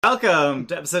Welcome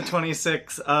to episode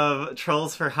 26 of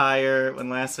Trolls for Hire. When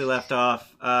last we left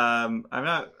off,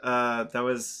 that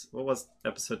was, what was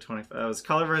episode 25? That was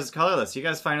Color versus Colorless. You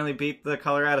guys finally beat the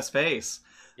color out of space.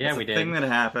 Yeah, That's we a did. thing that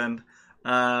happened.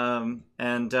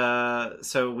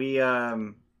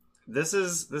 This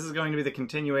is going to be the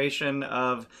continuation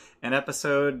of an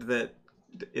episode that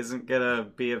isn't gonna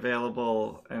be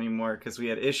available anymore because we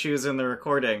had issues in the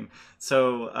recording.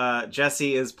 So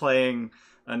Jesse is playing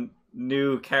a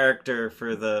new character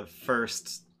for the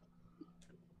first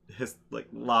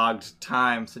logged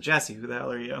time. So Jesse, who the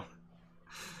hell are you?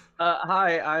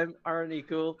 Hi, I'm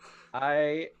Arniku.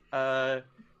 I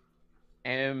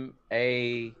am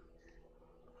a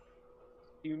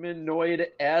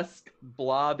humanoid-esque,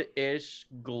 blob-ish,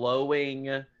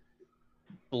 glowing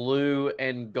blue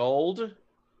and gold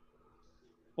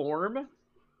form?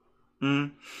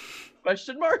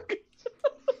 Question mark?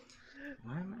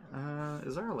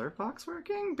 Is our alert box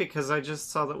working? Because I just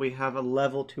saw that we have a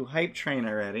level 2 hype train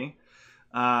already.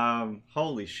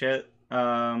 Holy shit.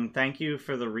 Thank you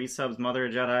for the resubs, Mother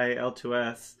of Jedi,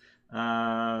 L2S,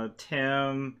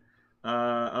 Tim.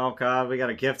 Oh god, we got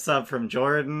a gift sub from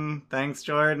Jordan. Thanks,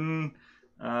 Jordan.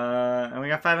 And we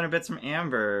got 500 bits from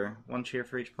Amber. 1 cheer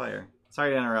for each player.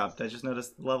 Sorry to interrupt. I just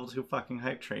noticed the level 2 fucking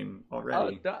hype train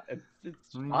already. Oh,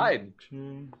 it's fine.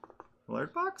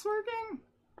 Alert box working?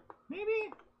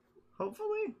 Maybe?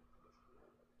 Hopefully?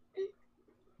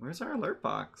 Where's our alert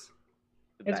box?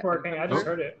 It's working. I just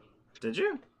heard it. Did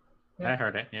you? I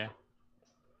heard it, yeah.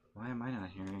 Why am I not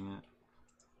hearing it?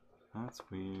 That's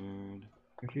weird.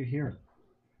 Where'd you hear it?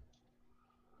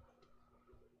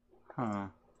 Huh.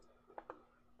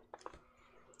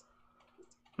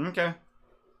 Okay.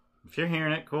 If you're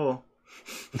hearing it, cool.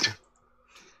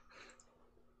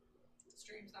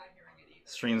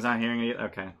 Stream's not hearing it.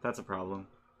 Okay, that's a problem.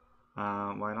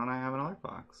 Why don't I have an alert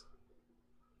box?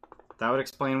 That would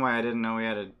explain why I didn't know we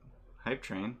had a hype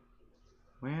train.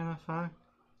 Where the fuck?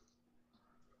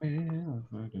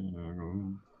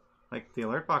 Like, the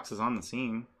alert box is on the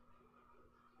scene.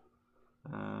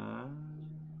 You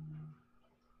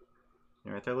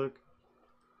right there, Luke?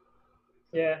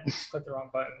 Yeah, click the wrong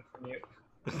button for mute.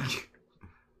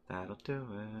 That'll do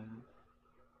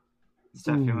it.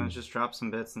 Steph, you want to just drop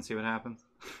some bits and see what happens?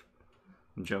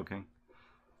 I'm joking.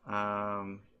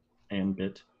 And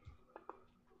bit.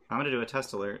 I'm gonna do a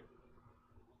test alert.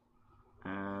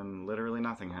 And literally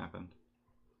nothing happened.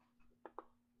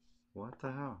 What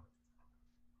the hell?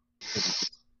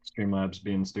 Streamlabs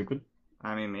being stupid.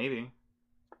 I mean, maybe.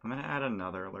 I'm gonna add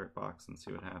another alert box and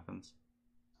see what happens.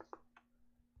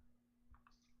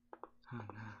 Oh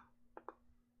no.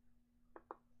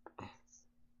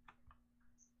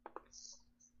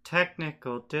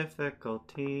 Technical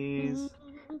difficulties.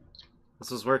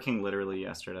 This was working literally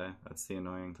yesterday. That's the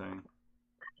annoying thing.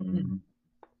 Mm-hmm.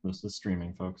 This is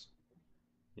streaming, folks.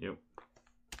 Yep.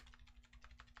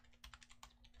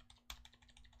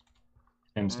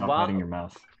 And stop Wow. hiding your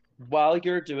mouth. While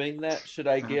you're doing that, should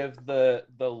I give the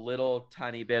little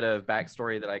tiny bit of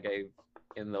backstory that I gave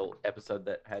in the episode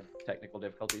that had technical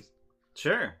difficulties?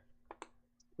 Sure.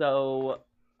 So,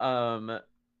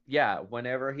 yeah,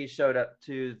 whenever he showed up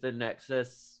to the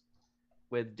Nexus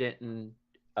with Denton,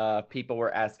 people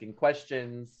were asking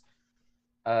questions.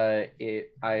 I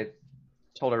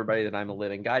told everybody that I'm a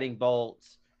living guiding bolt.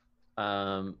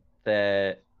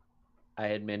 That I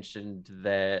had mentioned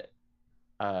that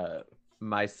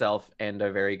myself and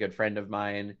a very good friend of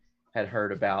mine had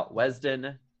heard about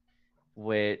Wesden,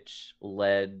 which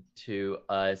led to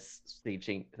us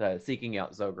seeking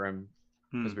out Zogrim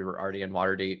because we were already in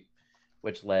Waterdeep,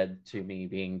 which led to me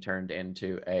being turned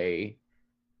into a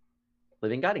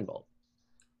living guiding bolt.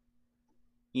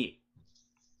 Yeah.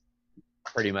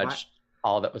 Pretty much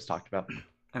all that was talked about.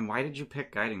 And why did you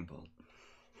pick Guiding Bolt?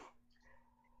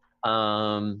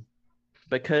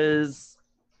 Because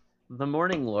the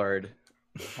Morning Lord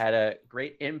had a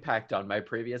great impact on my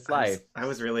previous life. I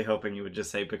was really hoping you would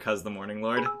just say because the Morning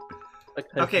Lord.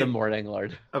 Because Okay. the Morning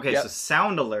Lord. Okay, Yep. so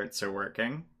sound alerts are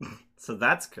working. So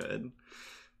that's good.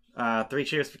 3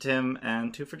 cheers for Tim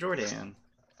and 2 for Jordan.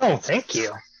 Oh, thank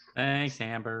you. Thanks,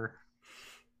 Amber.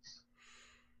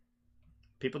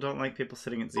 People don't like people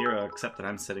sitting at 0, except that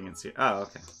I'm sitting at 0. Oh,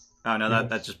 okay. Oh, no,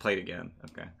 that just played again.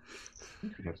 Okay.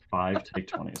 We have 5 take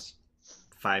 20s.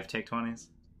 5 take 20s?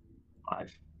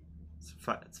 5.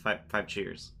 It's five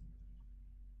cheers.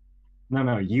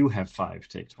 No, you have 5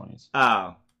 take 20s.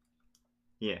 Oh.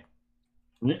 Yeah.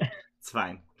 It's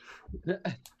fine.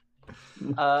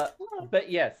 But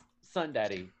yes, Sun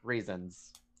Daddy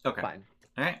reasons. Okay. Fine.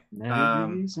 All right. Never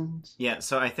reasons. Yeah,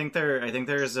 so I think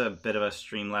there's a bit of a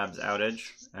Streamlabs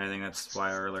outage. I think that's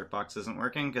why our alert box isn't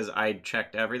working, because I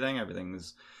checked everything.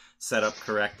 Everything's set up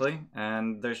correctly,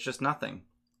 and there's just nothing.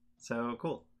 So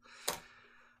cool.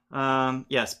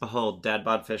 Yes, behold, Dad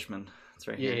Bod Fishman. It's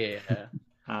right here.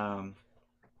 Yeah.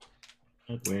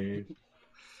 Ned wave.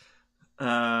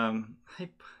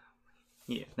 Hype.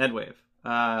 Yeah, Ned wave.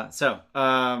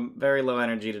 Very low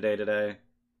energy today.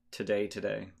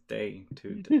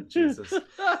 Jesus.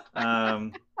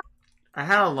 I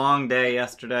had a long day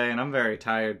yesterday, and I'm very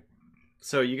tired.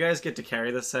 So you guys get to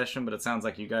carry this session, but it sounds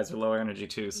like you guys are low energy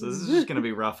too. So this is just gonna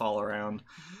be rough all around.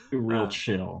 Real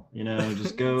chill,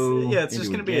 just go. Yeah, it's just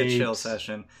gonna be a chill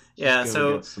session. Yeah.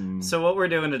 So what we're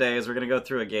doing today is we're gonna go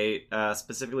through a gate,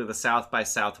 specifically the South by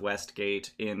Southwest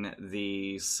gate in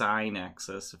the Psi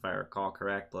Nexus, if I recall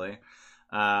correctly,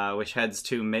 which heads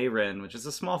to Mayrin, which is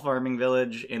a small farming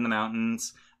village in the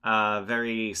mountains.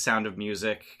 Very Sound of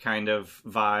Music kind of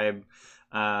vibe.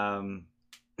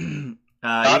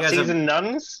 Nazis and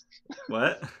nuns?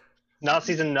 What?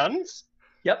 Nazis and nuns?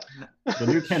 Yep. The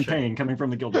new campaign coming from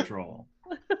the Guild Patrol.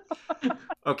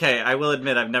 Okay, I will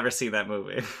admit I've never seen that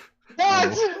movie.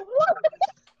 What?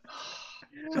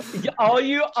 all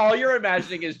you're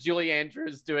imagining is Julie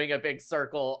Andrews doing a big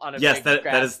circle on a yes, big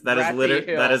that is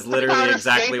literally About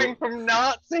exactly escaping from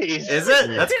Nazis. Is it?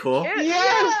 Yeah. That's cool.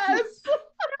 Yes!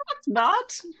 It's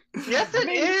not. Yes, it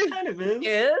is. Kind of is.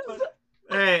 Is?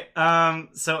 All right,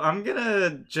 so I'm gonna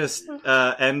just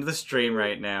end the stream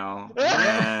right now,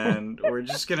 and we're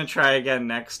just gonna try again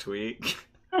next week.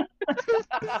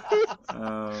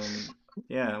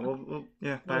 Yeah,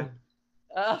 yeah, bye.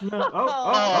 Okay.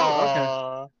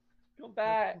 Come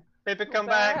back. Baby, come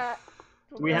back.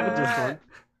 We have a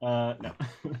Discord.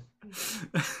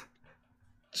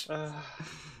 Uh,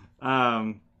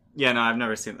 Yeah, no, I've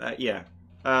never seen that. Yeah.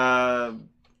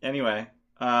 Anyway,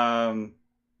 no,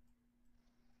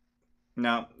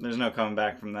 there's no coming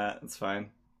back from that. It's fine.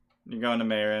 You're going to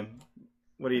Mayrin.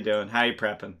 What are you doing? How are you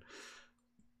prepping?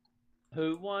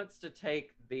 Who wants to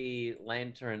take the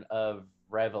lantern of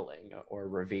reveling or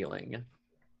revealing?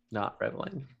 Not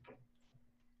reveling.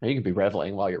 You can be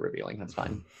reveling while you're revealing. That's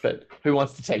fine. But who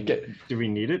wants to take it? Do we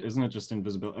need it? Isn't it just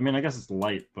invisible? I mean, I guess it's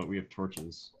light, but we have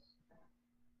torches.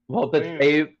 Well, but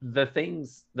the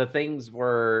things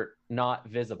were not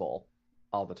visible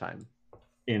all the time.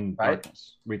 In Right?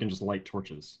 darkness, we can just light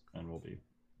torches, and we'll be.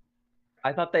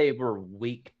 I thought they were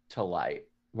weak to light.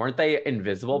 Weren't they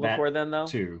invisible That before then, though?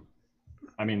 Too.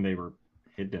 I mean, they were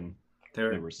hidden, They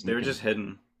were sneaking. just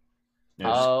hidden. They're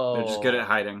Oh. just good at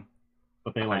hiding.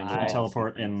 but they like Nice.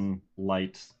 teleport in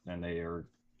light, and they are.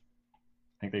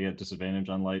 I think they get disadvantage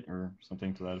on light or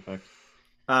something to that effect.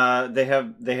 They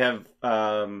have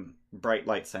bright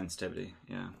light sensitivity.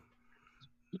 Yeah.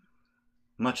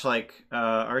 Much like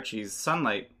Archie's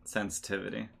sunlight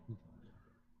sensitivity.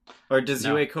 Or does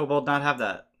No. UA Kobold not have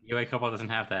that? UA Cobalt doesn't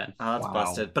have that. Oh, that's Wow.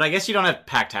 busted. But I guess you don't have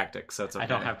pack tactics, so it's okay. I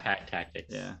don't have pack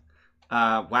tactics. Yeah.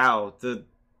 Wow. The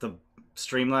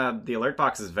Streamlab, the alert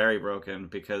box is very broken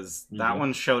because that Yeah.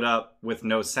 one showed up with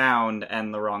no sound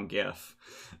and the wrong GIF.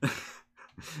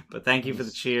 But thank you for the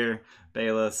cheer,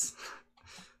 Bayless.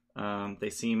 They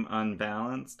seem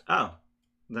unbalanced. Oh,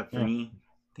 the for Yeah. me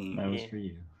theme. That was for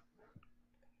you.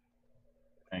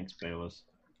 Thanks, Bayless.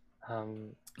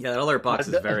 Yeah, that alert box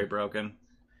is very broken.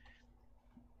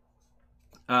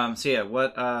 So yeah,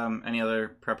 what any other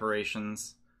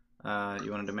preparations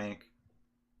you wanted to make?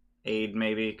 Aid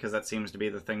maybe, because that seems to be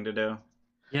the thing to do.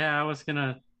 Yeah, I was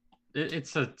gonna.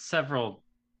 It's a several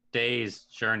days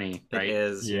journey, right? It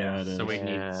is. Yeah, it is. So we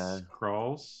need Yeah.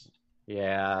 scrolls.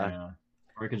 Yeah. Yeah. Or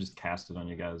we could just cast it on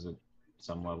you guys at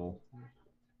some level.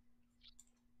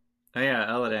 Oh yeah,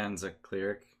 Eladan's a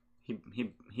cleric.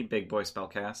 He big boy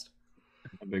spellcast.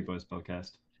 A big boy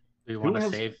spellcast. Do you want to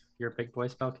has- save your big boy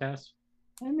spellcast?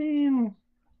 I mean,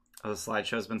 Oh, the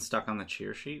slideshow's been stuck on the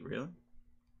cheer sheet. Really?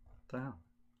 What the hell?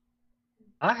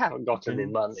 I haven't got any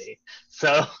money,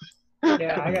 so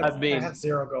Yeah, I mean- have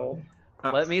 0 gold.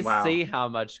 Let me Wow. see how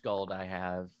much gold I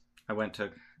have. I went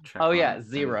to check. Oh, on yeah, it and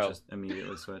 0. Just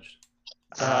immediately switched.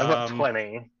 I've got Um,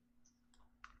 20.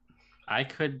 I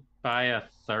could buy a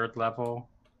 3rd level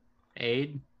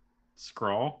aid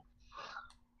scroll.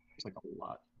 it's like a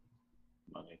lot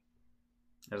of money.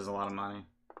 That is a lot of money.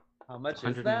 How much is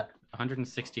 100 that?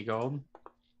 160 gold.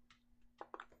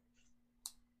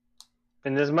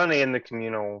 And there's money in the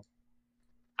communal.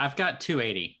 I've got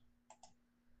 280.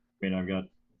 I mean, I've got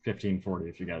 1540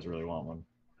 if you guys really want one.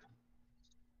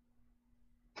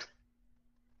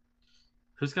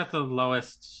 Who's got the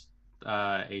lowest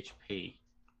HP?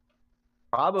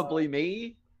 Probably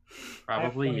me.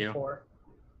 Probably I have you. 24.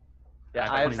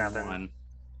 Yeah, I have I have 21.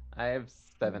 I have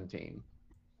 17.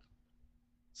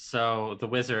 So the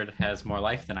wizard has more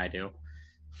life than I do.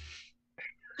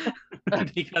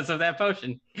 Because of that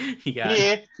potion he got.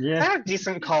 Yeah, I Yeah. have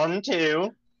decent con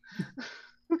too.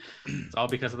 It's all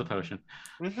because of the potion.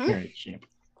 Hmm Alright, champ.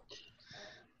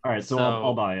 Alright, so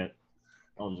I'll buy it.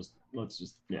 I'll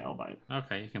buy it.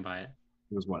 Okay, you can buy it.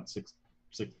 It was what,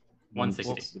 160.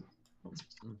 160.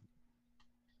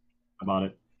 I bought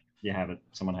it. You have it.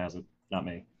 Someone has it. Not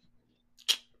me.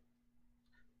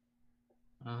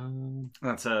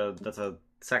 That's a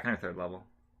second or third level.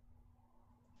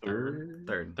 Third.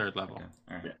 Third level. Okay.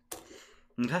 All right.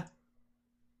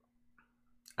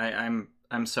 Okay.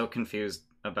 I'm so confused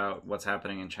about what's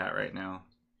happening in chat right now.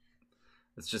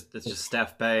 It's just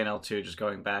Steph Bay and L2 just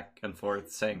going back and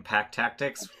forth saying pack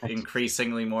tactics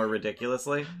increasingly more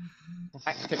ridiculously.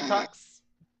 Pack TikToks?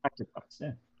 Tacticals,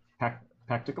 yeah.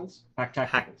 Pacticals? Pack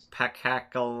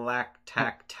tacticals.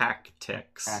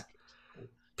 Tactics.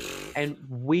 And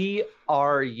we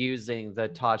are using the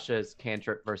Tasha's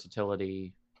cantrip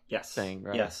versatility Yes. thing,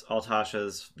 right? Yes, all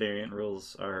Tasha's variant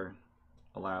rules are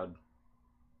allowed,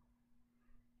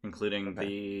 including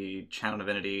the Channel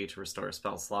Divinity to restore a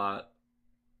spell slot,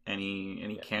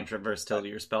 any cantrip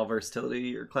versatility or spell versatility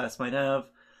your class might have.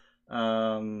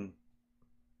 Oh,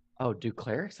 do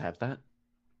clerics have that?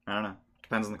 I don't know.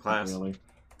 Depends on the class. Really.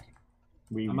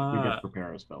 We get to prepare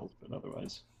our spells, but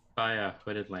otherwise. Buy a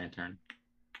hooded lantern.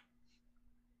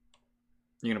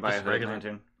 You're gonna buy Just a hooded regular-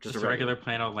 lantern? Just a regular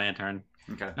plain old lantern.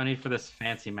 Okay. No need for this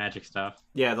fancy magic stuff.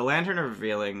 Yeah, the Lantern of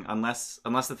Revealing, unless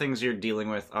the things you're dealing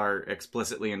with are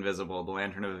explicitly invisible, the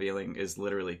Lantern of Revealing is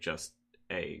literally just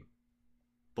a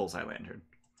bullseye lantern.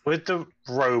 With the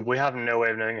robe, we have no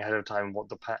way of knowing ahead of time what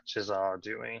the patches are,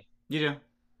 do we? You do.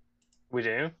 We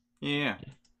do? Yeah.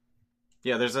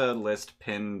 Yeah, there's a list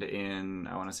pinned in,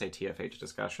 I want to say, TFH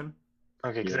discussion.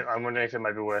 Okay, because Yeah. I'm wondering if it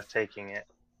might be worth taking it.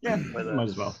 Yeah, Whether- might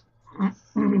as well.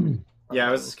 Yeah,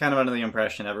 I was kind of under the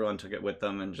impression everyone took it with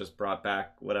them and just brought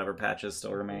back whatever patches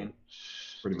still remain.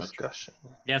 Pretty much. Discussion.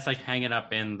 Yeah, it's like hanging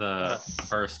up in the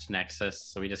first Nexus,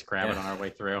 so we just grab it on our way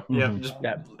through. Yeah, Mhm. just,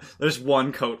 Yep. there's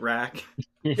one coat rack,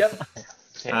 Yep.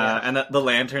 and the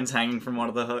lantern's hanging from one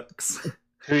of the hooks.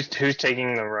 Who's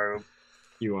taking the robe?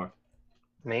 You are.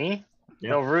 Me?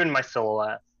 Yep. It'll ruin my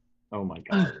silhouette. Oh my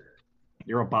god.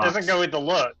 You're a box. Doesn't go with the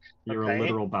look. You're okay. a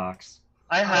literal box.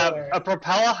 I have Oh. a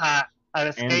propeller hat and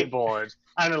a And- skateboard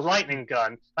and a lightning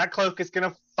gun. That cloak is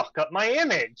gonna fuck up my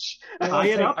image. I will Tie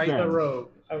it take up the then.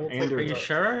 robe. I will take Andrew. Are the you robe.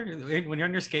 sure? When you're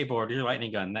on your skateboard or your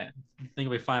lightning gun, that thing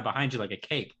will be flying behind you like a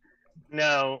cape.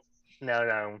 No.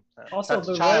 Also, That's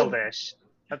the robe- childish.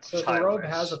 That's So childish. the robe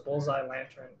has a bullseye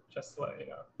lantern, just to let you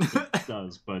know. It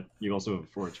does, but you also have a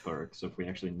forge cleric, so if we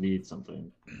actually need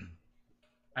something.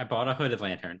 I bought a hooded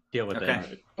lantern. Deal with Okay.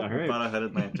 it. Alright. Bought a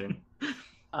hooded lantern.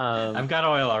 I've got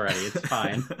oil already. It's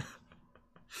fine.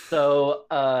 So,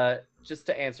 just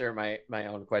to answer my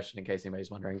own question, in case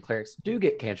anybody's wondering, clerics do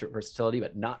get cantrip versatility,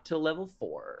 but not till level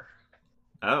 4.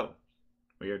 Oh,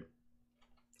 weird.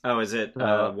 Oh, is it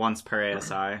once per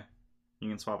ASI? You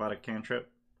can swap out a cantrip?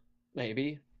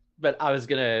 Maybe. But I was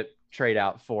gonna trade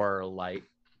out for light,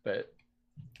 but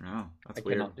Oh, that's I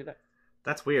weird. cannot do that.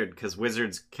 That's weird, because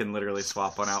wizards can literally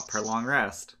swap one out per long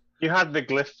rest. You had the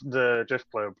drift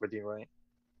globe with you, right?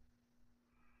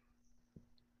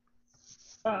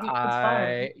 It's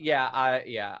fine.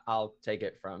 I'll take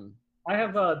it from I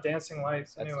have dancing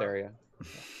lights anyway. Asteria.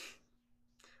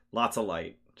 Lots of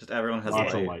light. Just everyone has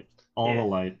Lots light. of light. All Yeah. the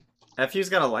light. FU's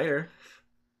got a lighter.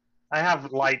 I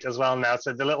have light as well now,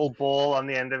 so the little ball on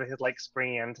the end of his like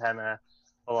springy antenna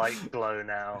will like glow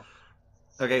now.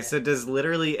 Okay, so does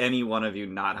literally any one of you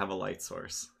not have a light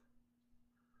source?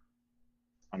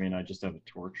 I mean, I just have a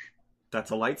torch.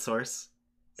 That's a light source.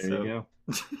 There So- you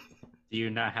go. Do you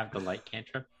not have the light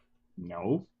cantrip?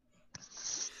 No.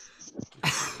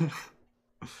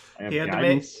 I have he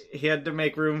guidance. had to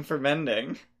make room for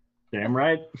mending. Damn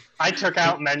right. I took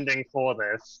out mending for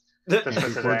this. Just Can't for do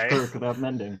forge today. cleric without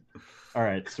mending.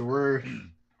 Alright, so we're...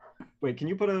 Wait, can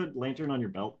you put a lantern on your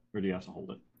belt, or do you have to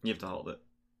hold it? You have to hold it.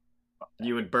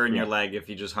 You would burn your Yeah. leg if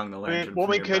you just hung the I lantern. mean, what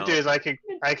from we your could belt. do is I could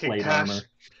Plate cash armor.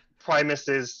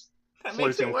 Primus's That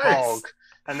makes it floating worse. cog,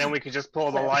 and then we could just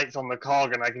pull the lights on the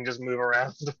cog, and I can just move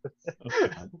around.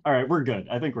 Alright, we're good.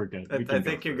 I think we're good. I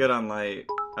think you're good on light.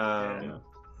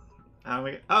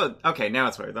 Okay, now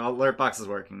it's working. The alert box is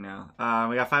working now.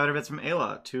 We got 500 bits from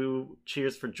Ayla. 2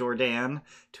 cheers for Jordan,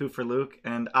 2 for Luke,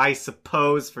 and I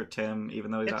suppose for Tim, even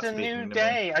though he's It's not a speaking new to me.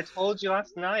 day. I told you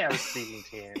last night I was speaking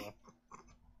to you.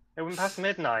 It went past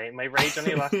midnight. My rage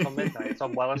only lasts till midnight. It's a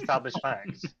well-established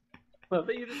fact. Well,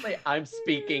 but you just say, "I'm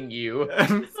speaking you."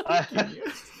 I'm speaking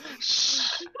you.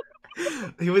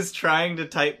 He was trying to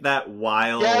type that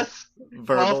while Yes, while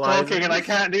verbalizing. talking, and I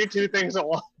can't do two things at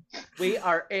once. We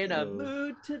are in a Oh.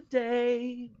 mood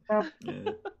today.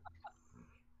 Yeah.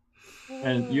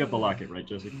 And you have the locket, right,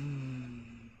 Jesse?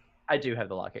 I do have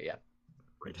the locket, yeah.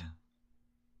 Great.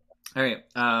 All right.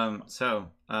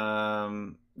 So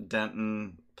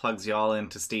Denton plugs y'all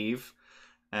into Steve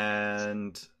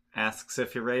and asks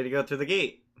if you're ready to go through the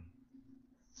gate.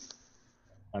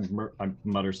 I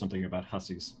mutter something about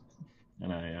hussies,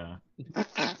 and I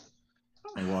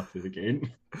walk through the gate.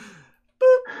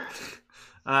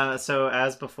 So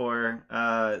as before,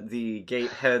 the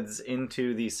gate heads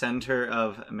into the center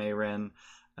of Mayrin,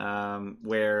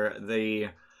 where the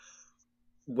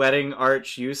wedding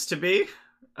arch used to be.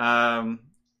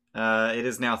 It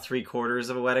is now 3/4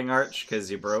 of a wedding arch because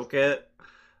you broke it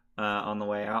on the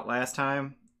way out last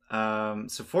time.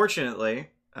 So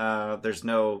fortunately, there's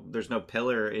no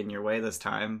pillar in your way this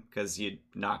time because you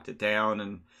knocked it down,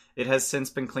 and it has since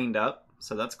been cleaned up.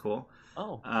 So that's cool.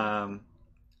 Oh.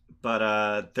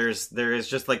 But there is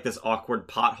just like this awkward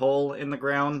pothole in the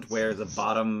ground where the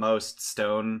bottommost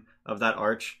stone of that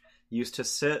arch used to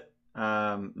sit.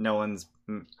 No one's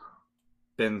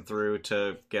been through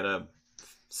to get a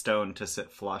stone to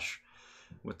sit flush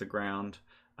with the ground.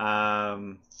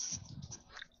 Oh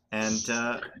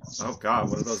god,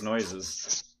 what are those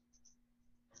noises?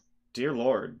 Dear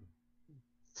Lord.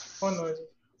 What noises?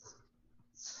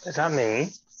 Is that me?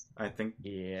 I think.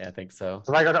 Yeah, I think so.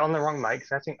 Have I got it on the wrong mic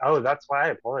setting? Oh, that's why I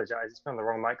apologize. It's been on the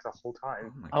wrong mic the whole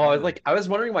time. my Oh, God. I was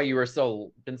wondering why you were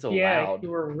so Yeah, loud. you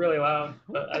were really loud,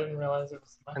 but I didn't realize it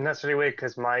was. And that's really weird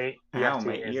because my Ow, Yeti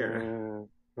my ear.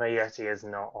 my Yeti is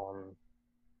not on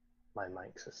my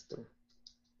mic system.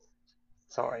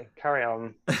 Sorry, carry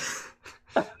on.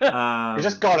 You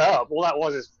just got up. All that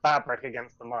was is fabric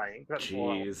against the mic. That's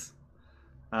all. Jeez.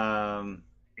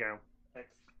 Go.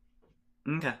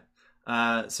 Okay.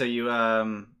 So you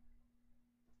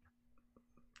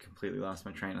completely lost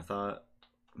my train of thought.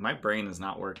 My brain is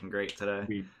not working great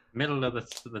today. Middle of the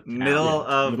town. Middle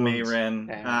of Middle of Mayrin.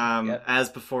 Yep. As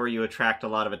before, you attract a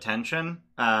lot of attention.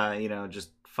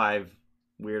 Just 5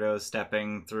 weirdos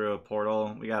stepping through a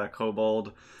portal. We got a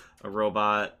kobold, a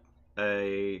robot,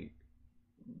 a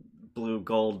blue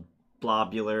gold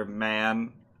blobular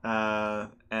man,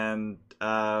 and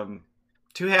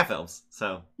 2 half elves.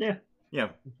 So Yeah.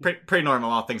 pretty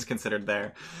normal, all things considered.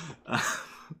 There.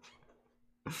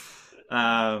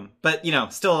 But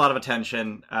still a lot of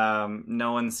attention.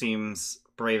 No one seems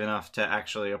brave enough to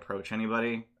actually approach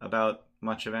anybody about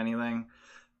much of anything.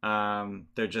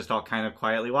 They're just all kind of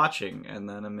quietly watching, and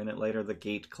then a minute later the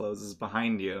gate closes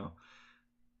behind you.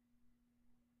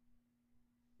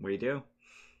 What do you do?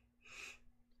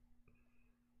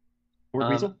 Board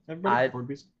weasel, everybody. Board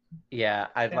weasel. Yeah,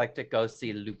 I'd Yeah. like to go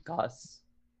see Lucas.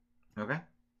 Okay.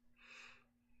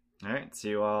 All right. So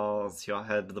you all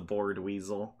head to the board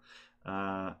weasel,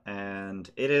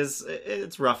 and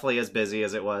it's roughly as busy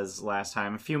as it was last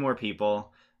time. A few more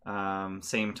people,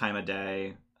 same time of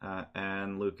day,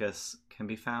 and Lucas can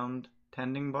be found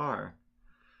tending bar.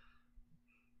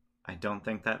 I don't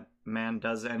think that man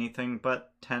does anything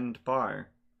but tend bar.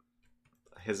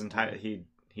 His entire he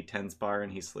tends bar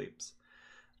and he sleeps.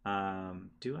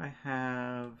 Do I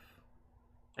have?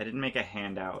 I didn't make a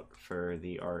handout for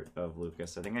the art of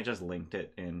Lucas. I think I just linked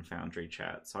it in Foundry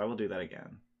chat, so I will do that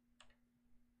again.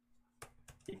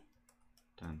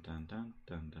 Dun dun dun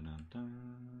dun dun dun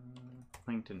dun.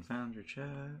 Linked in Foundry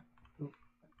chat.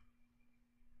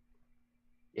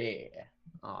 Yeah.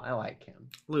 Oh, I like him.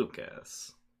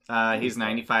 Lucas. He's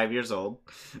 95 years old.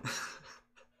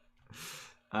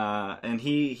 And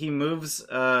he moves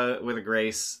with a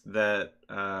grace that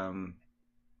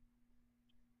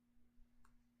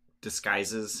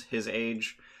disguises his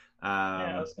age.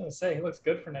 Yeah, I was gonna say he looks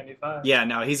good for 95. Yeah,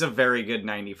 no, he's a very good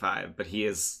 95, but he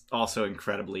is also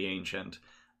incredibly ancient.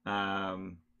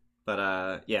 So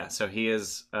he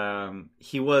is.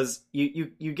 He was.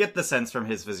 You get the sense from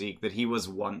his physique that he was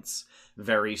once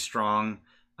very strong,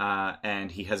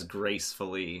 and he has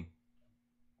gracefully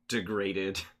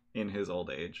degraded in his old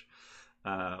age.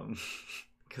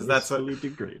 Because that's what. Gracefully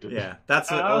degraded. Yeah, that's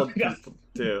what Oh, old that's people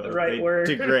do. the right They word.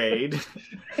 degrade.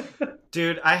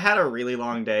 Dude, I had a really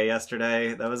long day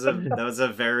yesterday. That was a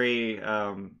very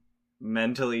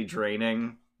mentally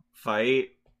draining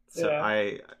fight. So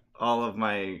Yeah. all of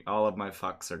my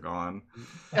fucks are gone.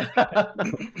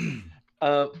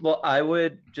 Well, I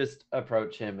would just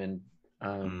approach him and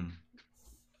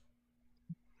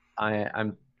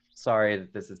I'm sorry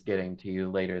that this is getting to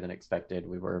you later than expected.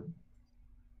 We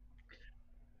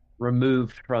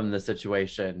removed from the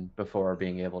situation before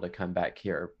being able to come back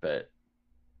here, but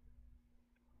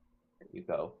there you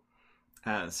go.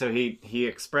 So he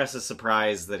expresses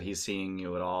surprise that he's seeing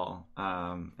you at all,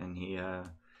 and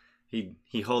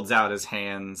he holds out his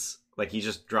hands, like he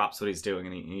just drops what he's doing,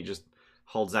 and he just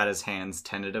holds out his hands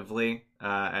tentatively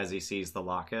as he sees the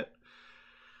locket.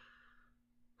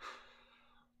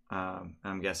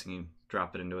 I'm guessing you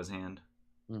drop it into his hand.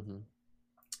 Mm-hmm.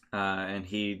 And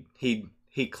he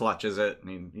clutches it,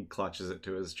 and he clutches it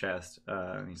to his chest,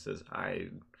 and he says, a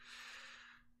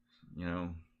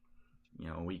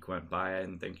week went by, I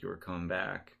didn't think you were coming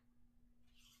back.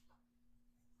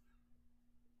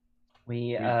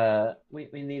 We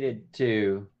needed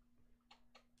to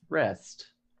rest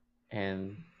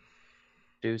and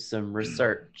do some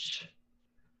research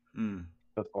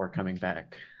before coming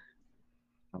back.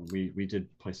 We did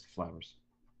place the flowers.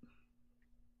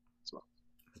 So.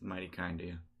 It's mighty kind of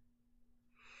you.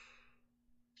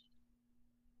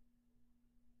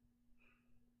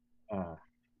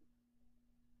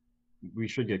 We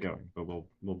should get going, but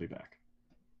we'll be back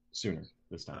sooner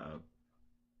this time.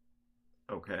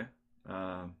 Okay.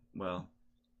 Well,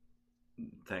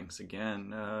 thanks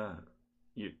again.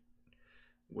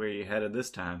 Where you headed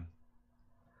this time?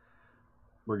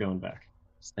 We're going back.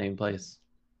 Same place.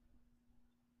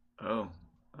 Oh,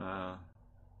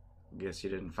 guess you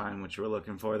didn't find what you were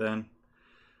looking for then?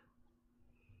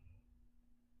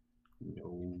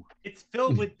 No. It's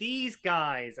filled with these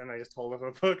guys, and I just hold up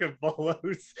a book of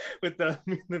bolos with the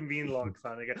mean locks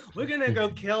on it. We're gonna go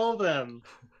kill them.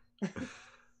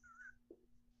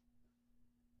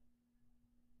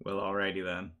 Well, alrighty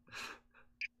then.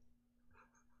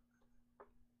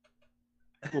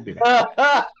 We'll be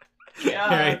back. You're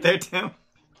right there, Tim.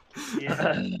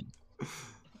 Yeah.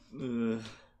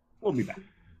 We'll be back.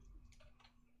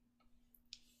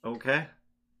 Okay.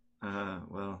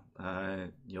 Well,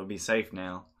 you'll be safe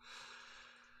now.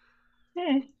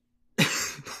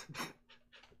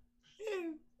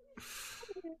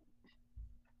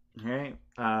 Alright.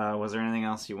 Was there anything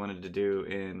else you wanted to do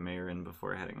in Mayrin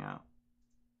before heading out?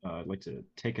 I'd like to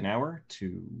take an hour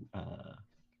to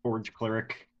forge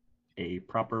cleric a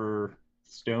proper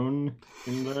stone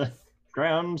in the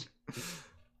ground.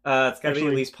 It's gotta be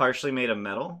at least partially made of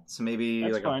metal, so maybe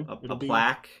That's like fine. a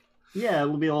plaque. Yeah,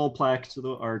 it'll be a little plaque to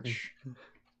the arch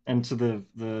and to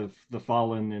the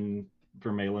fallen in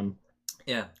Vermeillon.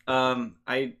 Yeah.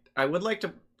 I would like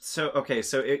to. So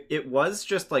it was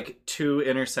just like 2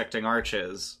 intersecting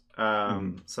arches.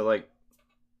 So like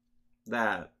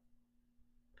that.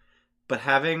 But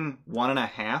having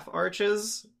 1.5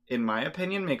 arches, in my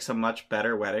opinion, makes a much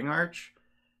better wedding arch.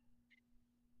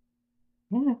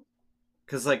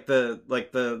 Because like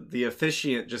the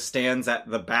officiant just stands at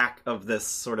the back of this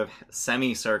sort of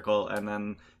semicircle, and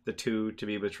then the 2 to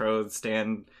be betrothed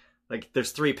stand like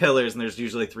there's 3 pillars, and there's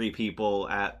usually 3 people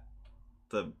at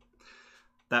the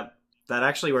that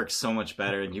actually works so much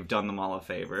better, and you've done them all a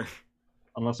favor.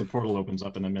 Unless a portal opens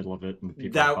up in the middle of it and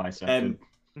people are bisected. And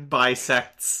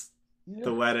bisects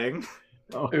the wedding.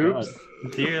 Oh, Oops.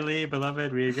 God. Dearly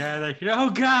beloved, we gather. Oh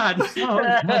God! Oh,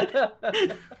 God.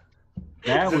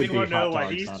 That Does would anyone be know hot why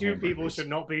dogs, these not 2 people hamburgers. should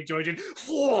not be joined in?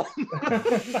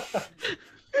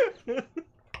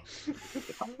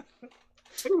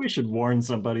 Maybe we should warn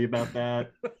somebody about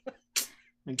that.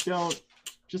 Like, don't,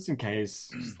 just in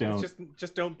case, just don't.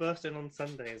 just don't burst in on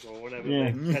Sundays or whenever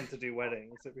Yeah. they tend to do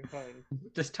weddings. It'll be fine.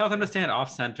 Just tell them to stand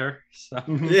off center. So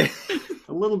Yeah.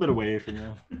 A little bit away from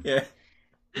you. Yeah.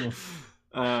 Yeah.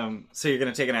 So you're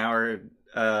gonna take an hour.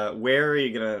 Where are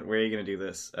you gonna do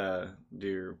this? Where are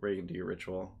you gonna do your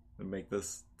ritual and make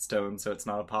this stone so it's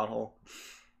not a pothole?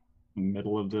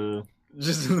 Middle of the.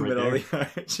 Just in the Right middle there. of the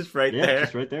arch, just right Yeah, there.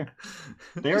 just right there.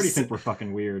 They already think we're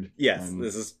fucking weird. Yes, and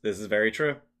this is very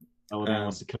true. Eladon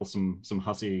wants to kill some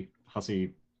hussy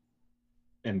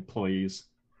employees.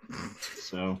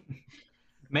 So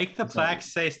make the It's plaque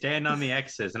say "stand on the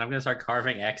X's," and I'm gonna start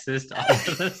carving X's to all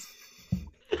of this.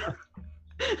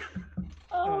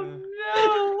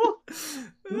 Oh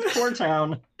this poor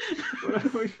town. What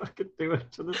are we fucking doing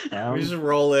to this town? We just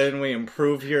roll in. We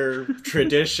improve your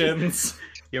traditions.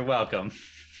 You're welcome.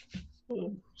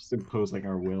 Just imposing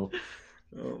our will.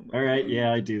 Oh my All right, God.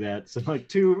 yeah, I do that. So like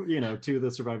two of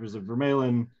the survivors of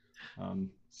Vermeillon,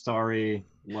 sorry,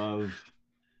 love,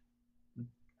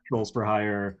 trolls for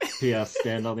hire. P.S.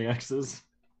 Stand on the X's.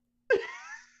 This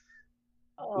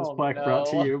plaque brought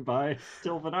to you by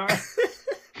Tilvanar.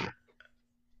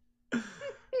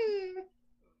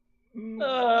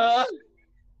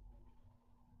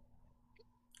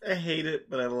 I hate it,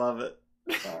 but I love it.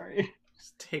 Sorry.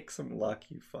 Just take some luck,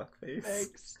 you fuckface.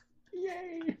 Thanks.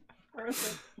 Yay.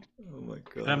 Oh my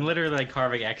god. I'm literally like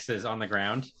carving X's on the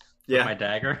ground with Yeah. my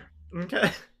dagger.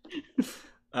 Okay.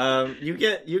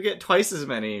 You get twice as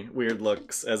many weird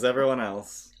looks as everyone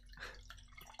else,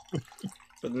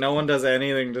 but no one does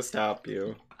anything to stop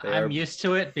you. I'm used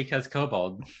to it because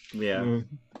kobold. Yeah.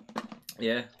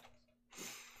 Yeah.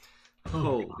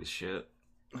 Holy shit!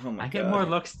 Oh my I god! get more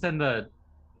looks than the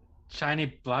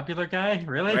shiny globular guy.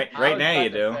 Really? Right now you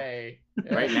do. Yeah.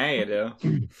 Right now you do.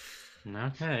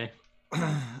 Okay.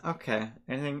 Okay.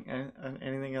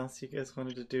 Anything else you guys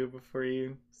wanted to do before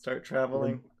you start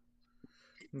traveling?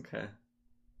 Okay.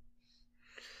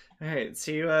 All right.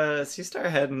 So you start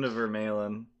heading to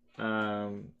Vermeillon.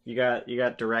 You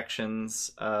got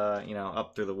directions.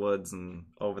 Up through the woods and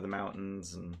over the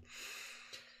mountains and.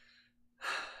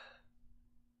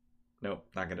 Nope,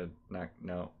 not gonna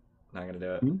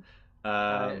do it.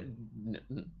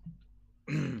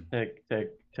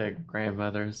 To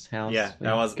grandmother's house. Yeah,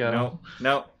 that was go.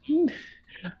 no.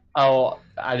 Oh,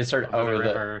 I just heard Over the over the.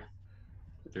 river.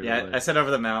 through the Yeah, I woods. said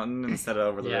over the mountain instead of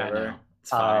over the Yeah, I river. know. It's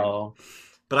fine. Oh,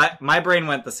 But my brain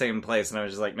went the same place, and I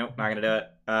was just like, nope, not gonna do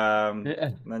it.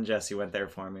 And then Jesse went there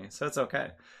for me, so it's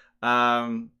okay. How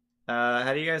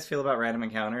do you guys feel about random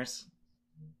encounters?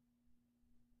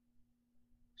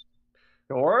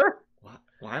 sure.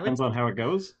 Why would Depends on how it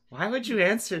goes. Why would you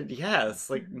answer yes?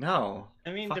 Like no.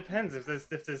 I mean, Fuck. depends. If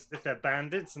they're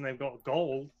bandits and they've got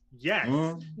gold, yes.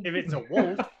 Mm. If it's a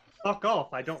wolf, fuck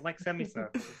off. I don't like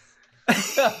semicircles.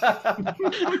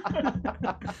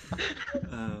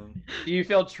 Do you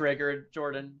feel triggered,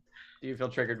 Jordan? Do you feel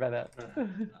triggered by that?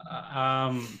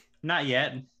 Not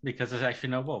yet, because there's actually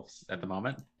no wolves at the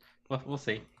moment. We'll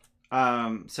see.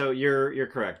 So you're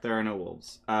correct. There are no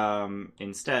wolves.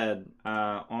 Instead,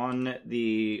 on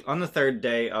the third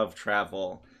day of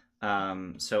travel,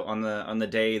 so on the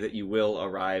day that you will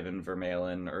arrive in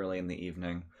Vermeillon early in the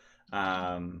evening,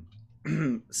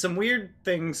 some weird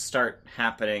things start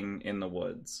happening in the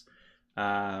woods.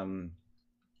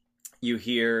 You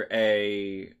hear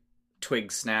a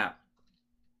twig snap,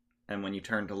 and when you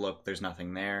turn to look, there's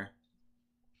nothing there.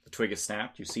 The twig is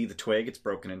snapped. You see the twig; it's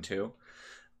broken in two.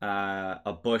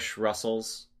 A bush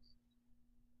rustles,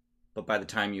 but by the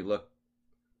time you look,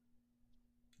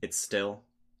 it's still.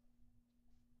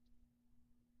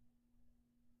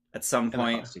 At some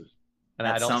point, And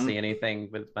I At don't some- see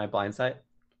anything with my blind sight.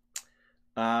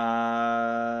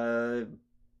 God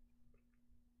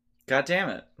damn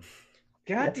it!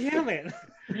 God damn it!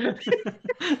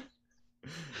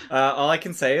 All I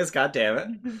can say is God damn it,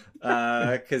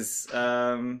 because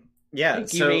yeah.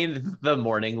 You mean the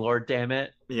Morning Lord? Damn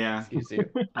it! Yeah. Excuse you.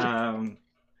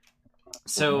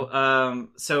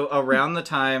 So around the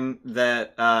time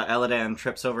that Eladan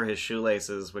trips over his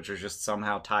shoelaces, which are just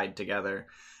somehow tied together,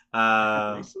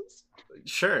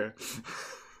 sure.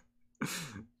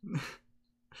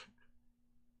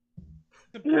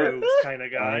 The bros kind of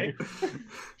guy.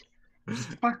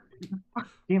 Fuck,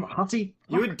 damn it, Hottie.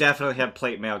 You would definitely have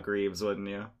plate mail greaves, wouldn't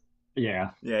you? Yeah.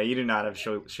 Yeah, you do not have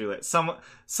shoelaces.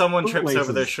 Someone trips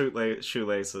over their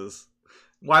shoelaces.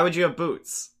 Why would you have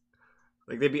boots?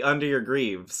 Like, they'd be under your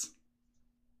greaves.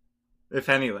 If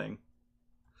anything.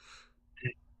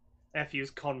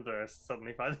 FU's Converse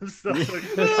suddenly finds themselves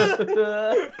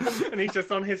and he's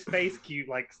just on his face cute,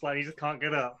 like slightly, he just can't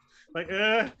get up. Like,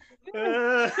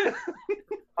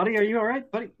 Buddy, are you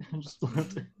alright, buddy? I'm just...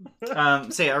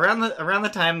 So yeah, around the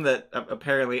time that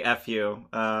apparently FU,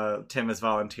 Tim has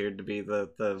volunteered to be the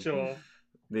sure.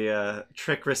 the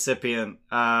trick recipient.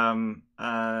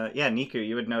 Niku,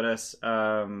 you would notice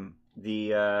an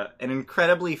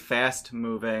incredibly fast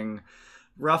moving,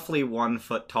 roughly 1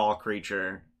 foot tall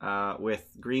creature with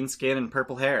green skin and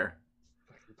purple hair.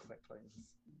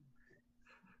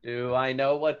 Do I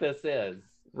know what this is?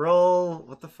 Roll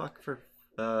what the fuck for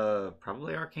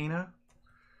probably Arcana.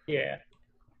 Yeah.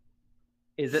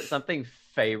 Is it something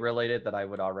Fae related that I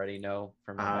would already know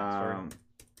from my backstory?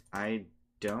 I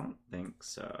don't think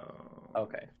so.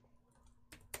 Okay.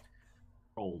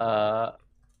 Roll.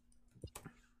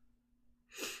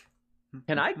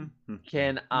 Can I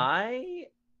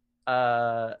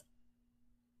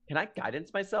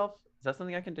guidance myself? Is that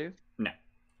something I can do?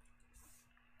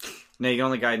 No, you can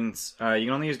only guidance. You can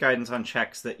only use guidance on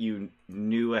checks that you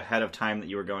knew ahead of time that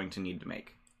you were going to need to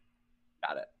make.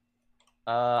 Got it.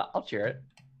 I'll cheer it.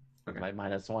 Okay. My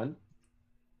 -1.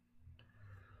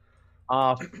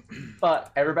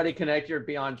 But everybody connect your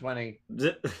beyond 20.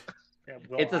 Yeah,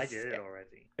 well, It's a I did it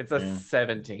already. It's a Yeah.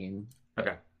 17.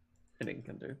 Okay. Anything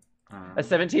can do. A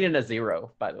 17 and a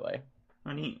 0, by the way.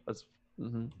 Oh, neat. That's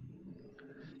mm-hmm.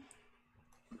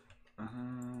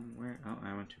 Where? Oh,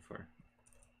 I went too far.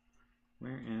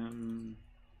 Where am?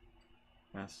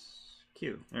 SQ.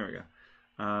 There we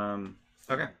go.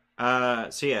 Okay.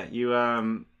 So yeah,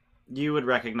 you would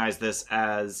recognize this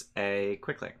as a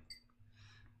quickling.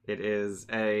 It is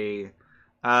a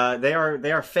they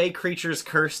are fey creatures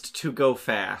cursed to go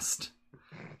fast.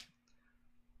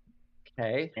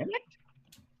 Okay.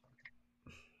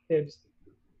 Dibs.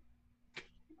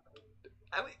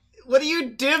 I mean, what are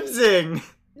you dibsing?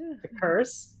 The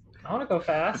curse. I want to go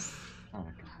fast. Oh my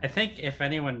god. I think if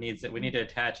anyone needs it, we need to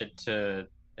attach it to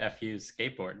FU's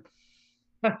skateboard.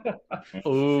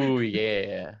 Oh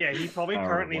yeah. Yeah, he probably Power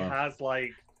currently of love. has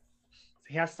like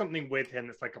he has something with him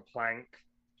that's like a plank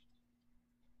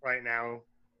right now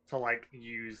to like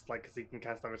use like because he can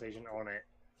cast levitation on it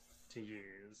to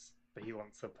use, but he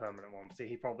wants a permanent one. So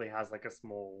he probably has like a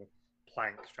small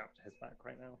plank strapped to his back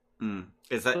right now.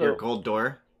 Is that your gold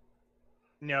door?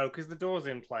 No, because the door's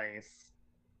in place.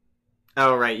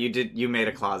 Oh right, you made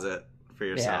a closet for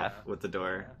yourself Yeah. with the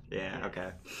door. Yeah, Yeah.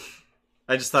 okay.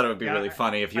 I just thought it would be Yeah, really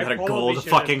funny if you I had a probably gold should've-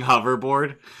 fucking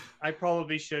hoverboard. I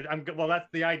probably should. Well. That's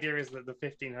the idea is that the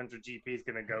 1500 GP is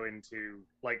going to go into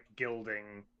like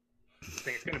gilding. I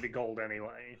think it's going to be gold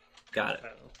anyway. Got it. So,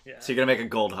 yeah. So you're gonna make a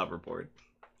gold hoverboard.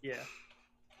 Yeah.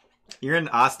 You're an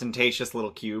ostentatious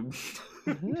little cube.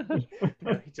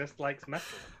 No, he just likes metal.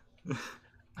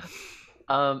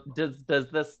 Does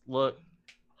this look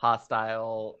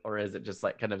hostile, or is it just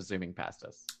like kind of zooming past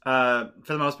us?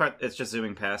 For the most part, it's just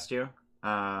zooming past you.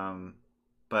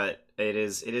 But it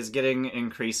is getting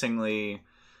increasingly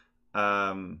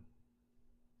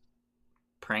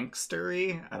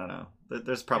prankstery. I don't know.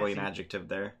 There's probably an adjective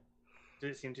there.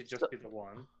 Did it seem to just be the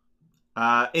one?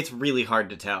 It's really hard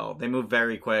to tell. They move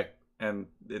very quick, and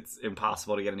it's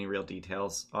impossible to get any real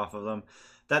details off of them.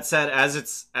 That said, as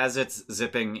it's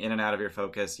zipping in and out of your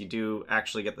focus, you do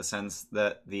actually get the sense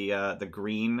that the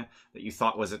green that you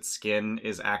thought was its skin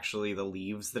is actually the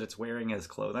leaves that it's wearing as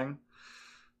clothing.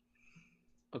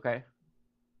 Okay.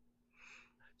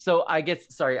 So I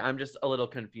guess, sorry, I'm just a little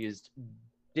confused.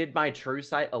 Did my true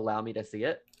sight allow me to see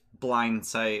it? Blind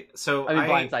sight. So I mean,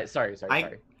 blind sight. Sorry.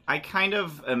 I kind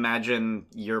of imagine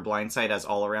your blind sight as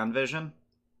all around vision,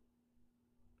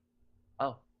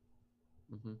 Oh.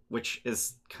 Mm-hmm. which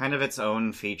is kind of its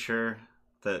own feature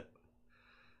that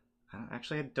I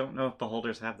don't know if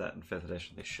beholders have that in 5th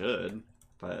edition. They should,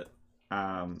 but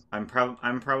I'm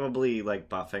probably like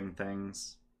buffing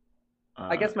things.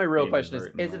 I guess my real question is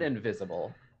it inadvertently.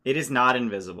 invisible? It is not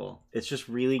invisible. It's just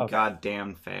really Okay.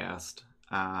 goddamn fast.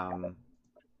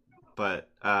 But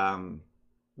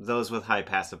those with high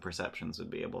passive perceptions would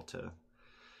be able to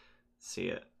see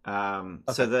it.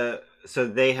 So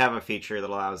they have a feature that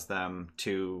allows them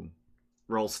to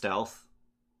roll stealth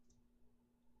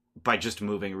by just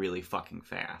moving really fucking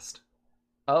fast.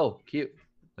 Oh, cute.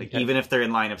 Like Okay. even if they're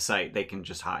in line of sight, they can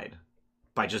just hide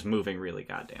by just moving really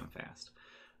goddamn fast.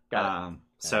 Got it.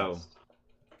 So Nice.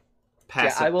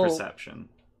 passive I will- perception.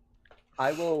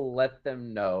 I will let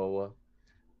them know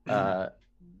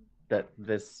that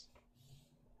this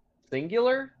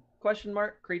singular question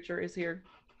mark creature is here,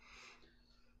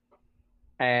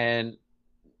 and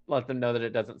let them know that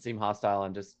it doesn't seem hostile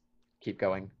and just keep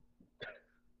going.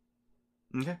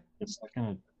 Okay. It's not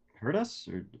gonna hurt us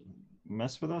or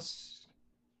mess with us.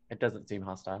 It doesn't seem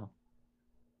hostile.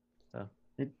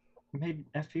 It made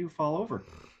FU fall over.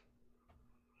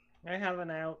 I have an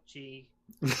ouchie.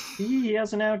 He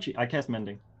has an ouchie. I cast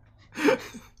mending.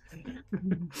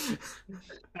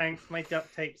 Thanks, my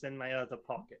duct tape's in my other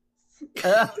pockets.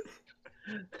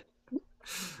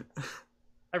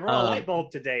 I brought a light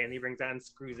bulb today, and he brings that and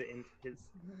screws it into his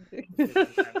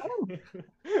antenna.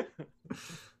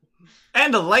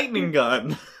 And a lightning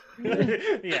gun.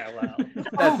 Yeah, well.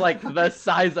 That's like the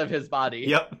size of his body.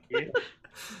 Yep.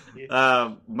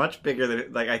 Yeah. Much bigger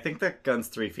than I think that gun's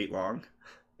 3 feet long.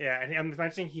 Yeah, and I'm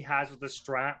imagining he has with the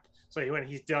strap, so when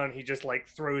he's done, he just like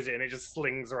throws it and it just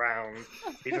slings around.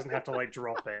 He doesn't have to like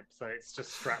drop it, so it's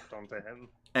just strapped onto him.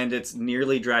 And it's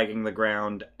nearly dragging the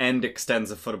ground and extends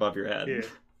a foot above your head. Yeah,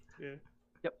 yeah,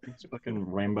 Yep. It's a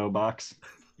fucking rainbow box.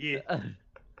 yeah.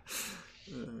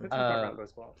 Let's talk about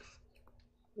those blocks.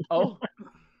 Oh.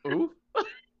 Ooh.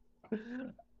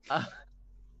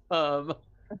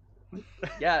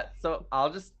 Yeah, so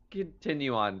I'll just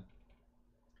continue on.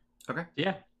 Okay.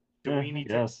 Yeah. Do we need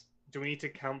to? Yes. Do we need to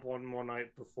camp one more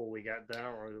night before we get there,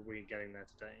 or are we getting there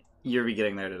today? You'll be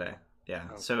getting there today. Yeah.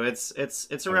 Oh. So it's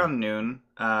around noon.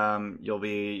 You'll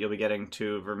be getting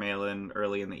to Vermeillon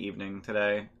early in the evening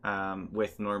today.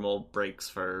 With normal breaks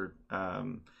for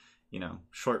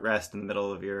short rest in the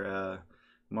middle of your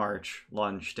march,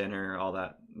 lunch, dinner, all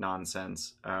that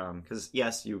nonsense. Because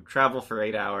yes, you travel for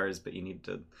 8 hours, but you need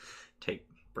to take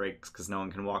breaks because no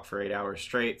one can walk for 8 hours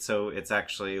straight. So it's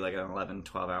actually like an 11,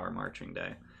 12-hour marching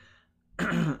day.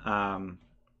 And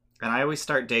I always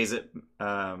start days at,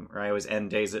 or I always end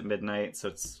days at midnight. So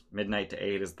it's midnight to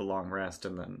 8 is the long rest,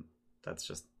 and then that's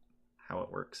just how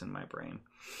it works in my brain.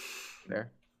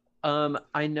 There.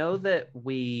 I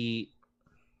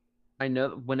know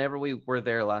whenever we were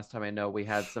there last time, I know we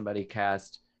had somebody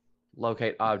cast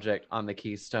locate object on the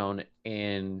keystone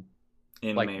in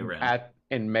Mayrin.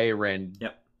 In Mayrin.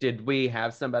 Yep. Did we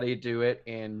have somebody do it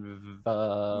in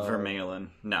Vermeillon?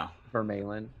 No.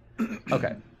 Vermeillon.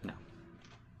 Okay.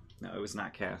 No, it was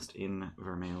not cast in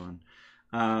Vermeillon.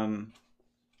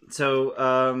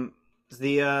 So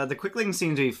the Quicklings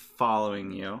seem to be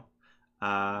following you,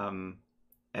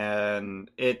 and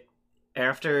it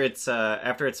after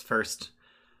its first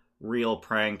real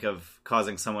prank of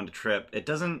causing someone to trip, it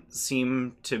doesn't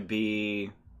seem to be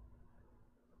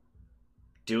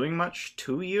doing much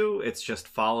to you. It's just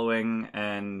following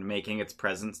and making its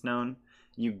presence known.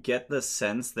 You get the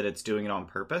sense that it's doing it on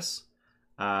purpose.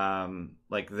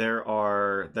 Like there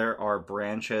are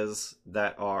branches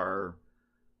that are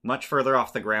much further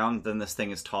off the ground than this thing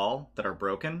is tall that are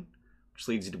broken, which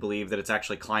leads you to believe that it's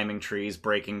actually climbing trees,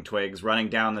 breaking twigs, running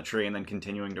down the tree, and then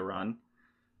continuing to run.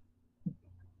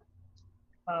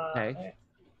 Okay.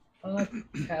 I'll like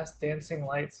cast dancing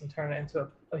lights and turn it into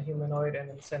a humanoid and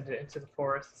then send it into the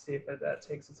forest to see if that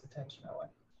takes its attention away.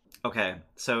 Okay,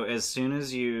 so as soon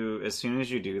as you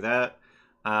do that,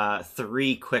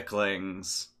 3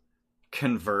 quicklings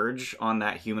converge on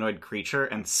that humanoid creature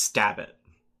and stab it.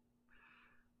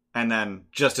 And then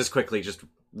just as quickly just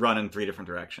run in 3 different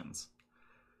directions.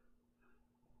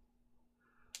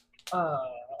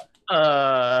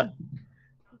 I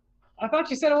thought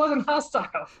you said it wasn't hostile.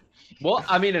 Well,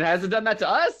 I mean, it hasn't done that to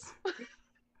us.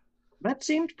 That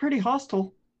seemed pretty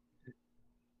hostile.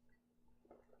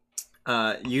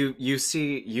 You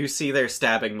see their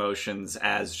stabbing motions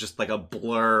as just like a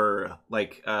blur,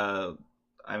 like I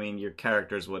mean your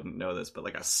characters wouldn't know this, but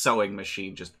like a sewing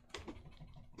machine just.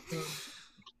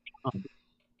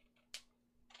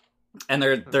 And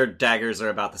their daggers are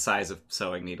about the size of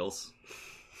sewing needles.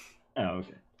 Oh,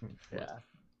 okay. Yeah.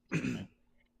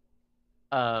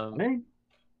 Are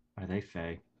they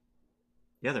Fae?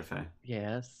 Yeah, they're Fae.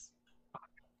 Yes.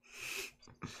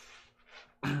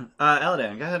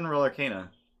 Eladan, go ahead and roll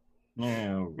Arcana.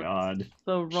 Oh God.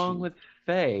 So wrong with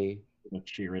Fae.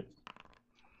 Let's cheer it.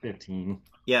 15.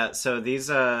 Yeah, so these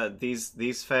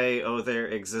Fae owe their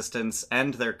existence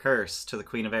and their curse to the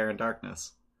Queen of Air and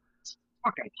Darkness.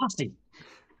 Okay, pussy.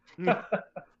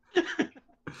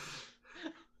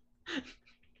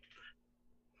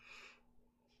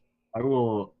 I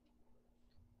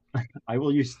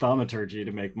will use thaumaturgy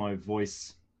to make my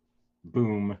voice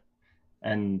boom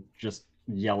and just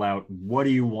yell out, "What do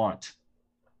you want?"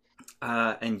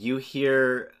 And you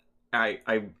hear, I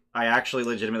actually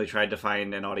legitimately tried to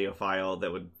find an audio file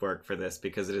that would work for this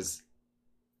because it is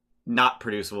not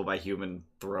producible by human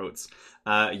throats.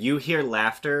 You hear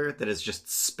laughter that is just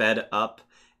sped up,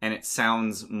 and it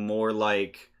sounds more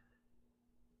like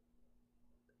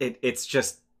it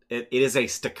is a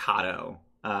staccato.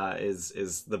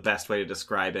 Is the best way to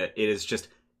describe it. It is just.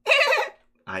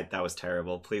 That was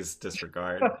terrible. Please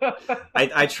disregard.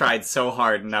 I tried so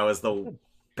hard, and that was the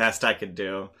best I could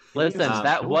do. Listen,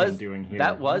 that was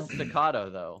here? staccato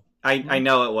though. I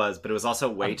know it was, but it was also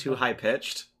way too high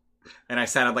pitched, and I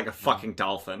sounded like a fucking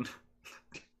dolphin.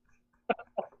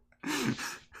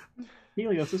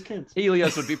 Helios's kids.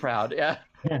 Helios would be proud. Yeah.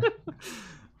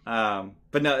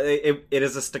 But no, it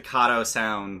is a staccato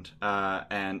sound,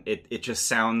 and it just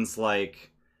sounds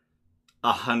like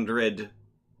 100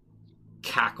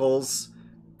 cackles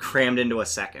crammed into a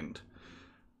second.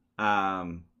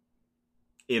 In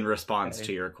response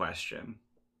to your question.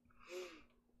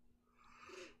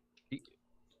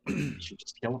 I should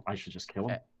just kill him. I should just kill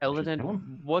him.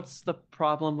 Eladan, what's the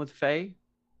problem with Fae?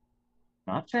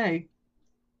 Not Fae.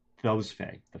 Those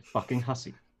Fae. The fucking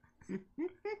hussy. It's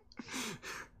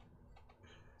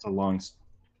a long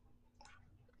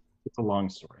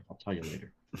story. I'll tell you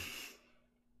later.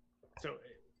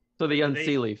 So the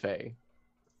unseelie Fae.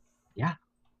 Yeah.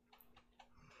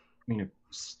 I mean,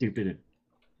 stupid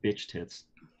bitch tits.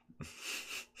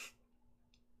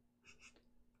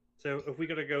 So if we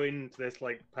got to go into this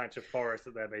like patch of forest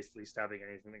that they're basically stabbing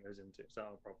anything that goes into, it's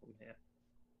not a problem here.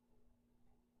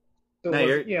 So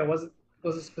No, was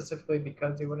it specifically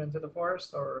because he went into the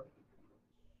forest, or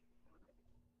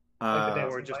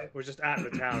we're just at the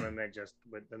town and they're just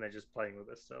playing with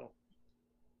us. So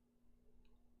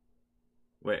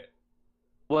wait,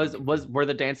 Were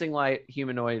the dancing light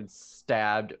humanoids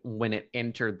stabbed when it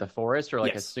entered the forest, or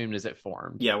like Yes. as soon as it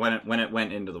formed? Yeah, when it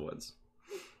went into the woods.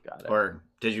 Got it. Or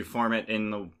did you form it in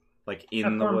the I the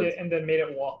formed woods? it and then made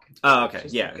it walk. Oh, okay.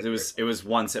 Just Yeah, like it was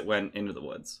once it went into the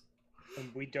woods.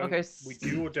 And we don't. Okay. We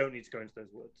do or don't need to go into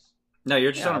those woods. No,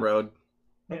 you're just Yeah. on a road.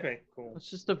 Yeah. Okay, cool. Let's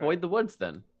just avoid the woods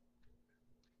then.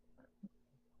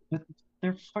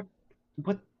 They're fuck.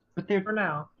 But they're For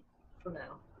now.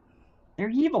 they're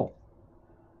evil.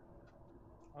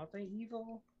 Are they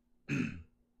evil?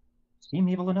 Seem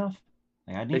evil enough.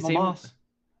 They had an They evil seem- boss.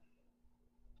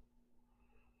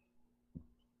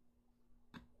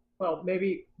 Well,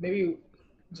 maybe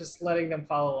just letting them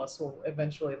follow us will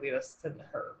eventually lead us to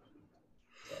her.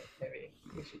 So maybe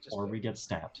we should just. Or wait. we get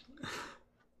stabbed.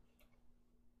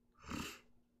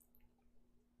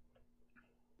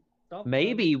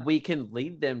 Maybe we can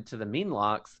lead them to the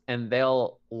Meanlocks, and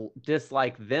they'll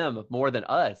dislike them more than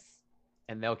us,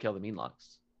 and they'll kill the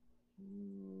Meanlocks.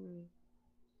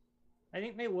 I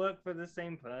think they work for the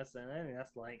same person. I think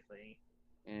that's likely.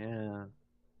 Yeah.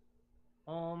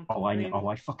 Oh, I mean,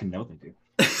 I fucking know they do.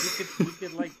 we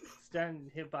could like stand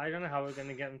here, but I don't know how we're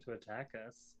gonna get them to attack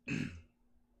us.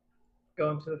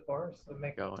 Go into the forest and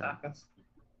make them Go in. attack us.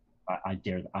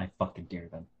 I fucking dare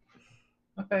them.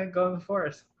 Okay, go in the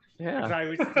forest. Yeah. I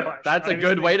was, That's I a was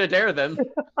good way to dare them.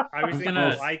 I was I'm thinking gonna-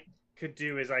 what I could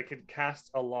do is I could cast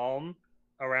alarm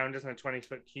around us in a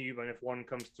 20-foot cube, and if one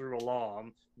comes through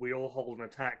alarm, we all hold an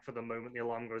attack for the moment the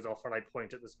alarm goes off, and I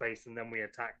point at the space, and then we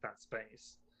attack that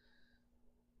space.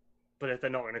 But if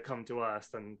they're not going to come to us,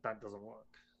 then that doesn't work.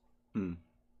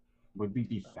 Would we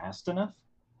be fast enough?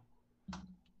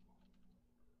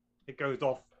 It goes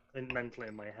off mentally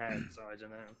in my head, so I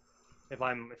don't know. If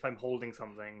I'm holding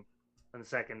something, and the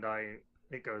second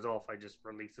it goes off, I just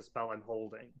release the spell I'm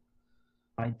holding.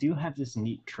 I do have this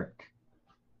neat trick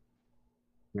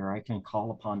where I can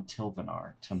call upon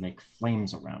Tilvanar to make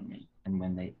flames around me, and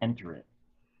when they enter it,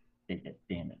 they get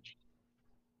damaged.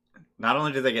 Not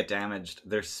only do they get damaged,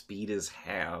 their speed is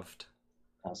halved.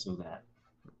 Also that.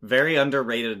 Very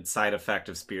underrated side effect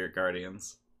of Spirit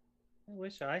Guardians. I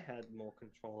wish I had more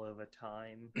control over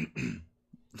time.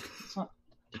 It's not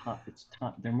tough, it's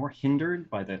tough. They're more hindered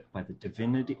by the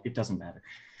divinity. It doesn't matter.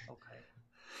 Okay.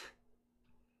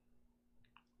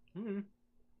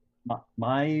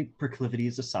 My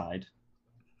proclivities aside,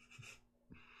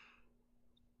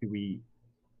 what do we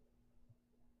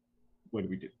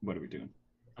do? What are we doing?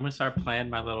 I'm gonna start playing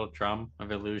my little drum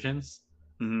of illusions.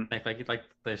 Mm-hmm. Like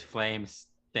there's flames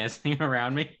dancing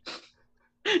around me.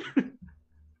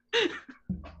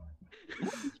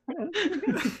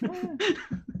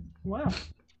 Wow.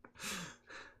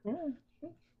 Yeah.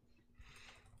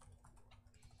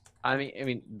 I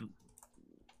mean,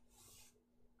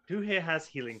 Who here has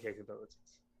healing capabilities?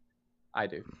 I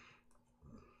do.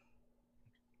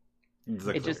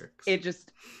 The It clerics.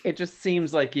 just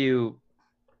seems like you.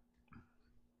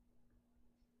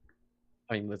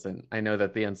 I mean, listen, I know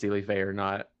that the Unseelie Fae are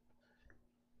not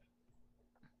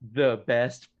the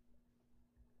best,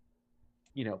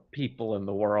 people in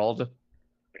the world. A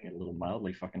little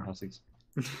mildly fucking hussies.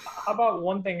 How about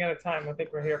one thing at a time? I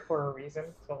think we're here for a reason,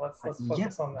 so let's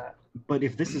focus on that. But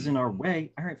if this is in our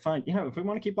way, all right, fine. If we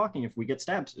want to keep walking, if we get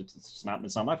stabbed, it's not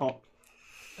my fault.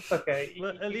 It's okay.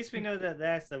 Well, at least we know they're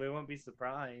there, so we won't be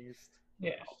surprised.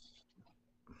 Yeah.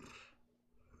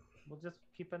 We'll just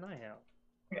keep an eye out.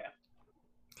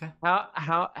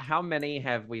 How many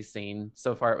have we seen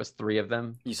so far? It was 3 of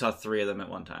them. You saw 3 of them at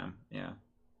one time. Yeah.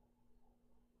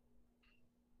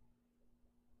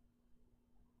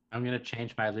 I'm gonna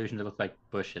change my illusion to look like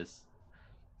bushes.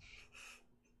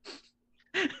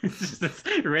 It's just this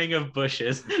ring of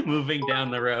bushes moving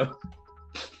down the road.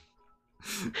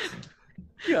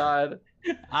 God.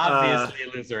 Obviously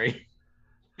illusory.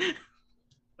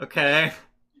 Okay.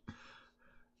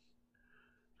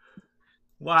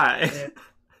 Why? Yeah.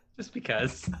 Just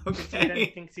because. He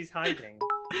thinks he's hiding.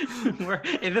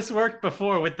 This worked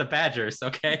before with the badgers,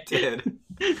 okay? It did.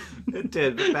 It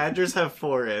did. The badgers have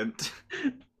 4 int.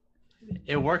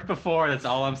 It worked before, that's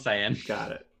all I'm saying.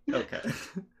 Got it. Okay. Let's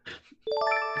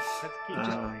keep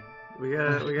going. We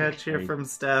got cheer from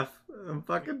Steph. I'm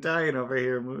fucking dying over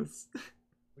here, Moose.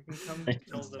 We can come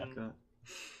kill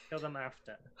them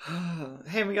after.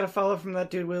 Hey, we got a follow from that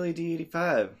dude Willie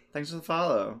D85. Thanks for the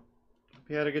follow. Hope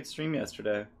you had a good stream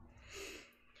yesterday.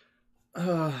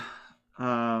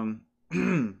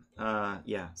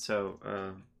 Yeah, so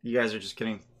you guys are just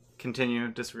gonna continue,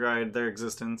 disregard their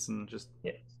existence, and just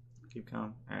keep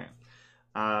going.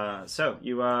 Alright. So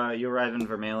you arrive in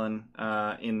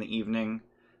Vermeillon in the evening.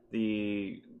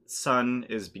 The sun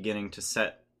is beginning to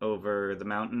set over the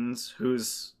mountains,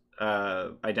 whose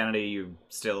identity you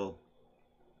still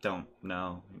don't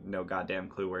know. No goddamn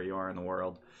clue where you are in the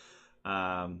world.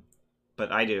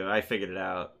 But I do. I figured it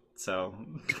out. So,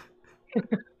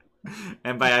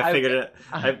 and by I figured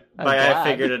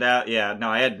it out. Yeah, no,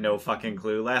 I had no fucking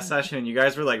clue last session. You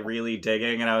guys were like really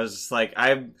digging, and I was just like,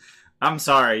 I'm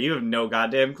sorry, you have no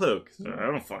goddamn clue. 'Cause I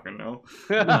don't fucking know.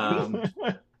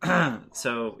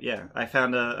 So yeah, I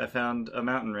found a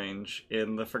mountain range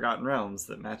in the Forgotten Realms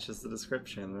that matches the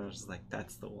description, and I was just like,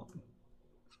 that's the one.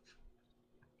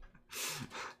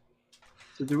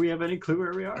 So do we have any clue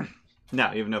where we are?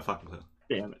 No, you have no fucking clue.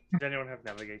 Damn it. Does anyone have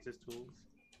navigator's tools?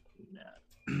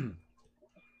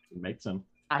 Make some.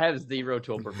 I have 0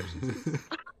 tool proficiency.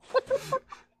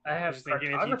 I I have was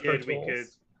thinking if you cartographer did, we could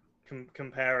tools.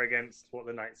 compare against what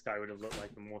the night sky would have looked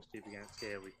like, and more stupid against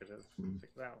here. We could have figured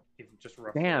it out, even just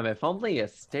roughly. Damn, if only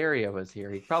Asteria was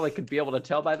here, he probably could be able to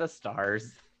tell by the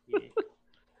stars. Yeah.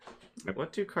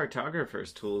 What do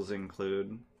cartographers' tools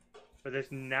include? But there's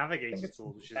navigator's it's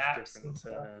tools, which is maps different. and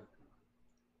stuff.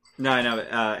 No, I know.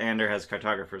 Ander has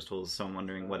cartographers' tools, so I'm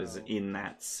wondering what is in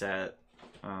that set.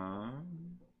 I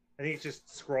think it's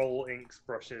just scroll, inks,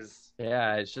 brushes.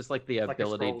 Yeah, it's just like the Like a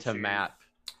ability scroll to shoot. map.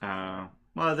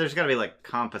 Well, there's got to be like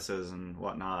compasses and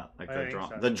whatnot, like I the think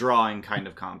so. the drawing kind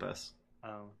of compass.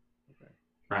 Oh, okay.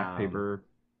 Graph paper,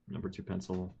 number 2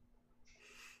 pencil.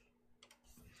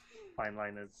 Fine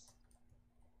liners.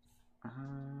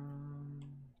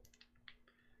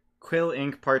 Quill,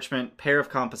 ink, parchment, pair of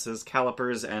compasses,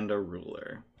 calipers, and a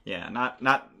ruler. Yeah, not.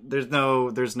 There's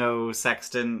no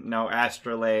sextant, no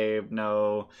astrolabe,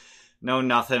 no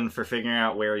nothing for figuring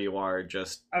out where you are.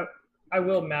 Just I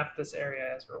will map this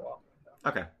area as we're walking.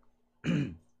 okay.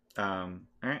 All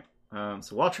right.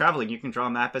 So while traveling, you can draw a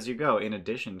map as you go, in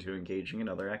addition to engaging in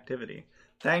other activity.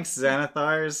 Thanks,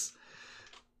 Xanathars.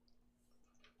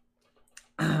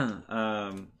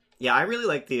 Yeah, I really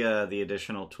like the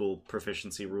additional tool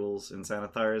proficiency rules in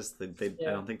Xanathars.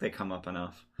 I don't think they come up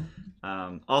enough.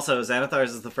 Also, Xanathars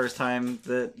is the first time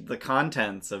that the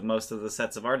contents of most of the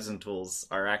sets of artisan tools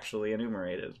are actually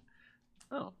enumerated.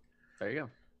 Oh, there you go.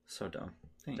 So dumb.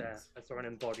 Thanks. There. I saw an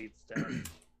embodied stare.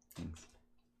 Thanks.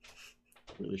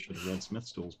 Really should have read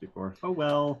Smith's tools before. Oh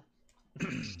well.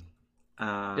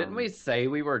 Didn't we say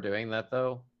we were doing that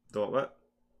though? What?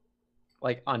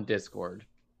 Like on Discord.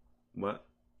 What?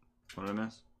 What did I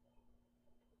miss?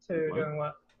 So you're What? doing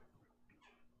what?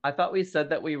 I thought we said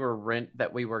that we were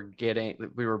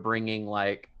bringing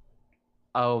like,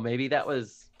 oh, maybe that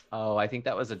was, oh, I think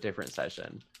that was a different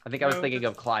session. I think I was No, thinking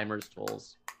that's- of climber's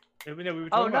tools. No, we were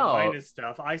Oh, talking about no. miner's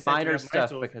stuff. I said Miner's we have my stuff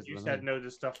tools, because you of said the- no,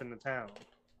 there's stuff in the town.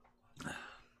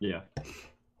 Yeah.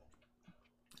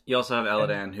 You also have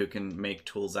Eladan, who can make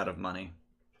tools out of money.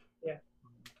 Yeah.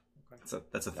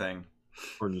 That's a thing.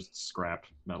 Or just scrap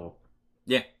metal.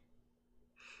 Yeah.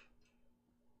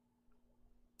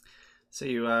 So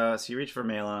you reach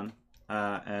Vermeillon,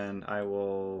 and I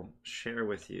will share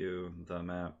with you the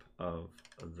map of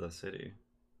the city.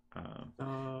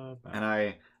 And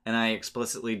I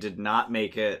explicitly did not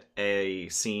make it a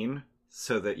scene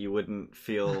so that you wouldn't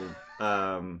feel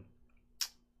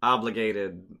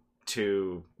obligated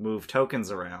to move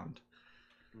tokens around.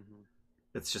 Mm-hmm.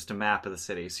 It's just a map of the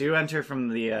city. So you enter from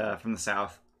the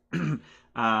south.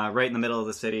 Right in the middle of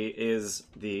the city is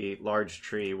the large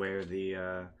tree where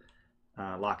the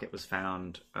locket was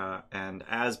found, and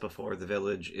as before, the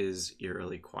village is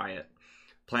eerily quiet.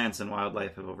 Plants and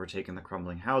wildlife have overtaken the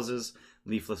crumbling houses.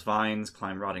 Leafless vines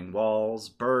climb rotting walls.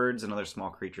 Birds and other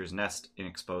small creatures nest in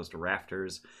exposed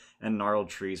rafters, and gnarled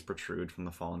trees protrude from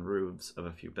the fallen roofs of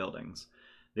a few buildings.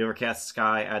 The overcast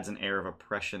sky adds an air of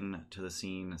oppression to the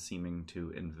scene, seeming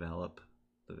to envelop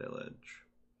the village.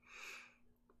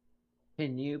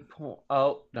 Can you point?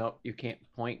 Oh, no, you can't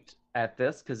point at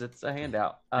this because it's a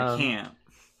handout. I can't.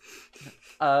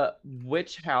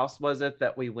 Which house was it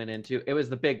that we went into? It was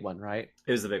the big one, right?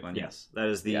 It was the big one, yes. That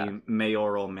is the Yeah.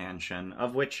 mayoral mansion,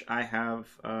 of which I have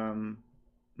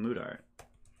mood art.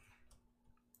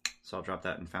 So I'll drop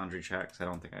that in Foundry checks. I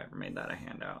don't think I ever made that a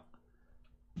handout.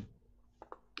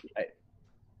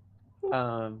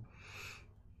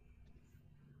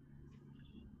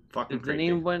 Fucking Does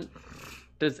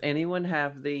creepy. anyone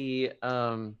have the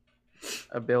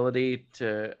ability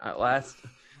to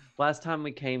last time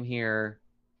we came here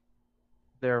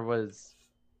there was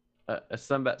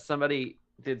somebody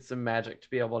did some magic to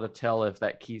be able to tell if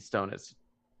that keystone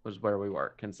was where we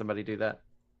were. Can somebody do that?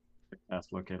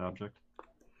 Cast locate object.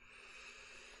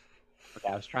 Okay,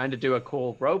 I was trying to do a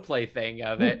cool roleplay thing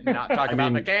of it, not talk I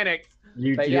about mean, mechanics.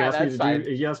 You But yeah, asked me that's to fine.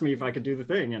 do. You asked me if I could do the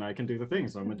thing, and I can do the thing,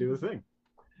 so I'm gonna do the thing.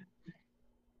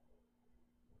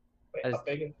 As- how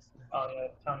big is? Oh yeah,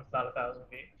 the town's about 1,000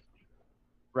 feet.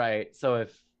 Right. So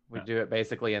if we Yeah. do it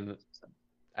basically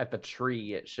at the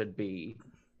tree, it should be.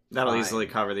 That'll Fine. easily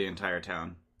cover the entire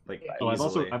town, like Yeah. Oh,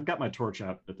 easily. I've got my torch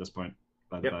out at this point.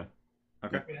 By the Yep. by.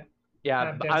 Okay. Yeah. Yeah, I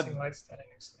have dancing lights standing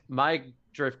next to me. my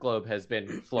drift globe has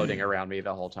been floating around me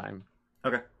the whole time.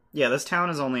 Okay. Yeah, this town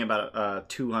is only about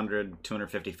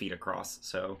 250 feet across.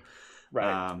 So,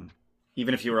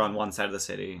 even if you were on one side of the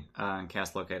city and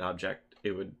cast locate object,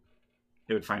 it would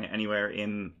find it anywhere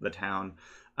in the town.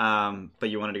 But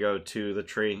you wanted to go to the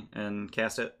tree and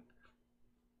cast it.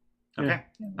 Okay.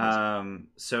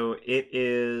 So it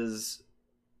is.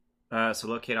 So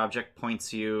locate object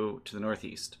points you to the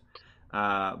northeast,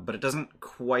 but it doesn't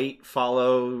quite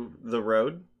follow the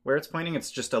road where it's pointing.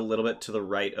 It's just a little bit to the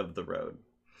right of the road.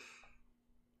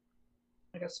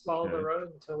 I guess follow the Okay.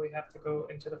 road until we have to go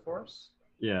into the forest.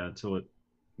 Yeah, until it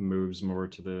moves more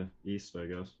to the east, I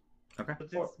guess. Okay.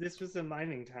 But this was a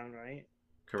mining town, right?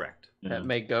 Correct. Yeah. That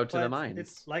may go to the But mines.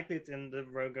 It's likely it's in the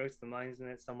road goes to the mines and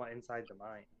it's somewhat inside the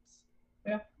mines.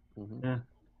 Mhm. Yeah.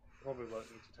 Probably won't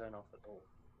need to turn off at all.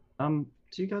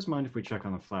 Do you guys mind if we check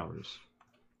on the flowers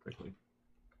quickly?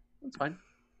 That's fine.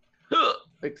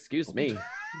 Excuse me.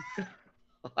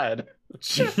 God.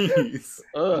 Jeez. Was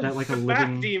Ugh. that like a Back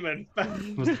living? demon!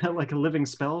 Was that like a living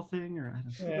spell thing, or I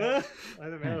don't know. Yeah. I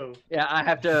don't know. Yeah, I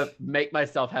have to make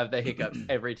myself have the hiccups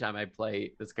every time I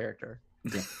play this character.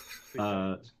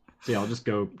 So yeah, I'll just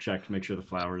go check to make sure the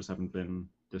flowers haven't been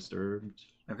disturbed.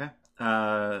 Okay.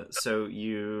 So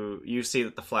you see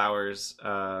that the flowers,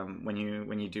 when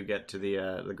you do get to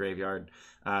the graveyard,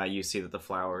 you see that the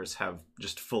flowers have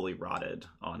just fully rotted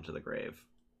onto the grave.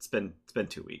 It's been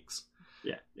 2 weeks.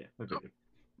 Yeah. Okay.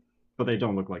 But they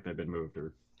don't look like they've been moved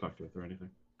or fucked with or anything.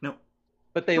 Nope.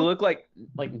 But they look like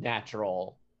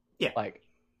natural. Yeah. Like,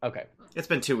 okay. It's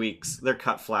been 2 weeks. They're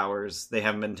cut flowers. They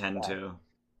haven't been tended to.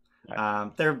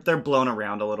 Right. They're blown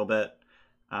around a little bit.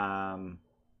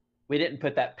 We didn't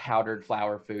put that powdered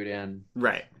flower food in.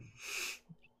 Right.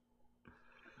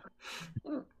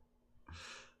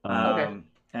 Okay.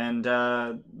 And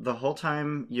the whole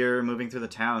time you're moving through the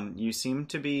town, you seem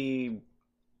to be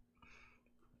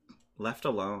left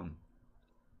alone.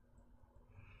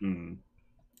 Hmm.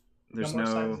 There's no more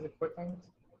signs no of the quicklings.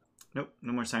 nope,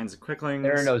 no more signs of quicklings.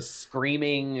 There are no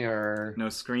screaming or no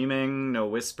screaming, no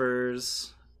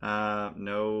whispers,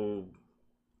 no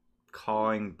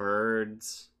cawing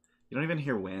birds. You don't even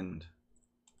hear wind.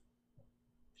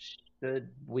 should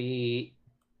we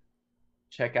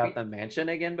check out the mansion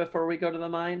again before we go to the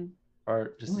mine?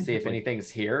 Or just to Only see if like- anything's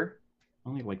here?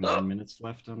 Only like 9 minutes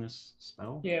left on this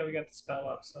spell. Yeah, we got the spell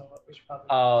up, so we should probably.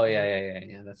 Oh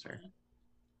yeah, that's right.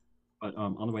 But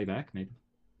on the way back, maybe.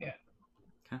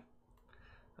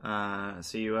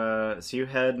 So you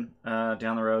head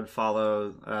down the road,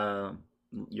 follow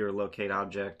your locate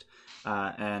object,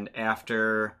 and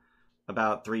after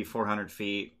about 300-400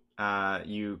 feet,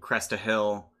 you crest a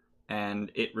hill,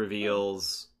 and it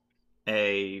reveals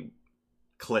a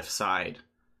cliffside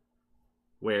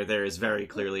where there is very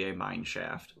clearly a mine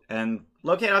shaft. And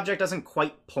locate object doesn't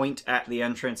quite point at the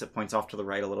entrance; it points off to the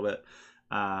right a little bit,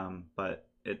 but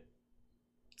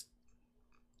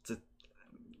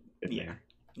yeah.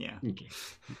 Yeah. Okay.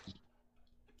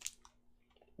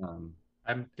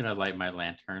 I'm gonna light my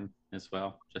lantern as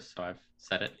well, just so I've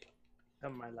set it.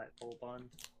 Turn my light bulb on.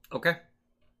 Okay.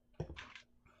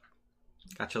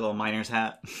 Got your little miner's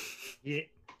hat. Yeah,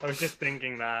 I was just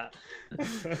thinking that.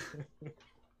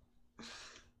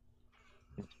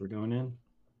 We're going in.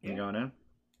 You going in?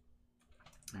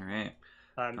 All right.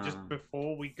 Just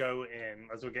before we go in,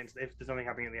 as we're getting to, if there's something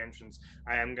happening at the entrance,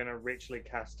 I am gonna ritually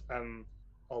cast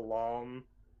alarm.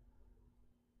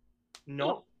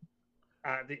 Not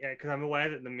at the because I'm aware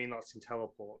that the Meanots can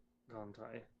teleport, can't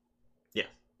I? Yeah.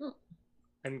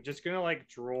 I'm just gonna like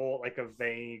draw like a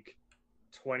vague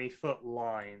 20-foot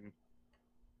line,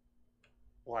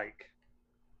 like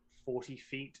 40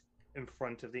 feet in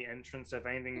front of the entrance. So if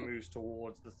anything moves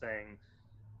towards the thing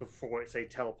before it say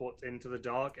teleports into the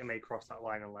dark, it may cross that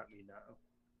line and let me know.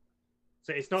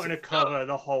 So it's not going to cover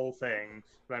the whole thing,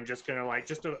 but I'm just going to like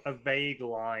just a vague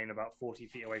line about 40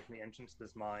 feet away from the entrance to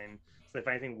this mine. So if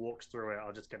anything walks through it,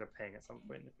 I'll just get a ping at some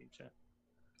point in the future.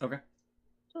 Okay.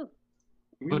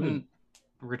 Wouldn't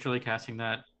ritually casting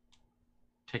that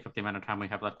take up the amount of time we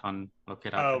have left on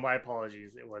locate Oh, object? my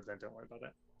apologies. It was. Don't worry about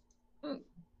it.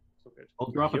 It's all good. I'll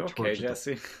drop You a okay, torch. at the-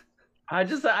 Jesse?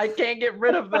 I can't get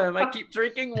rid of them. I keep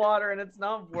drinking water and it's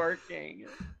not working.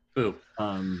 Boo.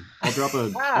 I'll drop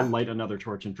I'll light another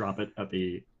torch and drop it at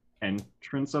the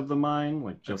entrance of the mine,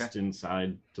 like just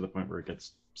inside to the point where it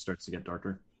starts to get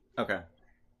darker. Okay.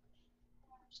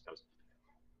 Just 'cause.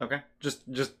 Okay.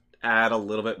 Just add a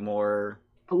little bit more.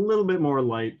 A little bit more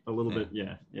light. A little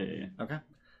Yeah. bit. Yeah. Okay.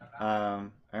 All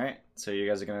right. So you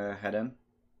guys are gonna head in.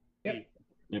 Yep.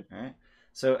 All right.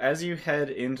 So as you head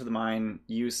into the mine,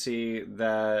 you see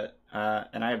that,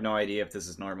 and I have no idea if this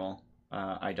is normal.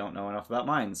 I don't know enough about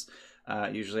mines.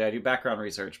 Usually I do background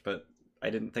research, but I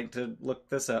didn't think to look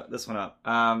this one up.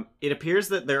 It appears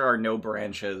that there are no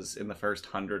branches in the first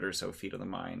 100 or so feet of the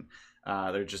mine.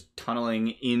 They're just tunneling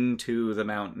into the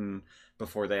mountain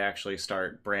before they actually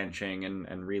start branching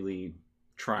and really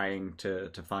trying to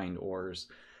find ores.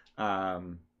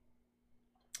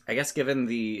 I guess given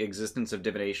the existence of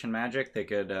divination magic, they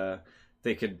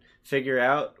could figure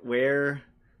out where,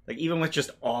 like, even with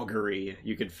just augury,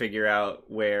 you could figure out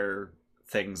where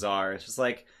things are. It's just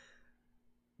like,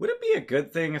 would it be a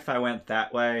good thing if I went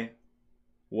that way?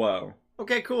 Whoa.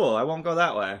 Okay, cool. I won't go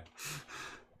that way.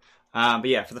 But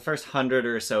yeah, for the first 100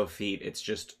 or so feet, it's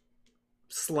just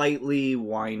slightly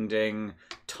winding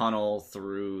tunnel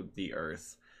through the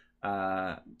earth.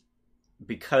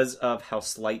 Because of how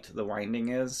slight the winding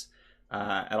is,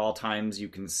 at all times you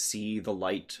can see the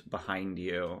light behind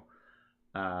you.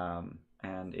 And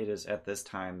it is at this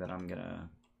time that I'm gonna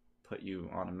put you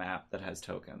on a map that has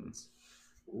tokens.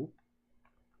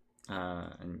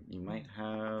 And you might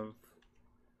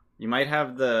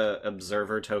have the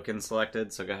observer token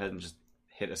selected, so go ahead and just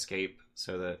hit escape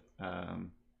so that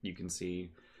you can see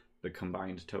the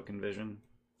combined token vision.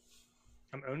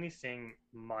 I'm only seeing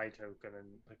my token and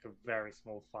like a very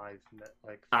small 5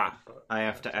 foot. I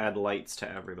have to add lights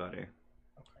to everybody.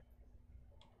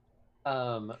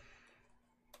 Can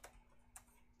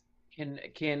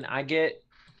I get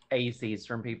ACs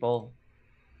from people?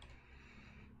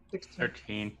 16.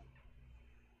 13.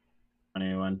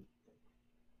 21.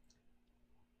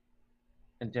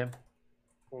 And Tim?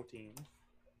 14.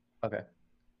 Okay.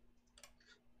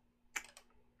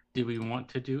 Do we want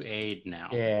to do aid now?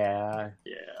 Yeah.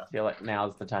 Yeah. I feel like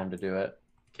now's the time to do it.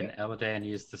 Can Eladan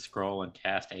use the scroll and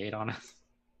cast aid on us?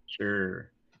 Sure.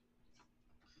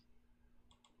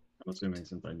 I'm assuming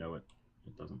since I know it,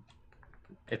 it doesn't.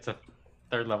 It's a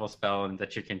 3rd level spell and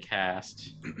that you can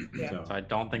cast. Yeah. So, So I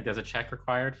don't think there's a check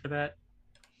required for that.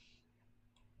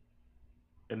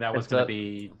 And that was It's going a- to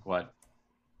be, what?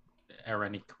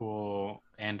 Ereni, Cool,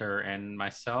 Ander, and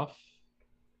myself?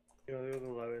 You're the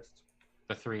lowest.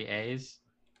 The 3 A's?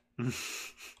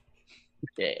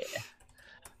 Yeah.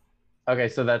 Okay,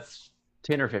 so that's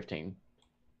 10 or 15.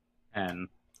 And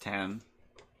 10.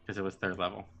 because it was 3rd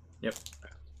level. Yep.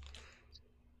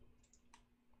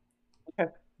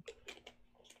 Okay.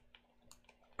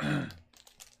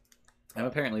 I'm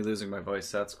apparently losing my voice,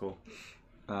 so that's cool.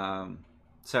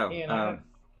 So, Ian, I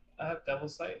have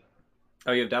Devil's Sight.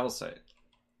 oh, you have Devil's Sight.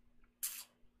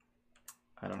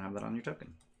 I don't have that on your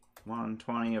token.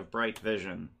 120 of Bright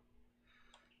Vision.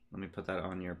 Let me put that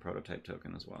on your prototype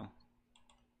token as well.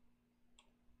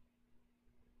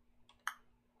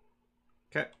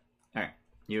 Okay. Alright.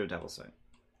 You have Devil's Sight.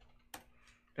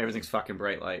 Everything's fucking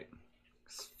bright light.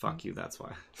 Fuck you, that's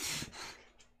why.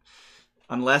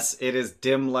 Unless it is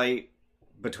dim light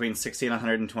between 60 and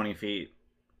 120 feet,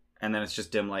 and then it's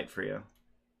just dim light for you.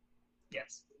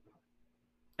 Yes.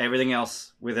 Everything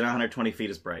else within 120 feet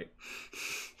is bright.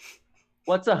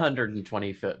 What's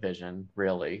 120 foot vision,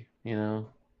 really? You know?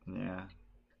 Yeah.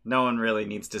 No one really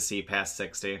needs to see past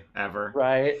 60, ever.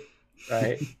 Right.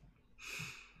 Right.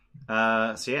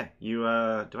 So yeah, you,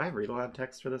 do I read aloud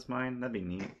text for this mine? That'd be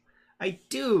neat. I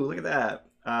do! Look at that!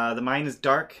 The mine is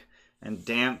dark and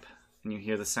damp, and you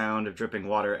hear the sound of dripping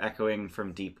water echoing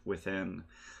from deep within.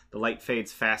 The light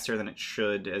fades faster than it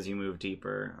should as you move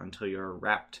deeper, until you are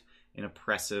wrapped in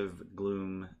oppressive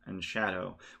gloom and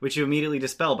shadow, which you immediately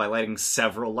dispel by lighting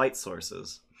several light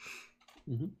sources.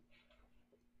 Mm-hmm.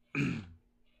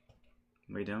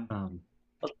 What are you doing?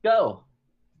 Let's go.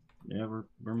 Yeah,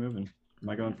 we're moving. Am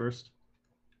I going first?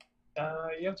 You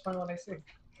have 21 AC.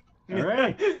 All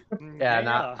right. Yeah, and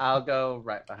I'll go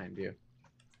right behind you.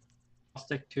 I'll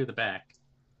stick to the back.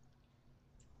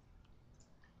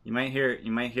 You might hear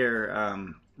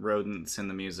rodents in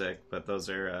the music, but those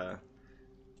are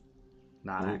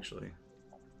not Ooh. actually.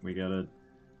 We got a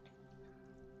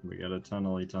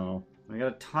tunnely tunnel. We got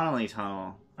a tunnely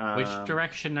tunnel. Which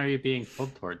direction are you being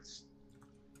pulled towards?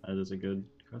 That is a good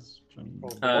question.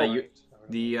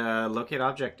 The locate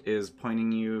object is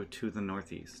pointing you to the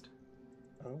northeast.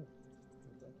 Oh.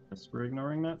 Guess we're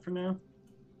ignoring that for now.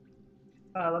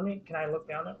 Can I look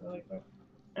down it really quick?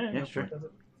 Yeah, go sure. for it.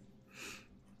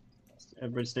 Does it,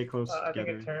 Everybody stay close I think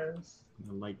together. it turns.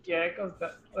 The light. Yeah, it goes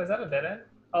that. Oh, is that a dead end?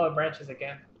 Oh, it branches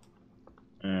again.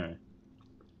 Alright.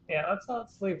 Yeah,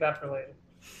 let's leave that for later.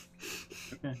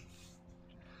 Okay.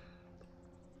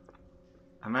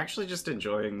 I'm actually just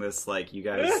enjoying this, like, you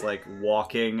guys, like,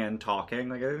 walking and talking.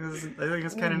 Like, I think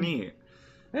it's kind of neat.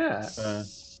 Yeah.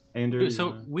 Andrew,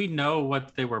 So we know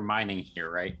what they were mining here,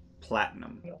 right?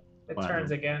 Platinum. It Wow.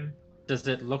 turns again. Does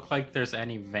it look like there's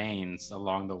any veins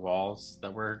along the walls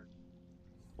that we're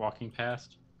walking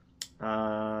past?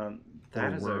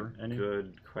 That is a were any?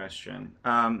 good question.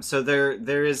 So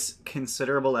there is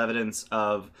considerable evidence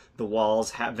of the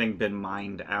walls having been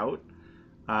mined out.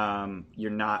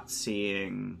 You're not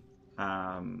seeing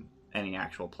any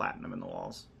actual platinum in the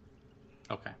walls.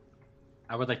 Okay.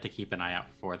 I would like to keep an eye out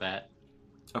for that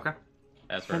Okay.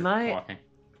 as we're Am I- walking.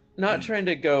 Not trying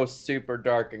to go super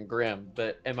dark and grim,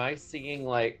 but am I seeing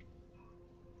like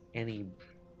any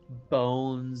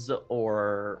bones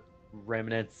or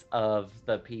remnants of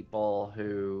the people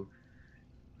who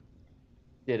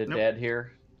did a Nope. dead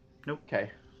here? Nope. Okay.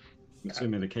 I'm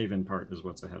assuming the cave-in part is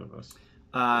what's ahead of us.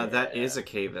 That is a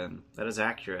cave-in. That is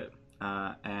accurate.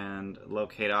 And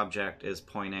locate object is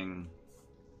pointing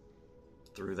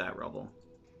through that rubble.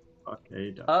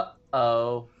 Okay.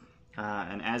 Uh-oh.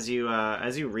 And as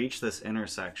you reach this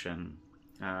intersection,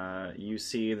 you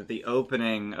see that the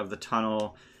opening of the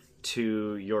tunnel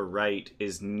to your right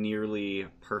is nearly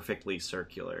perfectly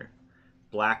circular.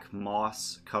 Black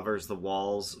moss covers the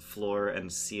walls, floor,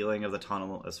 and ceiling of the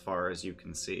tunnel as far as you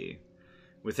can see.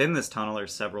 Within this tunnel are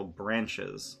several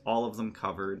branches, all of them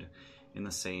covered in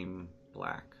the same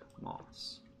black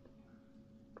moss.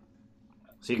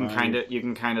 So you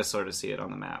can kind of sort of see it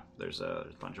on the map. There's a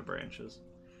bunch of branches.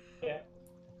 Yeah.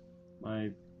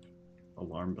 My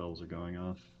alarm bells are going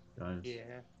off, guys.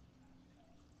 Yeah.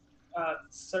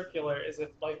 Circular. Is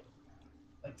it like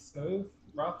smooth,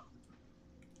 rough?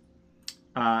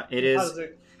 It How is. does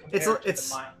it compare to It's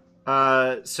the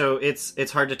mine? So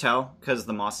it's hard to tell because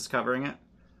the moss is covering it.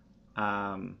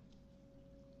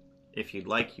 If you'd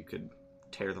like, you could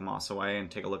tear the moss away and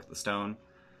take a look at the stone.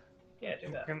 Yeah,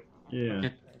 do that. Yeah.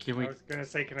 Can I we? was going to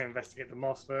say, can I investigate the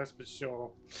moss first? But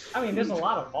sure. I mean, there's a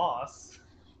lot of moss.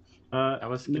 I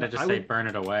was gonna just say burn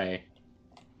it away.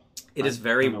 It is I'm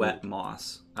very gonna- wet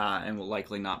moss and will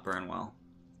likely not burn well.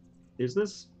 Is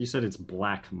this? You said it's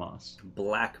black moss.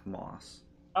 Black moss.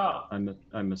 Oh,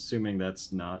 I'm assuming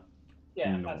that's not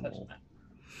yeah, normal. that's what you meant.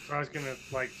 So I was going to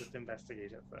just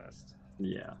investigate it first.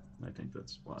 Yeah, I think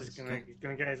that's wise. Just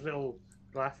gonna get his little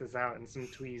glasses out and some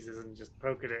tweezers and just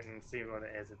poke at it and see what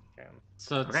it is if we can.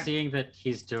 So Okay. seeing that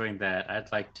he's doing that,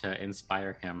 I'd like to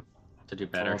inspire him to do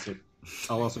better.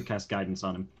 I'll also cast guidance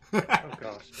on him. Oh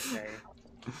gosh, okay.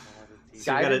 So you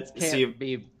gotta- Guidance can't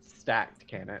be stacked,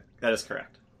 can it? That is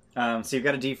correct. So you've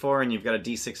got a D4 and you've got a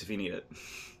D6 if you need it.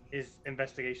 Is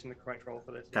investigation the correct roll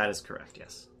for this? That is correct.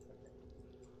 Yes.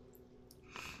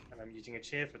 And I'm using a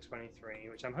cheer for 23,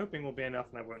 which I'm hoping will be enough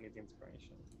and I won't need the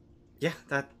inspiration.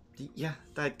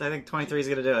 I think 23 is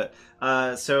gonna do it.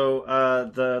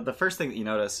 The first thing that you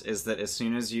notice is that as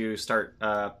soon as you start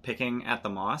picking at the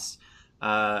moss,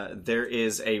 there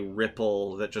is a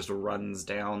ripple that just runs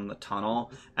down the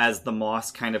tunnel as the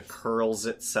moss kind of curls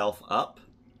itself up.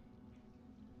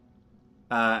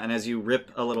 And as you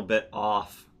rip a little bit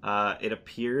off, it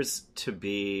appears to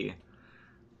be.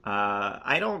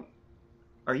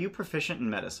 Are you proficient in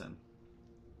medicine?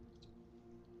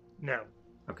 No.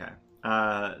 Okay.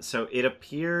 So it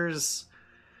appears.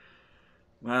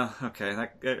 Well, okay.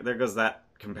 There goes that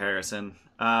comparison.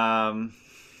 I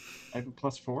have a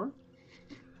 +4.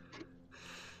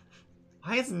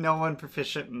 Why is no one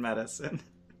proficient in medicine?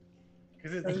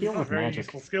 Because I it's heal a with very magic,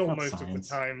 useful skill not most science. of the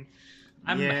time.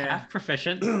 I'm Yeah. half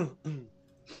proficient.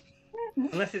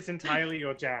 Unless it's entirely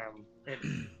your jam. It's,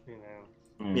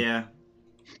 Yeah.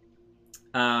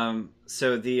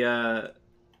 So the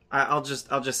I'll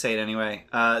just say it anyway.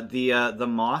 The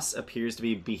moss appears to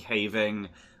be behaving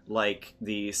like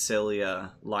the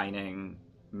cilia lining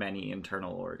many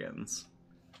internal organs.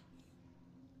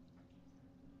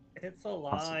 It's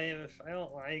alive. I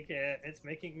don't like it. It's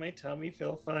making my tummy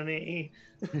feel funny.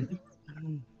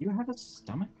 You have a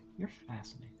stomach? You're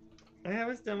fascinating. I have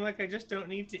a stomach. I just don't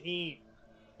need to eat.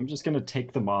 I'm just gonna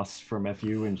take the moss from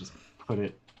FU and just put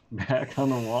it back on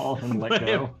the wall and let Put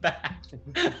go. it back.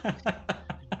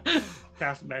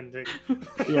 Fast bending.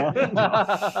 Yeah.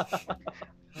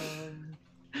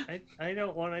 I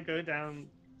don't want to go down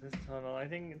this tunnel. I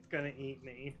think it's gonna eat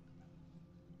me.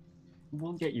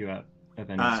 We'll get you out of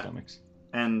any stomachs.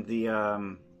 And the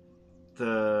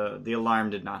alarm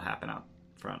did not happen out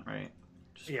front, right?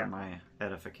 Just Yeah. for my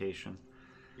edification.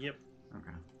 Yep.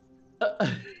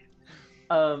 Okay.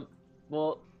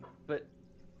 Well, but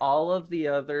all of the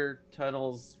other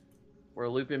tunnels were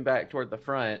looping back toward the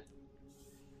front.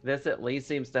 This at least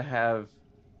seems to have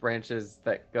branches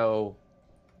that go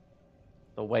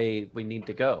the way we need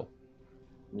to go.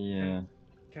 Yeah.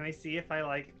 Can I see if I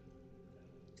like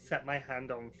set my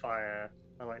hand on fire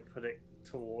and like put it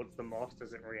towards the moss?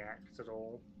 Does it react at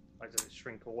all? Like does it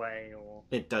shrink away or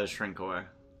It does shrink away.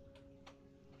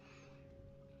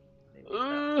 maybe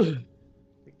that...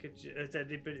 we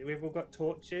could we've all got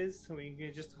torches, so we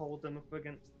can just hold them up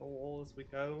against the wall as we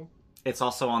go. It's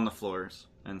also on the floors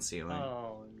and ceiling.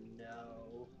 Oh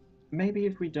no. Maybe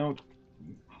if we don't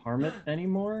harm it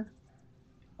anymore.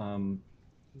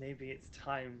 Maybe it's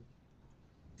time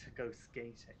to go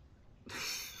skating.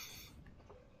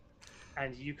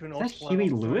 And you can all Is that float Huey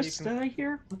on- Lewis you that can, I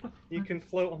hear? What the you can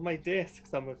float on my disc,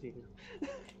 some of you.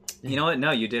 You know what?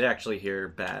 No, you did actually hear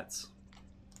bats.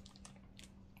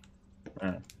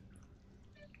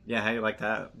 Yeah, how you like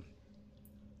that?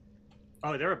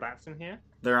 Oh, there are bats in here?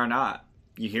 There are not.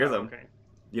 You hear them. Okay.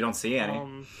 You don't see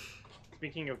any.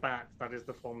 Speaking of bats, that is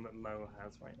the form that Mo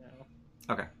has right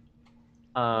now. Okay.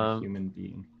 Human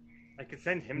being. I could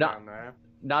send him No. down there.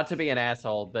 Not to be an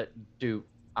asshole, but do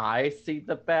I see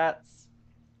the bats?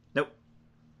 Nope.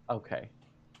 Okay.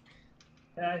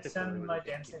 Can I send my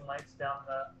dancing lights down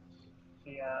the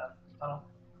tunnel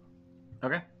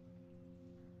Okay.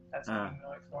 as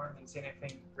humanoid form and see if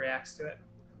anything reacts to it?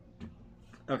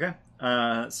 Okay.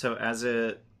 So as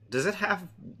it... Does it have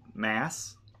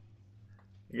mass?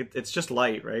 It's just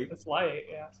light, right? It's light,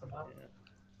 yeah, somehow.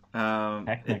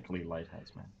 Technically, light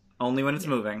has man. Only when it's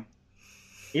moving.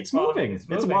 It's Well, moving. it's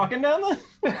It's moving. walking down the.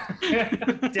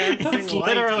 Dancing It's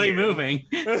light literally here. moving.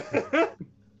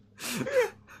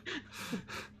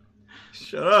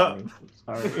 Shut up.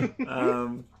 Sorry.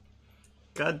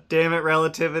 God damn it,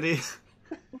 relativity.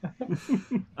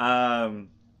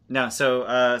 No, so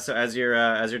as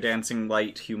your dancing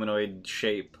light humanoid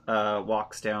shape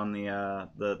walks down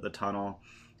the tunnel,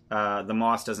 the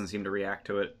moss doesn't seem to react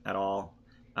to it at all.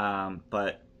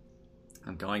 But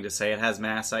I'm going to say it has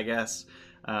mass, I guess,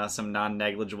 some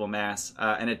non-negligible mass,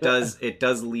 and it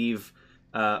does leave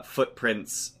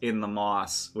footprints in the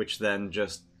moss, which then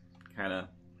just kind of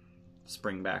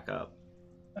spring back up.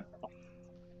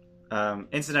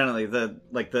 Incidentally,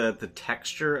 the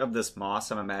texture of this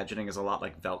moss, I'm imagining, is a lot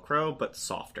like Velcro, but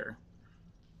softer.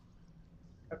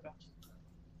 Okay.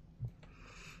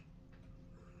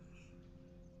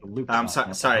 The loop I'm side, not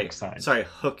the sorry, hook side. sorry,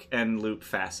 hook and loop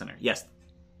fastener. Yes,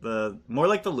 the more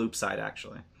like the loop side,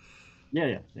 actually.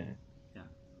 Yeah.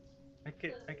 I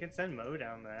could send Mo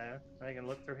down there. I can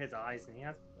look through his eyes, and he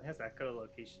has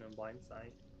echolocation and blind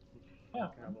sight. Yeah. I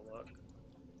can have a look.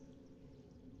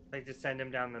 I just send him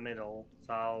down the middle,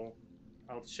 so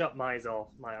I'll shut my eyes off,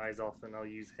 and I'll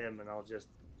use him, and I'll just,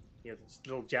 this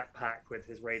little jetpack with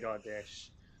his radar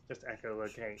dish, just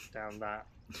echolocate down that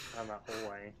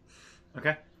hallway.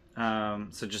 Okay.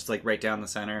 So just like right down the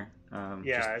center.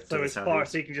 Yeah, just to so the as far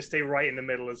southeast. so you can just stay right in the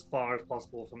middle as far as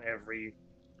possible from every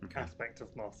Okay. aspect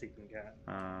of moss you can get.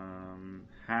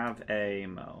 Have a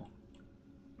Mo.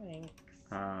 Thanks.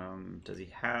 Does he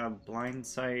have blind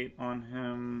sight on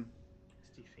him?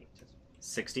 60 feet.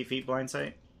 60 feet blind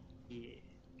sight? Yeah.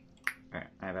 Alright,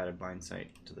 I've added blind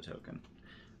sight to the token.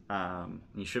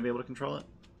 You should be able to control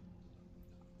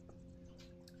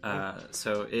it.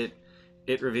 So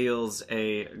it reveals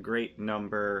a great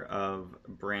number of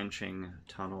branching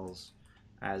tunnels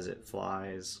as it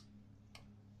flies.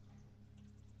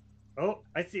 Oh,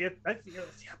 I see a bad thing.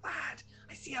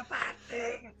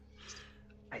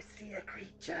 I see a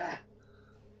creature.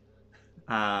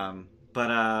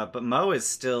 But Mo is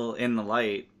still in the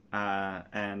light,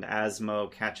 and as Mo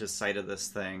catches sight of this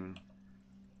thing,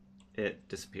 it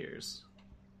disappears.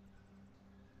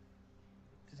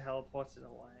 Teleported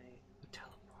away.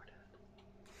 Teleported.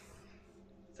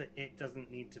 So it doesn't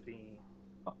need to be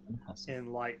Oh, fantastic.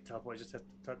 in light teleport, it just has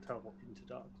to teleport into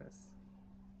darkness.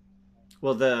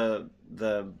 Well, the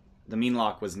mean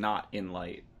lock was not in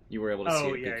light. You were able to see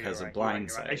it yeah, because you're of right, blind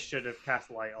you're right. sight. I should have cast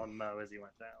light on Mo as he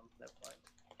went down. Never mind.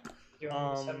 Do you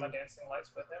want me to send my dancing lights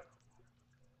with him?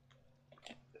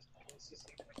 Just in case you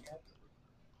see anything else.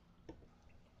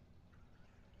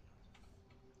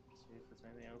 See if there's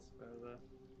anything else further.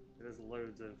 There's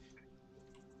loads of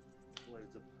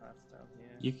paths down here.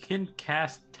 You can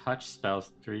cast touch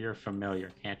spells through your familiar,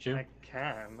 can't you? I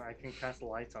can cast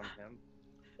light on him.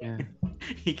 Yeah.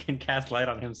 He can cast light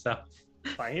on himself.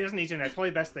 Fine, he doesn't need to know. It's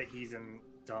probably best that he's in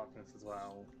darkness as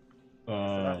well.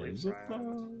 Is it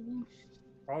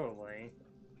Probably.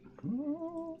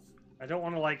 though? I don't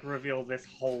want to reveal this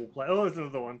whole place. Oh, there's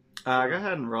another one. Go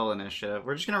ahead and roll initiative.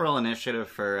 We're just gonna roll initiative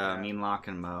for Yeah. Meanlock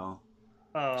and Mo.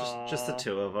 Oh, Just the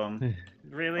two of them.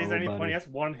 Really? Is Oh, there any point? buddy. He has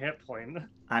 1 hit point.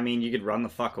 I mean, you could run the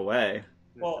fuck away.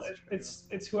 Well, This is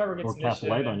true. it's whoever gets Or cast initiative.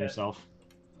 light on and then- yourself.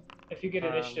 If you get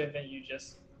initiative, then you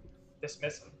just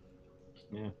dismiss him.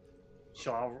 Yeah.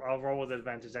 Sure, I'll roll with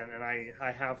advantage then, and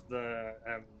I have the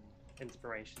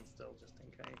inspiration still, just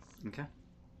in case. Okay.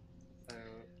 So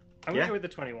I'm gonna go with the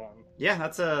 21. Yeah,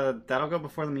 that'll go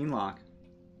before the mean lock.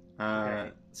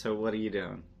 Okay. So what are you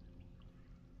doing?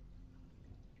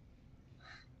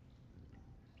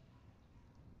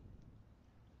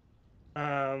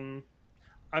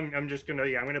 I'm just gonna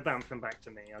I'm gonna bounce them back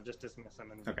to me. I'll just dismiss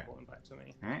them and Okay. pull them back to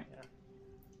me. All right.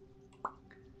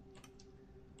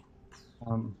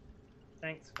 Yeah.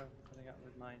 Thanks for putting up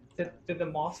with mine. Did the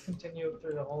moss continue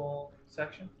through the whole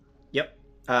section? Yep.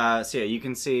 So yeah, you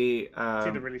can see. See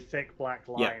the really thick black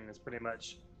line yeah. is pretty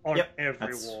much on Yep,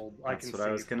 every wall. That's I can what see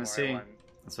I was from gonna where I see. went.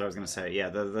 That's what I was gonna say. Yeah,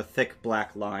 the thick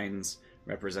black lines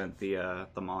represent the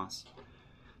moss,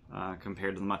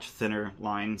 compared to the much thinner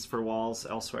lines for walls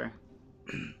elsewhere.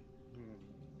 I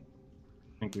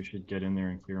think we should get in there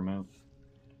and clear them out.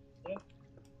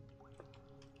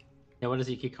 Yeah, what does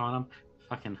he keep calling them?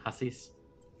 Fucking hussies.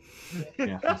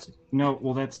 Yeah. No,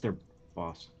 well, that's their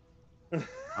boss.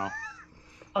 Oh.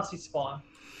 Hussy spawn.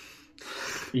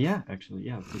 Yeah, actually,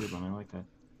 yeah, it's a good one. I like that.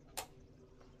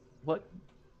 What?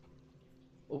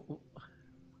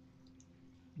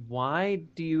 Why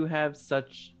do you have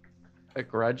such a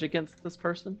grudge against this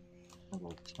person? I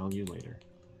will tell you later.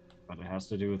 But it has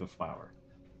to do with a flower.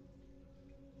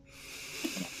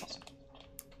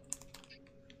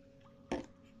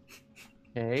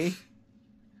 Okay.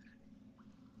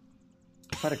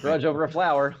 Had a grudge over a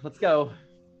flower. Let's go.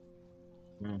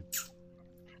 Yeah.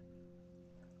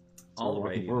 Alrighty.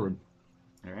 Walking forward.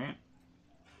 All right.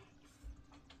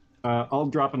 I'll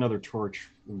drop another torch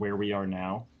where we are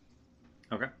now.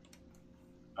 Okay.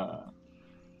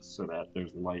 So that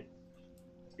there's light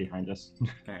behind us.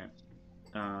 Okay.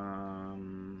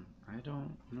 I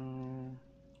don't know.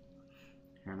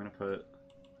 Here, I'm gonna put.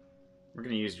 We're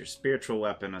gonna use your spiritual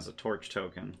weapon as a torch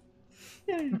token.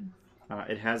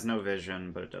 It has no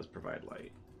vision, but it does provide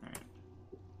light. All right.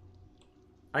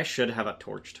 I should have a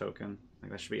torch token.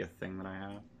 Like that should be a thing that I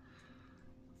have.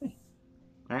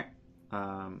 All right.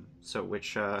 So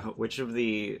which of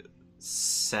the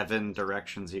 7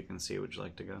 directions you can see would you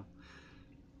like to go?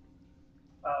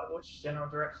 Which general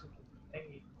direction can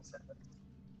you send it?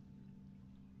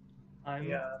 I'm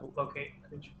Locate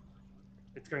creature.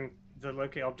 It's going. The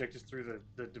locate object is through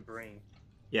the debris.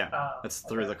 Yeah, that's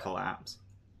through the collapse.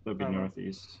 That'd be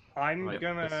northeast. I'm This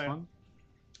gonna one?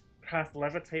 cast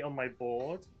levitate on my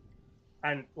board,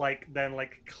 and then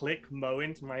click Mo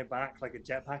into my back like a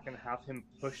jetpack and have him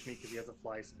push me because he has a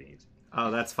fly speed. Oh,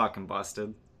 that's fucking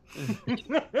busted. Yeah,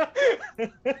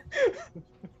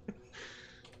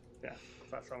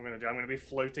 that's what I'm gonna do. I'm gonna be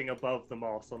floating above the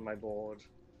moss on my board.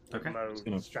 With Okay.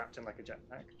 Mo strapped in like a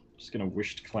jetpack. Just gonna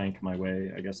wished clank my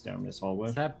way, I guess, down this hallway.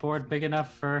 Is that board big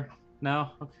enough for...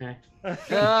 No? Okay.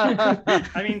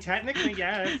 I mean, technically,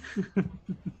 yes.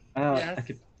 Yes. I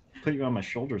could put you on my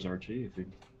shoulders, Archie, if you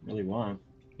really want.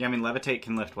 Yeah, I mean, levitate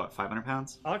can lift, what, 500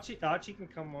 pounds? Archie can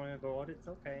come on board. It's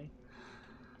okay.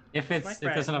 If My there's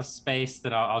friend. enough space,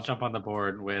 then I'll jump on the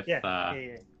board with... Yeah.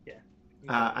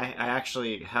 I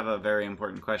actually have a very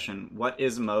important question. What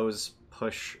is Mo's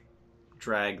push,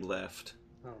 drag, lift?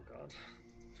 Oh god.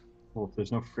 Well, if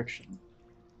there's no friction.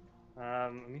 I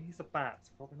mean, he's a bat, so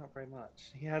probably not very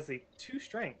much. He has a 2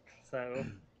 strength, so.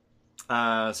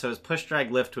 So his push,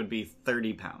 drag, lift would be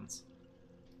 30 pounds.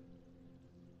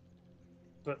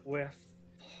 But we're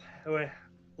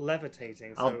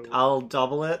levitating, I'll so I'll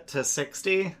double it to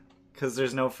 60 because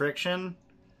there's no friction.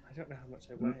 I don't know how much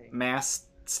I weigh. Mass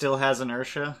still has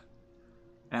inertia,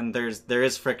 and there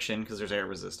is friction because there's air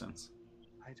resistance.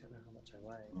 I don't know how much I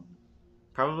weigh.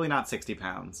 Probably not 60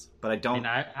 pounds, but I don't.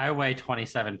 I weigh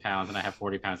 27 pounds and I have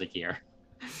 40 pounds of gear.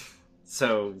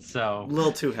 So a So...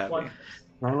 little too heavy. One.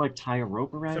 Can I tie a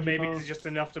rope around So you maybe both? it's just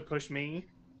enough to push me.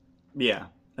 Yeah,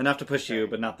 enough to push you,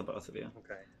 Okay. but not the both of you.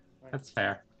 Okay. That's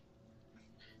fair.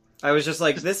 I was just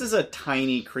like, this is a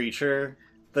tiny creature.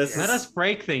 This Let is, us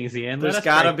break things, Ian. Let there's us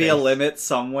got to break be a things. limit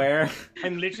somewhere.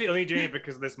 I'm literally only doing it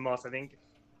because of this moss. I think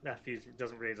Matthew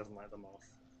doesn't like the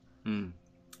moss.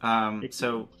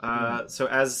 So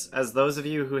as those of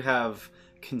you who have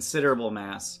considerable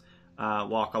mass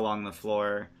walk along the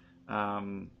floor,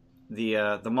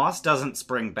 the moss doesn't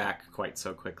spring back quite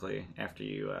so quickly after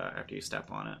you step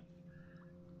on it.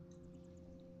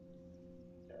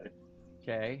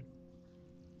 Okay.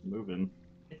 Moving.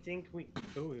 I think we.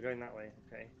 Oh, we're going that way.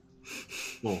 Okay.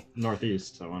 Well,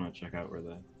 northeast, so I want to check out where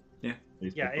the... Yeah.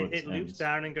 least Yeah, before it loops ends.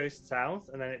 down and goes south,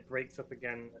 and then it breaks up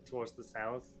again towards the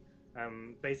south.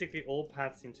 Basically, all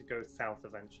paths seem to go south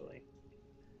eventually.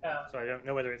 So I don't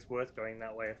know whether it's worth going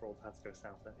that way if all paths go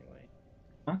south anyway.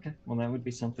 Okay, well that would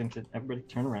be something to everybody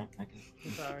turn around. Okay.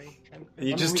 I'm sorry.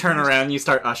 You just turn around and you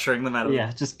start ushering them out of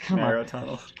Yeah, just the come narrow on.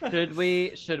 tunnel. Should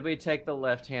we take the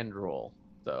left-hand rule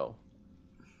though?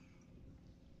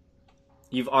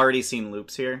 You've already seen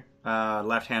loops here.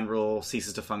 Left-hand rule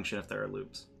ceases to function if there are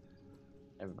loops.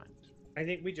 Never mind. I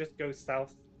think we just go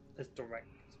south as direct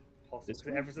as This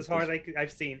possible. way? As far as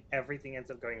I've seen, everything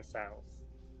ends up going south.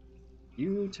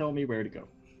 You tell me where to go.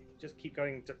 Just keep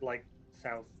going to like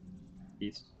south.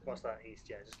 East. What's that? East?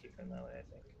 Yeah, just keep going that way. I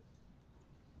think.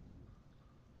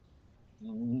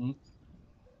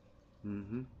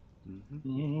 Mm-hmm.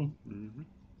 Mm-hmm.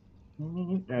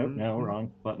 Mm-hmm. Oh, no,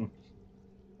 wrong button.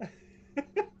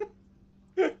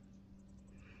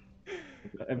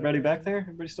 Everybody back there?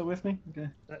 Everybody still with me? Okay.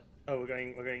 Oh, we're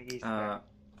going east. Now.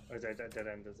 Or is that dead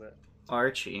end? Is it?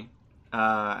 Archie,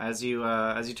 as you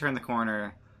turn the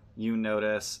corner, you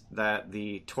notice that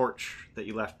the torch that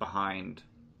you left behind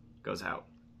goes out.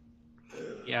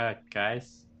 Yeah,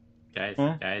 guys.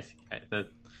 Huh?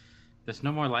 There's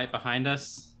no more light behind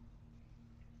us.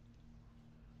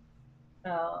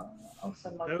 I'll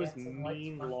send my Those dancing lights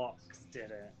mean back. locks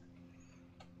did it.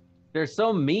 They're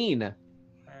so mean.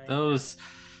 Those,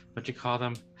 what you call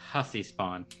them, hussy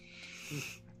spawn.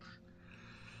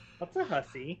 What's a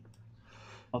hussy?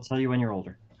 I'll tell you when you're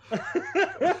older.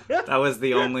 That was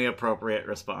the only appropriate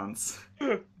response.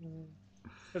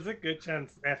 There's a good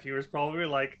chance Effie was probably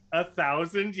like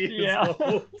 1,000 years Yeah.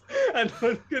 old and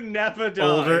could never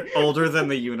die. Older than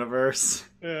the universe.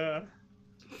 Yeah.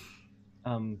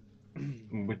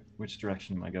 Which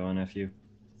direction am I going, nephew?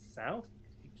 South?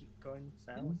 You keep going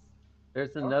south?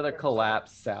 There's another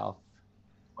collapse south.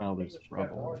 Well, there's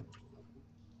trouble.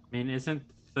 I mean, isn't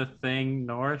the thing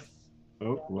north?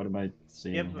 Oh, what am I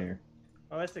seeing Yeah, but- here?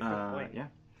 Oh, that's a good point. Yeah.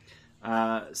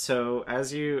 So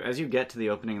as you get to the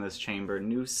opening of this chamber,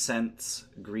 new scents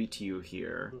greet you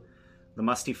here. The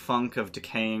musty funk of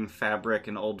decaying fabric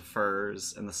and old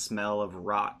furs, and the smell of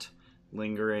rot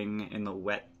lingering in the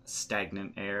wet,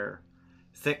 stagnant air.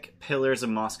 Thick pillars of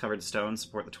moss-covered stone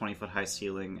support the 20-foot-high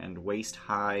ceiling, and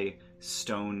waist-high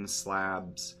stone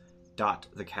slabs dot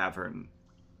the cavern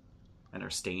and are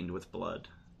stained with blood.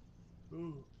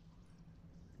 Ooh.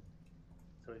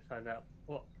 So we find out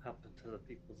what happened to the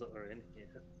people that were in here.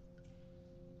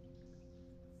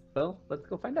 Well, let's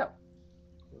go find out.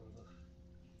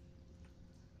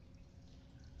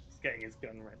 He's getting his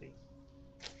gun ready.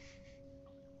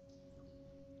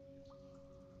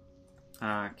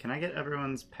 Can I get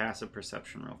everyone's passive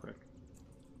perception real quick?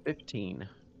 15.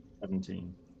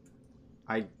 17.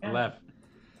 I 11.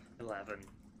 11.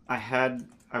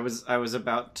 I was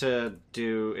about to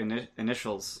do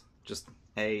initials, just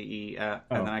A, E, and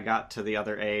then I got to the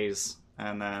other A's,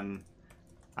 and then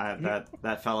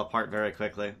that fell apart very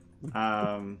quickly.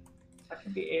 I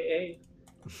can be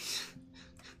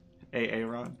AA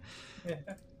Ron.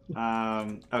 AA.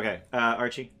 Okay,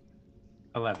 Archie,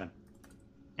 11.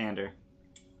 Ander,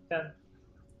 10.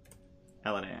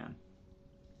 Eladan,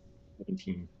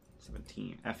 17.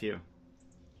 17, FU,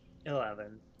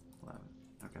 11. 11.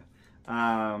 Okay.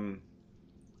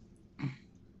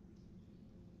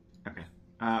 Okay.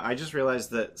 I just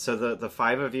realized that so the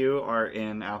five of you are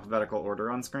in alphabetical order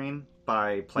on screen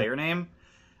by player name,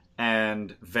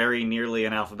 and very nearly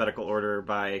in alphabetical order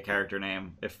by character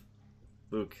name. If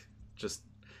Luke just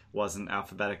wasn't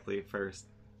alphabetically first.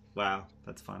 Wow,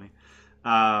 that's funny.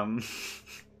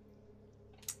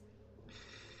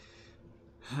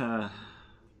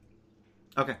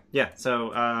 Okay, yeah.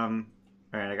 So, all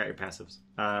right, I got your passives.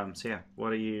 So yeah,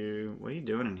 what are you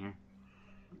doing in here?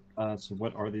 So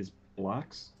what are these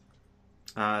blocks?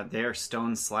 They are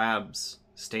stone slabs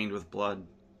stained with blood.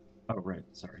 Oh, right.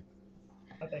 Sorry.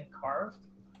 Are they carved?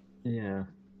 Yeah.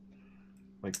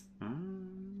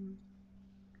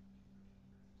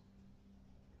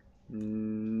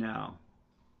 No.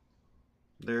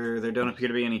 There don't appear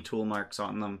to be any tool marks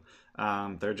on them.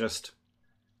 They're just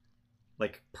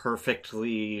like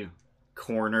perfectly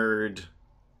cornered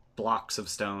blocks of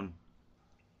stone.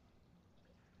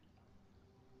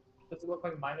 Does it look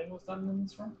like mining was done in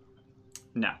this room?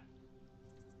 No.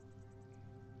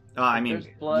 I If mean, there's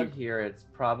blood here, it's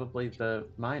probably the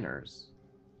miners,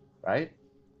 right?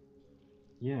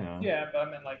 Yeah. Yeah, but I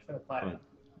meant like for the platinum.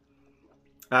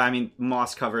 I mean,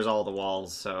 moss covers all the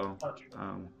walls, so Oh,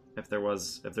 true. if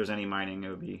there's any mining, it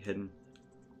would be hidden.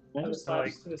 Are the Just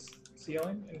slabs to the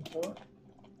ceiling and floor?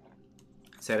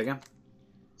 Say it again.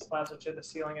 Slabs are to the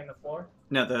ceiling and the floor,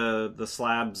 No, the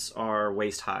slabs are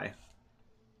waist high.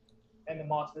 and the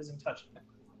moss isn't touching it.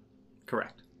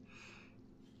 Correct.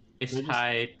 Waist They just-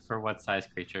 height for what size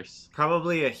creatures?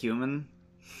 Probably a human.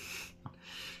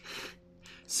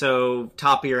 So,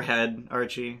 top of your head,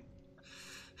 Archie.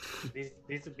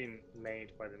 These have been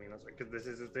made by the Minos because this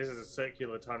is a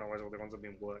circular tunnel, whereas all the ones have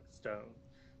been worked stone.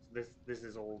 So this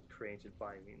is all created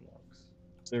by Minos.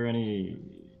 Is there any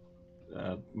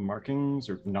markings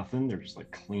or nothing? They're just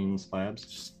like clean slabs.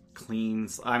 Just clean.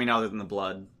 I mean, other than the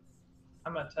blood.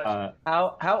 I'm gonna touch it.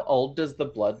 How old does the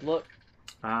blood look?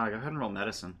 Go ahead and roll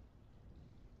medicine.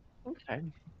 Okay.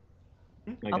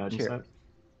 My I'll guidance cheer. set.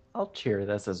 I'll cheer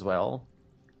this as well.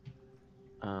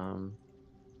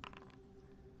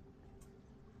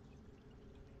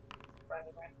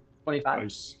 25.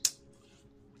 Nice.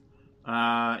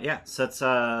 Yeah, so it's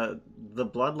the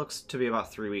blood looks to be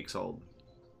about 3 weeks old.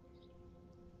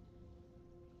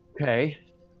 Okay.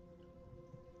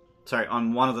 Sorry,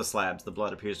 on one of the slabs, the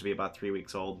blood appears to be about 3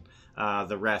 weeks old.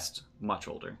 The rest, much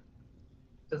older.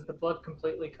 Does the blood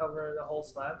completely cover the whole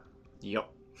slab? Yep.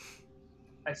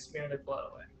 I smear the blood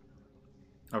away.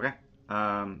 Okay.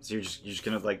 So you're just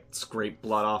gonna like scrape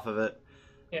blood off of it.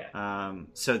 Yeah.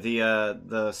 So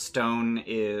the stone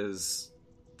is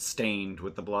stained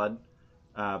with the blood,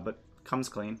 but comes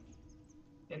clean.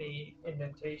 Any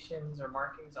indentations or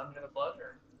markings under the blood,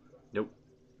 or Nope.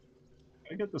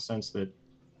 I get the sense that.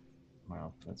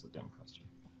 Wow, that's a dumb question.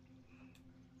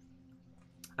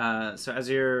 So as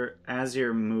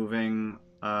you're moving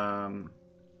around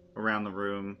the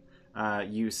room,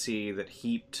 you see that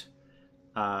heaped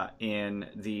in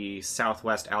the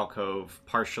southwest alcove,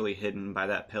 partially hidden by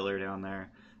that pillar down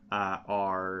there,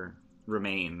 are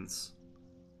remains,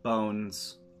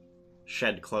 bones,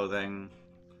 shed clothing,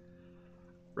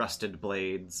 rusted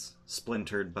blades,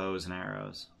 splintered bows and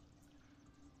arrows.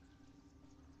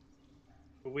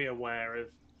 Were we aware of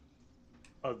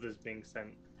others being sent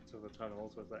to the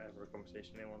tunnels? Was that ever a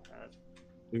conversation anyone had?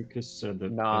 Lucas said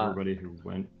that Nah. everybody who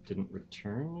went didn't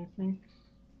return, I think.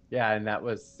 Yeah, and that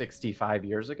was 65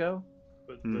 years ago?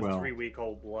 But the Well.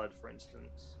 3-week-old blood, for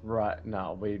instance. Right.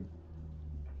 No, we.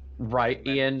 Right,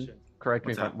 Ian? Mention. Correct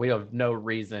me What's if I'm. that? We have no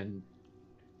reason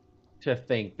to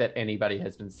think that anybody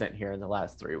has been sent here in the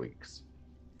last 3 weeks.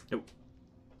 Nope.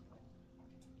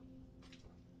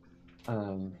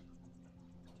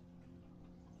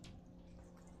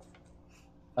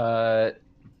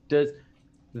 Does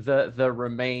the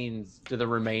remains do the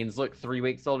remains look 3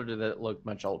 weeks old, or do they look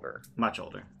much older? Much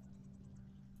older.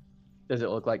 Does it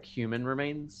look like human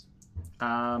remains?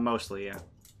 Mostly, yeah.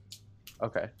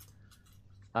 Okay.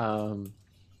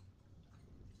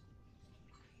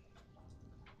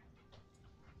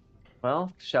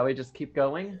 Well, shall we just keep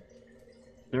going?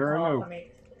 There are Well, no. I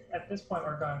mean, at this point,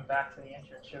 we're going back to the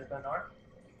entrance. Should we go north?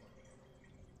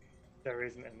 There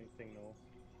isn't anything north.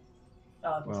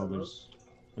 Well,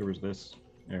 there was this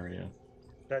area.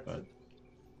 That's But-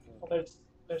 Well,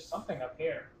 there's something up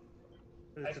here.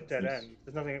 I it's a can dead see end.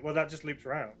 There's nothing. Well, that just loops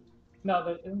around. No,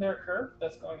 isn't there a curve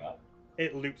that's going up?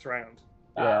 It loops around.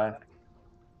 Yeah.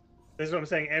 This is what I'm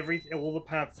saying. All the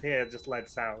paths here just led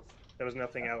south. There was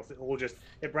nothing else.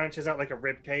 It branches out like a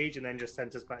rib cage and then just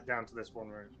sent us back down to this one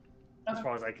room. As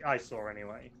far as I saw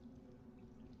anyway.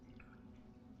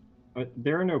 But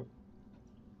there are no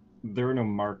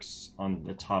marks on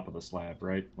the top of the slab,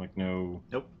 right? Like no.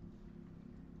 Nope.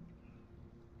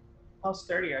 How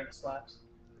sturdy are the slabs?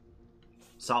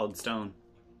 Solid stone.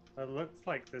 It looks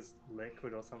like there's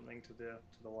liquid or something to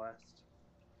the west.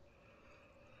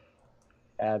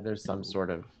 There's some sort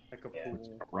of. Like a Yeah.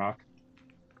 pool. Rock.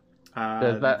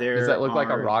 Does that look like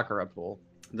a rock or a pool?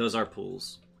 Those are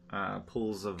pools.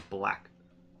 Pools of black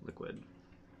liquid.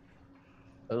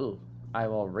 Oh, I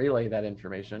will relay that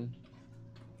information.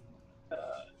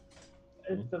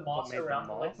 Is the moss made the around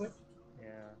the moss? liquid?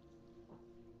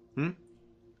 Yeah.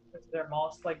 Is there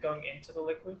moss like going into the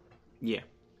liquid? Yeah.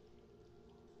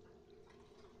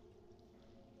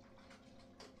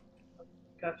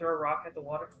 Can I throw a rock at the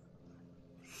water?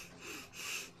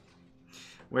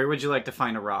 Where would you like to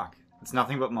find a rock? It's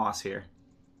nothing but moss here.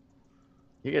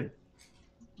 You could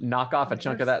knock off a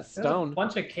chunk of that There's a stone.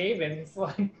 bunch of cave-ins,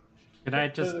 like. Could I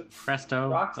just There's presto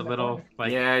rocks a in the little corner.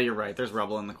 like Yeah, you're right. There's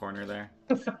rubble in the corner there.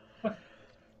 Because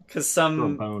Or a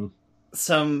some bone.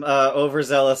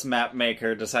 overzealous map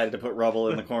maker decided to put rubble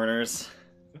in the corners,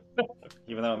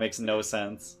 even though it makes no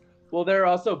sense. Well, there are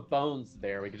also bones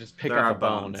there. We could just pick There are up a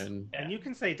bone bones. and. And you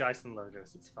can say Dyson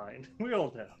Logos. It's fine. We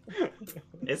all know.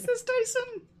 Is this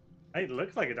Dyson? It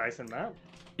looks like a Dyson map.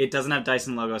 It doesn't have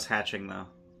Dyson logos hatching though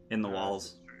in the No,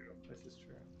 walls. This is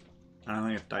true. I don't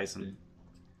think it's Dyson.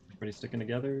 Everybody sticking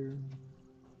together.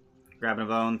 Grabbing a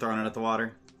bone, throwing it at the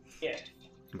water. Yeah.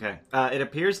 Okay. It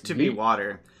appears to be Yeet.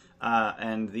 water.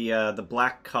 And the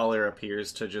black color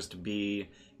appears to just be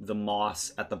the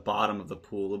moss at the bottom of the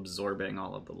pool absorbing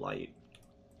all of the light.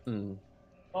 Mm.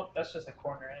 Well, that's just a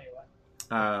corner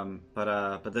anyway.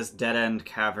 But this dead-end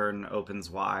cavern opens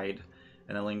wide,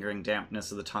 and the lingering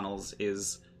dampness of the tunnels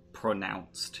is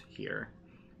pronounced here.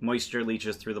 Moisture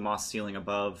leaches through the moss ceiling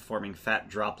above, forming fat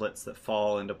droplets that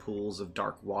fall into pools of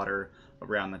dark water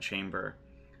around the chamber.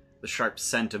 The sharp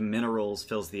scent of minerals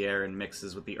fills the air and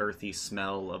mixes with the earthy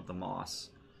smell of the moss.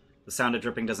 The sound of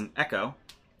dripping doesn't echo.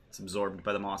 It's absorbed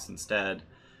by the moss instead.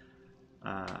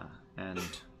 And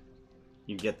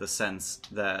you get the sense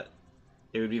that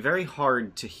it would be very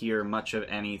hard to hear much of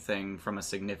anything from a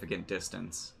significant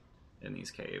distance in these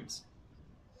caves.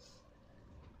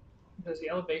 Does the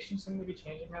elevation seem to be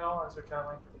changing at all as we're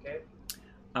traveling through the cave?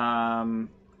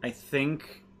 I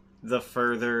think the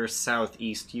further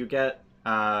southeast you get,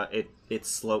 it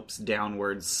slopes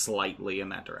downwards slightly in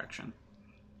that direction.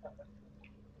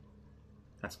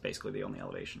 That's basically the only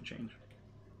elevation change.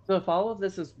 So if all of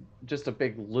this is just a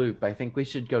big loop, I think we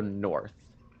should go north.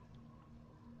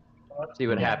 See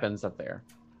what happens up there.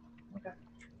 Okay.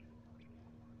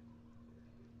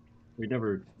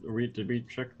 Did we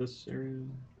check this area?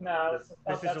 No,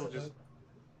 This is all just.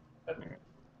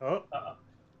 Oh,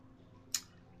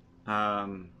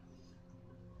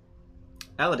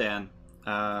 Aladan.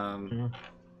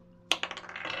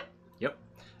 Yep.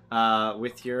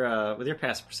 With your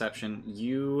passive perception,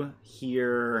 you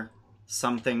hear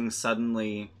something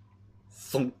suddenly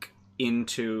thunk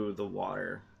into the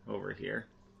water over here.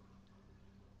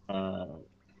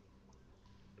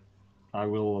 I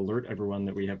will alert everyone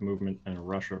that we have movement and a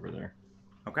rush over there.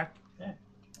 Okay.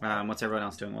 Yeah. What's everyone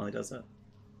else doing while he does that?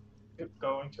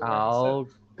 Going to. I'll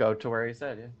go to where he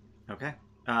said, yeah. Okay.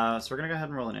 So we're gonna go ahead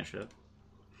and roll initiative.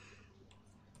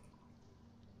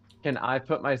 Can I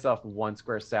put myself one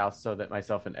square south so that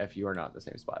myself and FU are not in the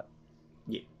same spot?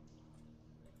 Yeah.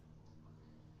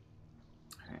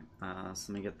 Okay.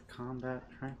 So let me get the combat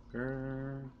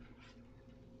tracker.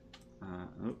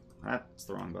 Oh, that's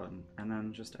the wrong button. And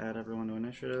then just add everyone to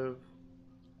initiative.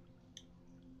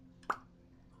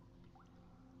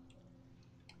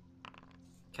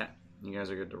 Okay, you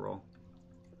guys are good to roll.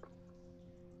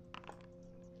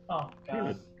 Oh I'm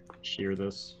gonna god. cheer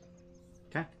this.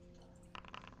 Okay.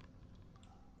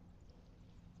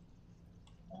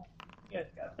 You guys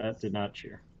got That did not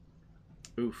cheer.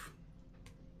 Oof.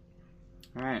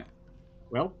 All right.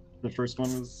 Well, the first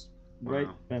one was right,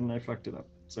 Wow. and I fucked it up.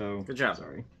 So Good job.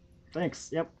 Sorry. Thanks.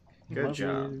 Yep. Good Love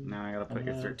job. you. Now I gotta put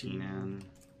your Love 13 you. in,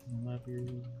 Love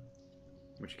you.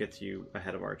 which gets you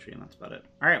ahead of Archie, and that's about it.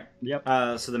 All right. Yep.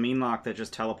 So the meanlock that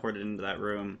just teleported into that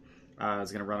room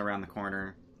is gonna run around the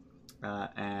corner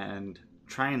and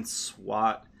try and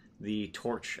swat the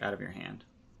torch out of your hand.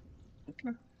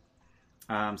 Okay.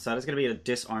 So that is going to be a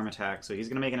disarm attack. So he's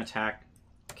going to make an attack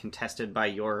contested by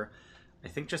your, I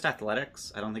think, just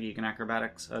athletics. I don't think you can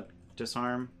acrobatics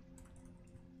disarm.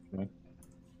 Okay.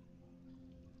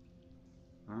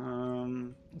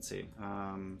 Let's see.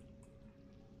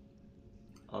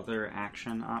 Other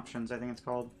action options, I think it's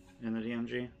called in the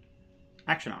DMG.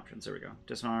 Action options. There we go.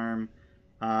 Disarm.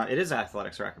 It is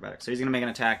athletics or acrobatics. So he's going to make an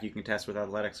attack. You can test with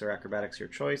athletics or acrobatics, your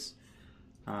choice.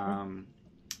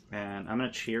 And I'm going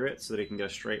to cheer it so that he can get a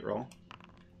straight roll.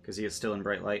 Because he is still in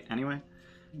bright light anyway.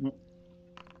 Mhm.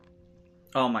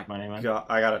 Oh my Money. god,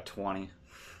 I got a 20.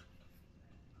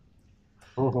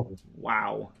 Oh,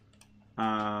 Wow.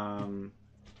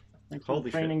 thanks Holy for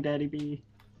shit. training, Daddy B.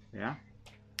 Yeah.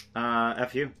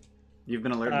 F you. You've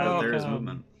been alerted that there is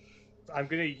movement. I'm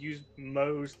gonna use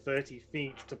Mo's 30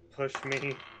 feet to push me to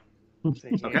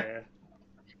here. Okay.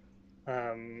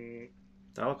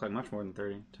 That That looked like much more than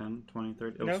 30. 10, 20,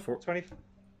 30. It no, was 20. I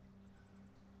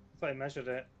thought I measured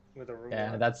it with a ruler.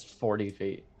 Yeah, that's 40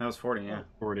 feet. That was 40, yeah.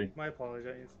 40. My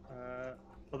apologies.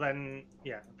 Well then,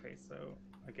 yeah. Okay, so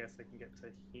I guess I can get to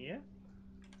here.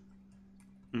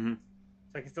 Mm-hmm. So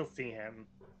I can still see him.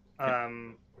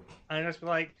 And I just be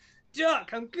like,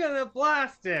 Duck, I'm gonna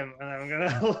blast him, and I'm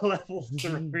gonna level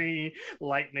 3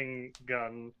 lightning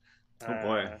gun. Oh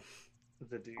boy.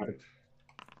 The dude.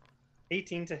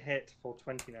 18 to hit for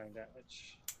 29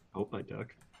 damage. Hope I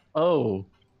duck. Oh,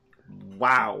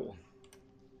 Wow.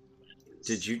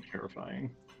 Did you... Terrifying.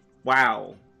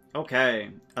 Wow.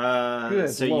 Okay. Good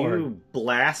So lord. you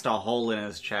blast a hole in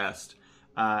his chest,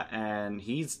 and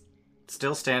he's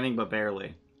still standing but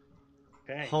barely.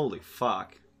 Okay. Holy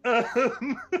fuck.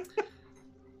 Um,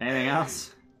 Anything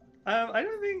else? I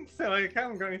don't think so. I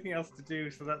haven't got anything else to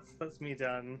do, so that's me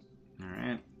done. All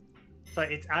right. So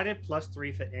it's added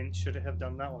 +3 for inch. Should it have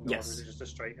done that or not? Yes. Or is it just a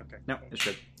straight? Okay. No, it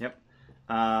should. Yep.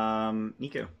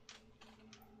 Nico.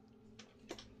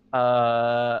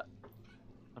 I'm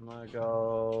gonna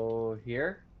go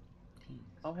here.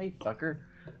 Oh, hey, fucker.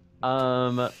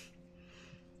 I'm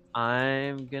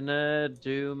gonna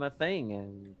do my thing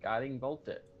and guiding bolt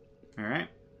it. All right.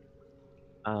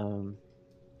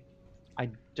 I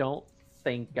don't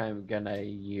think I'm gonna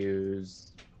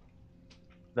use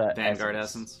the Vanguard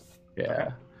essence. Yeah, Okay.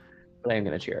 but I'm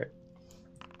gonna cheer it.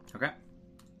 Okay.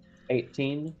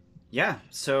 18. Yeah.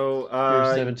 So.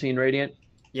 You're 17 radiant.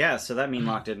 Yeah. So that mean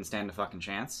lock didn't stand a fucking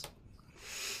chance.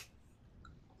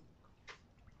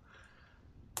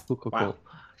 Cool. Wow.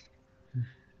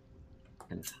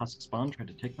 And this husk spawn tried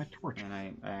to take my torch. And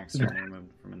I accidentally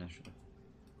removed from initiative.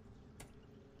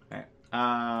 Okay.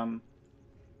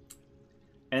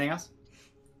 Anything else?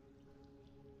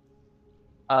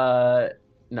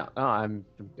 No, I'm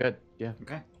good. Yeah.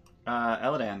 Okay.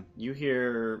 Eladan, you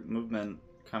hear movement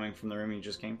coming from the room you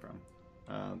just came from.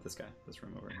 This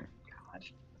room over here.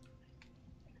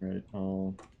 Right.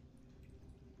 Oh.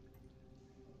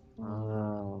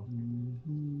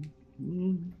 I'm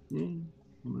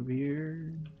over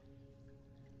here.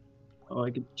 Oh,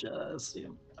 I could just see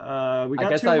him. We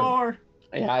got two more.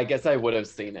 Yeah, I guess I would have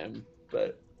seen him,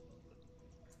 but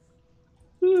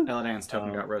Eladan's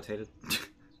token got rotated.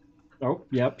 Oh,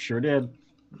 yep, sure did.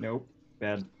 Nope,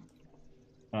 bad.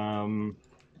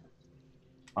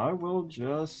 I will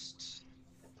just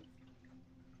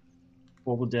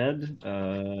Full the Dead.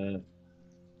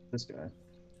 This guy.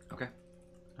 Okay.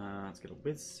 Let's get a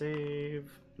whiz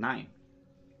save. 9.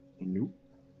 Nope.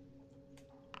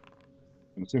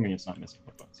 I'm assuming it's not missing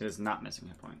hit points. It is not missing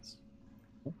hit points.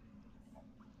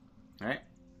 Alright.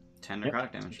 10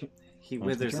 necrotic damage. He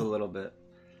withers a little bit.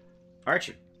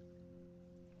 Archie.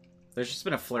 There's just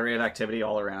been a flurry of activity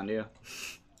all around you.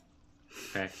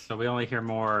 Okay, so we only hear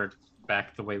more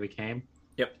back the way we came?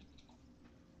 Yep.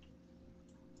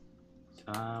 So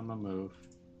I'm gonna move.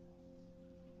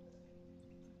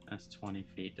 That's 20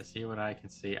 feet. To see what I can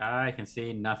see. I can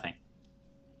see nothing.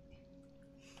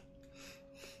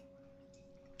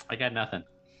 I got nothing.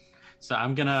 So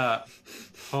I'm gonna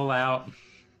pull out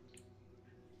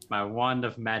my wand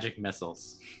of magic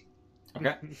missiles.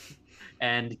 Okay.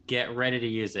 And get ready to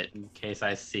use it in case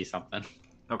I see something.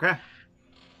 Okay.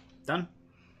 Done?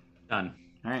 Done.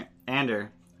 Alright.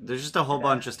 Ander, there's just a whole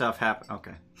bunch of stuff happen.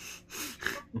 Okay.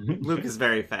 Luke is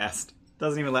very fast.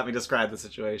 Doesn't even let me describe the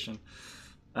situation.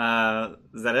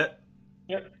 Is that it?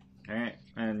 Yep. Alright.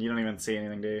 And you don't even see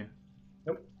anything, do you?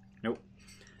 Nope.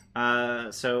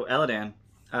 So Eladan,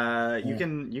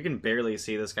 you can barely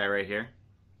see this guy right here.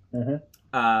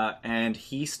 And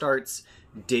he starts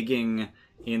digging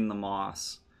in the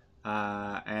moss.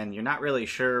 And you're not really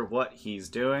sure what he's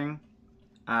doing.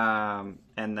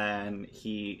 And then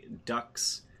he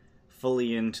ducks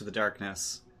fully into the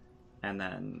darkness and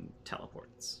then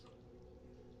teleports.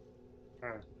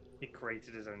 He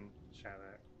created his own shadow.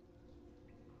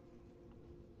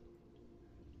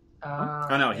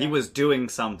 Oh no, he was doing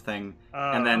something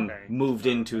and then moved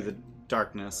into the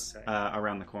darkness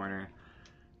around the corner.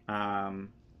 And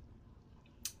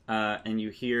you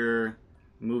hear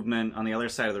movement on the other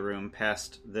side of the room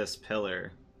past this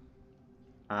pillar.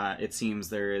 It seems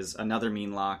there is another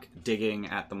Meanlock digging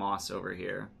at the moss over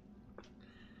here.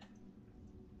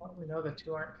 Well, we know the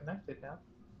two aren't connected now.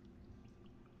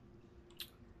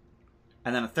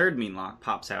 And then a third Meanlock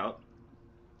pops out,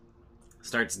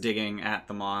 starts digging at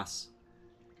the moss.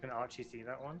 Can Archie see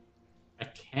that one? I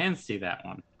can see that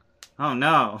one. Oh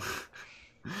no!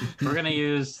 We're gonna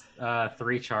use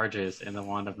 3 charges in the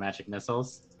wand of magic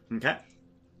missiles. Okay.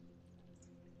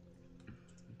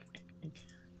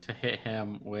 To hit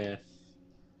him with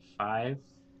 5.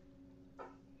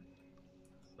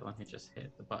 So let me just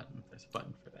hit the button. There's a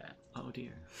button for that. Oh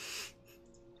dear.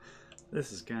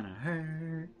 This is gonna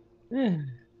hurt.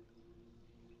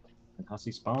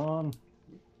 Hussy spawn.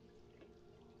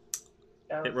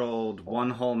 It rolled 1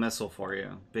 whole missile for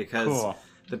you because Cool.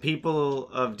 the people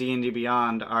of D&D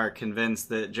Beyond are convinced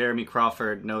that Jeremy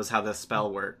Crawford knows how this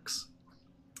spell works.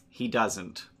 He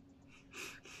doesn't.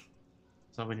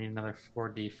 So we need another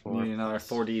 4d4. You need another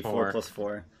 4d4 plus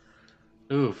 4.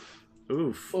 Oof.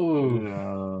 Oof.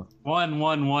 Ooh. 1,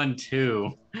 1, 1,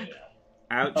 2.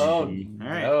 Ouch. Oh, All right.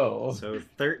 no. So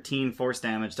 13 force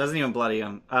damage. Doesn't even bloody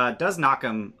him. Does knock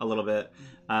him a little bit.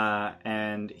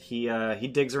 And he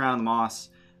digs around the moss.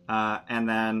 And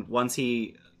then once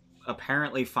he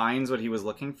apparently finds what he was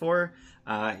looking for,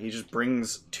 he just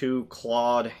brings 2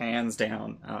 clawed hands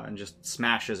down and just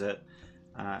smashes it.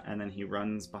 And then he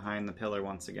runs behind the pillar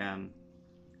once again.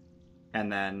 And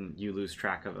then you lose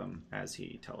track of him as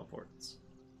he teleports.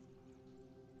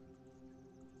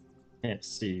 Can't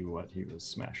see what he was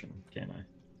smashing, can I?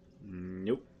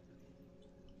 Nope.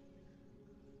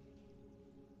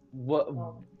 What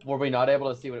were we not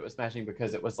able to see what it was smashing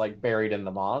because it was like buried in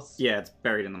the moss? Yeah, it's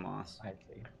buried in the moss. I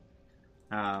see.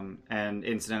 And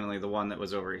incidentally, the one that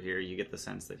was over here, you get the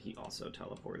sense that he also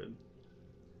teleported.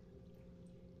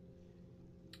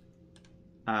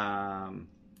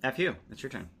 F.U., it's your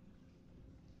turn.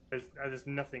 There's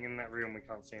nothing in that room. We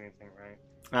can't see anything,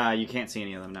 right? You can't see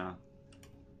any of them now.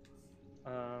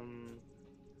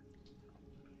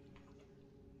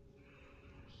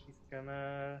 He's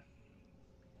gonna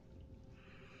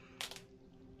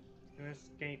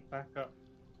escape back up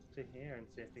to here and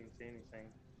see if he can see anything.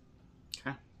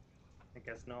 Okay. I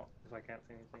guess not, if I can't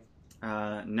see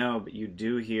anything. No, but you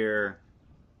do hear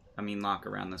a mean lock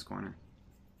around this corner.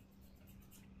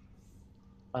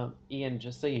 Ian,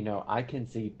 just so you know, I can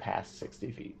see past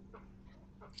 60 feet.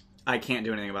 I can't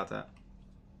do anything about that.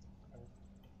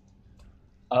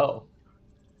 Oh.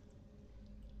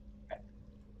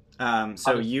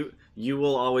 So you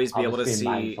will always be able to see.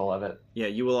 Mindful of it. Yeah,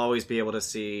 you will always be able to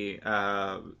see.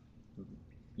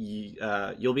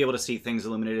 You'll be able to see things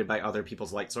illuminated by other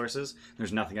people's light sources.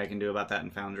 There's nothing I can do about that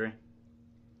in Foundry.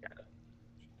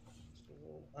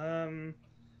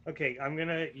 Okay, I'm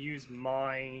gonna use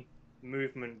my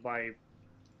movement by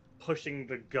pushing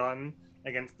the gun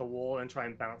against the wall and try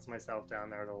and bounce myself down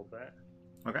there a little bit.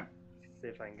 Okay. See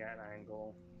if I can get an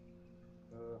angle.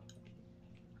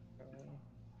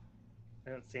 I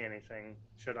don't see anything.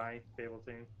 Should I be able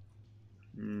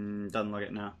to? Doesn't look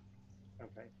it now.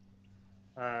 Okay.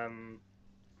 And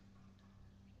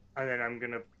then I'm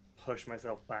gonna push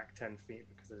myself back 10 feet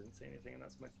because I didn't see anything, and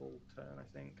that's my full turn, I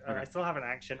think. Okay. I still have an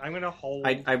action. I'm gonna hold.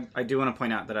 I do want to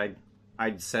point out that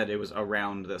I said it was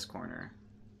around this corner.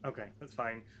 Okay, that's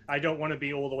fine. I don't want to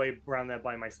be all the way around there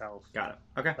by myself. Got it.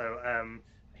 Okay. So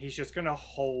he's just gonna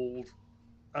hold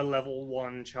a level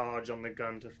 1 charge on the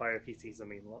gun to fire if he sees a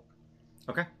mean look.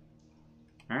 Okay.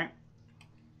 All right.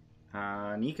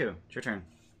 Niku, it's your turn.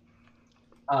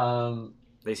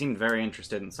 They seemed very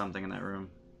interested in something in that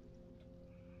room.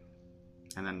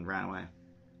 And then ran away.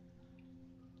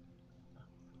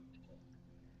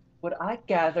 Would I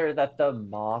gather that the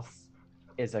moss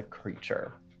is a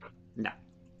creature? No.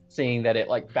 Seeing that it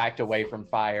like backed away from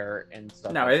fire and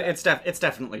stuff. No, like it's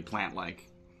definitely plant-like.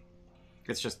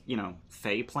 It's just,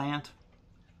 fey plant.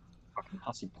 Fucking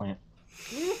hussy plant.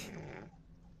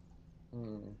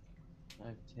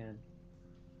 5, 10.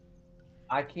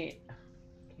 I can't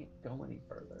go any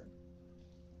further.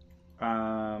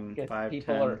 5,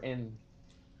 people 10. are in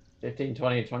 15,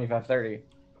 20, 25, 30.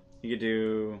 You could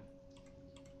do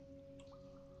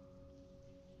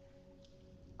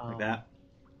like that.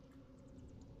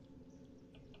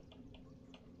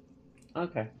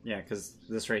 Okay. Yeah, because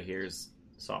this right here is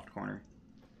soft corner.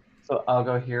 So I'll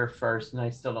go here first, and I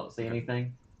still don't see Okay.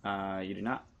 anything. You do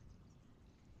not.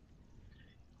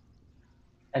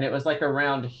 And it was like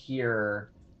around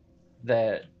here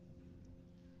that.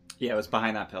 Yeah, it was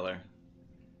behind that pillar.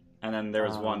 And then there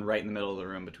was one right in the middle of the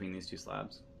room between these two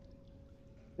slabs.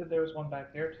 There was one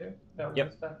back here too. That was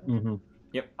Yep. back. Mm-hmm.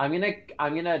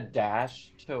 I'm gonna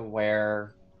dash to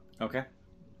where. Okay.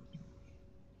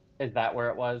 Is that where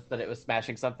it was that it was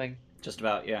smashing something? Just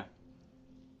about, yeah.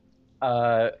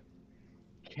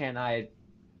 Can I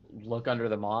look under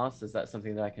the moss? Is that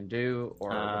something that I can do, or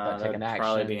would that take an that'd action?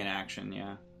 probably be an action,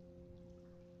 yeah.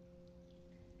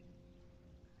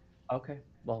 Okay.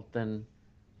 Well, then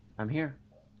I'm here.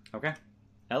 Okay.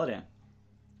 Eladan.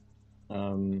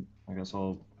 I guess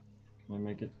I'll. Can I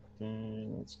make it?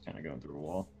 It's kind of going through a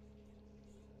wall.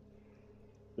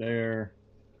 There.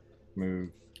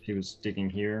 Move. He was digging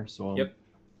here, so I'll. Yep.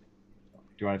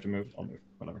 Do I have to move? I'll move.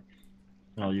 Whatever.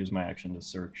 And I'll use my action to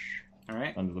search All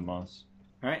right. under the moss.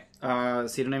 All right.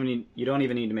 So you don't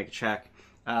even need to make a check.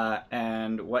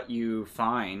 And what you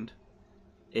find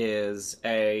is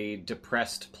a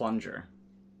depressed plunger.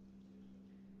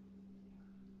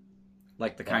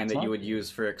 Like the kind That's that you not- would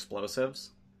use for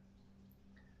explosives.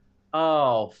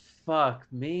 Oh, fuck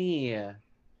me.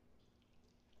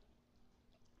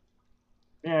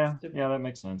 Yeah, that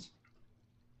makes sense.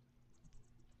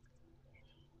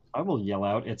 I will yell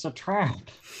out, "It's a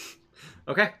trap!"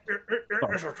 Okay.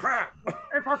 It's a trap!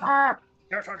 It's a trap!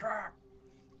 It's a trap!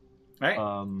 All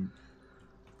right.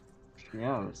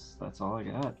 Yeah, that's all I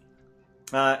got.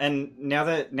 And now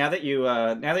that you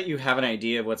have an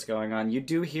idea of what's going on, you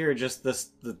do hear just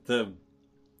the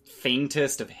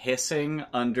faintest of hissing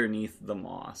underneath the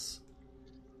moss.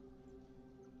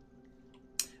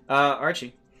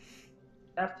 Archie.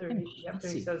 After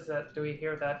he says that, do we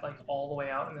hear that like all the way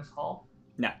out in this hall?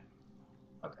 No.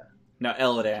 Okay. No,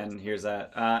 Eladan hears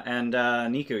that. And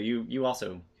Niku, you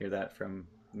also hear that from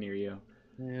near you.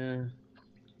 Yeah.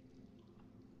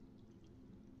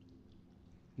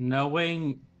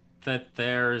 knowing that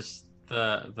there's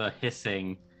the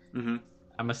hissing, Mm-hmm.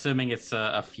 I'm assuming it's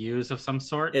a fuse of some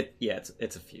sort.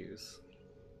 It's a fuse.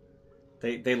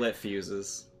 They lit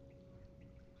fuses.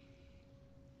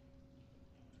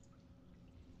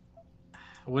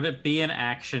 Would it be an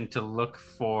action to look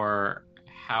for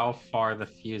how far the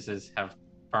fuses have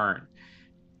burnt?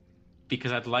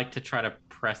 Because I'd like to try to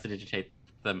prestidigitate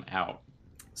them out.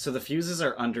 So the fuses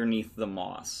are underneath the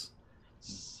moss.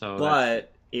 So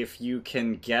But if you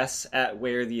can guess at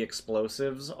where the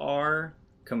explosives are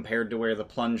compared to where the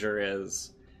plunger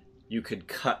is, you could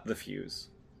cut the fuse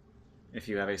if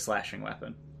you have a slashing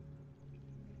weapon.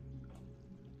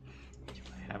 do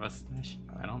I have a slashing?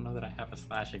 I don't know that I have a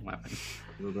slashing weapon.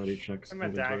 Everybody checks. I'm a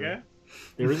inventory. dagger.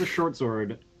 There is a short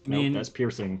sword. mean, Nope, that's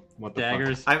piercing. What the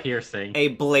Daggers I- piercing. A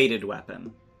bladed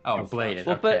weapon. Oh, bladed.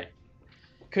 Well, but- Okay.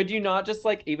 Could you not just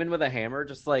like even with a hammer,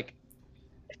 just like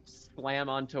slam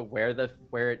onto where the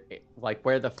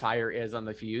fire is on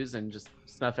the fuse and just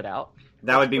snuff it out?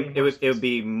 That would be Way it. more Would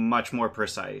be much more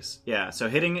precise. Yeah. So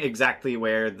hitting exactly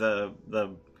where the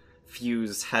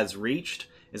fuse has reached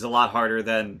is a lot harder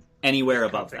than anywhere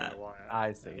above Cutting that. the wire.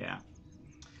 I see. Yeah.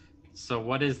 So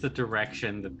what is the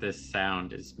direction that this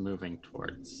sound is moving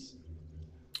towards?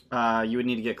 You would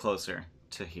need to get closer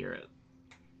to hear it.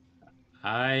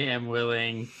 I am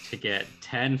willing to get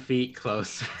 10 feet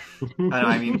closer.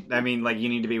 I mean, like you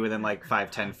need to be within like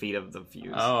 5-10 feet of the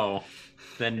fuse. Oh,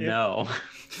 then Yeah. no.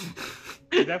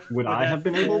 Would I have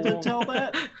been able to tell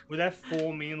that? Were there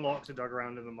 4 mean locks that dug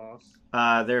around in the moss?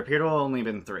 There appear to have only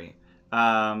been 3.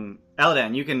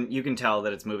 Eldan, you can tell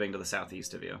that it's moving to the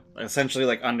southeast of you, essentially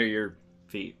like under your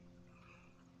feet.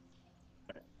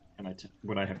 And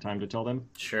would I have time to tell them?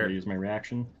 Sure. Or use my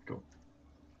reaction? Go.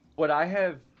 Would I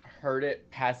have heard it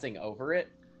passing over it?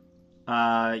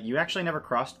 You actually never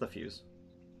crossed the fuse.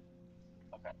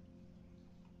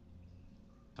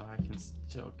 So I can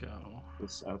still go. The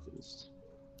southeast.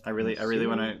 I really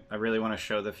want to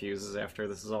show the fuses after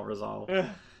this is all resolved,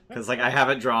 because like I have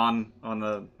it drawn on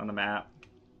the map.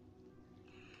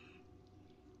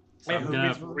 So My I'm hoop gonna,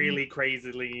 is really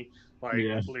crazily like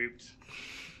Yeah. looped.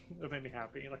 That made me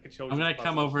happy, like a I'm children's gonna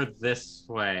come puzzle. over this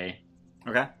way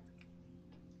Okay.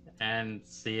 and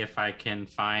see if I can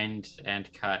find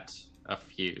and cut a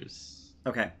fuse.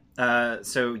 Okay.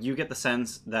 So you get the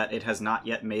sense that it has not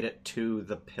yet made it to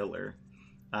the pillar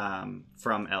from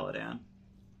Eladan.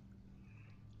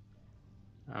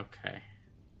 Okay.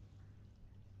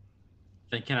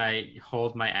 Then can I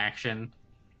hold my action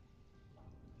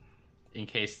in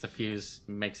case the fuse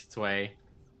makes its way?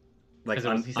 Like 'Cause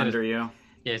it was- he said under you.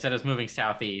 Yeah, it said it was moving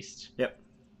southeast. Yep.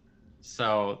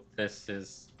 So this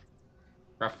is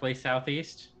roughly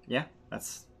southeast. Yeah,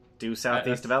 that's due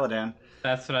southeast of Eladan.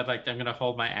 That's what I'd like. I'm gonna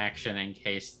hold my action in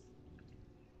case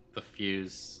the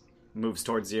fuse Moves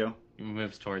towards you.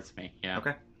 moves towards me. Yeah.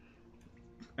 Okay.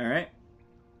 All right.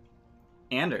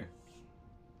 Ander.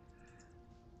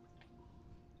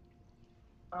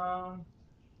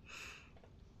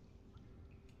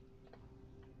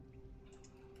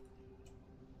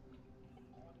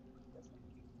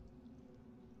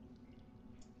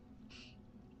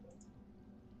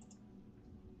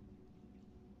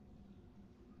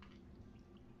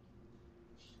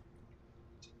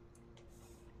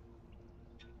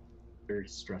 Very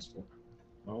stressful.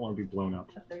 I don't want to be blown up.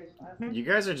 You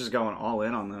guys are just going all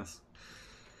in on this.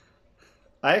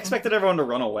 I expected everyone to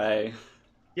run away.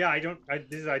 Yeah, I don't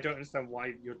understand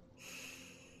why you're.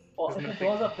 Well, if it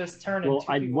blows up this turn, Well, and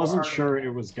two I people wasn't are sure already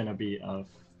it was gonna be a.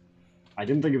 I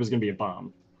didn't think it was gonna be a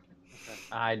bomb.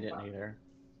 I didn't either.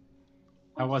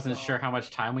 I wasn't sure how much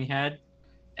time we had,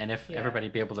 and if Yeah.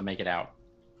 everybody'd be able to make it out.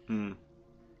 Hmm.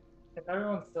 If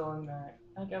everyone's still in there,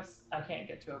 I guess I can't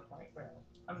get to a point where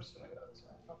I'm just gonna go this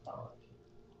way. I'll follow it.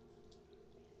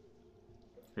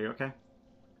 Are you okay?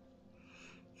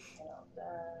 And I'll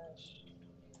dash.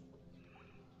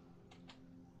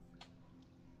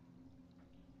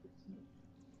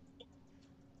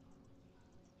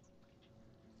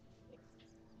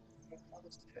 I'll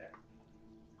just do that.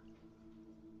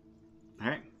 All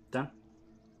right. Done.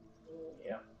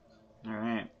 Yep. All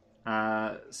right.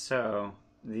 So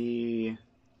the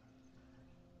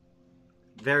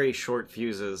very short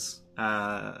fuses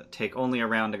take only a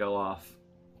round to go off.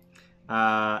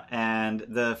 And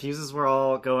the fuses were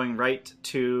all going right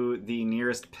to the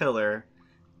nearest pillar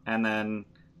and then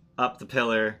up the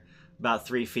pillar about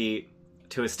 3 feet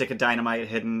to a stick of dynamite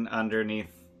hidden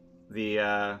underneath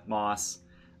the moss.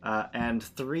 And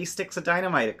 3 sticks of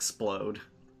dynamite explode.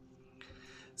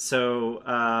 So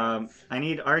I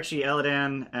need Archie,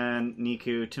 Eladan, and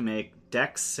Niku to make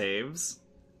dex saves.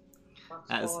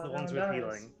 That's As- all The it ones does. with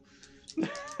healing.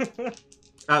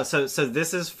 So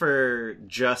this is for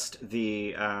just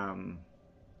the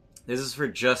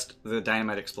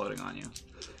dynamite exploding on you.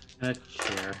 A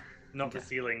cheer. Not the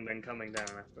ceiling then coming down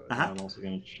afterwards. Uh-huh. I'm also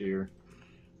gonna cheer.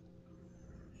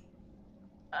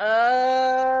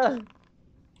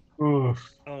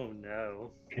 Oof. Oh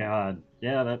no. God.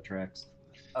 Yeah, that tracks.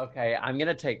 Okay, I'm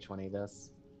gonna take 20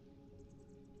 this.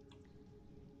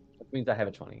 Which means I have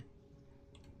a 20.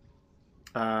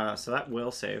 So that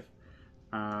will save.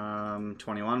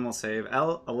 21 will save.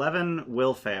 11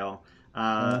 will fail.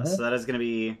 So that is going to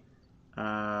be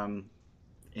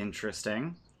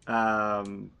interesting.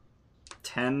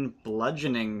 10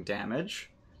 bludgeoning damage.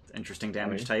 Interesting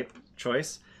damage type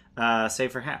choice.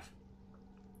 Save for half.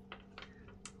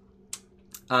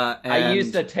 I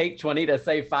used to take 20 to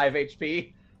save 5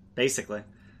 HP. Basically.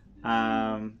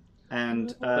 And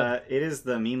it is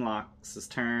the Meanlocks'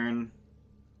 turn.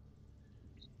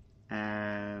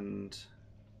 And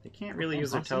they can't really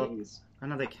use their Oh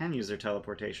no, they can use their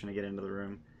teleportation to get into the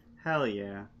room. Hell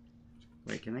yeah.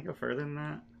 Wait, can they go further than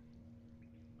that?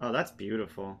 Oh, that's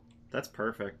beautiful. That's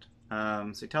perfect.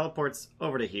 So he teleports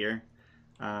over to here.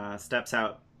 Steps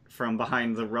out from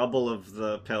behind the rubble of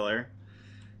the pillar.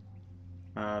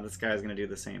 This guy's going to do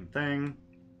the same thing.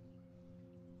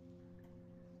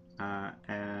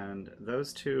 And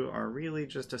those two are really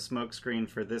just a smokescreen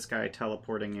for this guy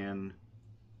teleporting in.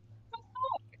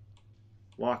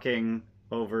 Walking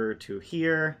over to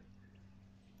here.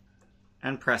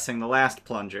 And pressing the last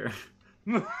plunger.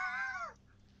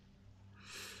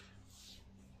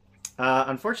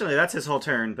 Unfortunately, that's his whole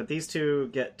turn, but these two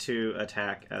get to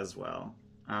attack as well.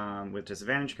 With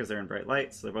disadvantage because they're in bright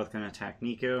light, so they're both going to attack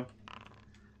Niku.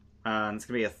 And it's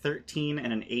going to be a 13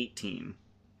 and an 18.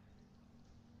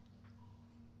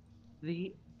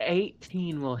 The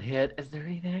 18 will hit. Is there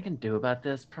anything I can do about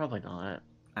this? Probably not.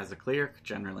 As a cleric,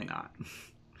 generally not.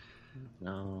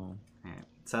 No. Alright,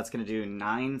 so that's going to do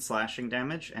 9 slashing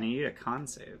damage, and you need a con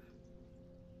save.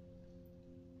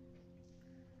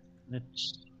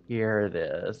 Let's hear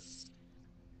this.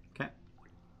 Okay.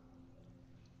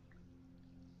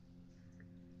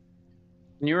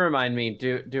 Can you remind me,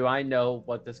 do I know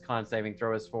what this con saving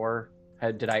throw is for?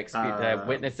 Did I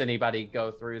witness anybody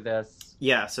go through this?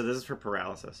 Yeah, so this is for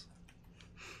paralysis.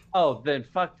 Oh, then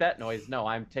fuck that noise. No,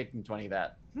 I'm taking 20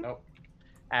 that. Nope.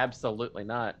 Absolutely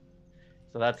not.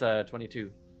 So that's a 22.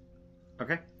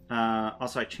 Okay.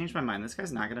 Also, I changed my mind. This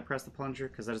guy's not going to press the plunger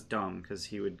because that is dumb because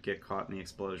he would get caught in the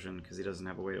explosion because he doesn't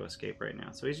have a way to escape right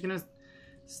now. So he's going to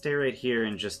stay right here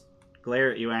and just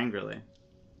glare at you angrily.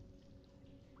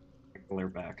 Glare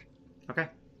back. Okay.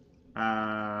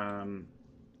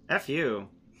 F you.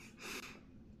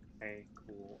 Okay,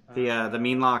 cool. The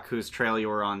Meanlock whose trail you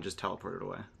were on just teleported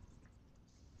away.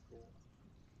 Cool.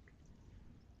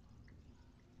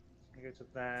 I go to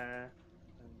there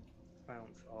and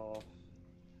bounce off.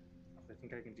 I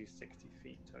think I can do 60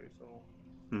 feet total.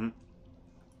 Mm-hmm.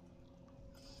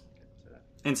 Get to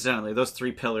Incidentally, those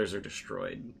 3 pillars are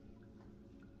destroyed. In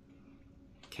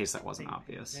case that wasn't ping,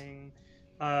 obvious. ping.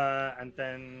 And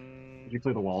then Did you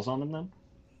clear the walls on them then?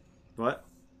 What?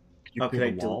 Did you clear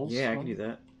the walls? Yeah, I on can do them?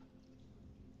 that.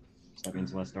 So that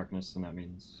means less darkness, and that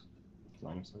means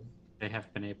line of sight. They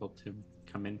have been able to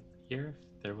come in here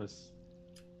if there was.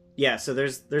 Yeah, so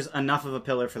there's enough of a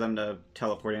pillar for them to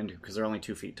teleport into because they're only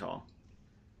 2 feet tall.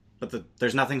 But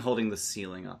there's nothing holding the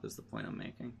ceiling up is the point I'm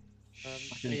making.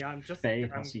 yeah, I'm just Faye,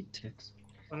 I'm I'll see ticks.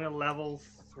 on a level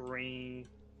 3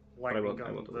 I lightning will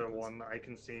gun, delete the this. one that I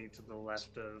can see to the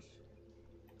left of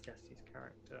Jesse's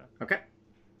character. Okay.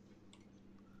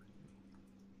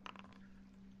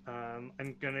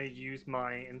 I'm gonna use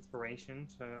my inspiration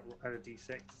to add a d6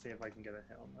 to see if I can get a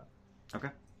hit on that. Okay.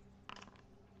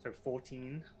 So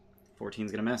 14.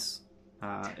 14's gonna miss.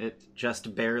 It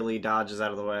just barely dodges out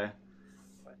of the way.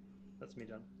 That's me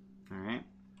done. Alright.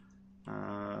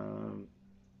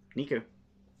 Niku.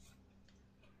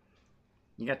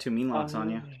 You got 2 Meanlocks on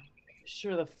you.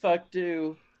 Sure the fuck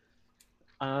do.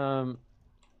 I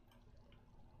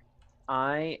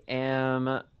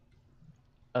am.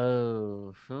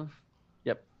 Oh,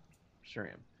 yep, sure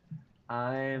am.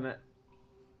 I'm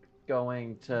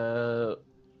going to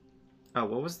Oh,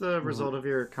 what was the result of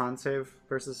your con save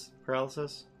versus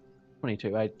paralysis?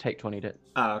 22. I take 20 to.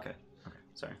 Oh, okay. Okay,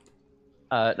 sorry.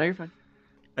 No, you're fine.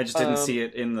 I just didn't see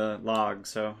it in the log,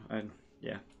 so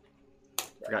yeah.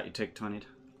 Forgot you take 20.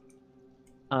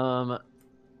 So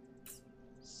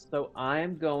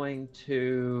I'm going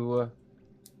to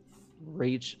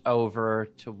reach over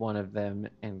to one of them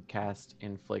and cast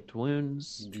Inflict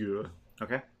Wounds. Yeah.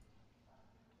 Okay.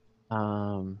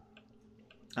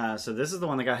 So this is the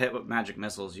one that got hit with magic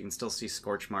missiles. You can still see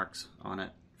scorch marks on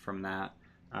it from that.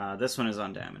 This one is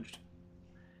undamaged.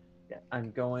 Yeah,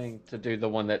 I'm going to do the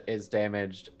one that is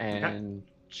damaged and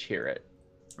cheer it.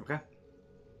 Okay.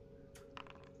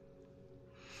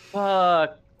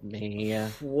 Fuck me.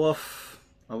 Woof.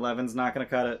 11's not going to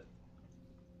cut it.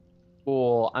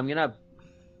 Cool. I'm gonna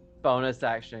bonus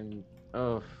action.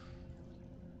 Oh,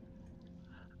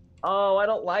 I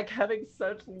don't like having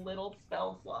such little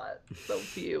spell slots. So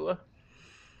few.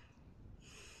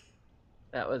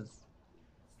 That was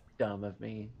dumb of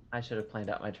me. I should have planned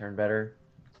out my turn better.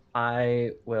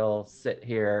 I will sit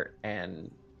here and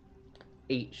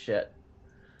eat shit.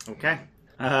 Okay.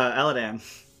 Eladan.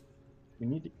 We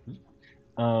need to eat.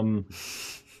 Do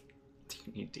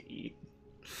you need to eat?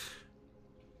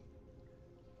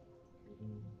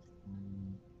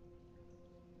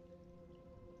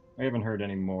 I haven't heard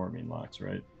any more mean locks,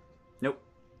 right? Nope.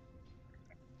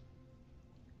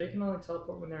 They can only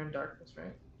teleport when they're in darkness,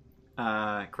 right?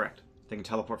 Correct. They can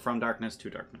teleport from darkness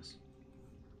to darkness.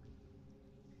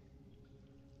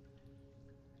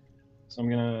 So I'm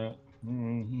gonna. I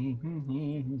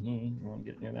want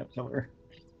to get near that pillar.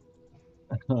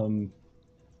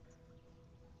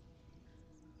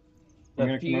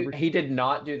 He did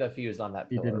not do the fuse on that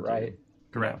pillar, right?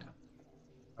 Correct.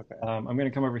 Okay. I'm going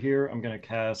to come over here. I'm going to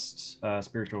cast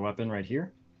Spiritual Weapon right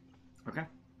here. Okay.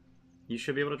 You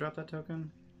should be able to drop that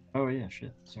token. Oh, yeah,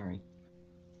 shit. Sorry.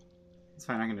 It's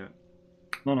fine, I can do it.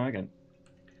 No, I got it.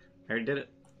 I already did it.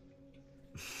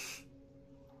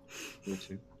 Me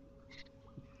too.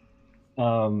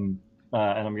 And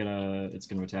it's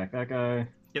gonna attack that guy.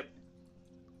 Yep.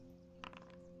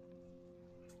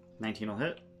 19 will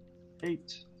hit.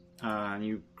 8. And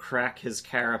you crack his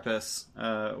carapace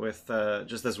with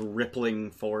just this rippling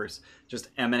force. Just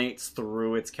emanates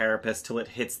through its carapace till it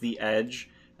hits the edge,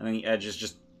 and then the edges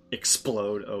just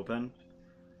explode open.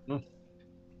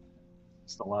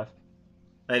 Still alive.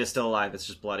 It is still alive, it's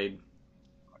just bloodied.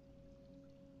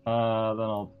 Then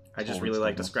I'll... I just really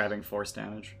like describing force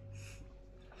damage.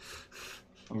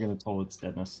 I'm gonna toll its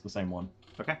deadness, the same one.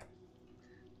 Okay.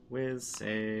 Wiz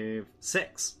save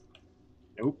 6.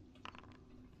 Nope.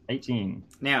 18.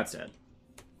 Now it's dead.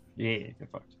 Yeah, get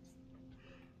fucked.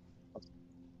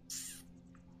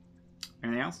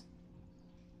 Anything else?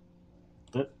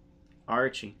 That's it.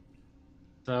 Archie.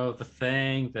 So the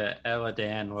thing that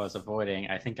Eladan was avoiding,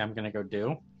 I think I'm gonna go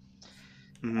do.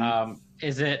 Mm-hmm.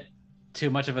 Is it too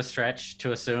much of a stretch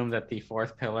to assume that the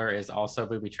fourth pillar is also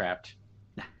booby trapped?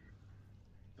 Nah.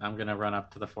 I'm gonna run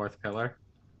up to the fourth pillar.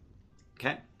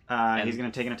 Okay. He's going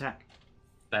to take an attack.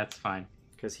 That's fine.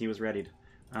 Because he was readied.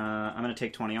 I'm going to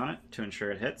take 20 on it to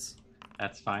ensure it hits.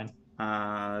 That's fine.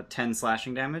 10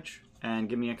 slashing damage. And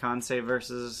give me a con save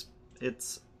versus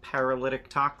its paralytic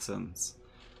toxins.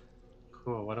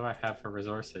 Cool. What do I have for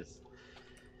resources?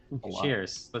 A lot.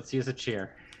 Cheers. Let's use a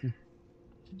cheer.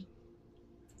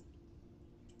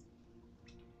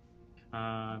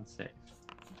 Con save.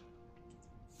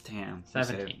 Damn.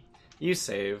 17. You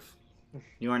save.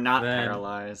 You are not Then-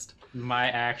 paralyzed. My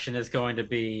action is going to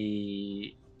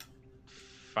be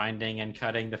finding and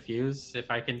cutting the fuse,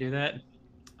 if I can do that.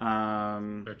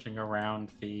 Searching around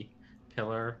the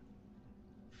pillar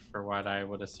for what I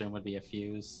would assume would be a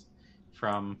fuse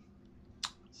from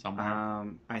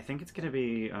somewhere. I think it's gonna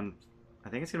be an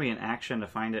action to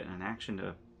find it and an action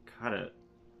to cut it.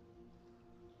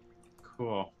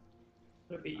 Cool.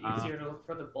 Would it be easier to look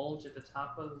for the bulge at the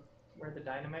top of where the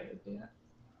dynamite would be at?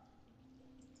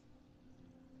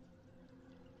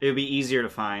 It would be easier to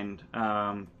find,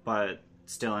 but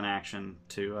still an action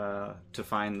to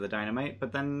find the dynamite.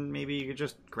 But then maybe you could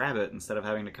just grab it instead of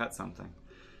having to cut something.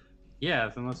 Yeah,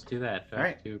 then let's do that. All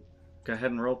right. Go ahead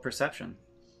and roll perception.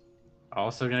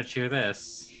 Also gonna cheer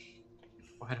this.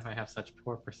 Why do I have such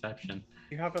poor perception?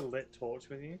 You have a lit torch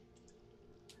with you?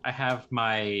 I have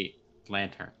my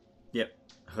lantern. Yep,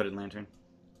 hooded lantern.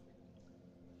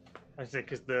 I say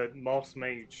because the moss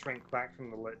may shrink back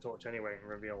from the lit torch anyway and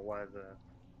reveal where the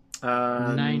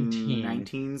 19.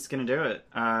 19's gonna do it.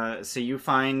 So you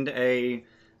find a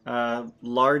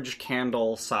large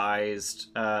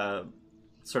candle-sized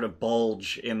sort of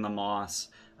bulge in the moss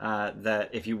that,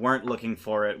 if you weren't looking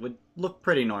for it, would look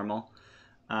pretty normal.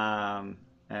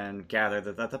 And gather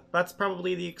that's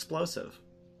probably the explosive.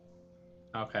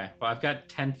 Okay. Well, I've got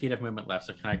 10 feet of movement left,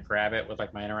 so can I grab it with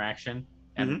like my interaction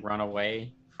and run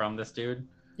away from this dude?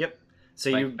 Yep. So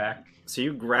you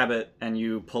grab it and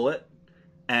you pull it,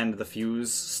 and the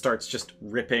fuse starts just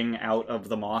ripping out of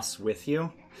the moss with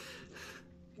you.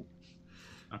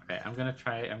 Okay, I'm gonna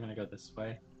go this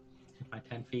way. My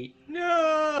 10 feet.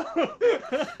 No.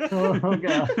 Oh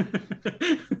god.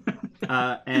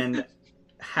 And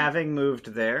having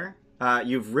moved there,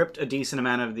 you've ripped a decent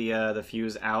amount of the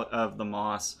fuse out of the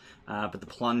moss, but the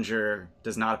plunger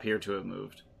does not appear to have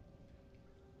moved.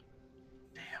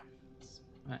 Damn. That's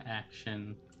my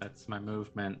action. That's my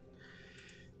movement.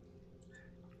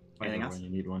 Anything else? When you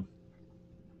need one.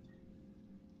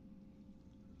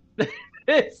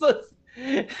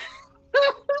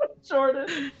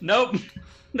 Jordan. Nope.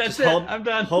 That's it. I'm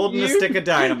done. Holding a stick of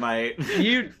dynamite.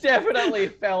 You definitely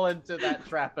fell into that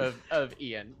trap of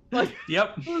Ian. Like,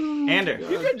 Yep. Ander.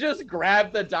 you could just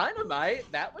grab the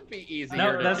dynamite. That would be easier.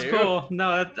 No, to that's do. cool.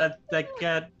 No,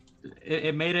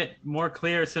 it made it more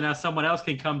clear, so now someone else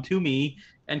can come to me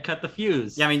and cut the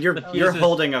fuse. Yeah, I mean, you're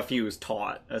holding a fuse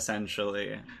taut,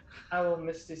 essentially. I will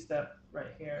Misty Step right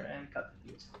here and cut the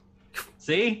fuse.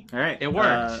 See? All right. It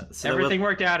worked. So Everything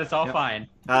worked out. It's all Yep. fine.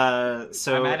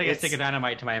 So I'm adding a it's- stick of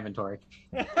dynamite to my inventory.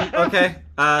 Okay.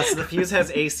 So the fuse has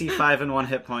AC 5 and 1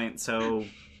 hit point, so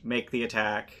make the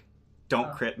attack.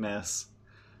 Don't crit miss.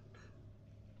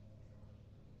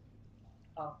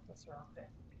 Oh, that's the wrong thing.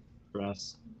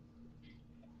 Press.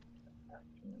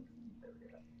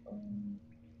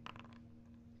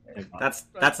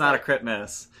 That's not a crit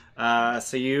miss.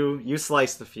 So you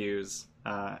slice the fuse,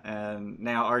 and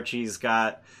now Archie's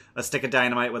got a stick of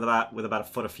dynamite with about a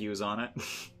foot of fuse on it.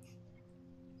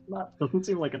 Doesn't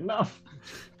seem like enough.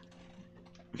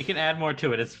 You can add more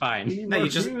to it. It's fine. No,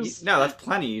 no, that's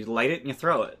plenty. You light it and you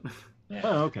throw it.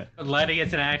 Oh, okay. Lighting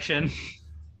it's an action.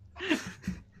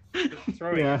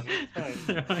 Throw it. Yeah.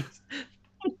 It's fine.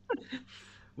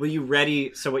 Well, you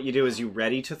ready? So what you do is you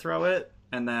ready to throw it,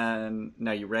 and then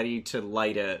no, you ready to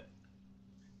light it.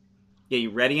 Yeah, you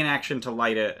ready in action to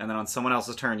light it, and then on someone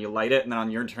else's turn you light it, and then on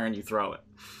your turn you throw it.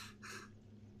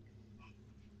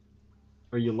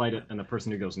 Or you light it, and the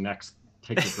person who goes next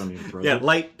takes it from you and throws Yeah, it.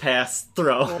 light, pass,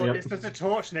 throw. Well, Yep. if there's a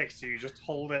torch next to you, just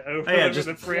hold it over Oh, yeah, with just-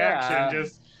 a free Yeah. action.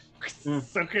 Just Mm.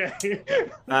 it's okay.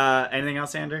 Anything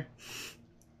else, Ander?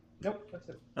 Nope, that's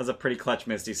it. That was a pretty clutch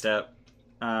Misty Step.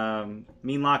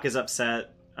 Meanlock is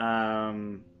upset, but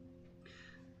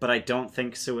I don't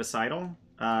think suicidal.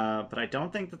 But I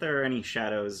don't think that there are any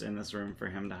shadows in this room for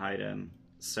him to hide in.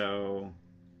 So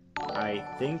I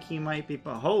think he might be...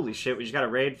 Holy shit, we just got a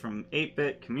raid from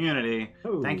 8-Bit Community.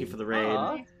 Ooh. Thank you for the raid.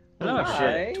 Aw. Oh Hi.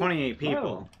 shit, 28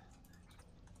 people.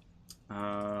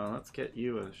 Let's get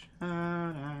you a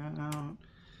shout out.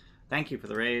 Thank you for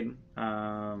the raid.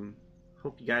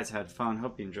 Hope you guys had fun.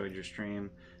 Hope you enjoyed your stream.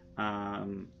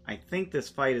 I think this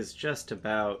fight is just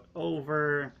about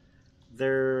over.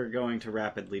 They're going to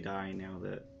rapidly die now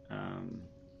that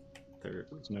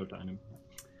There's no dynamite.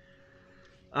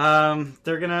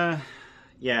 they're gonna...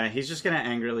 Yeah, he's just gonna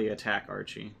angrily attack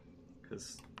Archie.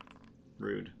 Because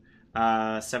rude.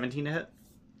 17 to hit?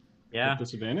 Yeah.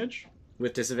 Disadvantage?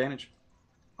 With disadvantage.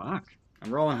 Fuck.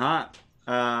 I'm rolling hot.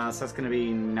 So that's gonna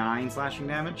be 9 slashing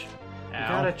damage. We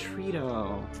got a Ow.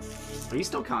 Trito. Are you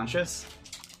still conscious?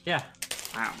 Yeah.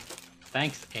 Wow.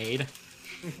 Thanks, Aid.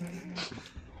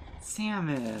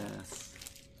 Samus.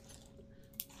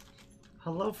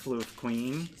 Hello, Floof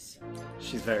Queen.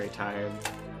 She's very tired.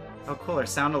 Oh, cool. Our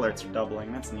sound alerts are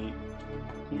doubling. That's neat.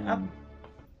 Yeah, up.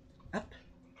 Up.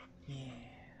 Yeah.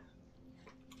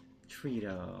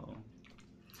 Trito.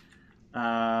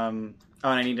 Oh,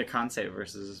 and I need a con save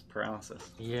versus paralysis.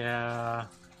 Yeah.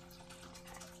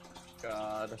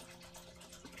 God.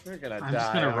 You're gonna die. I'm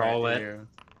just gonna roll aren't it. you?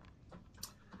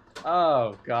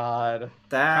 Oh, God.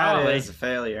 That Probably. is a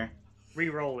failure.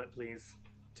 Re-roll it, please.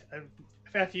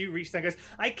 Matthew reaches and goes,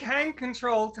 I can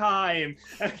control time!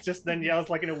 And just then yells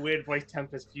like in a weird voice,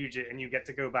 Tempest Fugit, and you get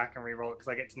to go back and re-roll it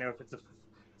because I get to know if it's a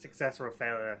success or a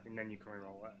failure, and then you can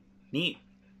re-roll it. Neat.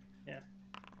 So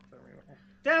re-roll.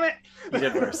 Damn it! You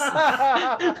did worse.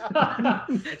 I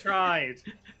tried.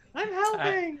 I'm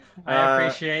helping! I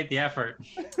appreciate the effort.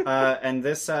 And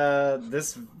this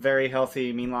very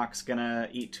healthy Meanlock's gonna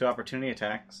eat 2 opportunity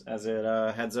attacks as it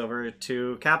heads over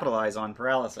to capitalize on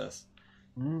paralysis.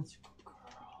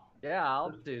 Yeah, I'll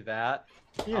do that.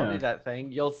 I'll Yeah. do that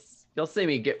thing. You'll see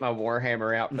me get my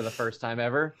Warhammer out for the first time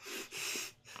ever.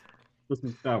 This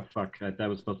is... Oh, fuck. That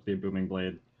was supposed to be a booming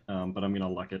blade. But I'm gonna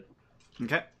luck it.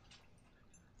 Okay.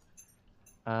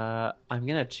 I'm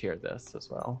gonna cheer this as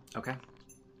well. Okay.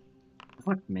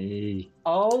 Fuck me.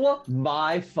 Oh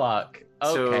my fuck.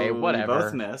 Okay, so whatever. You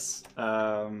both miss.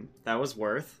 That was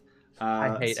worth.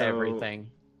 I hate so, everything.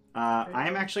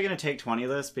 I'm actually going to take 20 of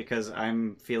this because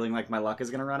I'm feeling like my luck is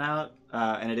going to run out.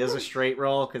 And it is a straight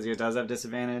roll because it does have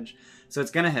disadvantage. So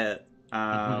it's going to hit.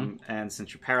 And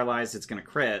since you're paralyzed, it's going to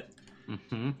crit.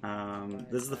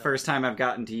 This is the first time I've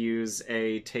gotten to use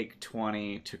a take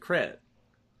 20 to crit.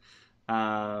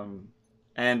 And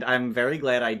And I'm very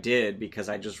glad I did, because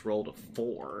I just rolled a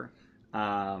 4.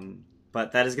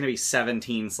 But that is going to be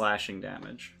 17 slashing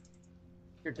damage.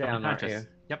 You're down, aren't unconscious. you?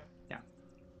 Yep.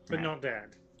 But Right. not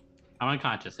dead. I'm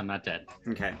unconscious. I'm not dead.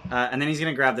 Okay. And then he's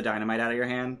going to grab the dynamite out of your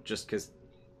hand, just because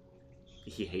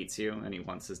he hates you and he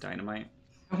wants his dynamite.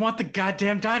 I want the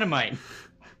goddamn dynamite.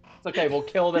 It's okay. We'll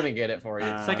kill them and get it for you.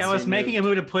 It's like I so was you making a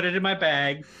moved. move to put it in my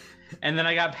bag, and then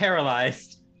I got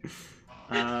paralyzed.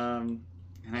 And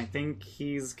I think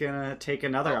he's going to take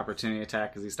another opportunity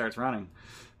attack as he starts running.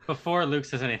 Before Luke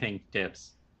says anything,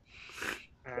 dibs.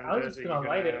 And I was just are gonna you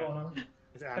light it on him.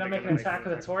 is Can I Andy make gonna an attack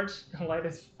an with a torch and light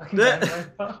his fucking dynamite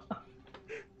up?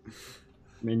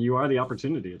 I mean, you are the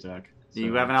opportunity attack.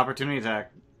 You have an opportunity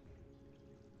attack.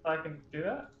 I can do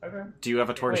that? Okay. Do you have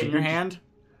a torch Wait, in your you- hand?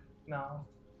 No.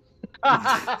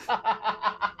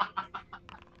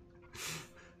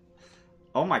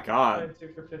 Oh my god. I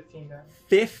 2 for 15 damage.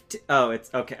 50. Oh, it's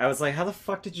okay. I was like, how the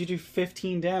fuck did you do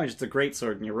 15 damage? It's a great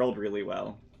sword and you rolled really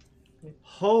well.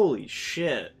 Holy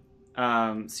shit.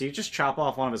 So you just chop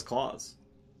off one of his claws.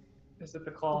 Is it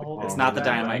the claw holding? It's not the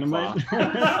dynamite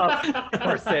Of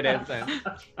course it isn't.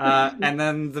 And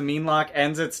then the meanlock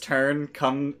ends its turn,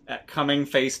 coming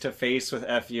face to face with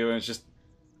FU, and it's just.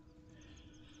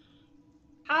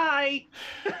 Hi!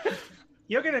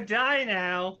 You're gonna die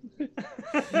now.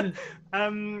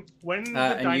 When the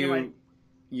And dynamite.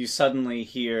 you suddenly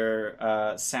hear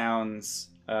sounds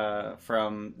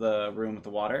from the room with the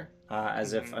water,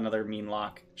 as if another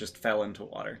meanlock just fell into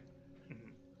water.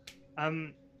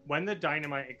 When the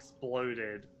dynamite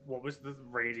exploded, what was the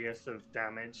radius of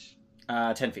damage?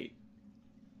 10 feet.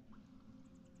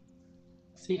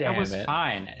 See, Damn that was it.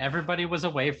 fine. Everybody was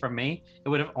away from me. It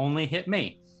would have only hit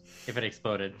me if it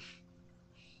exploded.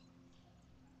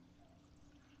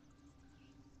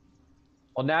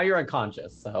 Well, now you're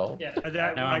unconscious, so. Yeah.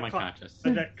 Now I'm unconscious.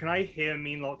 Can I hear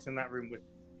meanlocks in that room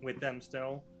with them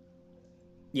still?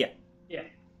 Yeah. Yeah.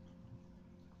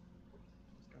 Let's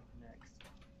go next.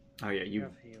 Oh yeah, you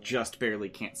Have healing. just barely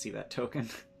can't see that token.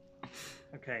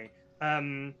 Okay.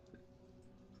 I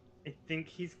think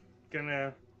he's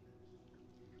gonna.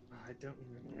 I don't.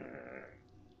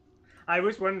 I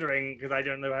was wondering because I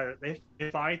don't know how.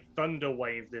 If I thunder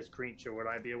wave this creature, would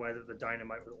I be aware that the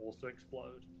dynamite would also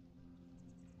explode?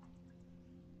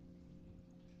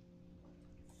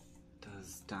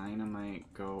 Does dynamite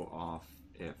go off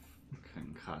if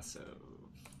concussive?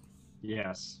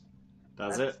 Yes.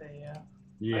 Does I'd it? say, yeah.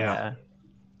 Yeah.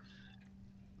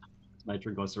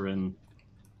 Nitroglycerin.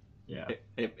 Yeah.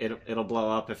 It'll blow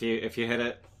up if you hit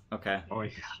it. Okay. Oh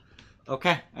yeah.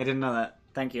 Okay, I didn't know that.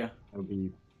 Thank you. That would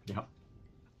be. Yeah.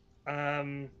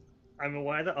 I'm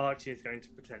aware that Archie is going to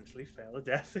potentially fail a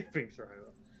death saving throw.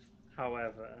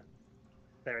 However,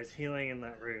 there is healing in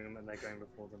that room, and they're going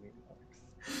before the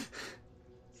meatbox.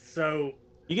 So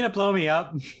You gonna blow me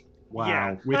up? Wow.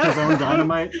 Yeah. With his own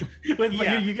dynamite.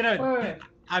 Yeah. You're gonna. Wait.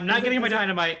 I'm not getting my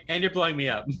dynamite, and you're blowing me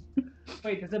up.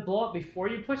 Wait, does it blow up before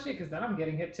you push it? Because then I'm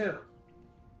getting hit too.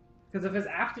 Because if it's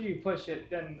after you push it,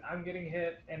 then I'm getting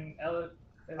hit and Ella.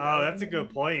 Oh, that's a good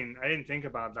point. I didn't think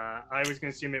about that. I was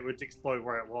going to assume it would explode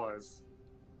where it was.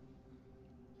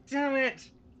 Damn it!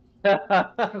 That's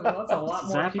a lot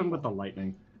more Zap people. him with the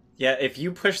lightning. Yeah, if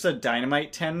you push the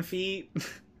dynamite 10 feet.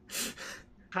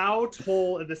 How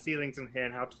tall are the ceilings in here,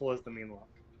 and how tall is the meanlock?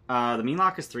 The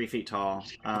meanlock is 3 feet tall.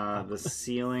 The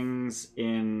ceilings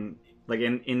in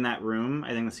that room, I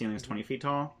think the ceiling is 20 feet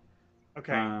tall.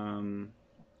 Okay.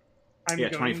 Yeah,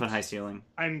 20-foot high ceiling.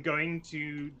 I'm going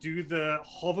to do the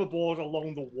hoverboard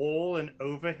along the wall and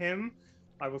over him.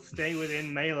 I will stay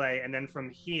within melee, and then from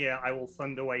here I will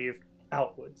thunder wave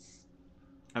outwards,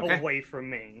 Okay. away from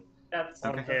me, That's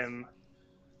on Okay. him.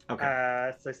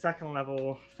 Okay. So second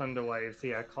level thunder wave. So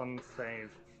yeah, con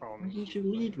save Why from. did you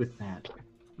lead with that?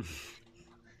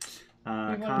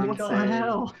 Con What the save.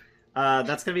 hell?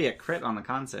 That's gonna be a crit on the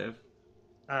con save.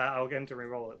 I'll get him to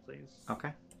reroll it, please.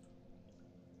 Okay.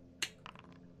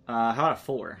 How about a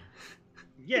 4?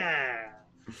 Yeah.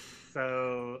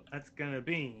 So that's gonna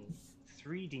be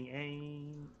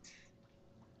 3d8.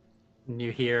 And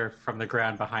you hear from the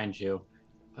ground behind you.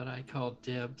 But I called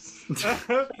dibs.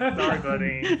 Sorry,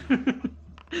 buddy.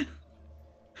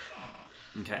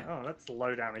 Okay. Oh, that's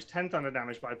low damage. 10 thunder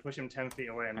damage, but I push him 10 feet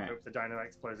away and Alright. hope the dynamite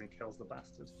explodes and kills the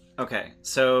bastard. Okay.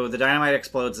 So the dynamite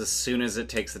explodes as soon as it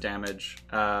takes the damage.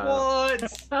 What?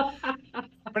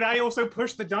 But I also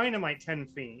pushed the dynamite 10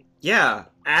 feet. Yeah,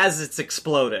 as it's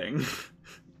exploding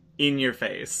in your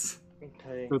face.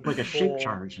 Okay. With like a shape 4.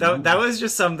 charge. That was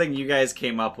just something you guys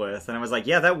came up with, and I was like,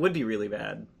 yeah, that would be really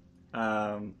bad.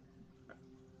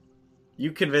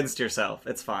 You convinced yourself.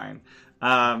 It's fine.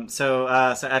 So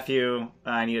F you,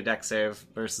 I need a deck save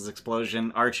versus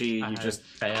explosion. Archie, you just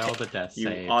failed the death you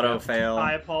save. auto fail.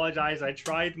 I apologize. I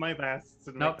tried my best.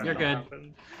 To Nope, make you're that good.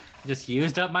 happen. Just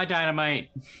used up my dynamite.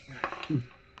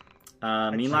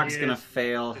 Meanlock's gonna is-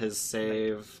 fail his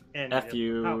save. And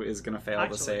FU is gonna fail the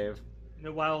Actually- save.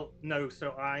 No, well, no.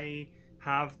 So I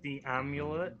have the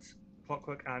amulet,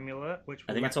 clockwork amulet, which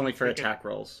I will think it's let only me for take attack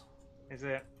rolls. Is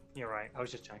it? You're right. I was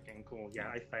just checking. Cool. Yeah,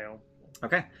 I fail.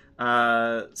 Okay.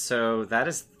 So that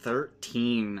is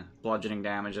 13 bludgeoning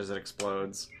damage as it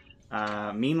explodes.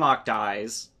 Meanlock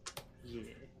dies Yeah.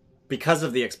 because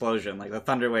of the explosion. Like, the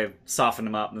thunder wave softened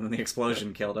him up, and then the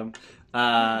explosion killed him.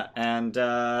 And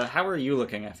how are you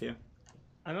looking, FU?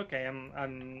 I'm okay.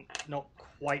 I'm not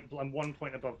quite. I'm 1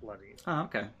 point above bloody. Oh,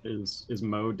 okay. Is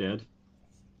Mo dead?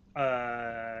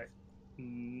 I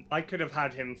could have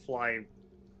had him fly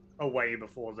away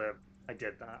before I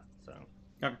did that. So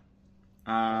yeah,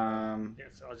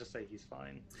 so I'll just say he's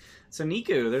fine. So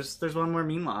Niku, there's one more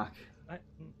Meanlock.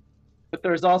 But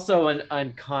there's also an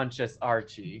unconscious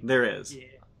Archie. There is. Yeah.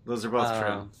 Those are both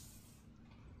true.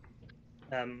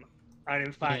 And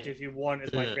in fact, if you want,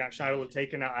 as my reaction, I will have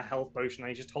taken out a health potion.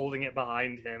 I'm just holding it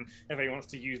behind him. If he wants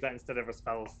to use that instead of a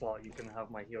spell slot, you can have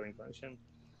my healing potion.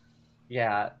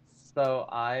 Yeah, so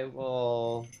I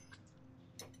will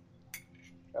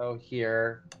go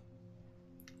here.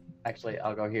 Actually,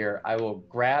 I'll go here. I will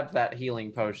grab that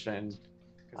healing potion.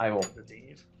 I will The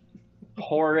deed.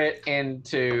 pour it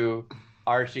into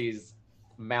Archie's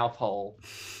mouth hole.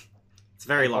 It's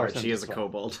very And large. force him He to is a swallow.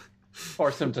 kobold.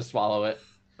 Force him to swallow it.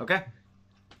 Okay.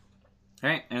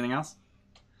 Alright, anything else?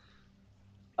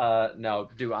 No.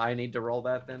 Do I need to roll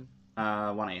that then?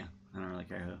 One of you. I don't really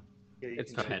care who. Yeah, you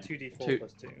It's can fine. do 2d4 Two.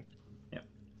 plus 2.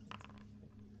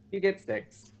 You get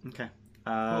 6. Okay.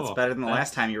 Cool. It's better than the That's-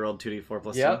 last time you rolled 2d4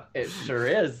 plus Yep, it sure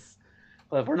is.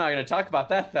 Well, we're not going to talk about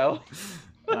that though.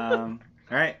 2.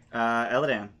 Alright,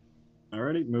 Eladan.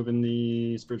 Alrighty, moving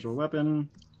the spiritual weapon.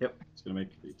 Yep. It's gonna make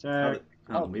the attack.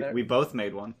 there- We both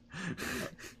made one.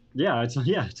 Yeah, I told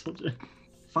you.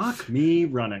 Fuck me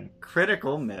running.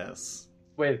 Critical miss.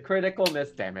 With critical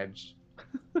miss damage.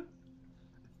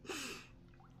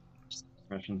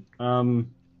 Question. And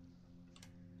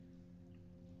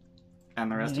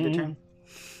the rest of your turn?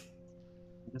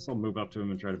 I guess I'll move up to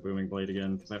him and try to booming blade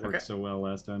again. That worked Okay. so well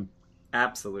last time.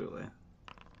 Absolutely.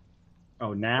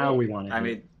 Oh, now we want to. I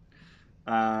mean,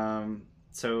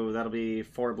 so that'll be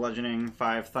 4 bludgeoning,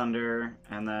 5 thunder,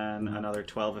 and then another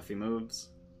 12 if he moves.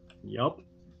 Yup.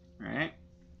 Alright.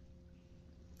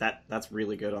 That's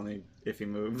really good on the if he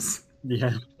moves.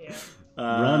 Yeah. Yeah.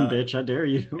 Run, bitch! I dare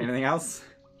you. Anything else?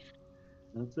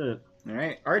 That's it.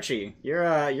 Alright, Archie,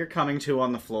 you're coming to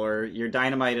on the floor. Your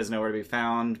dynamite is nowhere to be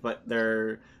found, but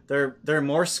there are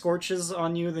more scorches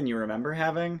on you than you remember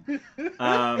having.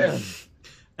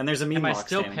 And there's a mean Am I lock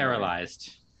still standing there. paralyzed?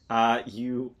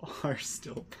 You are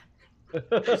still.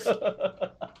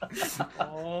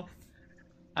 Oh,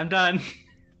 I'm done.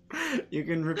 You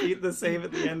can repeat the save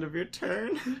at the end of your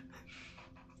turn.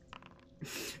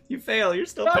 You fail. You're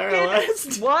still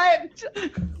paralyzed. What?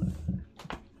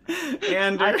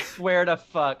 And I swear to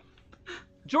fuck.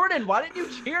 Jordan, why didn't you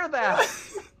cheer that?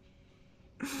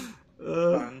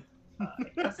 fun.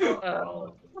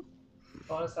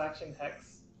 Bonus action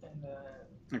hex, and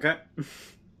then Okay.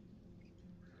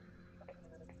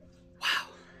 Wow.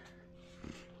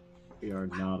 We are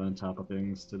not on top of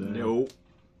things today. Nope.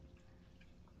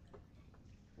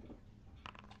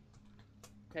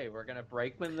 Okay, we're gonna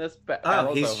break when this battle's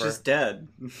Oh, he's over, just dead.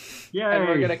 Yeah. and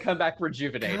we're gonna come back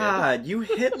rejuvenated. God, you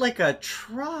hit like a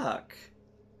truck.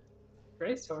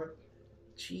 Grace Sword.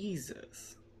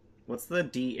 Jesus. What's the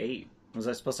D8? Was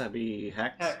that supposed to be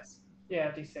hex? Hex.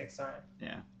 Yeah, D6, sorry.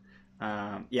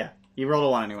 Yeah. Yeah. You rolled a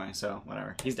 1 anyway, so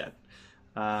whatever. He's dead.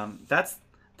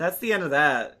 That's the end of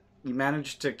that. You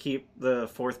managed to keep the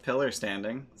 4th pillar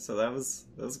standing, so that was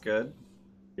good.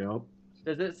 Yup.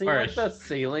 Does it seem First. like the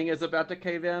ceiling is about to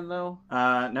cave in though?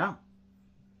 No.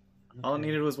 All it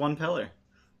needed was 1 pillar.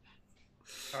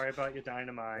 Sorry about your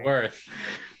dynamite. Worth.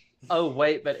 Oh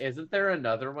wait, but isn't there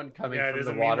another one coming Yeah, from there's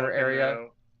the a water Meanlock area?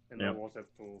 in the Yep. water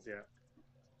pools. Yeah.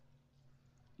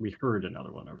 We heard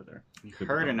another one over there. You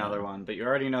heard another one, but you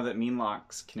already know that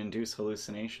Meanlocks can induce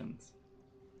hallucinations.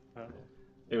 Oh.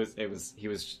 He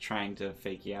was trying to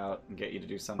fake you out and get you to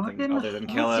do something Fucking other than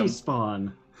kill him. Nazi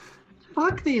spawn.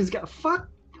 Fuck these guys. Fuck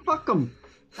them.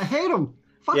 I hate them.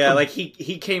 Fuck Yeah, 'em. like he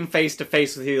came face to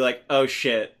face with you like, oh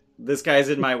shit, this guy's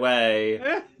in my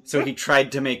way. So he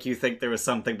tried to make you think there was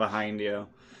something behind you.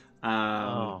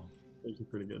 Oh, Those are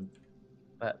pretty good.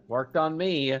 that worked on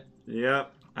me.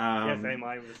 Yep. Yeah, same.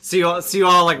 I was. So you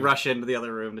all like rush into the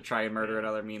other room to try and murder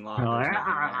another mean lock.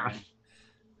 Ah.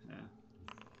 Yeah.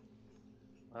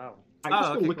 Wow. I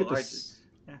just okay, look cool. at this.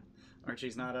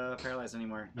 Archie's not paralyzed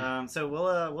anymore. So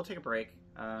we'll take a break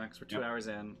because we're 2 hours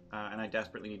in, and I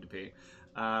desperately need to pee.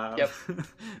 Yep.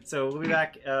 So we'll be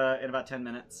back in about 10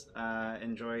 minutes.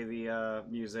 Enjoy the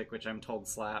music, which I'm told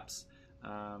slaps.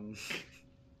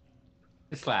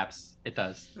 It slaps. It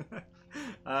does.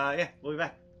 Yeah, we'll be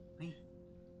back.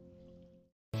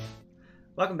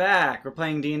 Welcome back. We're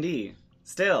playing D&D.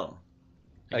 Still.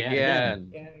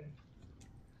 Again.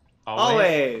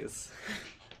 Always.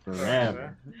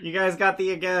 Forever. You guys got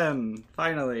the again.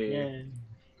 Finally. Yay.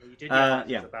 You did yell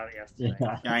yeah. about it yesterday.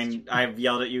 Yeah. I've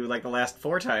yelled at you like the last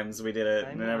 4 times we did it, I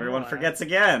and know, everyone forgets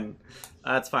again.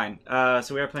 That's fine.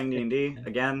 So we are playing D&D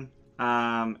again,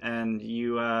 and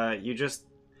you just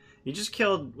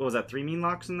killed, what was that, 3 mean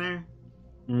locks in there?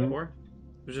 Mhm. 4?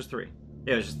 It was just 3.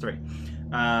 Yeah, it was just 3.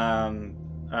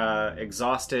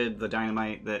 Exhausted the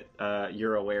dynamite that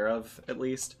you're aware of, at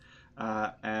least,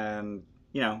 and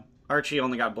Archie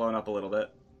only got blown up a little bit.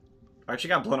 Archie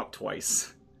got blown up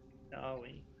twice. Oh,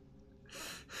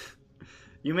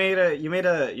 You made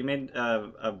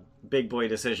a big boy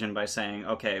decision by saying,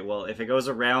 okay, well, if it goes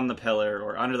around the pillar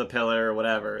or under the pillar or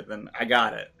whatever, then I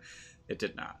got it. It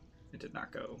did not. It did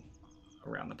not go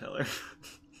around the pillar.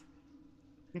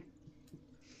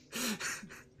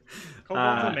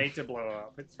 Kobolds are made to blow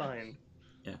up. It's fine.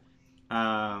 Yeah.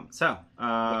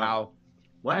 Wow.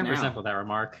 What I now? resemble that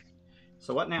remark.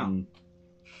 So what now?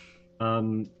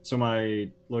 So my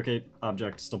locate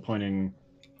object is still pointing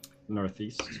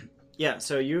northeast. Yeah,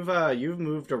 so you've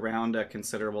moved around a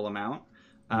considerable amount,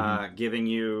 giving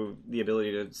you the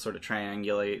ability to sort of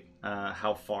triangulate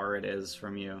how far it is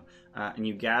from you, and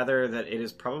you gather that it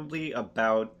is probably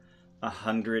about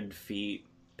 100 feet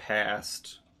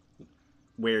past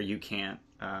where you can't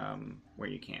Of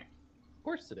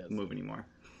course it is. move anymore.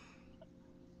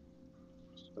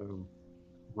 So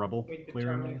rubble We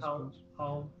clearing. determine I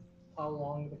suppose? how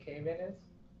long the cave in is.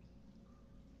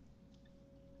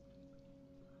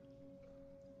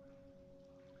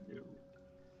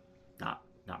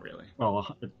 Not really.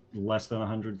 Well, less than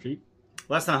 100 feet.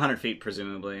 Less than 100 feet,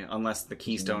 presumably, unless the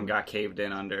keystone got caved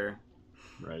in under.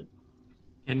 Right.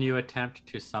 Can you attempt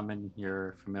to summon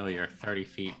your familiar 30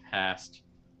 feet past?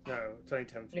 No, it's only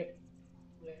 10 feet.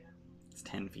 Yeah. It's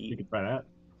 10 You feet. could try that.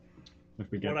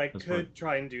 If we get What I this far. could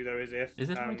try and do, though, is if... Is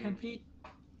it only 10 feet?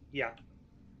 Yeah.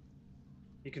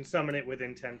 You can summon it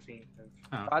within 10 feet.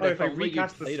 Oh. God, Oh, if if I only you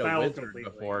recast the played a spell wizard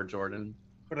completely. before, Jordan.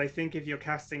 But I think if you're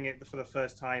casting it for the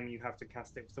first time, you have to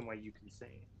cast it somewhere you can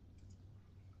see.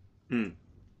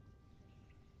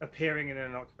 Appearing in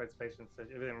an occupied space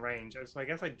within range. So I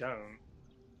guess I don't.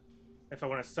 If I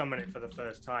want to summon it for the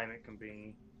first time, it can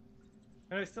be...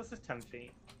 No, it still says 10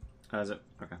 feet. Is it?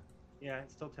 Okay. Yeah,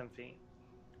 it's still 10 feet.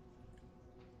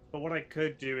 But what I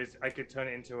could do is I could turn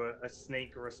it into a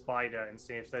snake or a spider and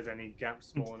see if there's any gaps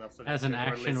small enough that As an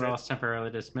action lizard. while it's temporarily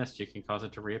dismissed, you can cause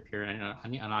it to reappear in an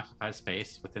unoccupied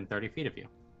space within 30 feet of you.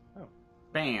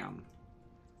 Bam.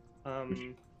 Go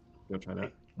try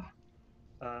that.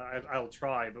 I'll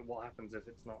try, but what happens if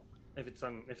it's not? If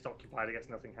it's occupied, I guess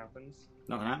nothing happens.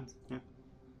 Nothing happens. Yeah.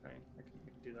 Right, I can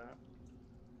do that.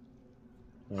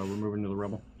 We're moving to the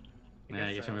rubble. Yeah,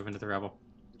 you can move into the rubble.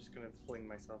 I'm just gonna fling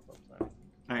myself up there.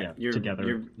 All right. Yeah, You're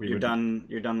together, You're done.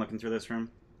 You're done looking through this room.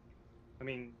 I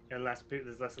mean, unless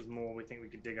there's less is more, we think we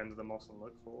could dig under the moss and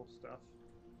look for stuff.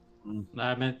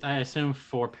 I assume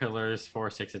 4 pillars, 4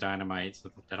 sticks of dynamite.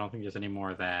 So I don't think there's any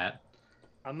more of that.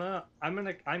 I'm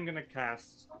gonna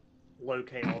cast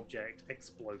locate object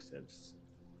explosives.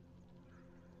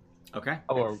 Okay.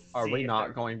 Oh, are See we if not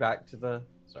they're- going back to the...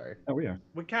 Sorry. Oh, we are.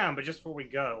 We can, but just before we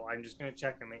go, I'm just gonna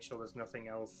check and make sure there's nothing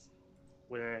else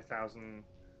within 1,000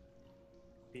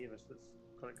 feet of us that's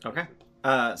got Okay.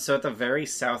 explosives. So at the very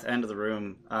south end of the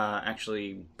room,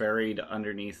 actually buried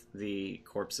underneath the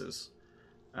corpses,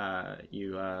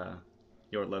 your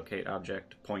locate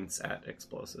object points at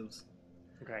explosives.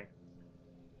 Okay.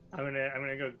 I'm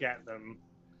gonna go get them.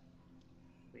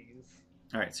 Please.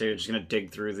 All right. So you're just gonna dig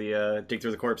through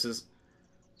the corpses.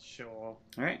 Sure. All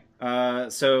right.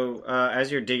 So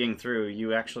as you're digging through,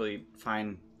 you actually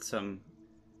find some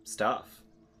stuff.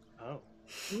 Oh.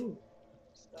 Ooh.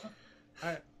 Stuff.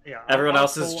 Yeah. Everyone I'll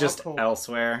else is call- just I'll call-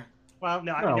 elsewhere. Well,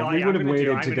 no, Well, no, we yeah, would I'm have gonna do it. waited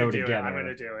I'm to gonna go do it. together. I'm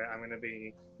gonna do it. I'm gonna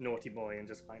be naughty boy and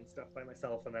just find stuff by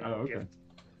myself, and then I'll okay. gift.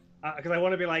 Because I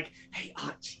want to be like, hey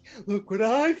Archie, look what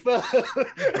I found,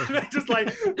 and then just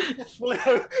like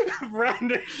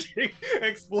brandishing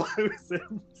explosives.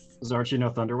 Does Archie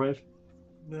know Thunderwave?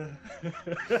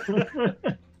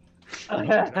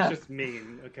 That's just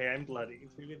mean. Okay, I'm bloody.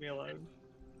 So leave me alone.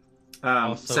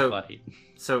 Also bloody.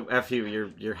 So Fu,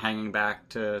 you're hanging back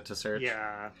to search.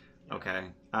 Yeah. Okay.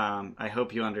 I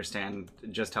hope you understand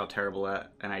just how terrible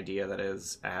an idea that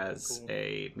is as Cool.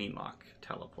 a mean lock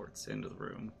teleports into the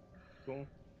room. Cool.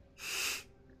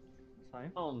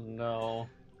 Fine. Oh no.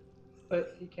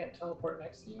 But he can't teleport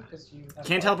next to you because you have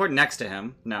Can't teleport next to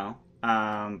him, no.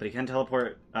 But he can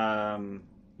teleport,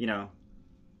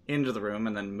 into the room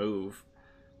and then move.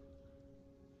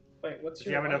 Wait, what's Does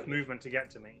he your have enough height? movement to get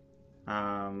to me?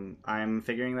 I'm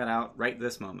figuring that out right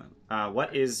this moment.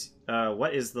 What is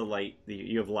the light?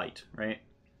 You have light, right?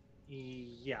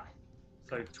 Yeah.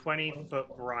 So 20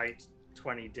 foot bright,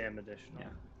 20 dim additional. Yeah.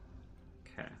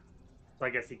 Okay. So I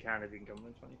guess he can if he can come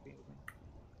within 20 feet.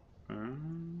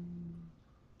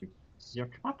 Your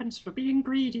comeuppance for being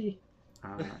greedy.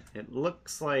 It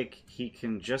looks like he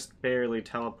can just barely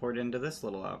teleport into this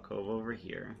little alcove over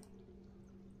here.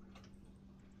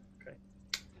 Okay.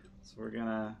 So we're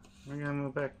gonna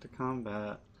move back to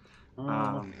combat.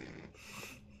 Oh.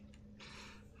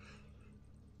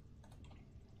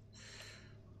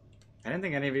 I didn't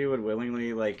think any of you would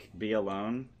willingly be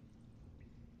alone.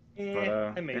 But,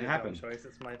 I made it a happened. dumb choice.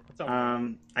 It's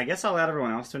on me. I guess I'll add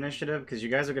everyone else to initiative because you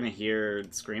guys are gonna hear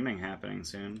screaming happening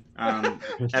soon.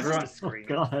 Everyone, Scream.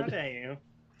 God. How dare you?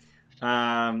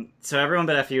 So everyone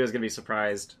but FU is gonna be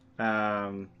surprised.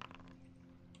 Well,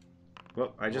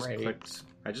 I just Great.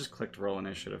 clicked roll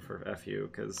initiative for FU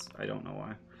because I don't know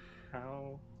why.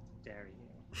 How dare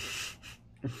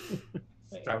you?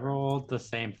 I rolled the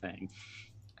same thing.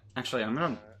 Actually,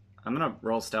 I'm gonna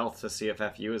roll stealth to see if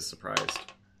FU is surprised.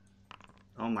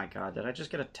 Oh my god, did I just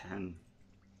get a 10?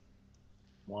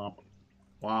 Womp.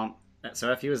 Womp.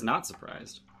 So FU is not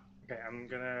surprised. Okay, I'm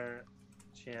gonna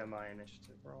share my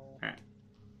initiative roll. Alright.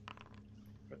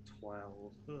 For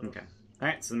 12. Ugh. Okay.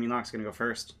 Alright, so the Meanlock's gonna go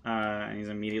first, and he's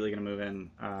immediately gonna move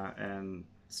in and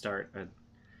start. With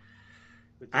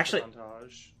Actually-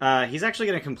 disadvantage. He's actually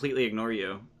gonna completely ignore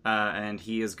you, and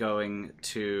he is going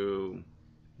to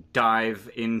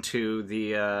dive into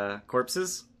the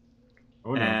corpses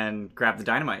Oh no. and grab the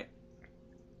dynamite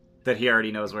that he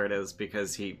already knows where it is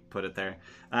because he put it there.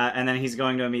 And then he's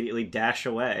going to immediately dash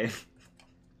away.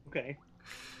 Okay.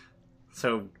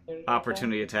 So,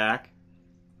 opportunity attack.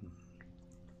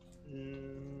 I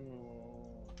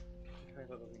have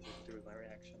other things to do with my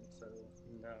reaction, so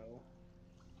no.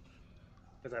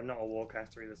 Because I'm not a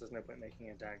warcaster either, so there's no point making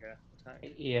a dagger attack.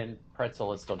 Ian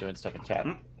Pretzel is still doing stuff in chat.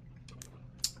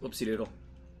 Whoopsie doodle.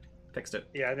 Fixed it.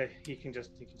 Yeah, no, he can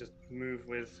just move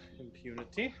with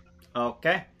impunity.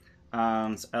 Okay. So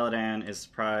Eladan is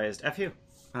surprised. F you.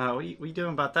 What you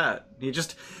doing about that? You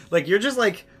just, you're just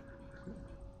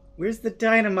where's the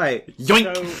dynamite?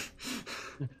 Yoink!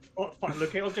 So,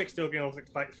 looking at object still being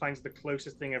finds the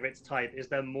closest thing of its type. Is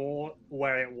there more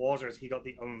where it was, or is he got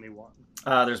the only one?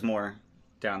 There's more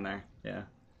down there. Yeah.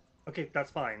 Okay,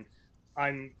 that's fine.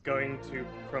 I'm going to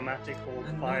chromatic orb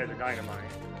fire the dynamite.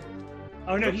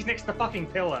 Oh no, he's next to the fucking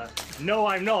pillar. No,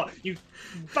 I'm not. You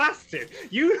bastard!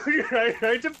 You're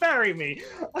going to bury me.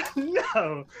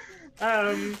 No.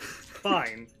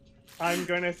 Fine. I'm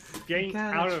gonna skate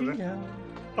out of the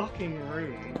fucking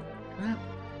room.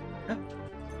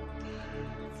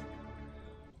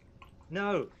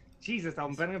 No, Jesus!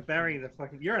 I'm gonna bury the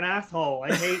fucking. You're an asshole.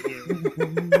 I hate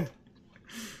you.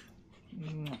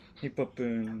 Hey,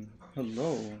 Papoon.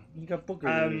 Hello. You got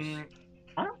boogers.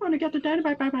 I don't want to get the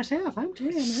dynamite by myself. I'm Tim.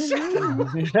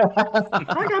 I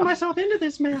got myself into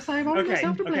this mess. I have only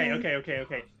myself to blame.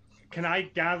 Okay. Can I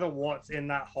gather what's in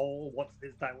that hole?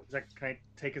 Can I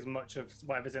take as much of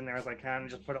whatever's in there as I can and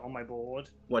just put it on my board?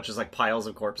 What, just piles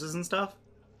of corpses and stuff?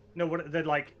 No,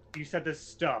 you said there's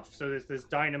stuff. So there's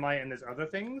dynamite and there's other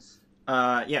things?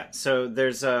 Yeah, so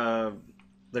there's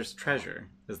treasure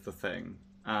is the thing.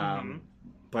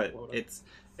 But it's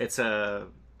a...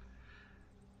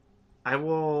 I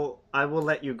will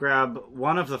let you grab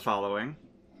one of the following.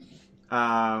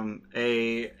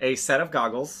 A set of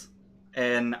goggles,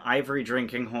 an ivory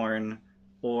drinking horn,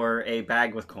 or a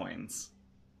bag with coins.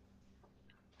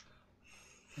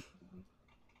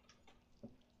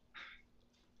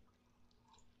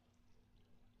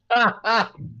 An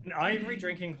ivory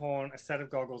drinking horn, a set of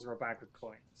goggles, or a bag with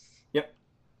coins. Yep.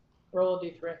 Roll a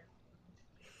d3.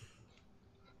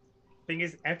 Thing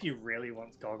is, Effie really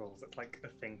wants goggles. It's a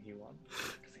thing he wants.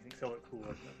 Because he thinks he'll look cool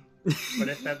with them. But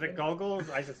if they're the goggles,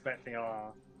 I suspect they're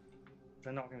not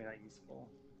going to be that useful.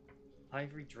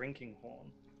 Ivory drinking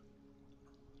horn.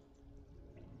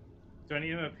 Do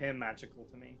any of them appear magical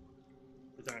to me?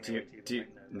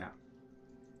 No.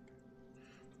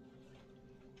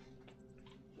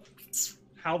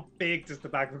 How big does the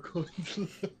bag of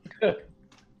coins look?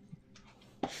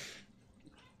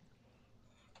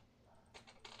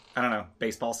 I don't know,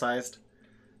 baseball sized.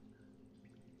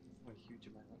 A huge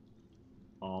amount.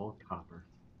 All copper.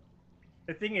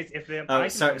 The thing is, if the Oh,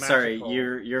 items are sorry.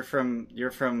 magical,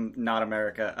 You're from not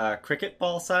America. Cricket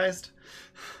ball sized.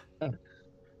 You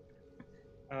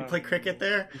play cricket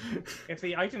there? If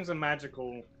the items are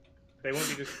magical, they won't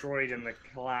be destroyed in the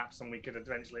collapse, and we could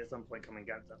eventually at some point come and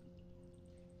get them.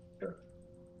 Sure.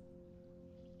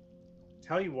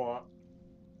 Tell you what,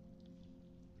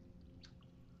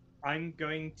 I'm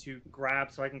going to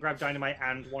grab, so I can grab dynamite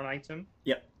and one item.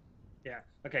 Yep. Yeah.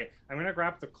 Okay. I'm gonna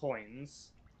grab the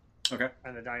coins. Okay.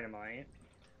 And the dynamite.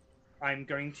 I'm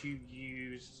going to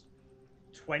use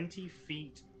 20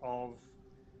 feet of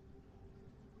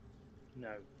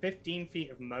 15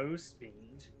 feet of Mo's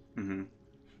speed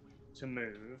to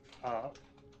move up.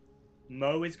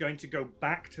 Mo is going to go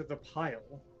back to the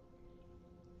pile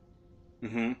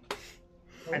and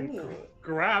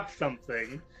grab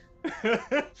something.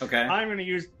 Okay. I'm going to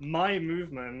use my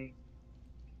movement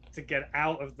to get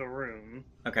out of the room.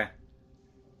 Okay.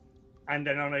 And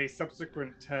then on a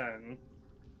subsequent turn,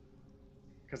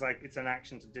 because it's an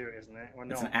action to do it, isn't it? Or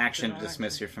It's not? an action Is it to not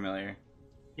dismiss action? your familiar.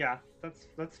 Yeah,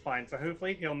 that's fine. So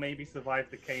hopefully he'll maybe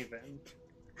survive the cave-in.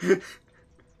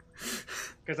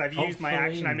 Because I've used my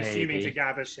Hopefully, action, I'm assuming, maybe. to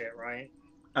gather shit, right?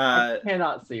 I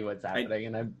cannot see what's happening,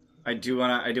 and I'm. I do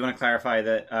wanna clarify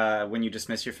that when you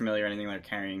dismiss your familiar, anything they're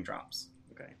carrying drops.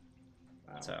 Okay.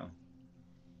 So,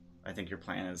 I think your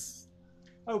plan is.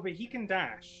 Oh, but he can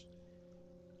dash.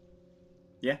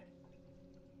 Yeah.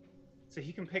 So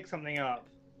he can pick something up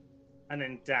and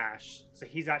then dash. So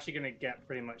he's actually going to get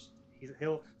pretty much.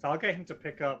 So I'll get him to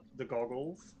pick up the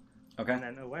goggles. Okay. And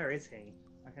then, where is he?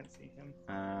 I can't see him.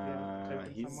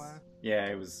 He's somewhere? Yeah,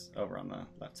 he was over on the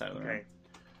left side of the room. Okay.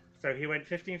 So he went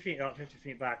 15 feet up, 50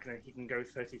 feet back, and then he can go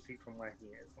 30 feet from where he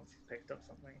is once he's picked up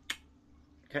something.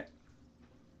 Okay.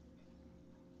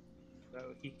 So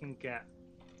he can get.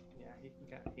 Yeah, he can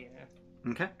get here.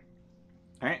 Okay.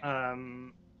 All right.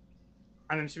 And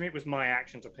I'm assuming it was my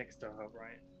action to pick stuff up,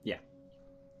 right? Yeah.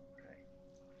 Okay.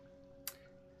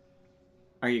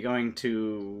 Are you going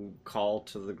to call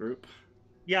to the group?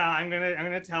 Yeah, I'm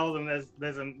gonna tell them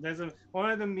there's a one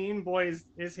of the mean boys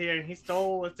is here and he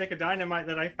stole a stick of dynamite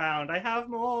that I found. I have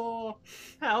more.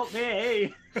 Help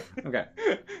me. Okay.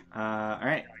 All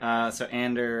right. So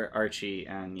Ander, Archie,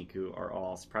 and Niku are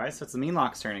all surprised. So it's the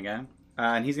Meanlock's turn again,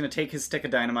 and he's gonna take his stick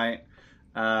of dynamite.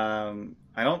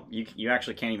 You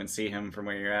actually can't even see him from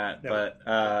where you're at, No. but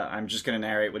I'm just gonna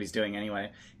narrate what he's doing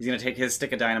anyway. He's gonna take his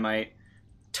stick of dynamite,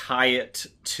 tie it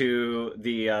to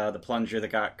the plunger that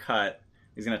got cut.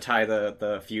 He's gonna tie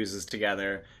the fuses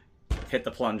together, hit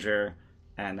the plunger,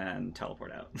 and then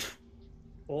teleport out.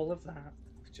 All of that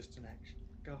was just an action.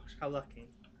 Gosh, how lucky.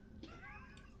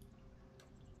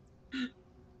 You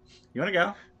wanna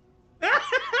go?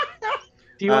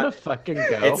 Do you want to fucking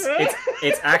go?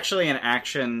 It's actually an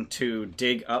action to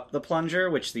dig up the plunger,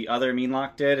 which the other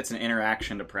Meanlock did. It's an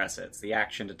interaction to press it. It's the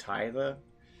action to tie the.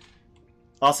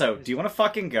 Also, do you want to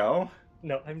fucking go?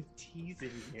 No, I'm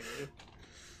teasing you.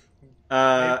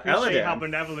 I appreciate how Eladin.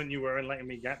 benevolent you were in letting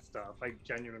me get stuff. I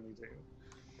genuinely do.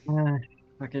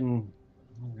 Fucking.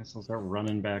 I guess I'll start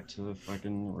running back to the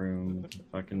fucking room.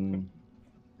 Fucking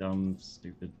dumb,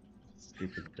 stupid,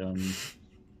 dumb.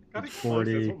 Gotta get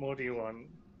 40. closer. What more do you want?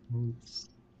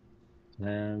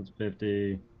 10,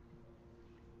 50,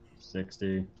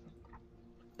 60.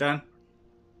 Done.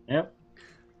 Yep.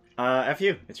 F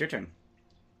you. It's your turn.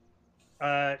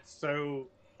 So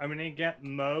I'm gonna get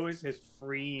Mo as his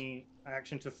free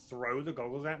action to throw the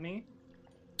goggles at me.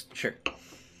 Sure.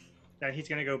 Then he's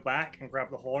gonna go back and grab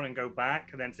the horn and go back,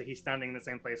 and then so he's standing in the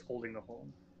same place holding the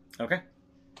horn. Okay.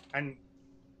 And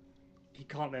he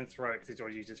can't then throw it because he's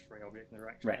already used his free object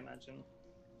interaction, Right. I imagine.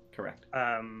 Correct.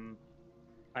 And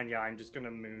yeah, I'm just gonna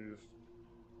move.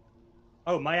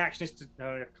 Oh, my action is to.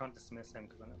 No, I can't dismiss him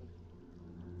because I never.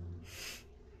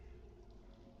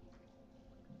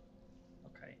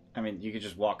 Okay. I mean, you could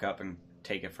just walk up and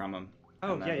take it from him.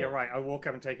 Oh, and yeah, then- you're right. I'll walk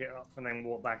up and take it up and then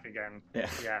walk back again. Yeah.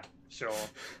 Yeah, sure.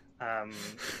 And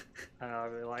I'll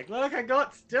be like, look, I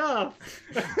got stuff!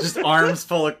 Just arms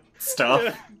full of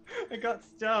stuff. I got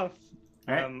stuff.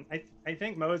 All right. I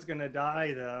think Mo's gonna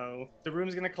die, though. The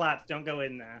room's gonna collapse. Don't go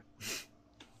in there.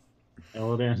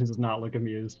 Eladan does not look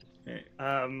amused.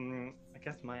 I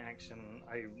guess my action,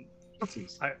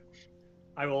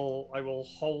 I will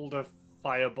hold a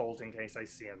firebolt in case I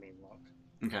see a Meanlock.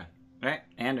 Okay. All right.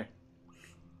 Ander.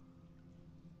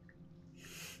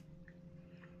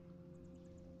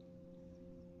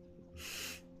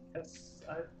 Yes,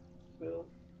 I will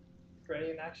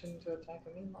action to attack a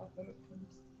mean lock when it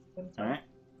comes. All right.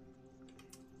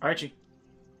 Archie.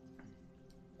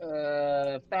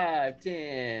 5,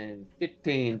 10,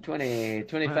 15, 20,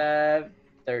 25,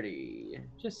 30.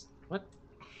 Just what?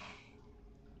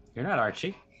 You're not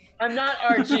Archie. I'm not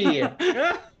Archie.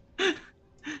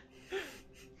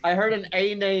 I heard an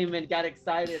A name and got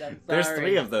excited. I'm sorry. There's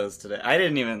 3 of those today. I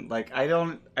didn't even I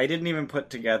didn't even put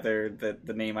together that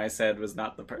the name I said was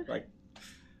not the like.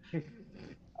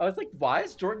 I was like, why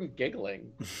is Jordan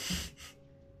giggling?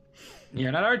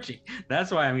 You're not Archie.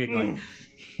 That's why I'm giggling.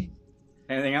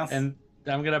 Anything else? And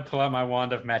I'm gonna pull out my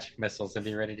wand of magic missiles and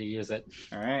be ready to use it.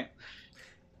 All right.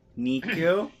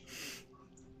 Niku.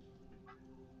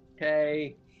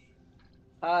 Okay.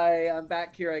 Hi, I'm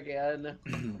back here again.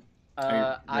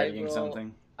 Are you readying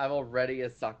something? I will ready a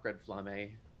Sacred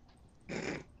Flamme.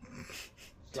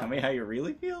 Tell me how you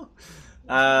really feel.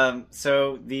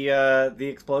 So the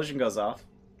explosion goes off.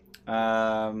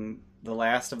 The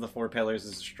last of the 4 pillars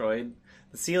is destroyed.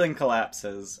 The ceiling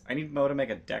collapses. I need Mo to make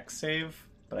a dex save,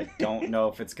 but I don't know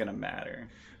if it's gonna matter.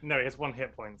 No, he has 1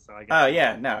 hit point, so I guess. Oh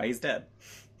yeah, no, he's dead.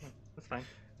 That's fine.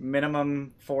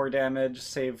 Minimum 4 damage,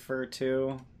 save for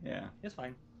 2. Yeah. It's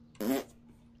fine.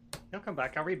 He'll come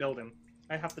back. I'll rebuild him.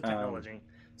 I have the technology.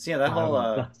 So yeah, that whole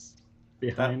that's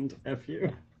behind FU.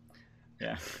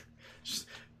 Yeah. Just...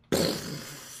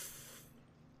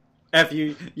 F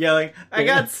you yelling, I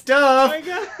got stuff!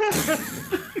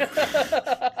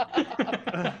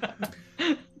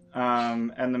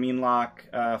 And the mean lock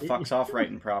fucks off right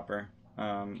and proper.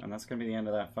 And that's gonna be the end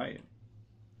of that fight.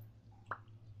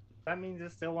 That means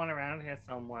there's still one around here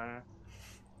somewhere.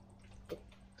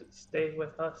 Stay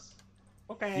with us.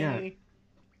 Okay. Yeah. I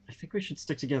think we should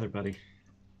stick together, buddy.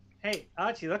 Hey,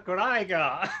 Archie, look what I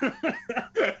got!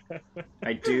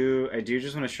 I do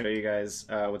just want to show you guys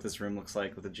what this room looks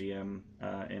like with the GM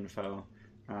info.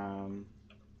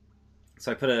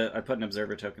 So I put an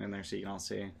observer token in there so you can all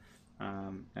see,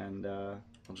 and I'll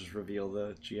just reveal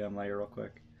the GM layer real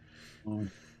quick.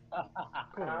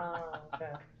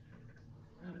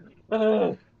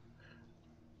 Okay.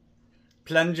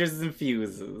 Plungers and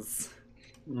fuses.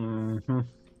 Mm-hmm.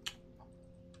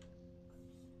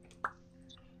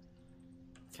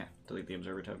 Okay, delete the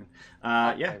observer token.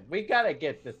 Yeah. Okay, we gotta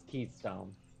get this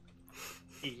keystone.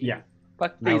 Yeah.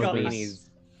 Fuck That these was nice. weenies.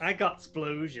 I got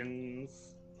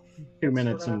explosions. 2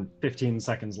 minutes and 15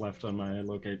 seconds left on my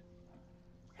locate.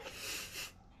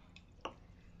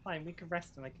 Fine, we can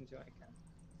rest and I can do what I can.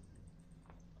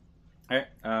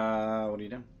 Alright, what are you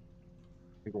doing?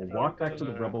 We will walk back to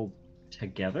the rubble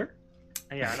together.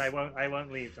 Yeah, and I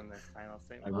won't leave them this time. I'll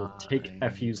stay. I will take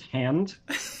FU's hand.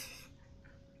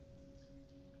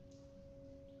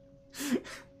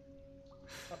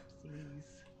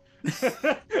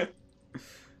 Oopsies.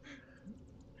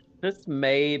 This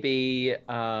may be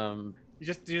You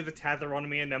just do the tether on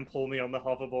me and then pull me on the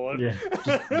hoverboard. Yeah.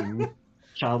 Just,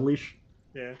 child leash.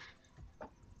 Yeah.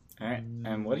 Alright,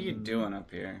 and what are you doing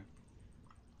up here?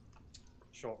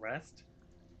 Short rest,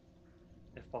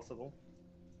 if possible.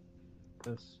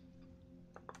 This.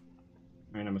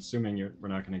 I mean, I'm assuming we're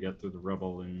not going to get through the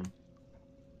rubble in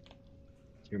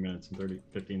 2 minutes and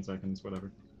 15 seconds,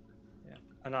 whatever. Yeah.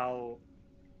 And I'm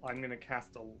gonna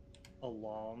cast a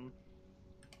alarm.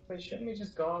 Wait, shouldn't we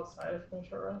just go outside if we're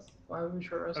short rest? Why would we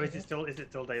short rest? Oh, is it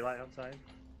still daylight outside?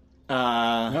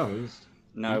 No, it was.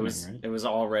 No, Evening, right? it was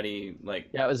already like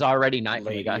yeah, it was already night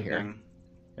when late we got here. evening.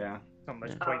 Yeah. Not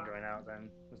much Yeah. point going out then.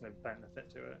 There's no benefit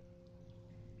to it.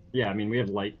 Yeah, I mean, we have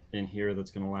light in here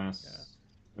that's going to last. Yeah.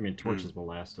 I mean, torches will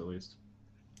last at least.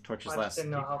 Torches I last. just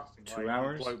didn't know how. 2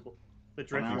 hours? The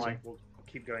drift 1 hour? light will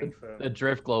keep going for. The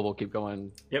drift globe will keep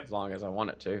going Yep. as long as I want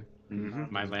it to. Mm-hmm.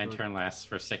 My lantern lasts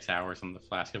for 6 hours on the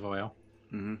flask of oil.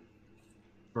 Mm-hmm.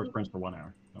 Torch burns for 1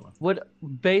 hour. Oh, well. Would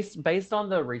based on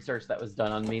the research that was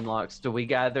done on mean locks, do we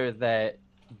gather that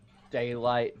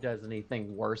daylight does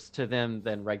anything worse to them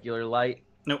than regular light?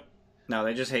 Nope. No,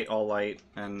 they just hate all light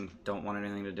and don't want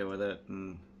anything to do with it.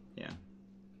 And yeah.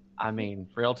 I mean,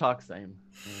 real talk, same.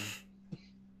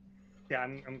 Yeah,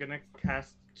 I'm gonna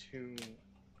cast 2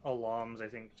 alarms. I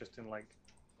think just in like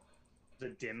the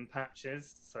dim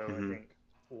patches. So Mhm. I think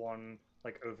one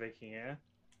like over here,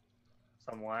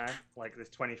 somewhere, like this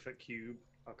 20-foot cube.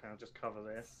 Okay, I'll just cover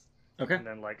this, Okay. and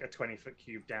then like a 20-foot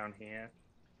cube down here.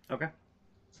 Okay.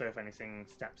 So if anything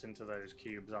steps into those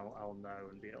cubes, I'll know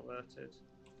and be alerted.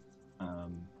 I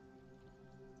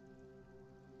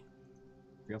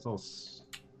guess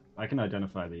I can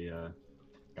identify the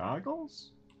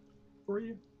goggles for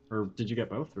you. Or did you get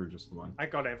both, or just the one? I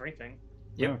got everything.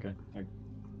 Yep. Oh, okay.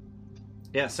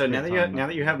 Yeah. So Great time. now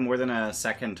that you have more than a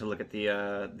second to look at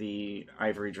the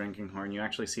ivory drinking horn, you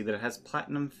actually see that it has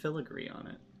platinum filigree on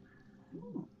it.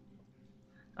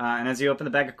 And as you open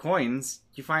the bag of coins,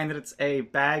 you find that it's a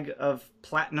bag of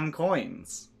platinum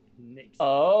coins. Nice.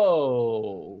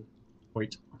 Oh.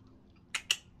 Wait.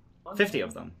 50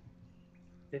 of them.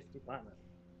 50 platinum.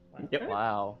 Wow. Yep.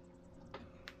 Wow.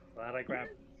 Glad I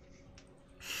grabbed.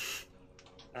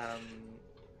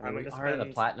 I'm We gonna are the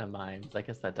spend, platinum mines. I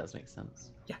guess that does make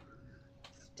sense.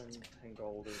 spend 10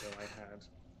 gold as though I had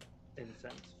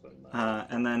incense for my...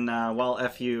 And then while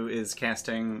FU is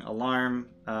casting Alarm,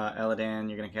 Eladan,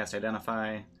 you're going to cast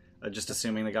Identify, just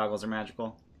assuming the goggles are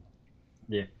magical.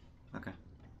 Yeah. Okay.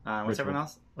 What's everyone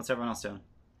else? What's everyone else doing?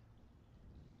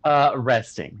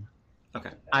 Resting.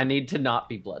 Okay. I need to not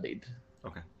be bloodied.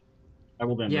 Okay. I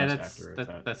will then Yeah, rest that's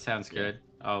after. that sounds good.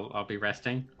 I'll be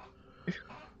resting.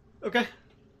 Okay.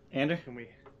 Andrew? Can we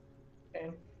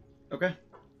Okay.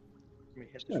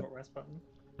 hit the short rest button?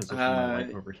 Position my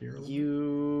light over here.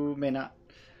 You may not.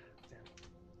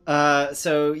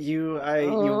 So you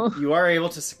are able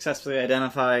to successfully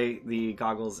identify the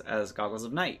goggles as goggles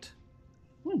of night.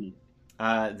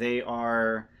 They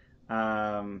are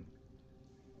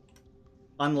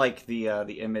unlike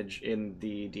the image in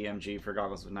the DMG for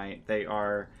goggles of night. They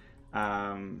are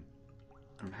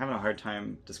I'm having a hard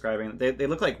time describing. They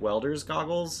look like welder's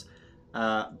goggles,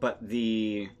 but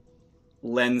the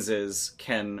lenses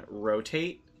can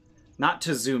rotate. Not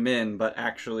to zoom in, but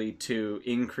actually to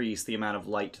increase the amount of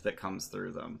light that comes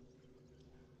through them.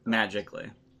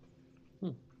 Magically.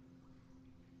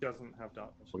 Doesn't have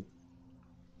darkness.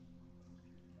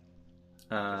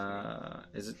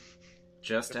 Is it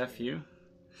just FU? Yeah.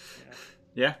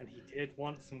 Yeah? And he did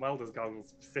want some welder's goggles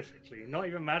specifically, not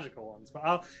even magical ones.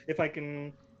 But if I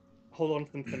can hold on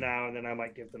to them for now, and then I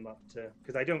might give them up to,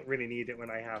 because I don't really need it when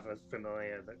I have a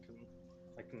familiar that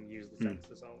I can use the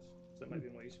senses of. So it might be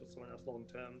more useful for someone else long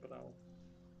term, but I'll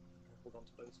hold on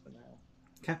to those for now.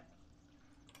 Okay.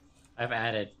 I've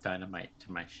added dynamite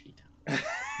to my sheet.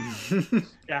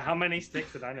 Yeah, how many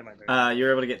sticks of dynamite?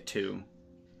 You're able to get 2.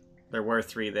 There were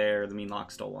 3 there. The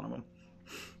Meanlock stole one of them.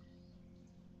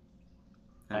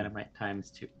 Dynamite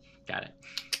times 2. Got it.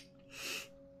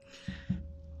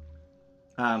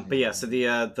 But yeah, so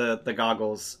the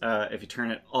goggles, if you turn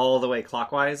it all the way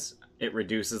clockwise, it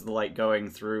reduces the light going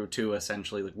through to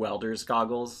essentially like welder's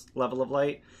goggles level of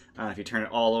light. If you turn it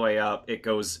all the way up, it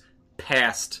goes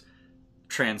past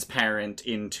transparent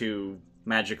into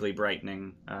magically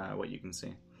brightening what you can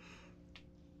see.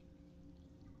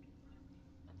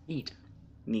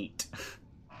 Neat.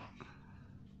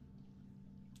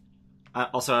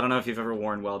 Also, I don't know if you've ever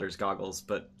worn welder's goggles,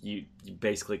 but you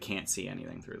basically can't see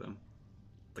anything through them.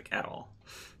 Like, at all.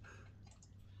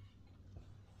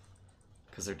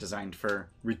 Because they're designed for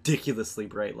ridiculously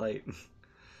bright light.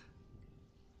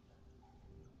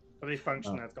 But they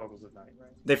function as goggles of night,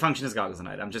 right? They function as goggles of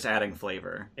night. I'm just adding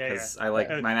flavor. Because I like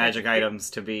my magic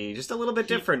items to be just a little bit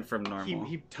different from normal.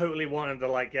 He totally wanted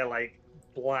the,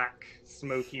 black,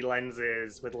 smoky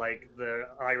lenses with, the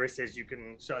irises you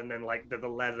can shut, and then, the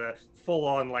leather,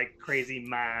 full-on, crazy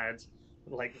mad,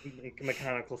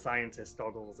 mechanical scientist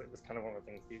goggles. It was kind of one of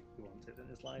the things he wanted in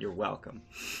his life. You're welcome.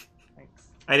 Thanks.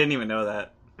 I didn't even know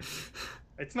that.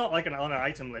 It's not on an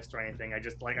item list or anything. I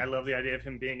just I love the idea of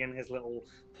him being in his little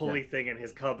pulley thing in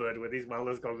his cupboard with these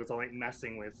welder's goggles all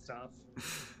messing with stuff.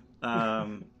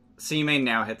 So you may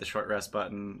now hit the short rest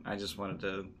button. I just wanted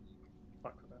to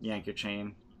yank your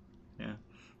chain.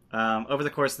 Yeah. Over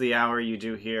the course of the hour, you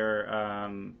do hear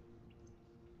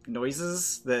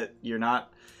noises that you're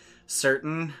not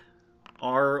certain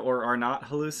are or are not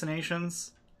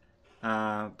hallucinations.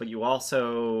 But you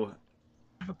also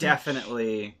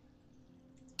definitely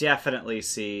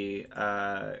see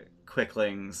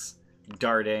quicklings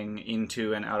darting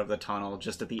into and out of the tunnel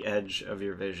just at the edge of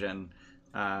your vision,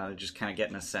 just kind of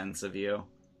getting a sense of you.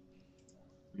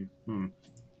 Mm-hmm.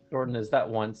 Jordan, is that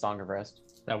one Song of Rest?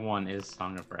 That one is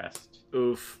Song of Rest.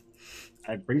 Oof.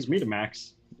 That brings me to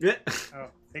max. Yeah. Oh,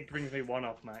 it brings me 1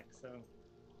 off max, so...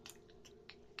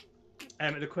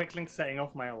 the quickling setting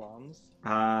off my alarms?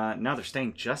 No, they're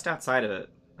staying just outside of it.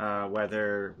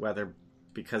 Whether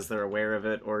because they're aware of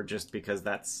it or just because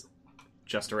that's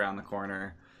just around the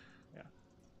corner. Yeah.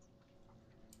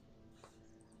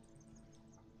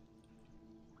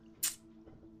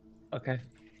 Okay.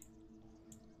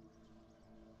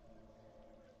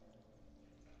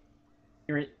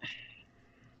 You're right.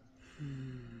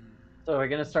 So we're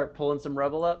gonna start pulling some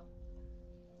rubble up?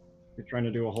 You're trying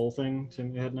to do a whole thing?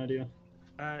 Tim, you had an idea?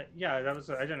 Yeah, that was.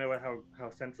 I don't know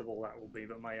how sensible that will be,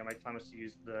 but my plan was to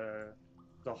use the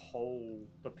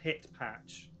pit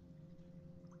patch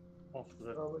off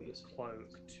the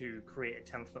cloak to create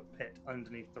a 10-foot pit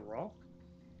underneath the rock.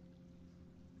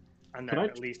 And then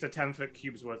at least a 10-foot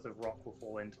cube's worth of rock will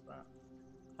fall into that.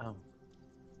 Oh.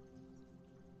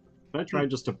 Can I try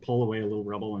just to pull away a little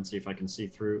rubble and see if I can see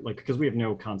through? Like, because we have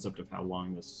no concept of how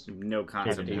long this. No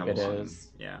concept of how deep it long.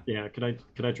 is. Yeah. Yeah. Could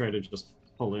I try to just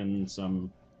pull in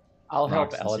some? I'll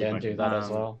help rocks and see if I Eladin do can- that as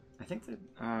well. I think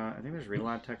there's real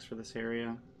lab text for this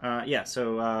area. Yeah,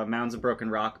 so mounds of broken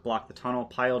rock block the tunnel,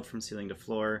 piled from ceiling to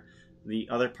floor. The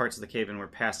other parts of the cave-in were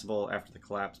passable after the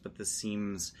collapse, but this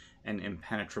seems an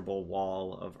impenetrable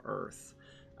wall of earth.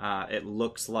 It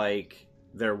looks like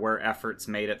there were efforts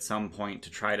made at some point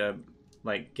to try to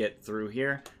get through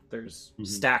here. There's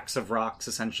stacks of rocks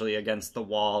essentially against the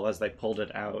wall as they pulled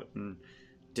it out and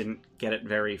didn't get it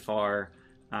very far.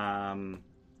 Yeah.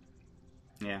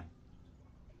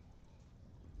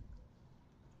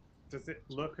 Does it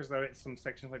look as though some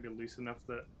sections might be loose enough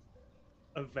that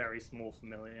a very small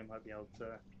familiar might be able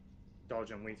to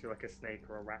dodge and weave through like a snake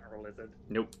or a rat or a lizard?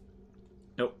 Nope.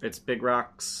 It's big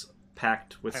rocks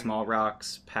packed with small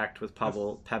rocks, packed with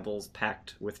pebbles,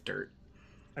 packed with dirt.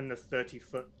 And the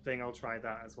 30-foot thing, I'll try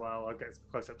that as well. I'll get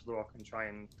close up to the rock and try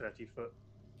and 30-foot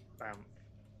bamf.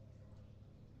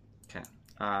 Okay.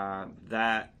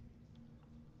 That...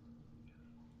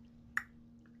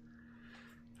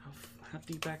 How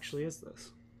deep actually is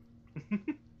this?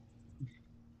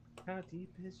 How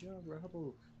deep is your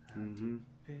rubble? How deep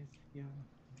is your...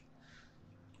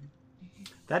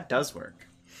 That does work.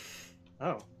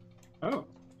 Oh. Okay.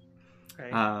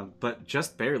 But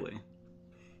just barely.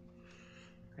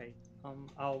 Okay.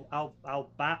 I'll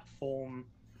bat form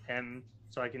him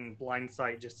so I can blind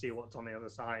sight just see what's on the other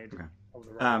side of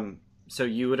the rubble. So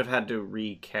you would have had to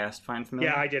recast Find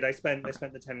Familiar? Yeah, I did. I spent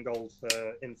the 10 gold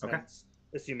for incense,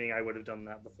 assuming I would have done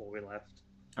that before we left.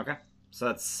 Okay. So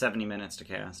that's 70 minutes to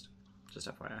cast. Just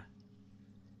FYI.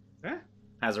 Yeah.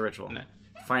 As a ritual. No.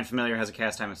 Find Familiar has a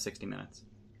cast time of 60 minutes.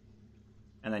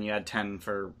 And then you add 10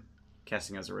 for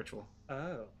casting as a ritual.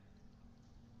 Oh.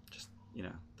 Just,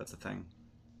 that's a thing.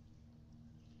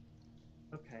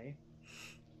 Okay.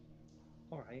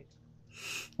 All right.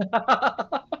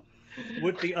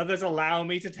 Would the others allow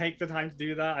me to take the time to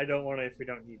do that? I don't want to if we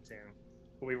don't need to.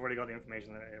 But we've already got the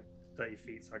information that it's 30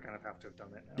 feet, so I kind of have to have done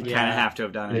it now. You kind of have to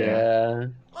have done it. Yeah. A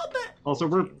little bit. Also,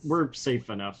 we're safe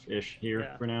enough-ish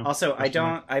here for now. Also, I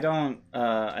don't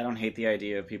hate the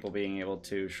idea of people being able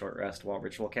to short rest while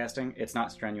ritual casting. It's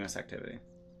not strenuous activity.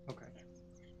 Okay.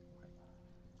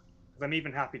 Because I'm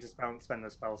even happy to spend the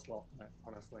spell slot,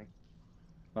 honestly.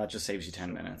 Well, it just saves you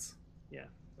 10 minutes. Yeah,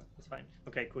 that's fine.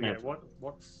 Okay, cool. Yeah,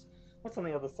 what's on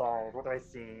the other side? What do I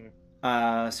see?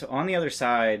 So on the other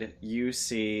side, you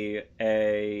see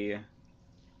a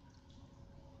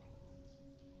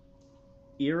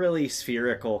eerily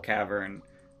spherical cavern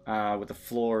with the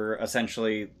floor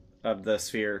essentially of the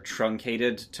sphere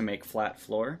truncated to make flat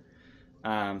floor.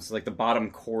 So the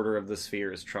bottom quarter of the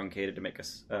sphere is truncated to make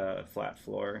a flat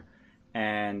floor,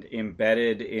 and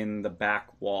embedded in the back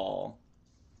wall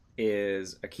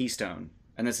is a keystone,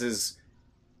 and this is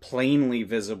plainly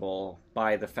visible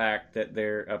by the fact that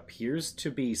there appears to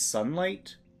be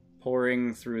sunlight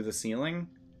pouring through the ceiling,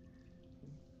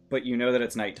 but you know that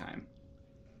it's nighttime.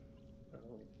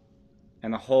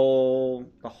 And the whole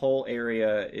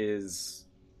area it's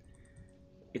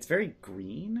very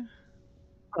green.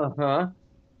 Uh-huh.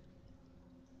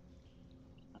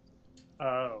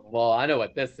 Oh. Well, I know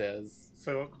what this is.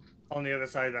 So on the other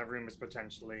side of that room is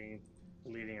potentially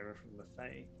leading over from the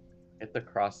Fae. It's a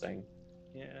crossing.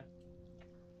 Yeah.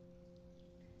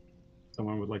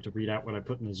 Someone would like to read out what I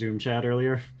put in the Zoom chat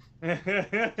earlier.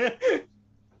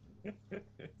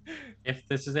 If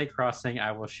this is a crossing,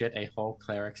 I will shit a whole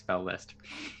cleric spell list.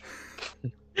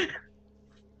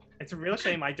 It's a real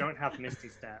shame I don't have Misty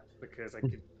Step because I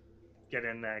could get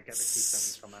in there, get the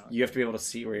keystone, and come out. You have to be able to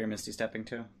see where you're misty stepping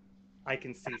to. I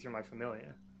can see through my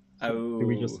familiar. Oh. Do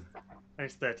we just And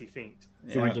it's 30 feet.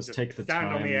 do we just take the stand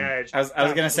time? on the edge. I was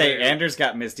gonna say Anders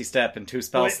got misty step and 2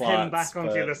 spell flip slots. him back onto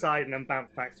the but- other side and then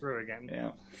bounce back through again.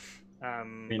 Yeah.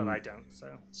 But I don't.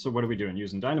 So So what are we doing?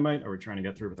 Using dynamite? Are we trying to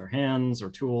get through with our hands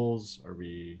or tools? Are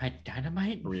we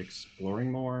Dynamite?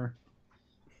 exploring more?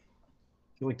 I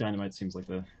feel like dynamite seems like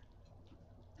the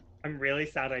I'm really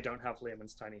sad I don't have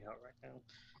Liam's tiny hut right now.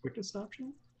 quickest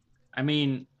option. I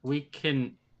mean, we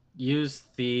can use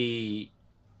the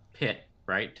pit,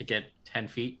 right, to get 10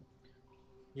 feet.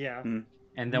 Yeah. And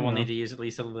then we'll need to use at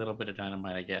least a little bit of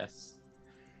dynamite, I guess.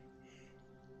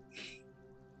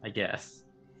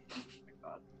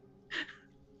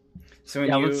 So when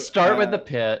you, let's start with the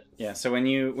pit. Yeah, so when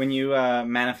you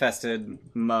manifested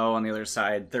Mo on the other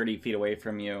side, 30 feet away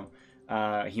from you,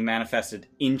 he manifested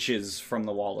inches from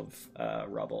the wall of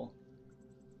rubble.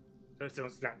 So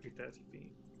it's exactly 30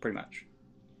 feet. Pretty much.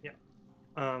 Yeah.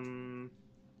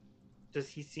 Does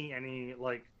he see any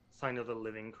like sign of a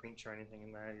living creature or anything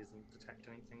in there? He doesn't detect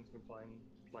anything through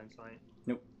blind sight.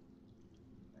 Nope.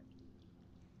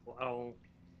 Well,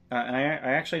 And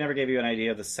I actually never gave you an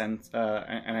idea of the sense,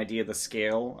 an idea of the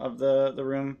scale of the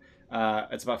room.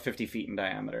 It's about 50 feet in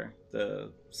diameter,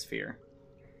 the sphere.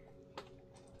 I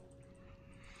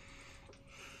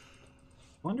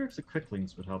wonder if the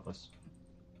quicklings would help us.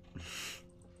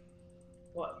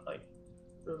 What, like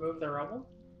remove the rubble?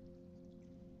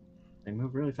 They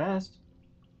move really fast.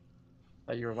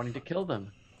 Thought you were wanting to kill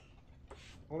them.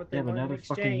 what would they Yeah, but want now in they're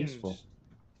fucking exchange? useful.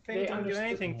 They They don't do understood-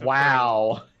 anything for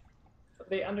Wow.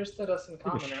 They understood us in Give a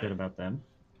common, shit right? about them.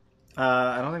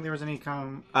 I don't think there was any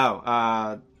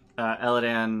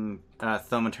Eladan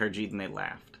thaumaturgy, and they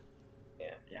laughed.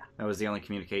 Yeah. That was the only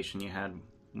communication you had,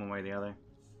 one way or the other.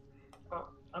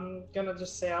 I'm gonna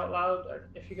just say out loud,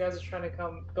 if you guys are trying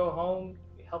to go home,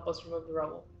 help us remove the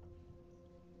rubble.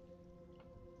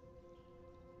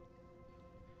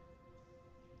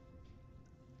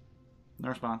 No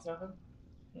response. Nothing?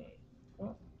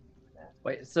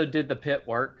 Wait, so did the pit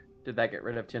work? Did that get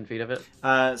rid of 10 feet of it?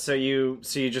 So you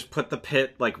just put the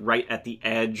pit like right at the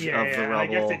edge Yeah, of the and rubble. I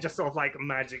guess it just sort of like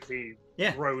magically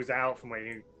Yeah. grows out from where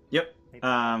you. Yep.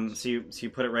 So you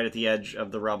put it right at the edge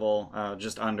of the rubble,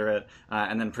 just under it,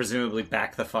 and then presumably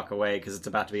back the fuck away because it's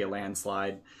about to be a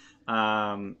landslide.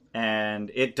 And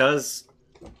it does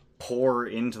pour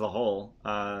into the hole.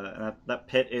 And that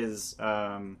pit is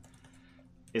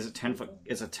it 10 foot?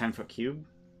 Is a 10-foot cube?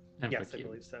 10 Yes, foot I cube.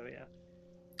 believe so. Yeah.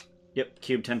 Yep,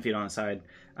 cube 10 feet on the side,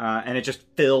 and it just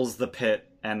fills the pit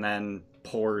and then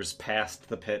pours past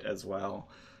the pit as well.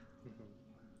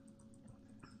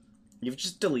 You've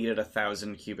just deleted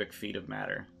 1,000 cubic feet of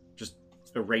matter. Just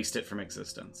erased it from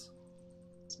existence.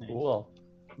 Cool.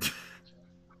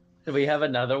 Do we have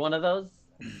another one of those?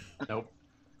 Nope.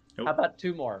 Nope. How about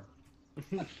 2 more?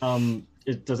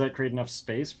 Does that create enough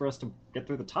space for us to get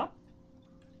through the top?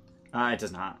 It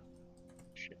does not.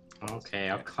 Okay,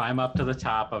 I'll climb up to the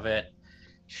top of it,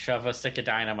 shove a stick of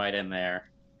dynamite in there,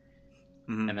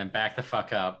 Mhm. and then back the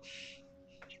fuck up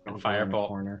I'll and go around the firebolt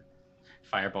corner.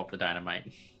 the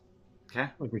dynamite. Okay. I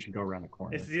feel like we should go around the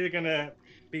corner. It's either gonna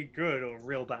be good or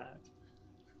real bad.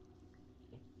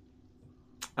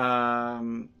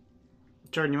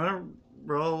 Jordan, you want to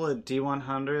roll a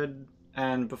D100,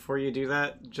 and before you do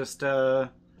that, just high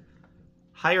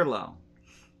or low?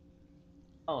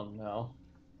 Oh no.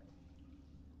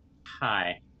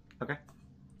 Hi. Okay.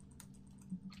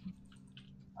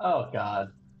 Oh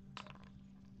god.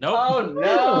 Nope. Oh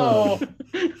no!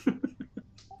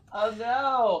 Oh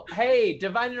no! Hey,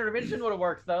 divine intervention would have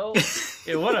worked though.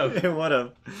 It would have. It would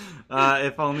have.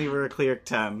 If only we were a clear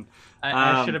 10.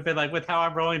 I should have been like, with how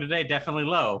I'm rolling today, definitely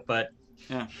low. But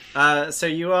Yeah. So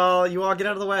you all get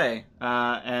out of the way,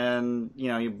 and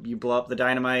you blow up the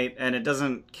dynamite, and it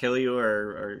doesn't kill you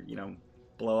or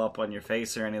blow up on your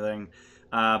face or anything,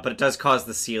 but it does cause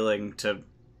the ceiling to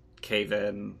cave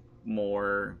in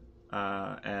more,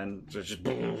 and there's just.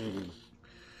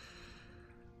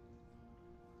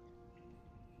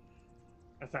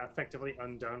 Has that effectively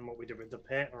undone what we did with the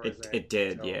pit, or is It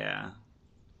did, still- yeah.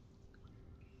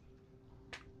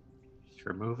 just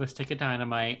remove a stick of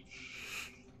dynamite.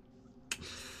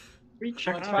 We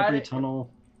checked try every it?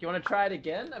 tunnel. Do you want to try it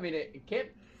again? I mean, it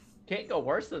can't go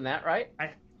worse than that, right?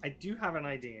 I do have an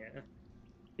idea.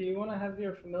 Do you want to have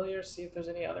your familiar see if there's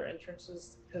any other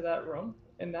entrances to that room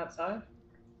in that side?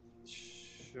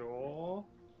 Sure.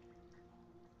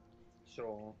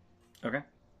 Okay.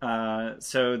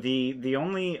 So the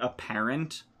only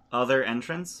apparent other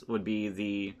entrance would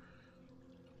be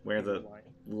where the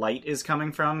light is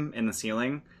coming from in the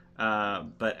ceiling.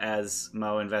 But as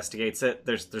Mo investigates it,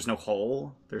 there's no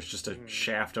hole. There's just a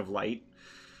shaft of light.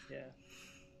 Yeah.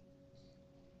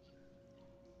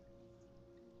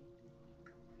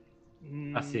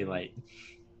 I see light.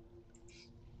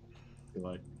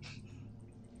 Like,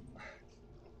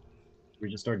 we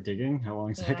just start digging? How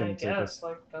long is that I going to take us? guess,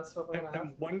 like, that's what we're gonna have.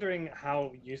 I'm wondering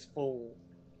how useful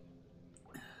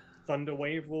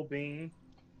Thunderwave will be,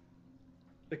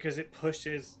 because it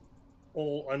pushes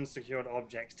all unsecured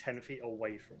objects 10 feet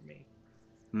away from me.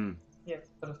 Yeah,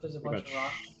 but if there's a bunch of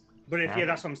rocks. But if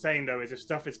that's what I'm saying though, is if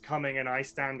stuff is coming and I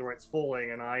stand where it's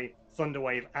falling and I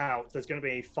Thunderwave out, there's going to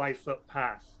be a 5-foot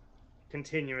path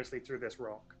continuously through this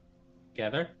rock.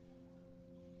 Together?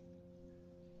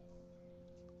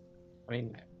 I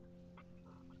mean,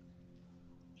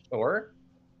 sure.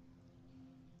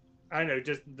 I don't know,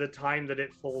 just the time that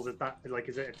it falls, is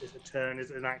it a turn?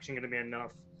 Is an action going to be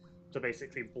enough to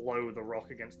basically blow the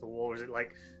rock against the wall? Or is it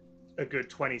like a good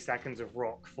 20 seconds of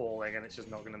rock falling and it's just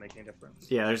not going to make any difference?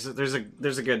 Yeah, there's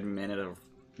a good minute of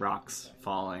rocks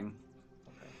falling.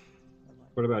 Okay.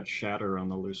 What about shatter on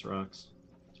the loose rocks?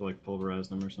 To like pulverize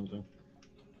them or something?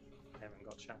 I haven't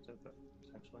got shattered, but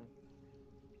potentially.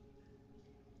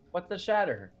 What's the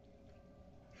shatter?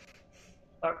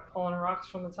 Start pulling rocks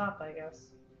from the top, I guess.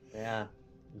 Yeah,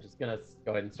 I'm just gonna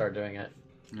go ahead and start doing it.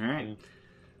 All right.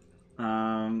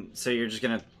 So you're just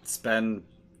gonna spend.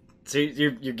 So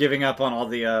you're giving up on all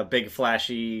the big,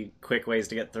 flashy, quick ways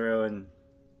to get through, and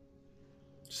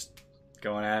just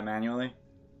going at it manually.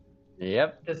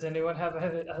 Yep. Does anyone have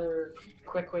other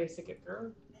quick ways to get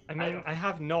through? I mean, I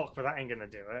have knock, but that ain't gonna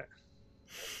do it.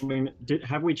 I mean,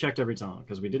 have we checked every tunnel?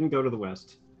 Because we didn't go to the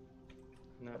west.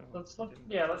 No. Let's look.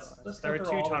 Yeah, let's There are go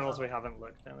through 2 all the tunnels we haven't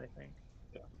looked at, I think.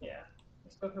 Yeah,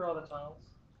 let's go through all the tunnels.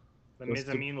 The Let's do-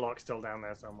 mezzanine lock's still down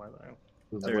there somewhere, though.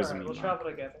 There That's is a alright, we'll mean travel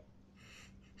together.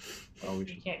 Oh, we You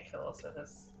should. can't kill us.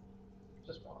 That's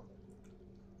just one of them.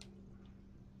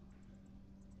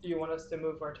 Do you want us to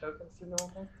move our tokens to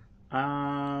normal?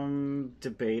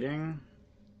 Debating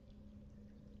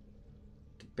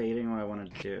what I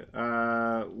want to do.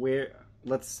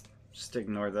 Let's just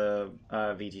ignore the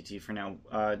VTT for now.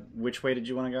 Which way did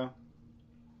you want to go?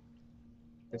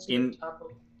 In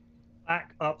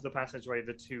Back up the passageway,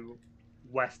 the 2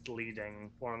 west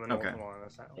leading, one on the north Okay. and one on the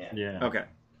south. Yeah. Yeah. Okay.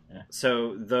 Yeah.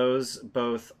 So those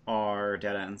both are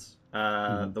dead ends.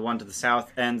 The one to the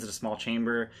south ends at a small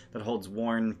chamber that holds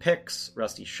worn picks,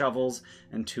 rusty shovels,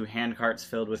 and 2 handcarts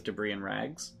filled with debris and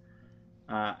rags.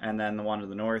 And then the one to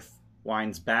the north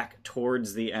winds back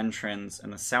towards the entrance,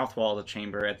 and the south wall of the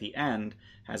chamber at the end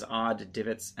has odd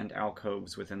divots and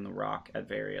alcoves within the rock at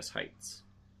various heights.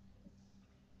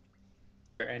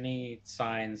 Are there any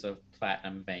signs of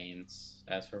platinum veins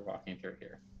as we're walking through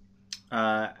here?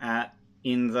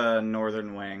 In the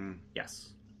northern wing,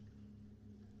 yes.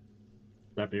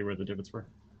 That be where the divots were?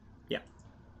 Yeah.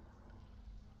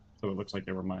 So it looks like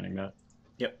they were mining that.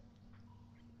 Yep.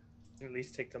 At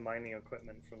least take the mining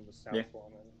equipment from the south Yeah.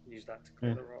 one and use that to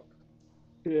clear Yeah. the rock.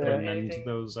 Could I mend anything-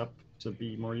 those up to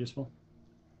be more useful?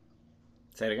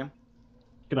 Say it again?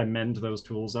 Could I mend those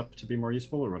tools up to be more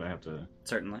useful, or would I have to?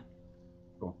 Certainly.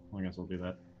 Cool. I guess we'll do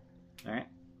that. All right.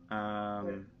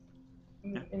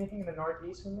 Anything in the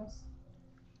northeast from this?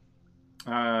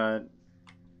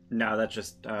 No, that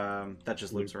just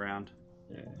loops around.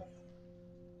 Yeah.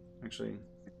 Actually,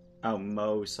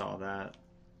 Mo saw that.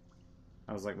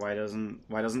 I was like, why doesn't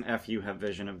FU have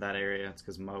vision of that area? It's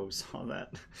because Mo saw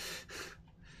that.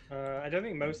 I don't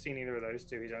think Mo's seen either of those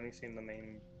 2. He's only seen the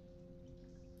main.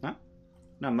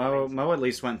 No, Mo at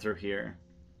least went through here.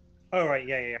 Oh right,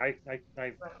 yeah. I Went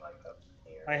like up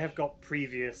here. I have got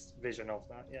previous vision of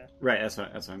that. Yeah. Right, that's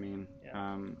what I mean. Yeah.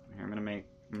 Here, I'm gonna make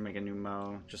a new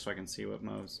Mo just so I can see what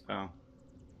Mo's. Oh,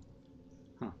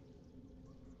 huh.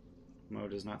 Mo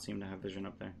does not seem to have vision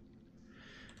up there.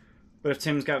 But if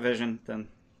Tim's got vision, then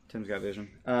Tim's got vision.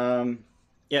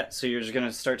 Yeah. So you're just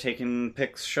gonna start taking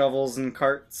picks, shovels, and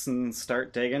carts and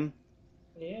start digging.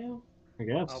 Yeah. I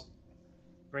guess. I'll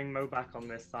bring Mo back on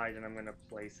this side, and I'm going to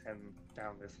place him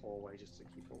down this hallway just to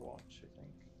keep a watch, I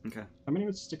think. Okay. How many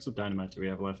sticks of dynamite do we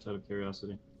have left, out of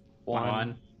curiosity?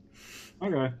 1.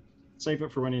 Okay. Save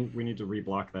it for when we need to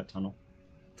reblock that tunnel.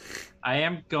 I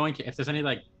am going to, if there's any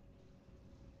like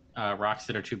rocks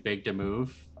that are too big to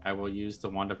move, I will use the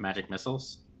wand of magic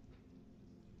missiles.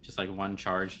 Just like one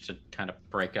charge to kind of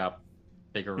break up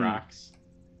bigger rocks.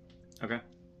 Okay.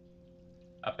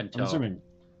 Up I'm until assuming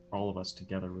all of us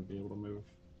together would be able to move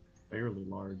fairly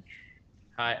large.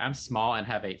 I'm small and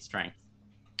have 8 strength.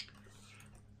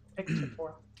 Pick 2,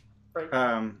 4.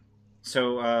 Right.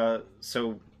 So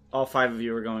all 5 of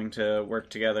you are going to work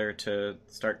together to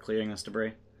start clearing this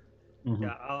debris. Mhm.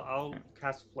 Yeah, I'll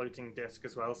cast floating disc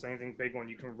as well. So anything big one,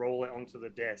 you can roll it onto the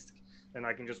disc, then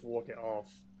I can just walk it off.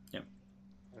 Yep.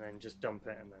 And then just dump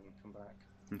it and then come back.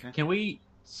 Okay. Can we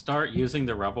start using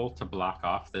the rubble to block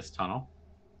off this tunnel?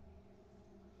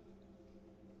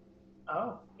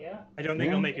 Oh, yeah. I don't think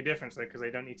Yeah. it'll make a difference though, because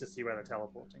they don't need to see where they're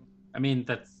teleporting. I mean,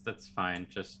 that's fine.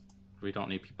 Just we don't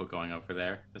need people going over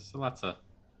there. There's lots of,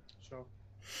 Sure.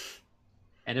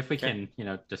 and if we Okay.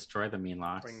 can, destroy the mean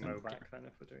locks. Bring and- Mo back then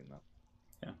if we're doing that.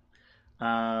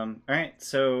 All right,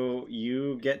 so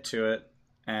you get to it,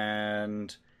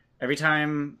 and every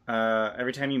time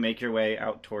you make your way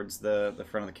out towards the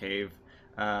front of the cave,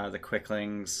 the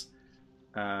quicklings,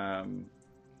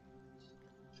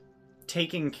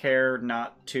 taking care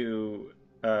not to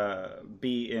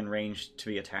be in range to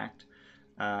be attacked,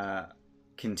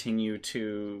 continue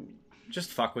to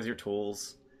just fuck with your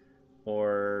tools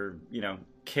or,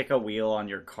 kick a wheel on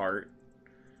your cart.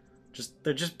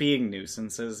 They're just being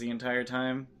nuisances the entire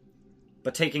time,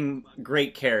 but taking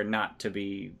great care not to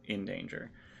be in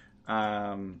danger.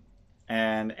 And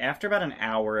after about an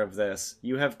hour of this,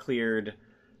 you have cleared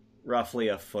roughly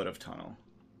a foot of tunnel.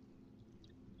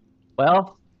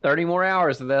 Well, 30 more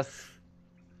hours of this.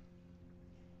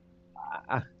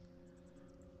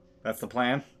 That's the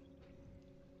plan?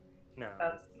 No,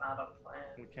 That's not a plan.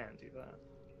 we can't do that.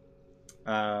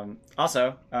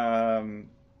 Also,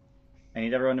 I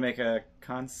need everyone to make a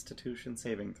Constitution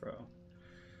saving throw.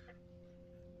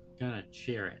 Gonna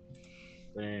cheer it.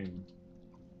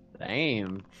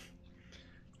 Damn.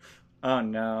 Oh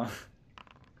no.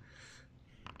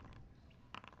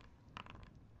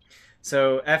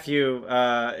 So FU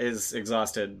is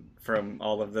exhausted from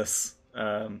all of this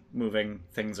moving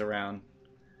things around.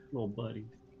 Little buddy.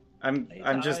 I'm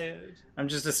just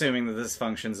assuming that this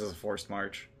functions as a forced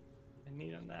march. I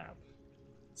need a nap.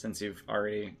 Since you've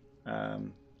already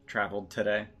traveled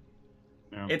today.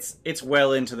 Yeah. It's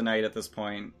well into the night at this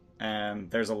point, and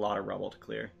there's a lot of rubble to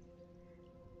clear.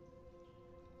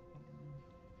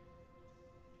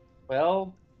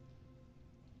 Well,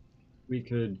 We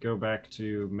could go back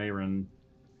to Mayron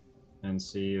and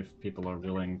see if people are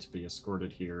willing to be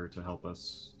escorted here to help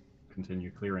us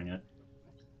continue clearing it.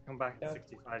 Come back in Yeah.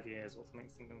 65 years. What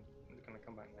makes them going to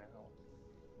come back now?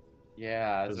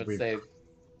 yeah, I was Because going to say,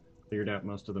 Cleared out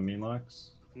most of the mean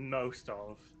locks. Most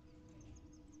of.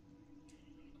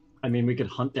 I mean, we could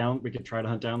try to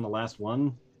hunt down the last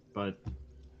one, but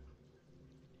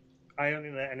I don't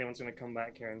think that anyone's going to come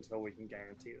back here until we can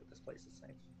guarantee that this place is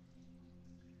safe.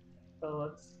 So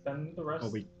let's spend the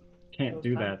rest. we can't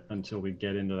do that until we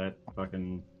get into that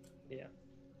fucking. Yeah.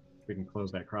 We can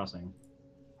close that crossing.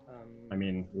 I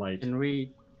mean, light. Can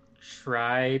we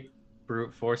try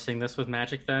brute forcing this with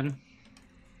magic then?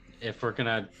 If we're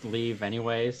gonna leave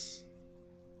anyways,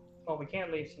 Well, we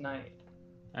can't leave tonight.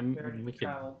 we could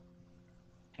travel.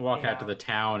 walk out to the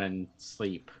town and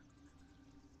sleep.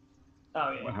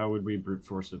 Oh yeah. How would we brute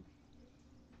force it?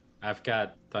 I've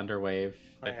got Thunderwave.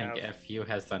 I I think have- FU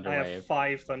has I Thunderwave. have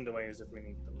 5 Thunder Waves if we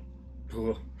need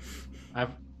them.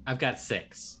 I've got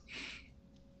 6.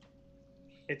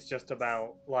 It's just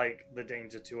about, like, the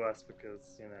danger to us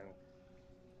because,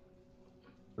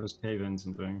 Those cave-ins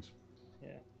and things. yeah.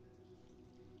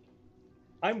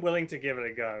 I'm willing to give it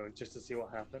a go just to see what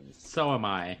happens. So am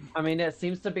I. I mean, it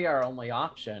seems to be our only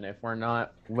option if we're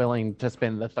not willing to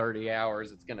spend the 30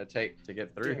 hours it's going to take to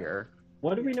get through here.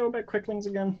 What do we know about quicklings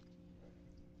again?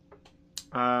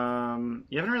 You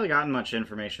haven't really gotten much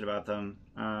information about them.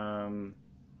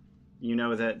 You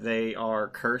know that they are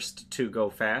cursed to go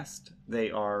fast. They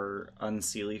are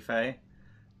unseelie fae.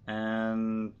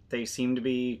 And they seem to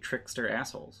be trickster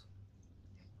assholes.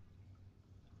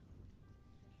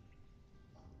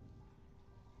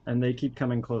 And they keep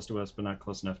coming close to us, but not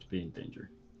close enough to be in danger.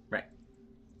 Right.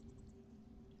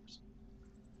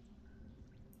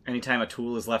 Anytime a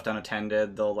tool is left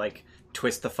unattended, they'll,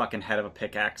 twist the fucking head of a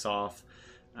pickaxe off.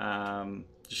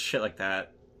 Just shit like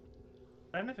that.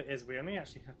 And if it is, we only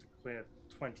actually have to clear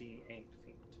 28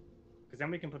 feet. Because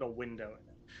then we can put a window in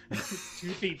it. It's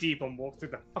 2 feet deep and walk through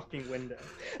the fucking window.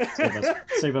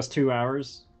 Save us 2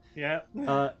 hours. Yeah.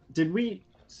 Did we?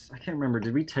 I can't remember.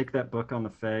 Did we take that book on the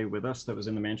Fae with us that was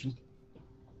in the mansion?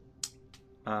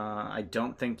 I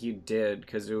don't think you did,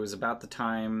 because it was about the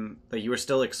time that you were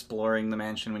still exploring the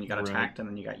mansion when you got Right. attacked, and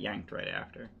then you got yanked right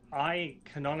after. I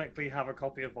canonically have a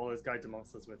copy of Volo's Guide to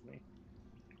Monsters with me.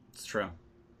 It's true.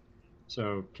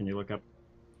 So, can you look up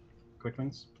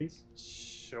quicklings, please?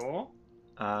 Sure.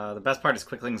 The best part is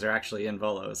quicklings are actually in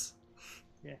Volos.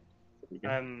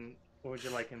 What would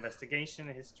you like? Investigation,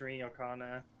 history,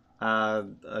 arcana?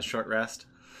 A short rest.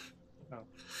 Oh.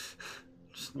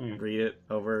 Just read it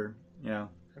over,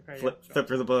 Okay. flip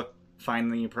through the book,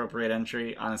 find the appropriate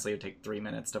entry. Honestly, it would take 3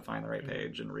 minutes to find the right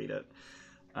page and read it.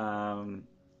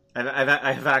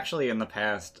 I've actually in the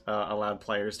past allowed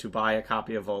players to buy a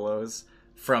copy of Volos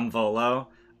from Volo,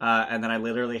 and then I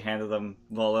literally handed them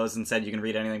Volos and said you can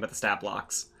read anything but the stat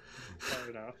blocks.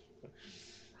 Fair enough.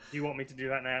 Do you want me to do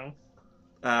that now?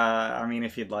 I mean,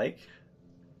 if you'd like.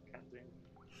 Can't do.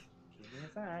 Give me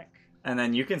a sec. And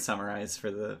then you can summarize for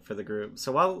the group.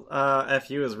 So while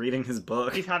FU is reading his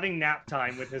book, He's having nap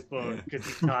time with his book because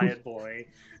he's tired, boy.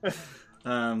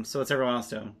 so what's everyone else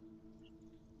doing?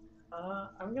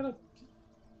 I'm gonna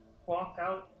walk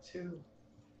out to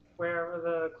wherever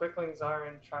the quicklings are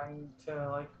and trying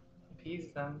to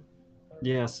appease them.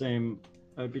 Yeah, same.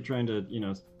 I'd be trying to,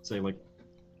 say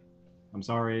I'm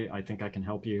sorry. I think I can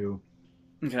help you.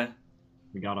 Okay.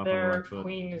 We got off on the Their right foot.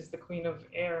 queen is the queen of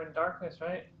air and darkness,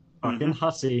 right? Fucking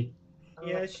hussy. I'm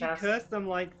Yeah, gonna she cast- cursed them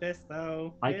like this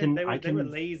though. I Yeah, can- they were, I they were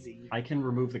can- lazy. I can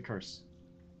remove the curse.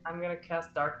 I'm gonna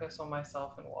cast darkness on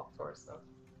myself and walk towards them.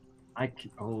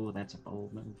 Oh, that's a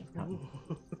bold move.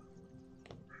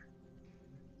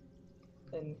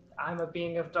 And I'm a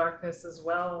being of darkness as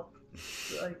well.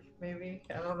 Like, maybe,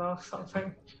 I don't know,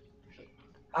 something.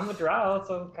 I'm a drow,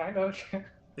 so kind of.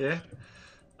 Yeah.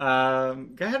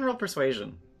 Go ahead and roll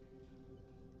persuasion.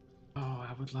 Oh,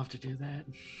 I would love to do that.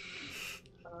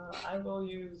 I will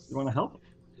use. You want to help?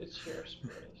 It's your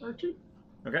inspiration. Archie?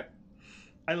 Okay.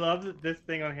 I love that this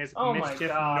thing on his Oh my mischief,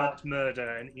 God. not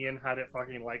murder, and Ian had it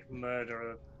fucking like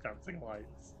murder of dancing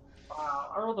lights.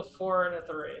 Wow, I rolled a 4 and a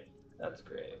 3. That's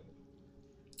great.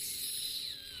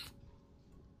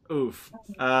 Oof.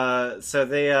 So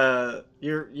they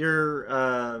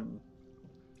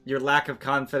your lack of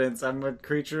confidence, I'm a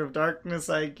creature of darkness,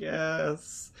 I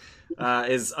guess,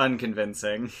 is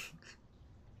unconvincing.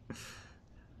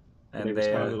 And they And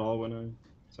responded at all when I...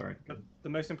 Sorry. But the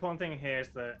most important thing here is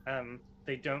that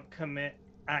they don't commit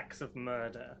acts of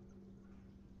murder,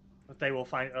 but they will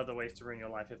find other ways to ruin your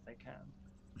life if they can.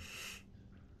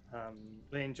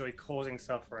 They enjoy causing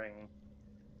suffering,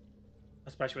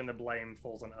 especially when the blame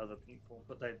falls on other people,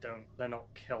 but they're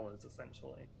not killers,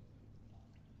 essentially.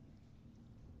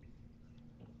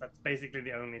 That's basically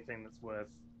the only thing that's worth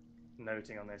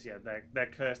noting on this. Yeah, they're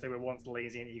cursed. They were once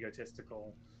lazy and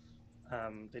egotistical.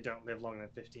 They don't live longer than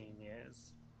 15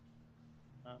 years.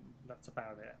 That's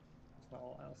about it. There's not a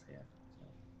lot else here.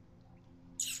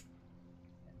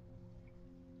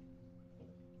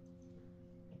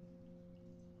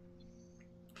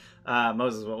 So.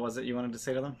 Moses, what was it you wanted to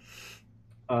say to them?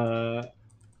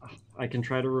 I can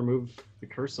try to remove the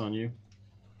curse on you.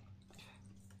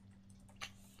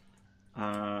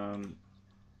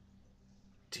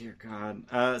 Dear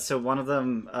God. So one of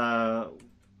them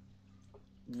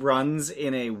runs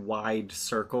in a wide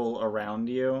circle around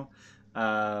you,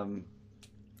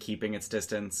 keeping its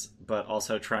distance, but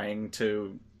also trying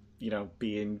to,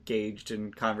 be engaged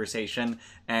in conversation.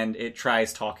 And it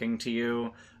tries talking to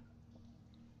you,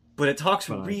 but it talks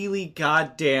really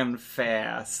goddamn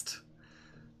fast.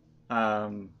 I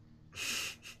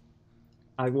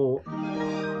will.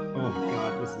 Oh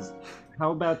God, this is.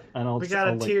 How about? And I'll. We got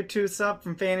a tier 2 sub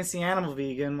from Fantasy Animal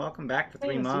Vegan. Welcome back for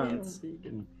 3 months.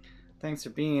 Thanks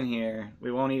for being here.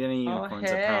 We won't eat any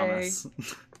unicorns, I promise.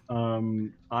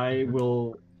 I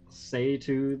will say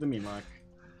to the Mimak.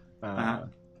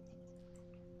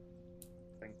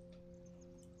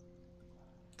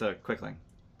 The Quickling.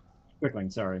 Quickling,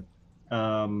 sorry.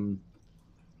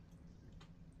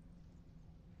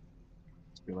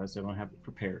 Just realized I don't have it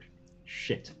prepared.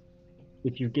 Shit.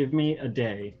 If you give me a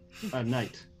day, a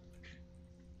night,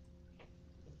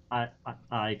 I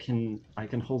can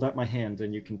hold out my hand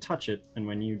and you can touch it, and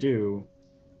when you do,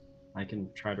 I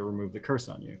can try to remove the curse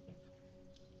on you.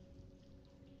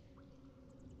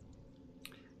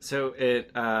 So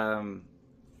it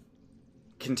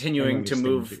continuing to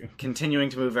move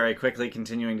very quickly,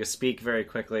 continuing to speak very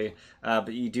quickly,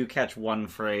 but you do catch one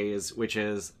phrase, which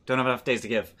is "Don't have enough days to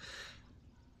give."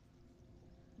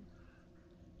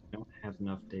 Don't have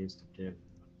enough days to give.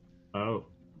 Oh.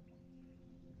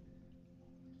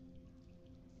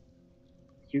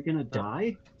 You gonna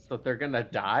die? So they're gonna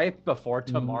die before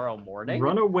tomorrow morning?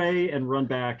 Run away and run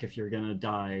back if you're gonna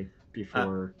die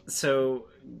before. So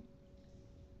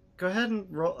go ahead and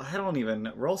roll. I don't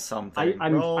even roll something.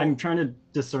 I'm trying to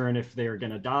discern if they're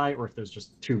gonna die or if there's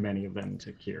just too many of them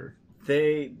to cure.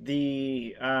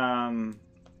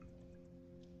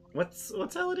 What's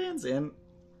Eladin's in?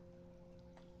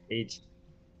 8.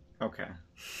 Okay.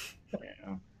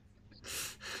 Yeah.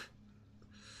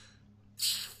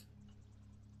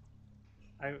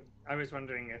 I was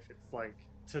wondering if it's like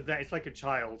it's like a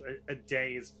child. A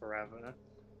day is forever,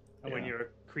 and when you're a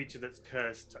creature that's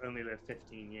cursed to only live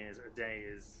 15 years, a day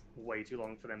is way too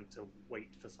long for them to wait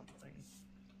for something.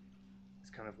 It's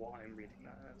kind of what I'm reading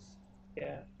that as.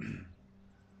 Yeah.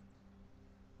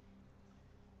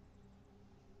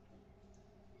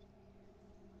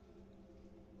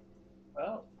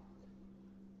 Well.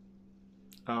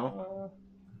 Oh.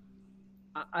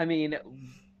 I mean,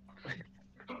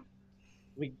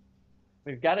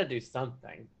 we've got to do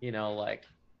something, like.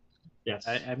 Yes.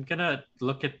 I'm gonna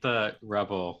look at the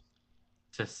rubble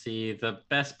to see the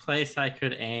best place I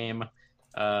could aim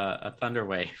a thunder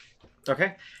wave.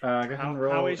 Okay. Go ahead and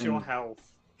roll. How is your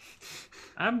health?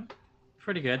 I'm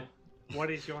pretty good. What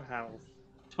is your health?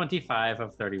 25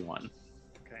 of 31.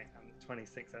 Okay, I'm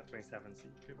 26 out of 27, so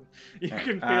you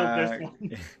can feel this one.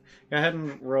 Go ahead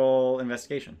and roll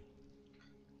investigation.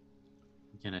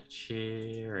 Gonna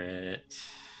cheer it.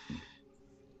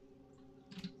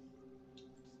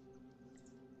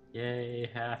 Yay,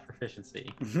 half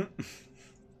proficiency.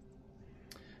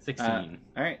 16.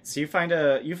 All right, so you find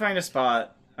a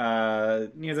spot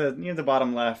near the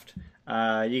bottom left.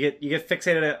 You get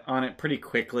fixated on it pretty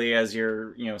quickly as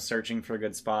you're searching for a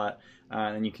good spot,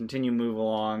 and you continue to move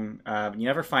along. But you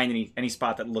never find any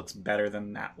spot that looks better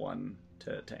than that one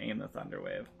to aim the thunder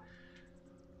wave.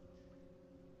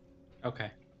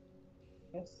 Okay.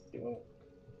 Let's do it.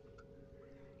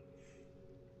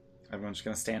 Everyone's just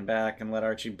gonna stand back and let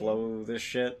Archie blow this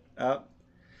shit up.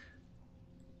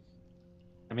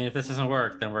 I mean, if this doesn't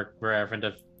work, then we're having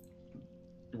to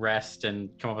rest and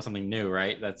come up with something new,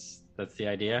 right? That's the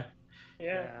idea.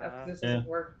 Yeah, after this doesn't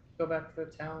work, go back to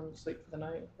the town, sleep for the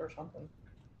night or something.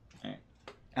 Right.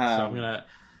 So I'm gonna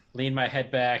lean my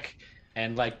head back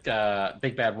and like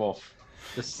Big Bad Wolf,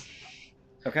 just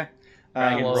okay.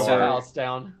 Blow the house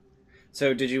down.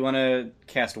 So did you want to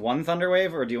cast one thunder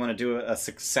wave, or do you want to do a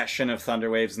succession of thunder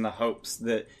waves in the hopes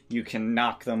that you can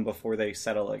knock them before they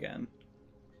settle again?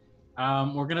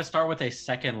 We're gonna start with a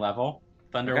second level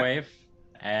thunder wave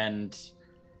and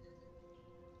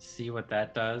see what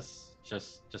that does.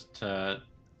 Just to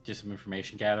do some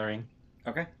information gathering.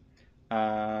 Okay.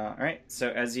 All right. So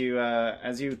as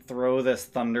you throw this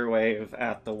thunder wave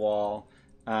at the wall,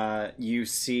 you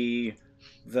see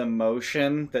the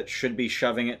motion that should be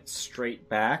shoving it straight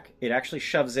back. It actually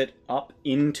shoves it up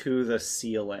into the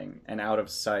ceiling and out of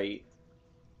sight,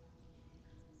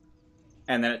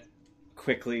 and then it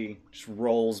quickly just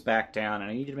rolls back down.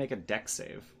 And I need you to make a dex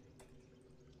save.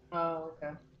 Oh,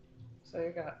 okay.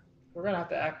 So we're gonna have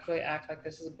to actually act like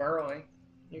this is burrowing.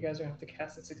 You guys are gonna have to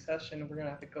cast in succession, and we're gonna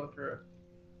have to go through it.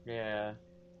 Yeah.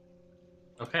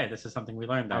 Okay, this is something we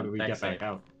learned. How Then do we get back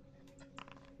out?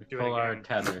 We Do it pull our again.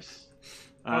 tethers.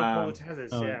 Pull the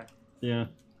tethers, yeah. Yeah.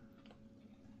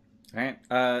 All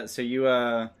right. So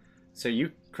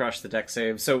you crush the deck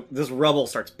save. So this rubble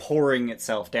starts pouring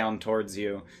itself down towards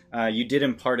you. You did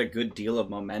impart a good deal of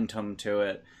momentum to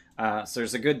it. So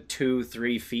there's a good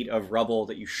 2-3 feet of rubble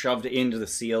that you shoved into the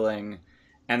ceiling,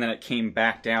 and then it came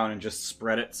back down and just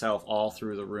spread itself all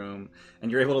through the room.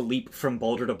 And you're able to leap from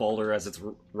boulder to boulder as it's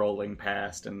rolling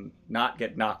past and not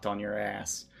get knocked on your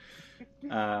ass.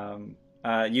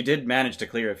 You did manage to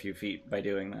clear a few feet by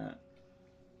doing that.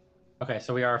 Okay,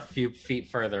 so we are a few feet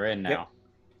further in now.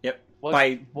 Yep.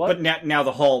 What? But now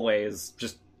the hallway is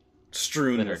just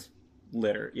strewn Littered. with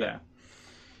litter. Yeah.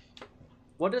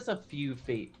 What does a few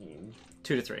feet mean?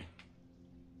 2 to 3.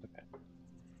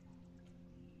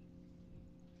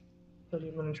 So do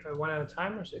you want to try one at a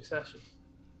time or succession?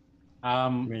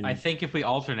 I think if we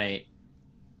alternate,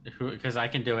 because I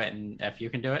can do it and if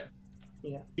you can do it.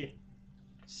 Yeah.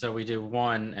 So we do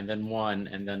 1 and then 1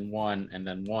 and then 1 and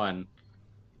then 1.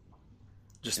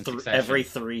 Just In every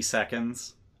 3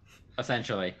 seconds.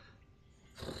 Essentially.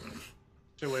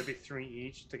 So would it be 3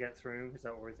 each to get through? Is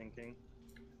that what we're thinking?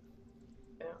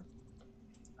 Yeah.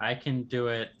 I can do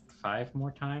it 5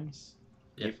 more times.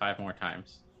 Yeah, 5 more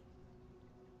times.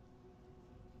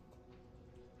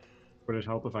 Would it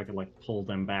help if I could pull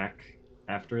them back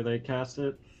after they cast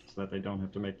it, so that they don't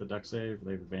have to make the deck save?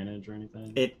 They have advantage or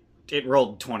anything? It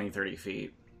rolled 20-30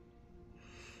 feet.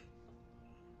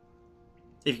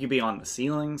 If you could be on the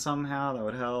ceiling somehow, that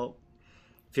would help.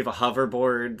 If you have a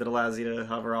hoverboard that allows you to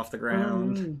hover off the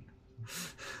ground.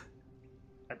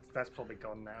 That's probably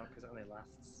gone now because it only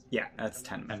lasts. Yeah, that's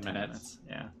 10 10 minutes.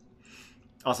 Yeah.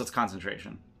 Also, it's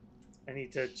concentration. I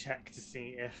need to check to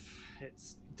see if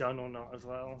it's done or not as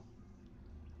well.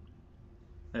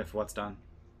 If what's done.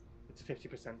 It's a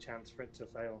 50% chance for it to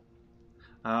fail.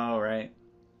 Oh, right.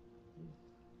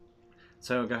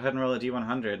 So go ahead and roll a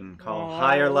d100 and call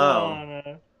high or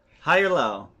low. High or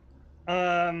low?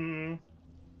 I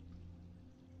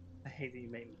hate that you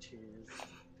make me choose.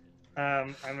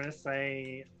 I'm gonna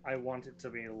say I want it to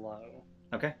be low.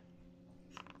 Okay.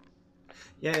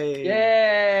 Yay!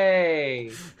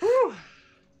 Yay!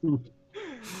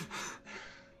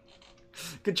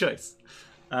 Good choice.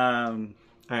 All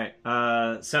right.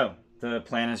 So the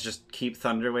plan is just keep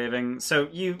thunder waving. So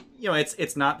you know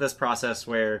it's not this process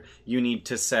where you need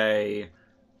to say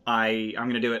I'm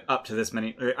going to do it up to this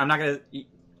many. I'm not going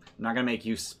to make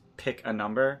you pick a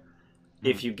number.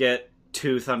 If you get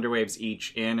 2 thunder waves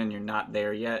each in and you're not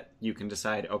there yet, you can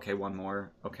decide, okay, one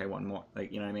more. Okay, one more.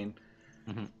 Like, you know what I mean?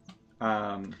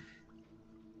 Mm-hmm.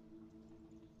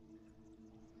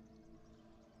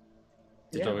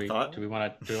 Do we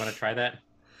want to try that?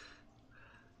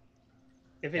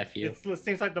 If F you. it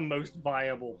seems like the most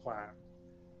viable plan.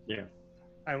 Yeah.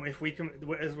 And if we can,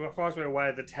 as far as we're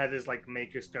aware, the tethers like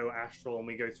make us go astral and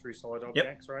we go through solid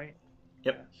objects, right?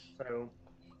 Yep. Yeah. So,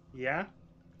 yeah.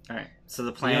 All right. So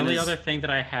the The plan only is other thing that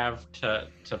I have to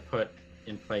put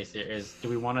in place here is, do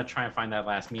we want to try and find that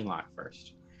last mean lock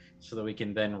first, so that we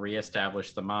can then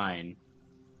reestablish the mine,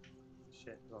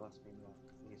 Shit, the last mean lock.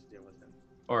 We need to deal with him.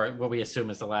 or what we assume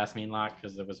is the last mean lock,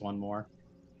 because there was one more.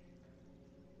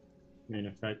 I mean,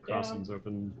 if that crossing's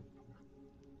open,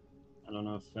 I don't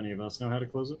know if any of us know how to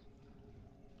close it.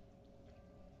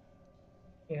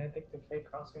 Yeah, I think the fake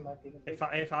crossing might be the big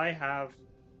If I have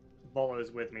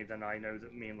Volos with me, then I know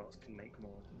that mean locks can make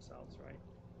more of themselves, right?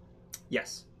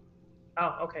 yes.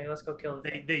 Oh, okay, let's go kill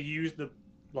the They use the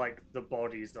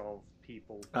bodies of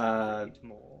people to create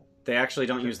more They actually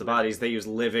don't Just use the living- bodies. They use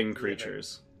living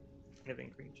creatures. living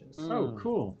creatures. Oh,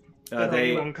 cool. If They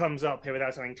anyone comes up here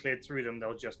without something cleared through them,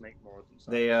 they'll just make more of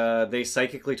themselves. they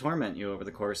psychically torment you over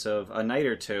the course of a night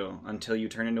or two until you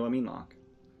turn into a mean lock.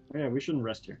 Yeah, we shouldn't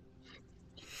rest here.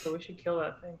 So we should kill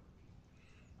that thing.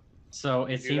 So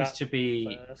it Do seems that to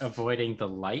be first. avoiding the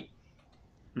light.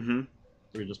 Mm-hmm.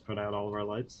 Do we just put out all of our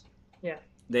lights Yeah.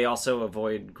 They also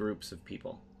avoid groups of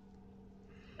people.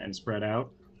 and spread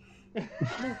out?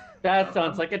 That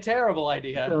sounds like a terrible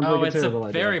idea. Sounds Oh, like it's a terrible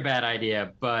idea. very bad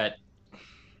idea, but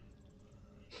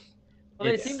Well,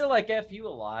 they it's- seem to like F you a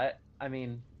lot. I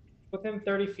mean, Within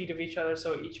 30 feet of each other,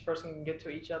 so each person can get to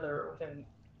each other within.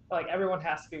 Like everyone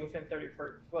has to be within 30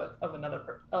 foot of another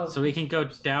person. so we can go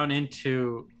down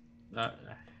into. I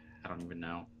don't even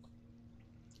know.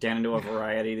 Down into a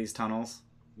variety of these tunnels.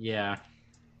 Yeah.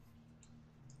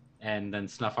 And then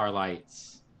snuff our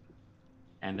lights,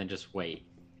 and then just wait.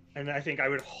 And I think I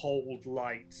would hold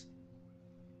light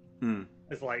Hmm.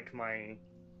 as like my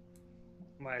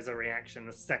as a reaction.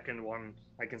 The second one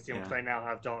I can see because Yeah. I now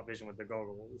have dark vision with the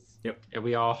goggles. And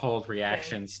we all hold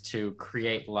reactions to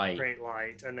create light, Great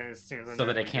light, and then as soon as I so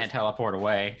know that it we can't just- teleport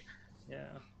away. Yeah,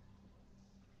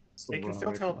 Still it can run still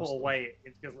away from teleport us. away.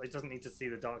 It doesn't need to see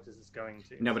the darkness it's going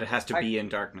to. No, but it has to be in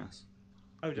darkness.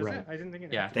 Oh, does Right. it? I didn't think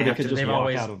it. Yeah, had to. They They have could to- just they've walk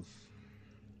always- out of.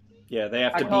 Yeah, they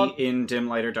have to called- be in dim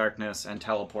light or darkness and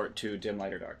teleport to dim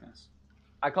light or darkness.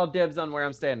 I call dibs on where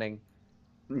I'm standing.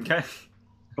 Okay.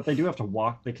 But they do have to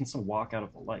walk. They can still walk out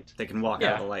of the light. They can walk out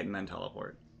Yeah. of the light and then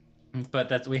teleport.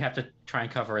 But we have to try and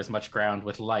cover as much ground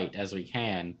with light as we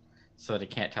can, so that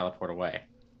it can't teleport away.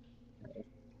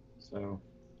 So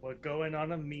We're going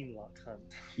on a mean lock hunt.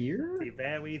 here. Be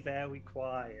very, very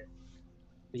quiet.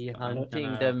 Be I'm hunting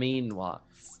gonna- the mean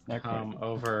walks. Okay. Come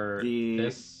over The-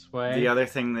 this way. The other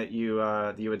thing that you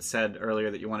had said earlier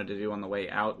that you wanted to do on the way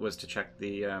out was to check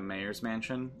the mayor's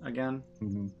mansion again.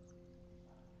 Mhm.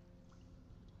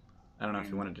 I don't know if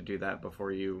you wanted to do that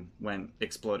before you went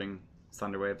exploding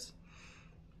thunderwaves.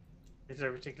 Is there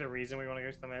a particular reason we want to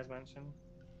go to the mayor's mansion?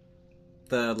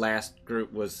 The last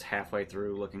group was halfway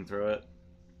through looking through it.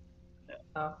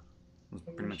 Oh. That's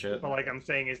pretty much it. But like I'm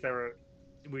saying,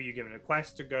 were you given a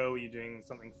quest to go? Were you doing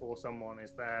something for someone?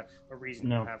 Is there a reason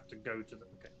No. you have to go to the?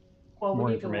 Okay. Well, More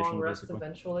we need a long information, rest basically.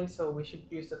 eventually, so we should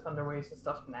use the thunder waves and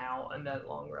stuff now, and then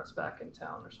long rest back in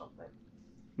town or something.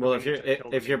 Well, We if need your to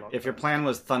kill the if your Meatloaf if your first. plan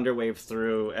was thunderwave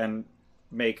through and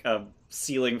make a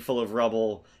ceiling full of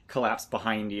rubble collapse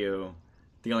behind you,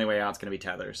 the only way out's going to be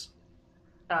tethers.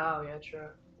 Oh yeah, true.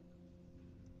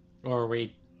 Or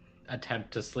we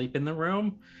attempt to sleep in the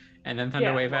room, and then Yeah,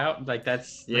 thunderwave well- out. Like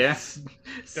that's Yeah.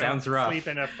 sounds Don't rough. Sleep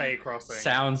in a Fey crossing.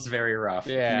 Sounds very rough.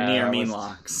 Yeah. Near that mean was-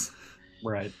 locks.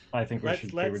 Right. I think we Let's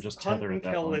would just hunt tether and at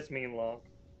that kill point. this mean lock.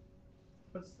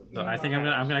 What's the So I think I'm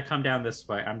gonna come down this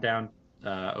way. I'm down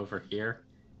over here.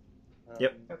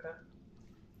 Yep. Okay.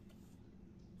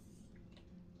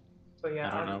 So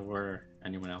yeah, I don't know where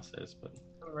anyone else is, but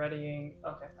I'm readying.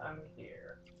 Okay, I'm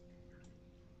here.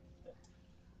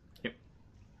 Yep.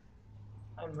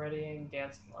 I'm readying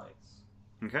dancing lights.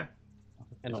 Okay.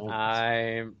 And Oh.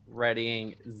 I'm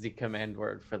readying the command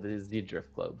word for the Z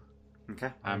Drift Globe.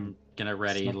 Okay. I'm gonna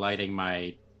ready Snuff. lighting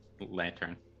my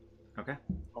lantern. Okay.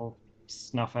 I'll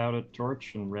snuff out a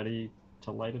torch and ready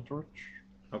to light a torch.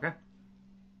 Okay.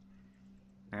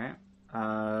 All right.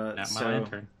 Not my So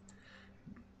lantern.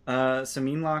 so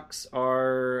mean locks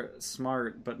are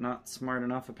smart, but not smart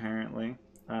enough apparently,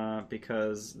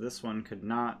 because this one could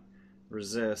not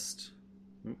resist.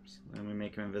 Oops. Let me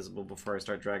make him invisible before I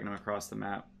start dragging him across the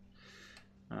map,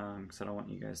 because I don't want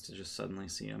you guys to just suddenly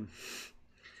see him.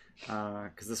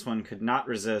 Because this one could not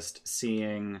resist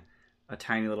seeing a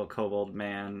tiny little kobold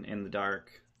man in the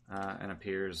dark, and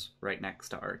appears right next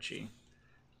to Archie.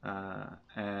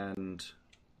 And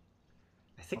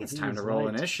I think it's he time is to roll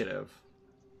right. initiative.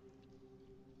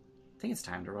 I think it's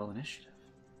time to roll initiative.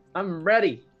 I'm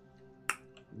ready.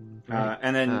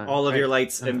 And then all of your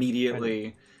lights right.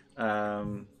 immediately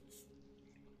light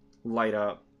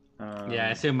up. Yeah,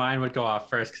 I assume mine would go off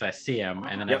first because I see him,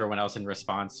 and then Yep. everyone else in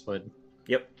response would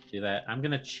do that. I'm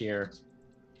gonna cheer.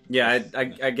 Yeah, I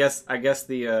guess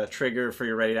the trigger for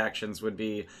your ready actions would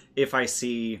be if I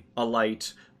see a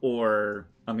light or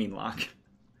a mean lock.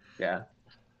 Yeah.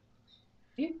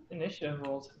 These initiative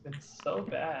rolls have been so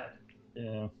bad.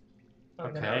 Yeah.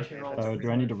 On the Okay. Archie rolls. So do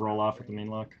I need to roll off with the mean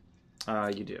lock?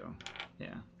 You do.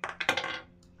 Yeah.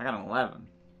 I got an 11.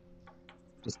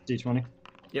 Just D20?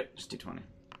 Yep, just D20.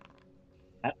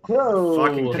 Whoa!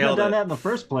 Fucking Couldn't have killed done it. that in the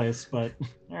first place, but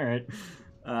alright.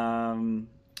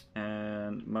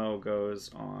 And Mo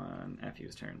goes on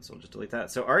Fu's turn, so we'll just delete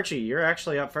that. So Archie, you're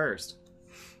actually up first.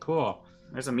 Cool.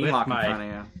 There's a mean With lock in my front of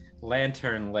you.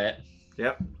 lantern lit.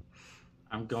 Yep.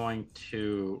 I'm going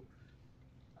to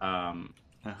Hooded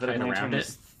Kite lantern around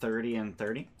is it. 30 and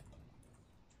 30.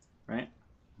 Right?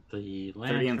 the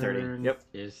 30 and 30. lantern Yep.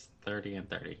 is 30 and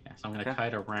 30. Yeah, so I'm gonna Okay.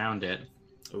 kite around it.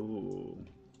 Ooh.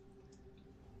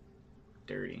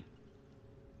 Dirty.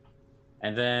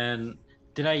 And then,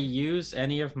 did I use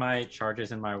any of my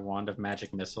charges in my wand of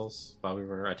magic missiles while we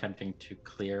were attempting to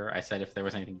clear? I said if there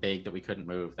was anything big that we couldn't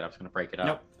move, that I was going to break it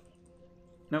up.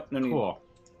 Nope, no need. Cool.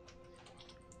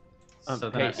 So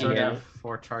then I hey, still Ian. have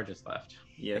 4 charges left.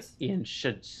 Yes. Ian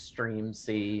should stream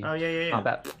see Oh, yeah.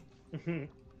 combat.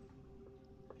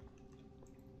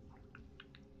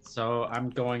 So I'm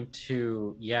going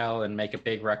to yell and make a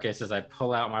big ruckus as I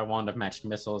pull out my wand of magic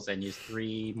missiles and use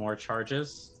 3 more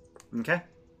charges, Okay.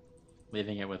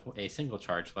 leaving it with a single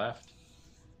charge left.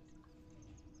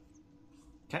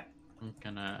 Okay. I'm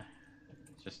gonna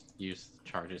just use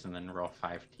charges and then roll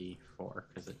 5d4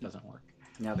 because it doesn't work.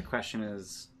 Now the question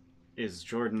is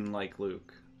Jordan like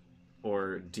Luke?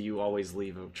 Or do you always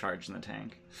leave a charge in the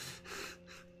tank?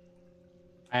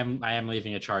 I am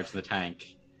leaving a charge in the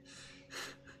tank.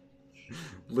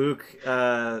 Luke,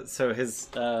 so his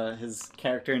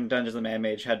character in Dungeons and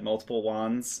Mage had multiple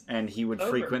wands, and he would Ogre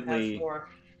has frequently, more.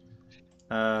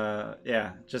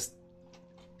 just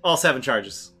all 7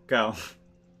 charges go.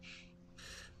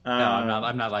 No,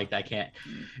 I'm not like that. I can't.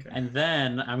 Okay. And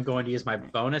then I'm going to use my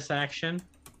bonus action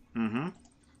Mm-hmm.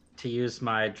 to use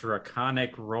my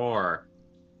draconic roar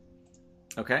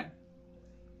Okay.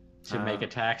 to make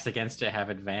attacks against it have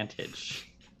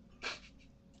advantage.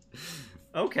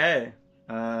 Okay.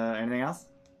 Anything else?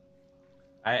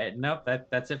 Nope,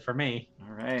 that's it for me.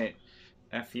 All right.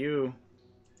 F you.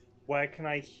 Where can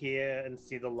I hear and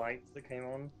see the lights that came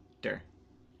on? There.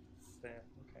 There.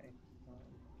 Okay.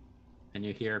 And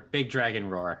you hear big dragon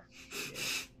roar.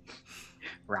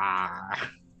 Rah.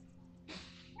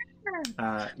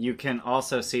 You can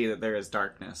also see that there is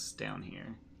darkness down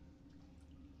here.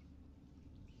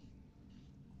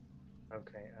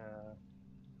 Okay.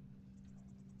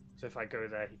 So if I go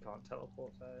there, he can't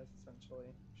teleport there. Essentially,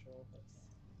 sure.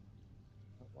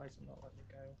 That's why is it not letting me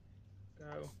go?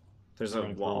 Go. There's a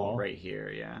Going for a wall wall? right here,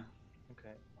 yeah.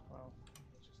 Okay. Well,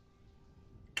 just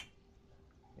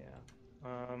yeah.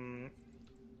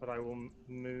 But I will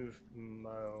move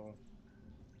Mo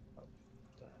up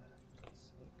there.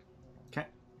 Okay.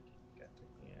 Get to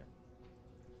here.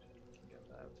 Get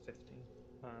there with 50.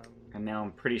 And now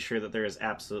I'm pretty sure that there is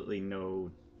absolutely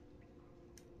no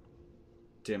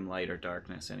dim light or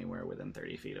darkness anywhere within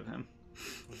 30 feet of him.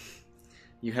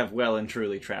 You have well and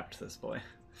truly trapped this boy.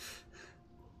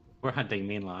 We're hunting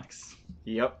meanlocks.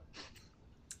 Yep.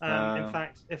 In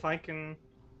fact, if I can,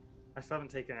 I still haven't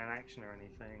taken an action or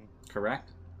anything.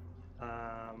 Correct.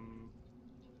 I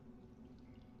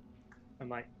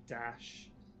might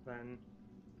dash then,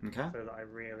 Okay. so that I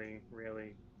really,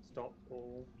 really stop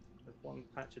all. There's one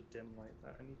patch of dim light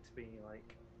there. I need to be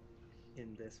like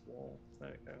in this wall. There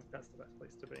we go. That's the best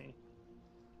place to be.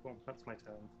 Cool. That's my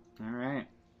turn. All right.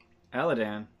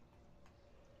 Eladan.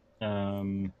 I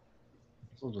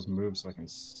guess I'll just move so I can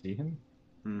see him.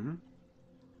 Mm-hmm.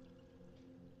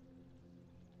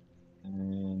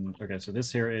 And okay, so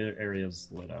this here area is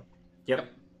lit up. Yep.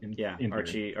 In, Yeah. in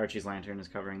theory. Archie's lantern is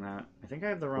covering that. I think I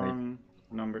have the wrong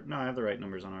number. No, I have the right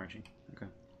numbers on Archie. Okay.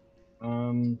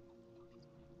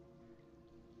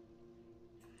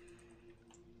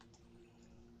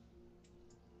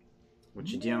 What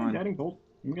you doing? Guiding bolt.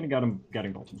 I'm gonna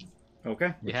guiding bolt. Okay.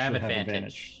 You Which have should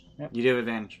advantage. Yep. You do have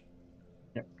advantage.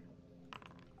 Yep.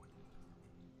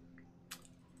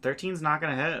 13's not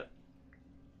gonna hit.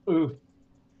 Ooh.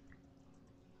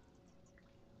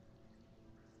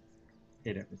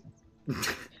 Hate everything.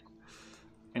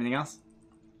 Anything else?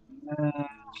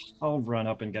 I'll run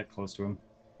up and get close to him.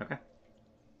 Okay.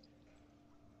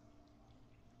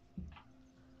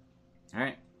 All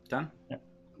right. Done?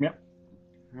 Yep.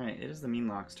 Alright, it is the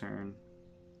Meanlock's turn.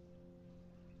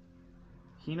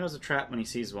 He knows a trap when he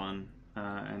sees one,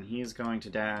 and he is going to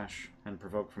dash and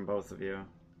provoke from both of you.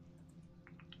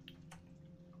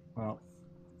 Well,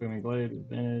 Booming Blade,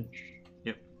 advantage.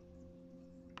 Yep.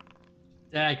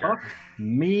 Dagger. Fuck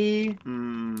me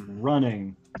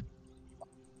running.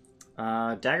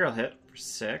 Dagger will hit for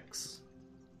 6.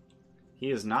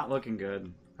 He is not looking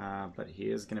good, but he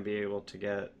is going to be able to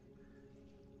get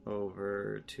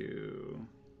over to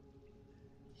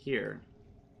here,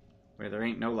 where there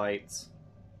ain't no lights.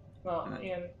 Well,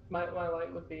 and my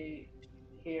light would be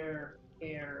here,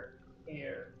 here,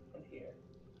 here, and here.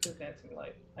 Just dancing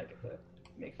light. I get to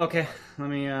make. Okay, let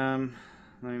me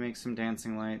make some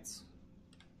dancing lights.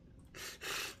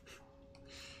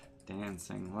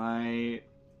 Dancing light.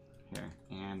 Here,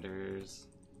 Anders.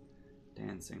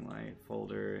 Dancing light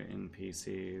folder in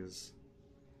PCs.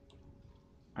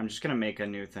 I'm just gonna make a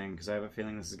new thing because I have a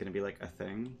feeling this is gonna be like a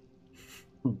thing.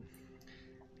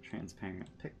 Transparent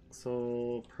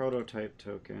pixel, prototype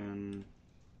token,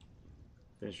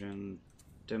 vision,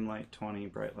 dim light 20,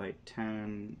 bright light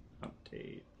 10,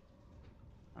 update,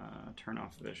 turn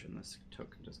off vision. This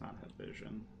token does not have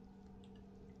vision.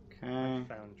 Okay. My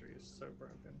Foundry is so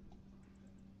broken.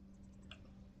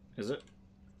 Is it?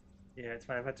 Yeah, it's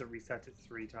fine. I've had to reset it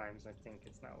 3 times. I think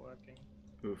it's not working.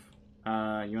 Oof.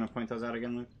 You want to point those out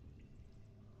again, Luke?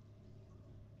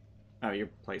 Oh, you're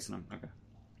placing them. Okay.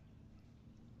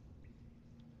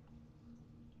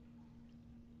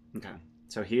 Okay.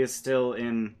 So he is still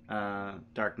in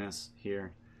darkness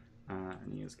here,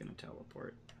 and he is going to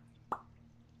teleport.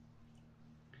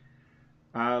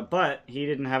 But he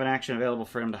didn't have an action available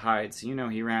for him to hide, so you know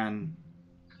he ran.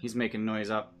 He's making noise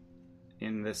up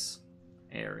in this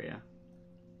area.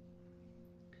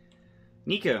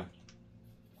 Nico.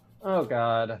 Oh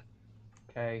god.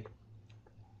 Okay.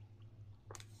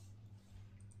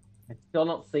 I still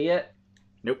don't see it.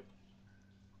 Nope.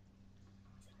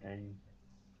 Okay.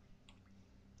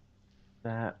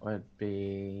 That would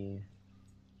be...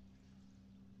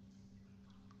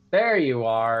 There you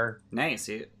are. Now you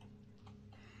see it.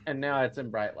 And now it's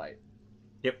in bright light.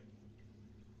 Yep.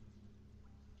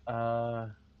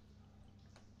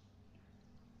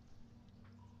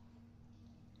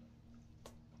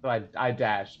 So I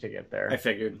dashed to get there. I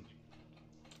figured.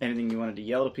 Anything you wanted to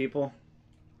yell to people?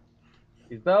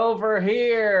 He's over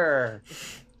here.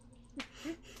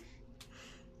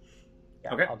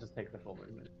 Yeah, Okay. I'll just take the full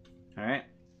movement. All right.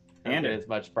 And And as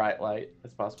much bright light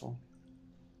as possible.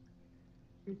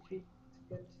 2 feet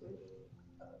to get to.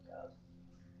 Oh god.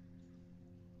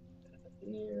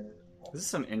 Here. this is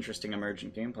some interesting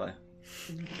emergent gameplay.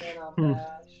 Then I'll dash.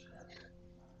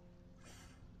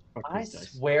 Fuck I these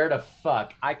dice. swear to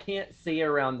fuck, I can't see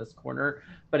around this corner,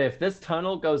 but if this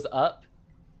tunnel goes up,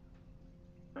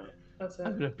 That's I'm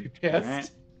it. gonna be pissed.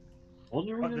 Alright. Well,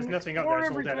 there But there's was nothing up more there.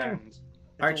 It's all dead everything. end. It's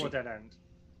Archie. all a dead end.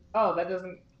 Oh, that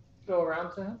doesn't go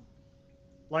around to him?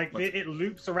 Like What's- it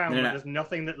loops around, No, but no. there's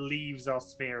nothing that leaves our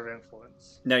sphere of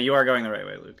influence. No, you are going the right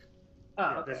way, Luke. Oh,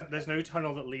 Yeah, okay. there's no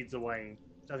tunnel that leads away.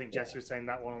 I think Jesse was saying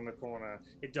that one on the corner.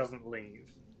 It doesn't leave.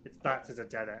 That is a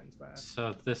dead end there.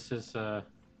 So this is a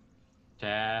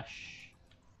dash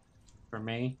for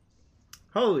me.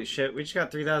 Holy shit, we just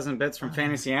got 3,000 bits from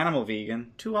Fantasy Animal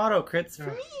Vegan. 2 auto crits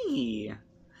for me.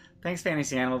 Thanks,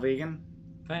 Fantasy Animal Vegan.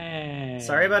 Thanks.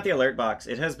 Sorry about the alert box.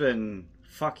 It has been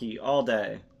fucky all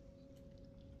day.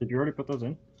 Did you already put those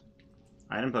in?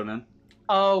 I didn't put them in.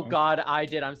 Oh god, I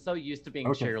did. I'm so used to being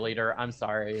Okay. cheerleader. I'm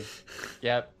sorry.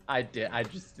 Yep, I did. I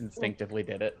just instinctively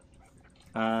did it.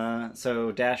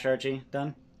 So Dash Archie,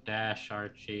 done? Dash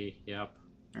Archie. Yep.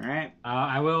 Alright.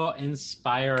 I will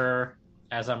inspire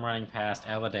as I'm running past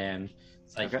Eladan.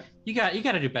 It's like Okay. you got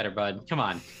to do better, bud. Come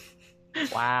on.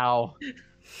 Wow.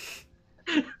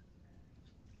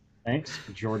 Thanks,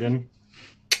 Jordan.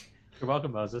 You're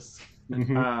welcome, Moses.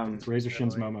 It's Razor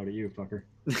Shin's Momo to you, fucker.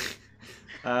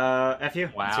 F you.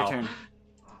 It's Wow. your turn.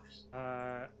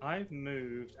 I've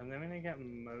moved. I'm then gonna get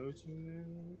Mo to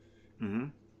move. Mm-hmm.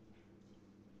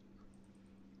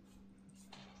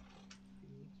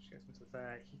 She goes into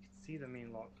there. He can see the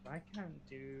mean lock, but I can't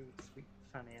do Sweet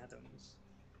Fanny Adams.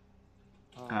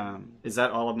 Is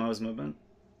that all of Mo's movement?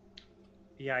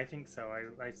 Yeah, I think so.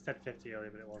 I said 50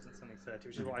 earlier, but it wasn't something 30,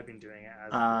 which is what I've been doing it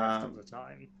as the rest of the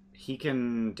time. He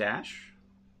can dash?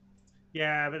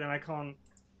 Yeah, but then I can't.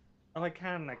 Oh, I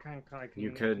can.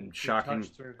 You I could can shock and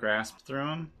touch through him. grasp through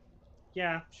him?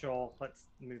 Yeah, sure. Let's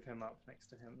move him up next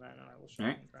to him then, and I will shock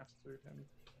Alright. and grasp through him.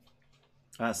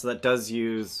 So that does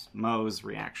use Mo's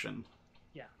reaction.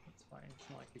 Yeah, that's fine. It's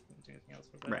not like he can do anything else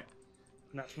with it. Right.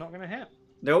 And that's not going to hit.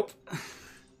 Nope.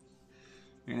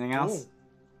 Anything else?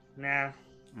 Ooh. Nah.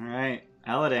 All right,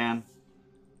 Eladan.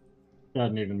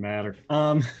 Doesn't even matter.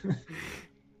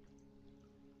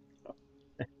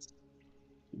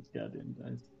 These goddamn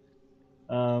dice.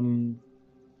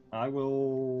 I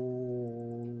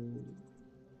will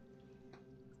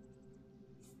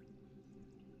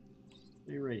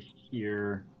stay right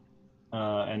here,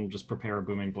 and just prepare a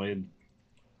booming blade.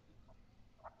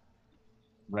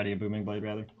 Ready a booming blade,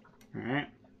 rather. All right.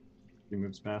 He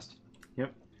moves fast.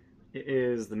 Yep. It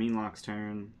is the Meanlock's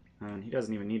turn, and he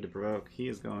doesn't even need to provoke. He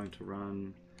is going to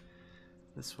run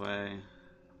this way,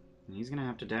 and he's gonna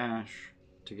have to dash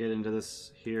to get into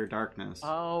this here darkness.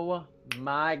 Oh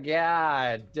my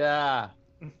god.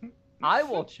 I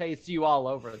will chase you all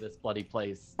over this bloody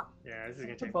place. Yeah, this is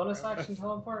gonna It's a take bonus forever. action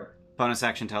teleport. Bonus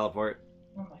action teleport.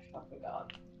 Oh my fucking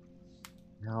god.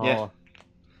 No.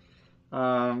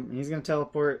 Yeah. He's gonna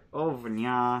teleport over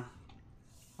nya.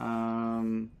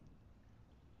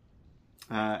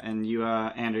 And you,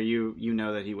 Ander, you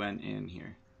know that he went in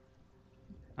here.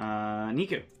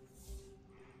 Niku.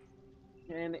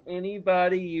 Can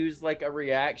anybody use like a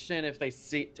reaction if they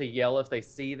see to yell if they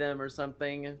see them or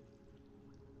something?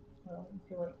 Well, if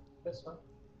you went this one.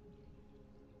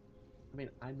 I mean,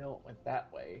 I know it went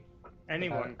that way.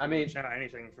 Anyone I can mean- shout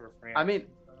anything for free. I mean,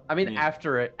 Yeah.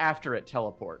 after it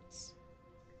teleports.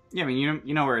 Yeah, I mean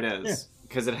you know where it is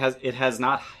because it has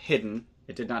not hidden.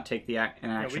 It did not take the an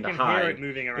yeah, we action can to hide. hear it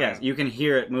moving around. Yes, you can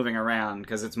hear it moving around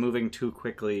because it's moving too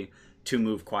quickly to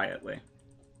move quietly.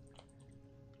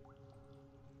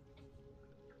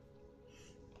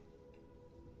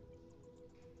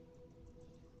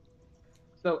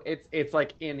 So it's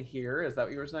like in here. Is that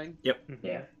what you were saying? Yep. Mhm.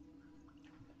 Yeah.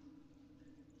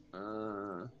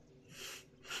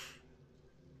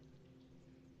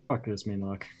 Fuck this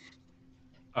Meanlock.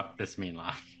 Fuck this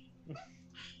Meanlock.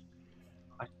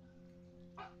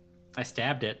 I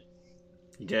stabbed it.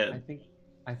 You did.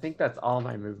 I think that's all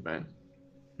my movement.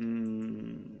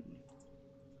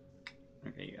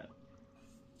 Okay, you got it.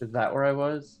 Is that where I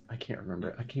was? I can't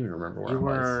remember. I can't even remember where You I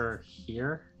was. were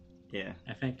here, Yeah.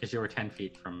 I think, because you were 10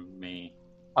 feet from me.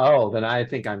 Oh, then I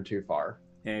think I'm too far.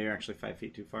 Yeah, you're actually 5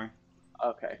 feet too far.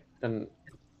 Okay. Then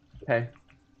okay.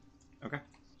 Okay.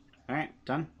 All right,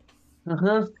 done.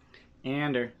 Uh-huh.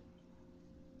 Ander.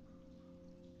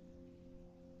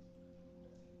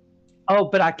 Oh,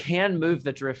 but I can move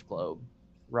the drift globe,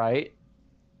 right?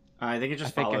 I think it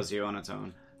just I think follows you on its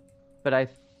own. But I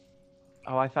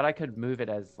thought I could move it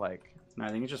as like. No, I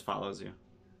think it just follows you.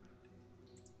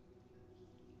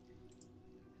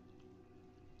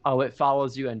 Oh, it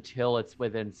follows you until it's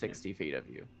within 60 feet of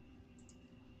you.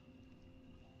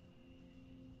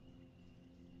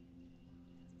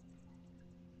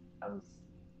 That was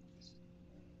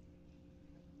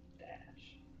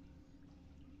dash.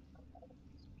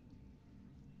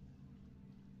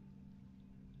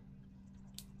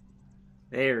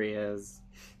 There he is.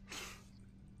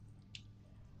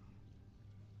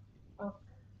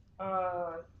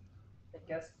 I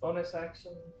guess bonus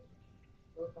action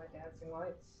with my dancing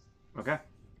lights. Okay.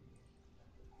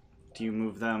 Do you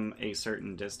move them a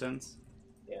certain distance?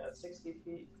 Yeah, 60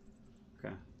 feet.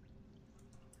 Okay.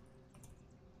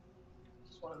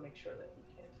 Just want to make sure that he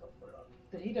can't teleport up.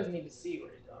 Because he doesn't need to see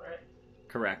where he's going, right?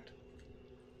 Correct.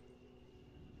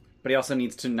 But he also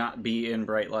needs to not be in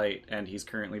bright light, and he's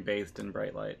currently bathed in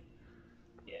bright light.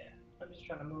 Yeah. I'm just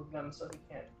trying to move them so he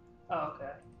can't. Oh,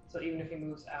 okay. So even if he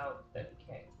moves out, then he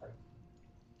can't, like,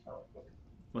 teleport.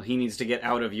 Well, he needs to get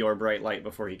out of your bright light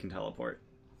before he can teleport.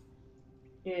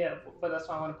 Yeah, but that's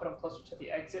why I want to put him closer to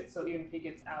the exit, so even if he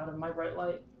gets out of my bright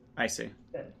light, I see.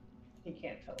 then he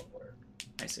can't teleport.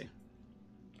 I see.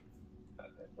 Okay,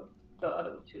 but the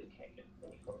other two can't get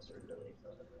any closer, really. So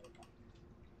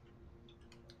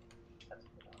that's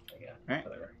good enough, I guess. Alright.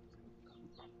 Whatever.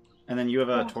 And then you have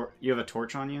a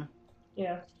torch on you?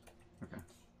 Yeah. Okay.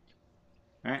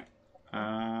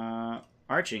 Alright.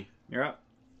 Archie, you're up.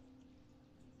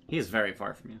 He is very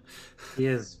far from you. He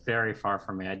is very far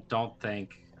from me. I don't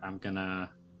think I'm gonna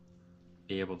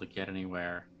be able to get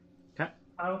anywhere. Okay.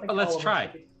 I don't think. But let's all of us try.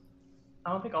 should be-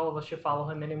 I don't think all of us should follow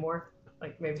him anymore.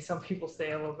 Like maybe some people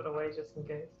stay a little bit away just in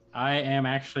case. I am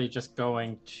actually just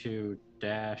going to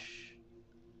dash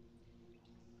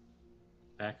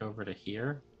back over to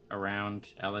here, around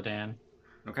Eladan.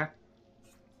 Okay.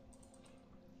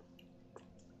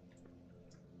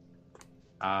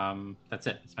 That's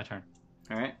it. It's my turn.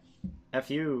 Alright. F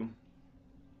you.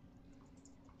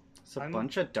 It's a I'm-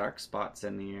 bunch of dark spots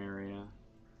in the area.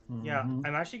 Yeah, Mhm.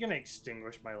 I'm actually going to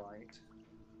extinguish my light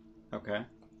Okay.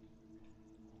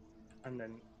 and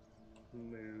then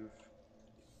move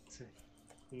to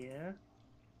here.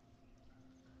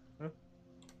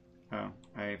 Oh.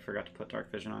 I forgot to put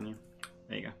dark vision on you.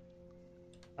 There you go.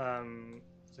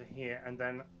 So here, and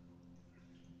then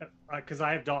because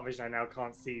I have dark vision, I now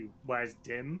can't see where's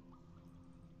dim.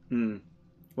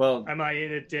 Well, am I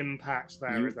in a dim patch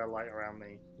there? Or is there light around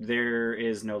me? There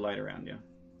is no light around you.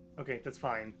 Okay, that's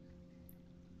fine.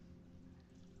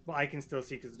 But I can still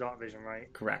see because of dark vision,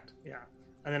 right? Correct. Yeah.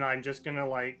 And then I'm just gonna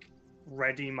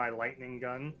ready my lightning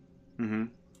gun. Mm-hmm.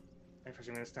 In fact,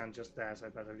 I'm gonna stand just there so I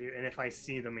have better view. And if I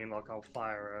see the Meanlock, I'll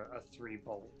fire a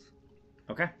 3-bolt.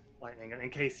 Okay. Lightning gun in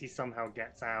case he somehow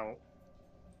gets out.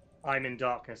 I'm in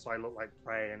darkness, so I look like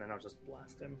prey, and then I'll just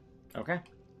blast him. Okay.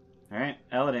 All right,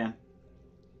 Eladan.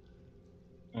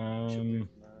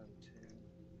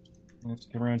 Let's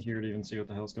come around here to even see what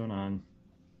the hell's going on.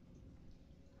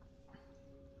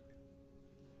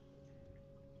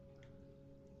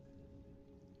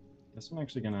 Guess I'm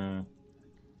actually gonna.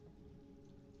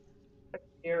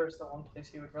 Here is the one place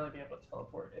he would really be able to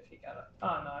teleport if he got it.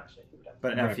 Oh no, actually he would have.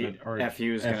 But Right,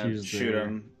 FU is gonna FU's shoot there.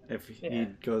 him if he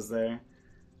goes there.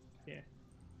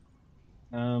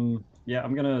 Yeah,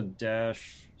 I'm gonna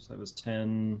dash. So that was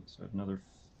 10. So I have another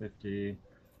 50.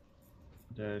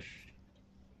 Dash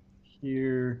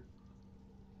here.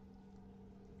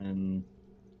 And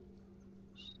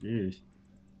jeez,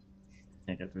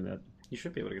 can't get through that. You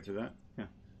should be able to get through that. Yeah.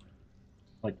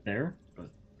 Like there? But...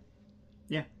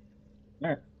 Yeah. All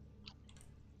right.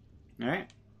 All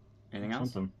right. Anything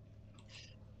else? Something.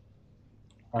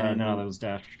 No, that was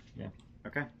dash. Yeah.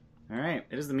 Okay. All right.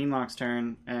 It is the Meanlock's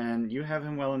turn, and you have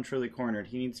him well and truly cornered.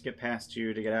 He needs to get past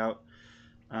you to get out.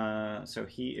 So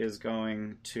he is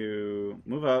going to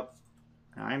move up.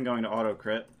 I'm going to auto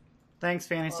crit. Thanks,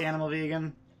 Fantasy Animal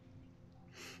Vegan.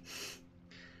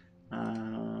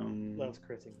 Loves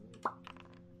critting.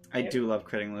 I do love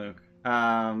critting Luke.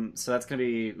 So that's going to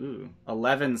be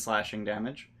 11 slashing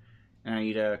damage. And I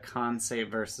need a con save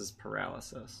versus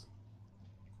paralysis.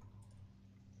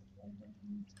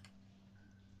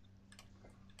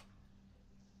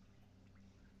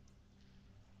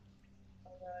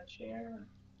 Chair.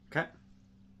 Okay.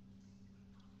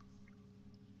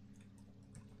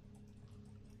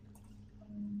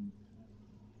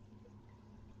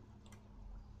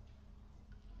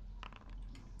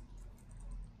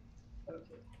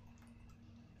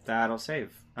 That'll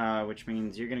save, which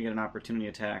means you're going to get an opportunity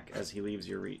attack as he leaves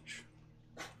your reach.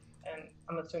 And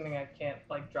I'm assuming I can't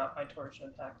drop my torch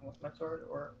and attack him with my sword,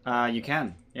 or You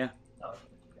can, yeah. Oh,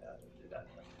 yeah, do that.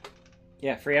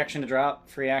 Yeah, free action to drop,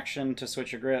 free action to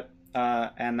switch your grip,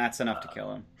 and that's enough to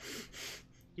kill him.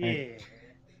 Yeah.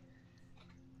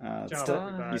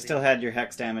 You still had your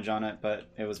hex damage on it, but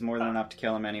it was more than enough to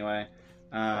kill him anyway.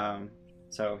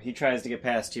 So he tries to get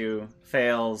past you,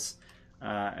 fails,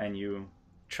 and you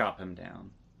chop him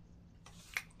down.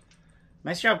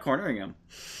 Nice job cornering him.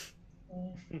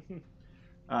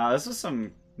 This was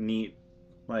some neat,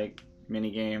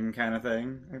 mini game kind of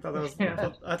thing. I thought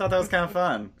that was kind of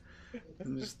fun.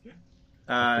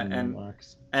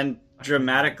 And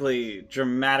dramatically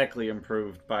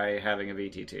improved by having a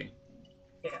VTT.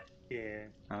 Yeah.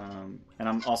 And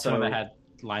I'm also someone that had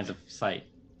lines of sight.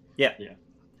 Yeah. Yeah.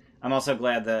 I'm also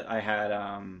glad that I had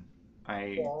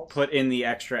put in the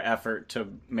extra effort to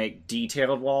make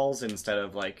detailed walls instead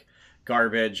of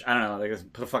garbage. I don't know,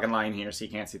 just put a fucking line here so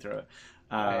you can't see through it.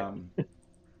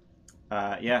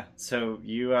 Yeah. So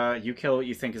you kill what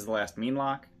you think is the last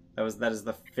Meanlock. That is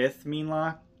the 5th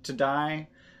Meanlock to die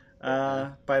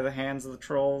by the hands of the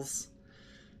trolls.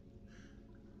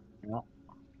 All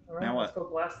right, Now what? let's go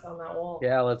blast down that wall.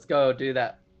 Yeah, let's go do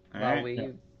that All while right. we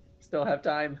still have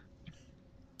time.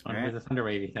 On Alright. with the Thunder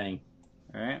Wavy thing.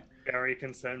 All right. Very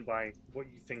concerned by what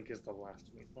you think is the last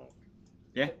Meatlock.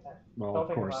 Yeah. Well, Don't of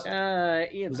think course.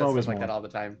 about Ian There's says always stuff like more. that all the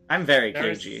time. I'm very There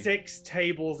are cagey. 6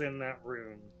 tables in that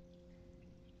room.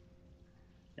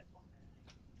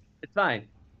 It's fine.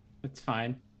 It's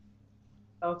fine.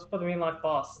 Oh, it's for the Meanlock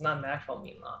boss, not an actual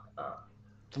Meanlock.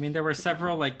 I mean, there were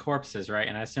several corpses, right?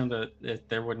 And I assume that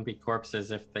there wouldn't be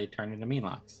corpses if they turned into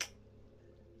Meanlocks.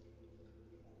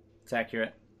 It's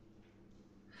accurate.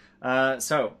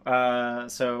 So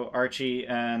Archie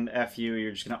and FU,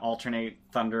 you're just gonna alternate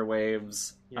thunder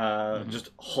waves,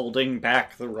 just holding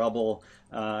back the rubble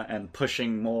and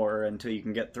pushing more until you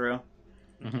can get through.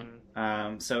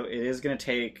 Mm-hmm. So it is gonna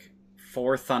take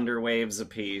 4 thunder waves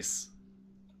apiece.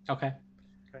 Okay.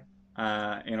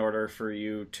 In order for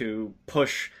you to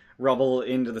push rubble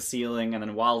into the ceiling, and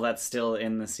then while that's still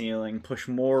in the ceiling, push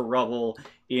more rubble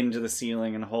into the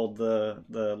ceiling and hold the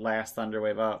last thunder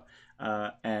wave up.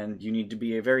 And you need to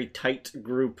be a very tight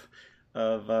group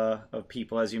of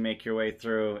people as you make your way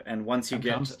through, and once you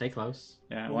Come, stay close.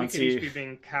 yeah, Well, once we could you each be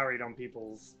being carried on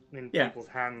people's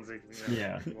hands.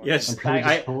 Yeah. yes,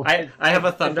 I'm I have a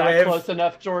Is thunder that wave. close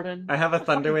enough, Jordan? I have a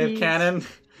thunder wave Please. cannon.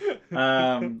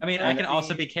 I mean, I and- can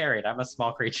also be carried. I'm a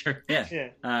small creature. Yeah. Yeah.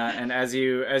 And as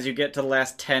you get to the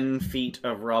last 10 feet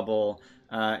of rubble,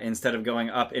 instead of going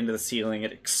up into the ceiling,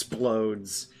 it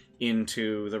explodes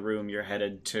into the room you're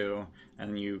headed to,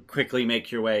 and you quickly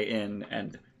make your way in,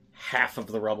 and half of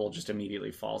the rubble just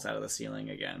immediately falls out of the ceiling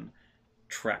again,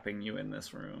 trapping you in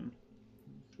this room.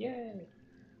 Yay.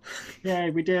 Yay,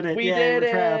 we did it. We Yay, did we're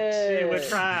it. trapped. Yeah, we're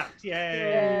trapped.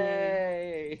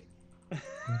 Yay! Yay!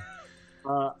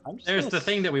 I'm just There's gonna the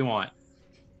thing that we want.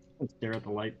 stare at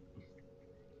the light.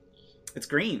 It's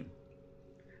green.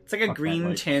 It's like a Fuck that green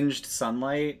light. tinged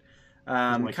sunlight.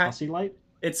 Like Kind, fussy light?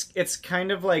 it's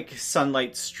kind of like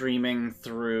sunlight streaming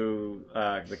through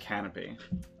the canopy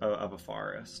of a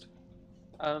forest.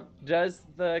 Does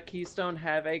the keystone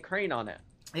have a crane on it?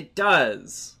 It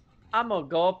does. I'm gonna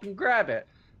go up and grab it.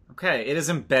 Okay, it is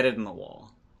embedded in the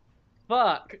wall.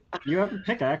 Fuck. You have a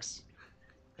pickaxe.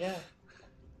 Yeah.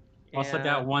 Also Yeah.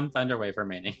 got one thunder wave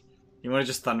remaining. You want to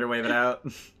just thunder wave it out?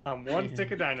 One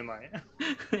stick of dynamite.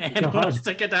 And one God.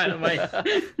 stick of dynamite.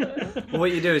 Well,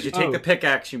 what you do is you take Oh. the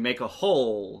pickaxe, you make a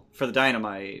hole for the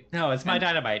dynamite. No, it's my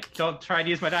dynamite. Don't try to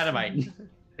use my dynamite.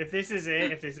 If this is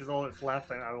it, if this is all that's left,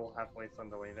 then I will halfway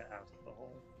thunderwave it out of the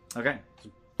hole. Okay.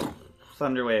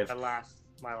 Thunder wave. My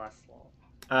last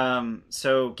slot.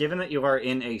 So given that you are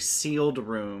in a sealed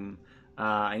room,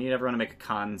 I need everyone to make a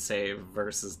con save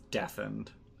versus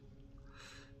deafened.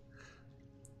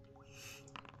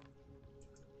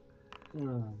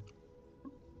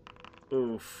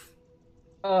 Oof.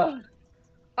 Uh,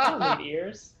 I don't need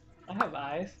ears. I have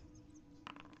eyes.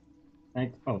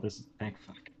 Thank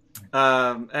fuck.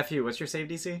 FU, what's your save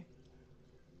DC?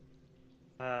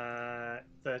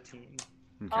 13.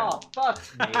 Okay. Oh, fuck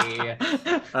me.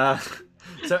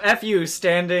 So FU,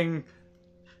 standing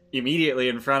immediately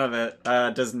in front of it,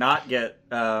 does not get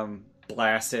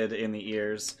blasted in the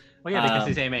ears. Well, yeah, because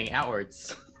he's aiming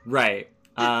outwards. Right.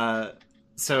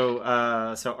 So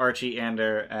Archie,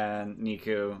 Ander, and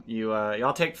Niku, you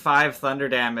y'all take 5 thunder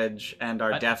damage and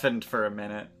are What? deafened for a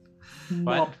minute.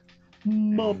 What?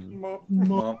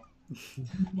 Well,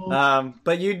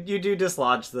 but you do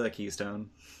dislodge the keystone.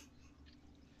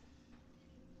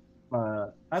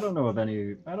 I don't know of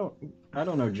any. I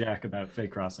don't know jack about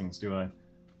fake crossings, do I?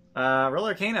 Roll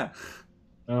Arcana.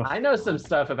 Oh, I know some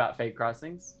stuff about fake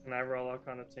crossings. And I roll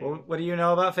Arcana 2. What do you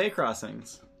know about fake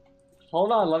crossings?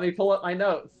 Hold on, let me pull up my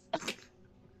notes.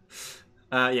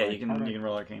 Yeah, you can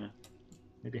roll Arcana.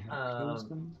 maybe how to close Um,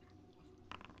 them.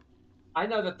 I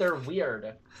know that they're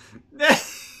weird.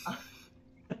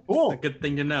 Cool. A good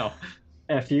thing to know.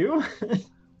 Fu.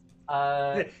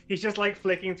 He's just like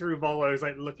flicking through Volos,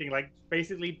 like looking like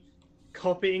basically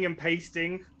copying and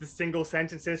pasting the single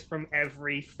sentences from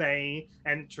every Fae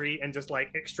entry and just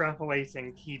like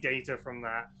extrapolating key data from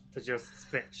that to just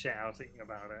spit shit out at you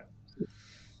about it.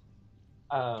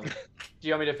 Do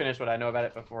you want me to finish what I know about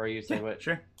it before you say what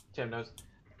Sure. Tim knows?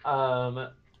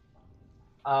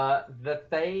 The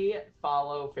Fae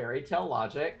follow fairy tale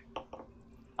logic,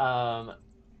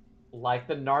 like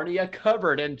the Narnia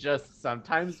cupboard, and just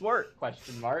sometimes work?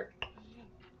 Question mark.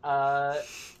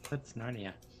 That's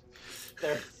Narnia.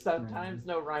 There's sometimes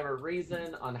no rhyme or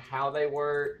reason on how they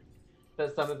work,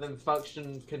 but some of them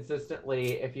function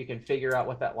consistently if you can figure out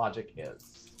what that logic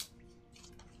is.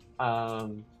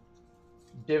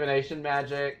 Divination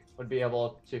magic would be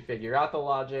able to figure out the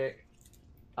logic.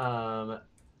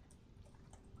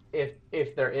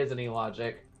 If there is any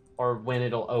logic, or when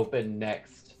it'll open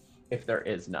next, if there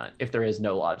is none, if there is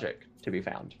no logic to be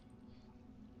found.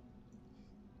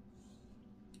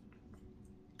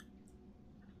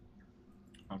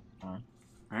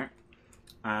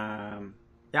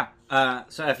 Yeah.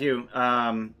 So FU,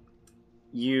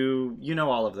 you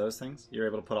know all of those things. You're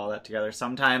able to put all that together.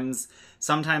 Sometimes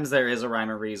there is a rhyme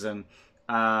or reason,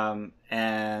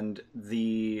 and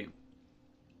the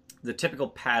typical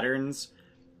patterns,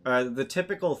 the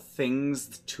typical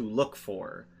things to look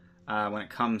for when it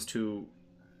comes to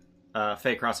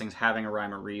Fae crossings having a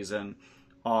rhyme or reason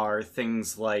are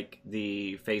things like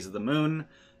the phase of the moon,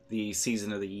 the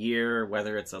season of the year,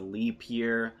 whether it's a leap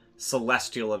year.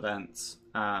 Celestial events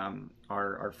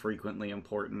are frequently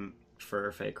important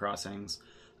for Fae crossings.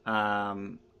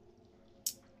 Yeah.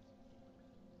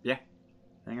 I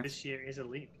think This year is a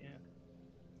leap,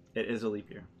 yeah. it is a leap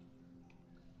year.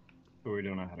 But we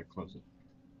don't know how to close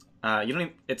it. You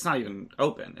don't. It's not even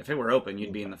open. If it were open,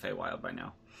 you'd be in the Feywild by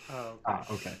now. Oh,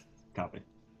 okay. Okay. Copy.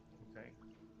 Okay.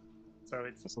 So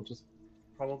it's Guess I'll just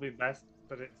probably best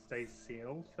that it stays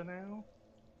sealed for now.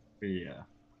 Yeah.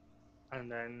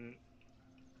 And then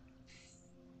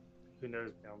who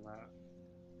knows beyond that?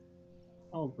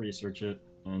 I'll research it,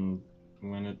 and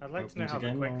when it I'd like to know opens how the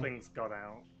again, quicklings got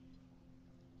out.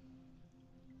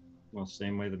 well,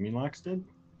 same way the Meanlocks did.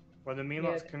 Well, the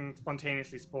Meanlocks can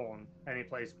spontaneously spawn any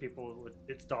place people with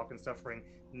it's dark and suffering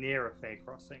near a Fey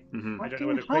crossing. I don't know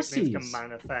whether quicklings can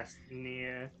manifest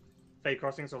near Fey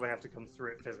crossings or they have to come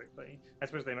through it physically. I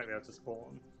suppose they might be able to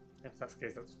spawn. If that's the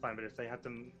case, that's fine. But if they had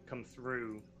to come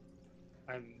through,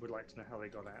 I would like to know how they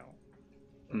got out.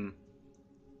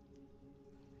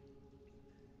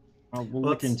 We'll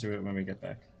look into it when we get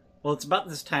back. Well, it's about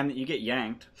this time that you get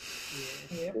yanked.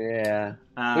 Yeah.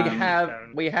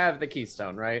 We have the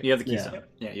keystone, right? You have the keystone.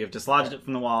 Yeah, you have dislodged it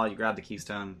from the wall. You grab the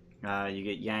keystone. You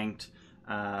get yanked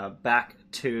back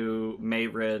to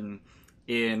Mayrin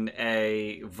in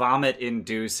a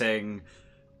vomit-inducing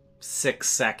 6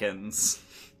 seconds.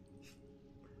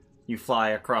 You fly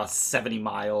across 70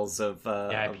 miles of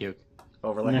I puke.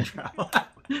 Overland travel.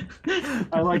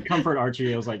 I like comfort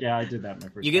Archie. I was like, yeah, I did that my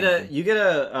first You get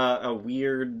a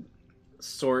weird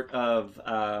sort of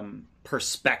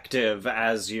perspective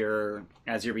as you're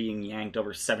being yanked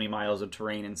over 70 miles of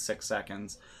terrain in 6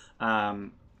 seconds,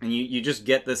 and you just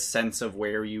get this sense of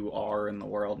where you are in the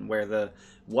world and where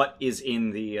what is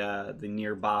in the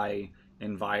nearby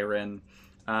environ.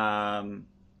 And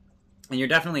you're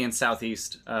definitely in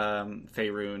Southeast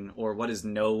Faerun, or what is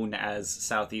known as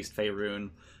Southeast Faerun,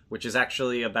 which is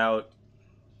actually about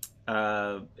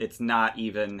it's not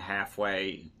even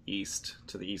halfway east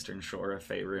to the eastern shore of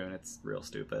Faerun. It's real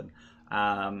stupid.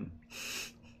 I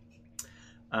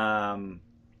mean,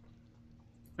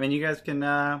 you guys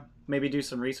can maybe do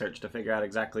some research to figure out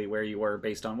exactly where you were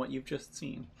based on what you've just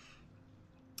seen.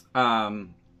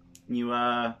 You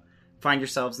find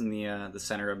yourselves in the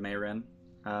center of Mayrin,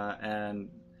 and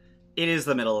it is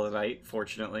the middle of the night,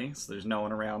 fortunately, so there's no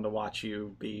one around to watch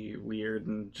you be weird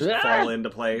and just fall into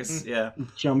place. Yeah.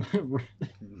 Jump.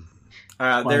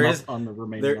 There is on the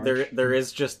remaining there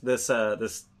is just this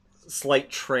this slight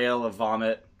trail of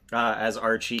vomit as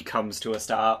Archie comes to a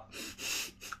stop.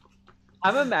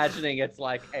 I'm imagining it's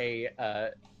like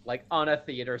like on a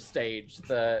theater stage,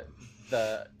 the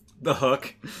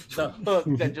hook. The hook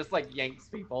that just like yanks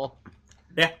people.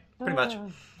 Yeah, pretty much.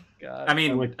 God. I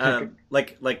mean,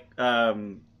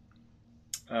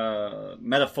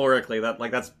 metaphorically,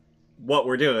 that's what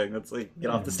we're doing. That's like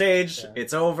get off the stage. Yeah.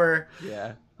 It's over.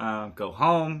 Yeah. Go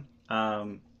home.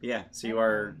 Yeah. So you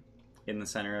are in the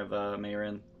center of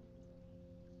Mayrin.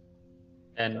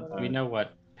 And we know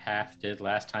what Path did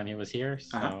last time he was here,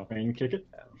 so kick it.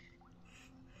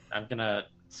 I'm gonna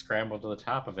scramble to the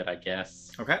top of it, I guess.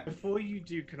 Okay. Before you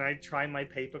do, can I try my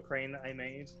paper crane that I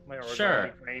made? My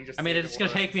sure. Crane, I mean, it's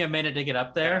gonna take me a minute to get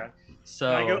up there. Yeah.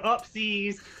 So I go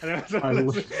upsies, and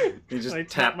then I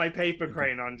tap my paper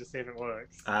crane on to see if it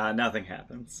works. Nothing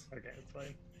happens. Okay, it's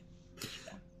fine.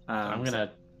 I'm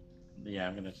gonna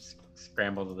just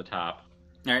scramble to the top.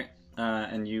 All right,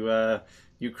 and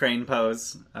you crane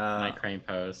pose. My crane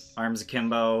pose. Arms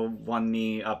akimbo, one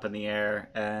knee up in the air,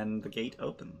 and the gate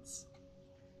opens.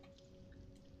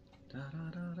 Da, da,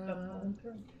 da, da.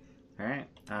 All right.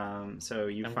 So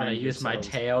I'm gonna use my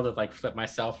tail to like flip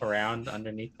myself around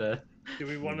underneath the. Do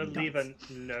we want to leave a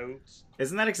note?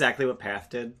 Isn't that exactly what Path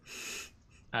did?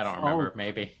 I don't remember.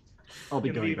 Maybe. I'll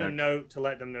be going leave back. a note to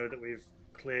let them know that we've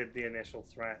cleared the initial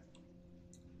threat.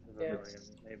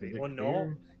 Maybe or not,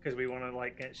 because we want to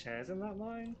like get shares in that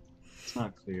line. It's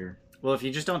not clear. Well, if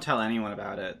you just don't tell anyone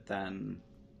about it, then.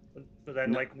 But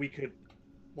then, like, we could.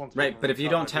 Right, but if you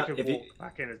don't tell, if you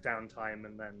back in as downtime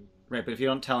and then. Right, but if you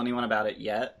don't tell anyone about it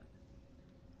yet,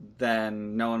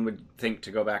 then no one would think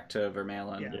to go back to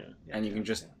Vermeillon, and you can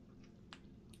just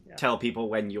tell people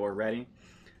when you're ready.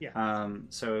 Yeah.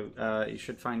 So you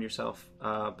should find yourself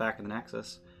back in the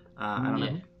Nexus. I don't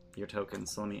know your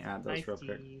tokens, so let me add those real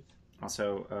quick.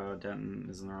 Also, Denton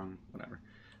is in the wrong. Whatever.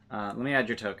 Let me add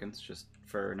your tokens, just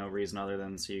for no reason other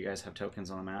than so you guys have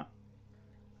tokens on the map.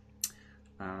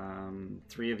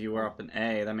 3 of you are up in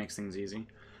A. That makes things easy.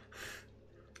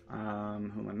 Who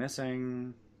am I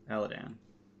missing? Eladan.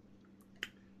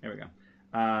 There we go.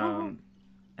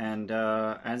 And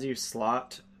as you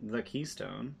slot the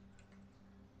keystone,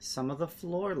 some of the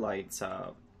floor lights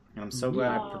up. And I'm so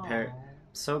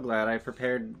glad I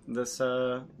prepared this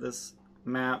this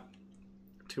map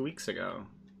 2 weeks ago,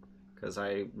 because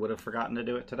I would have forgotten to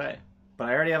do it today. But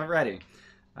I already have it ready.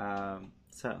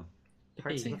 So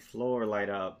parts of the floor light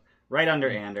up right under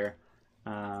Ander.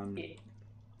 Let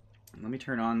me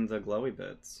turn on the glowy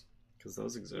bits, because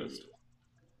those exist.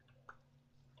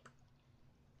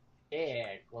 Yeah,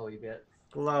 glowy bits.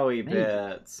 Glowy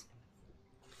Magic. bits.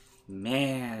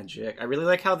 Magic. I really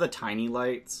like how the tiny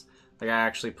lights, like I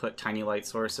actually put tiny light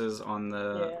sources on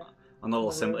the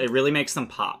little symbol. It really makes them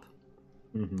pop.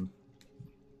 Mm-hmm.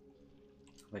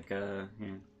 Like here,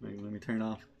 let me turn it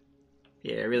off.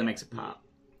 Yeah, it really makes it pop.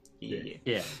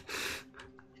 Yeah.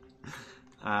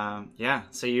 Yeah.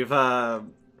 So you've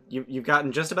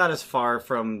gotten just about as far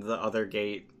from the other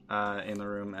gate in the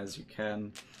room as you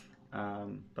can.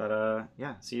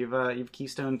 Yeah. So you've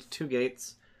keystoned 2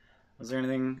 gates. Was there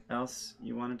anything else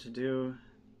you wanted to do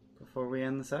before we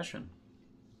end the session?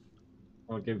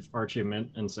 I'll give Archie a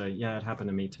mint and say, yeah, it happened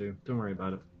to me too. Don't worry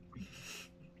about it.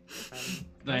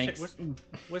 Thanks.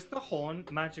 Was the horn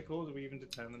magical? Did we even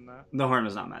determine that? The horn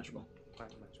was not magical.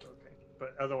 Not magical, okay.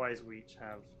 But otherwise, we each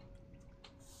have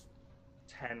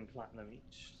 10 platinum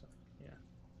each. So, yeah.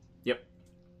 Yep.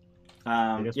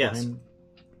 I guess we'll Yes. hand-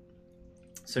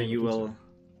 So hand you the keys will. over.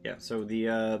 Yeah. So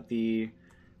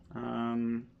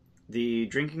the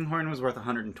drinking horn was worth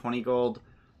 120 gold.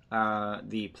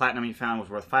 The platinum you found was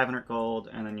worth 500 gold,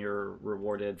 and then you're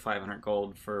rewarded 500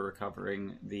 gold for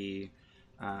recovering the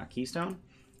keystone.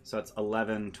 So that's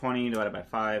 1120 divided by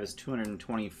 5 is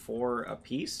 224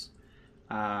 apiece.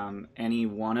 Any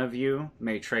one of you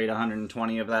may trade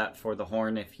 120 of that for the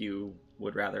horn if you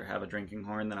would rather have a drinking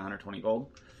horn than 120 gold.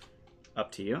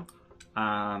 Up to you.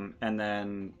 And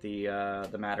then the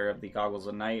matter of the goggles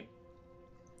of night.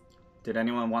 Did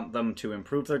anyone want them to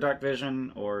improve their dark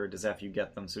vision, or does F you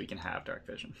get them so he can have dark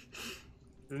vision?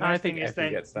 The nice think thing is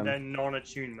Effie gets them. they're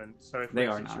non-attunement, so if They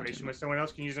we're are in a situation non-attunement. where someone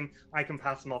else can use them, I can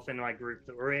pass them off in my group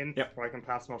that we're in, Yep. or I can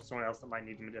pass them off to someone else that might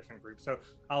need them in a different group. So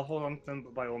I'll hold on to them,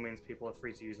 but by all means, people are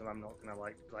free to use them. I'm not gonna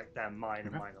like they're mine and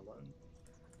Okay. mine alone.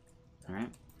 All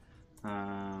right.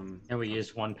 And we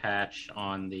used 1 patch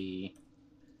on the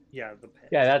Yeah, the pit.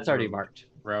 Yeah, that's already marked.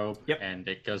 robe, Yep. and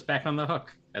it goes back on the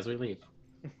hook as we leave.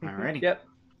 Alrighty. Yep.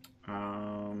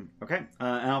 Okay.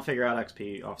 And I'll figure out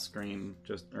XP off screen,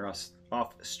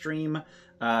 off stream,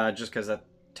 just because that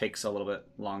takes a little bit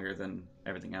longer than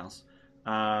everything else.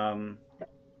 Yeah.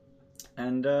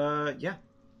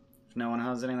 If no one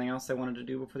has anything else they wanted to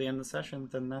do before the end of the session,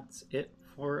 then that's it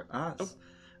for us.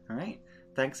 All right.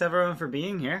 Thanks everyone for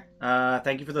being here.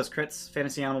 Thank you for those crits,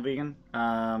 Fantasy Animal Vegan.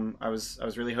 I was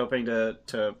really hoping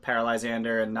to paralyze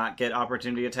Ander and not get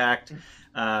opportunity attacked,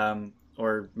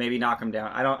 or maybe knock him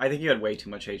down. I think you had way too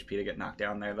much HP to get knocked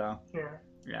down there though.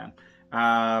 Yeah.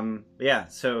 Yeah.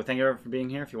 So thank you everyone for being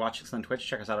here. If you're watching us on Twitch,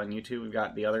 check us out on YouTube. We've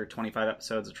got the other 25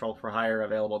 episodes of Troll for Hire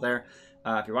available there.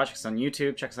 If you're watching us on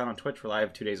YouTube, check us out on Twitch. We're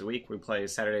live 2 days a week. We play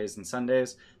Saturdays and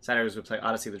Sundays. Saturdays we play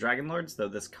Odyssey of the Dragon Lords, though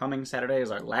this coming Saturday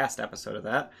is our last episode of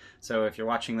that. So if you're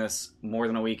watching this more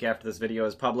than a week after this video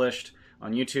is published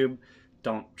on YouTube,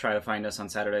 don't try to find us on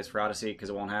Saturdays for Odyssey because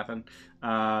it won't happen.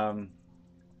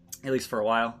 At least for a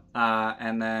while.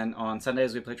 And then on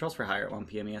Sundays we play Trolls for Hire at 1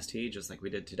 p.m. EST, just like we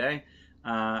did today.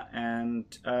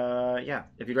 Yeah,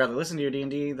 if you'd rather listen to your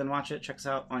D&D than watch it, check us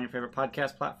out on your favorite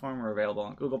podcast platform. We're available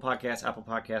on Google Podcasts, Apple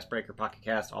Podcasts, Breaker, Pocket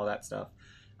Cast, all that stuff.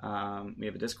 We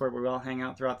have a Discord where we all hang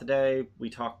out throughout the day. We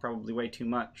talk probably way too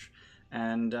much.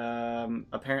 And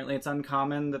apparently it's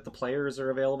uncommon that the players are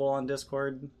available on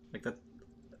Discord. Like, that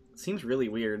seems really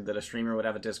weird that a streamer would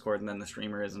have a Discord and then the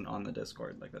streamer isn't on the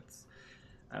Discord. Like, that's...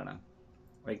 I don't know.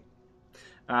 Like...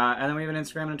 and then we have an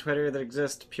Instagram and a Twitter that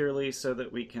exist purely so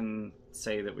that we can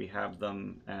say that we have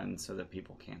them and so that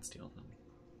people can't steal them.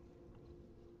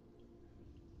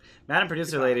 Madam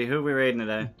Producer Lady, who are we raiding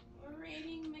today? We're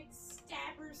raiding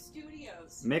McStabber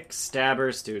Studios.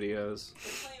 McStabber Studios.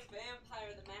 We're playing Vampire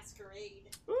the Masquerade.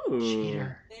 Ooh.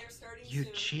 Cheater. They are starting You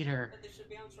soon, cheater. but they should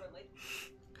be on shortly.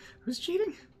 Who's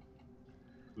cheating?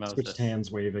 Switched Moses.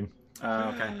 hands waving.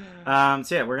 Okay.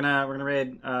 So yeah, we're gonna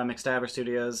raid McStabber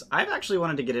Studios. I've actually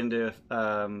wanted to get into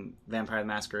Vampire the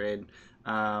Masquerade.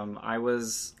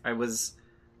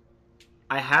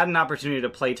 I had an opportunity to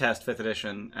playtest 5th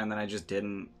edition, and then I just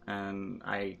didn't, and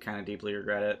I kind of deeply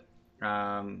regret it.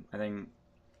 I think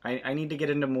I need to get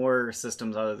into more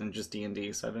systems other than just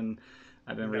D&D. So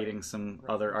I've been reading some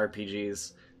other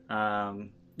RPGs.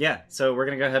 Yeah, so we're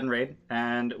gonna go ahead and raid,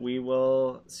 and we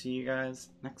will see you guys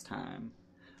next time.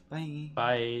 Bye.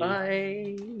 Bye.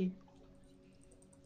 Bye.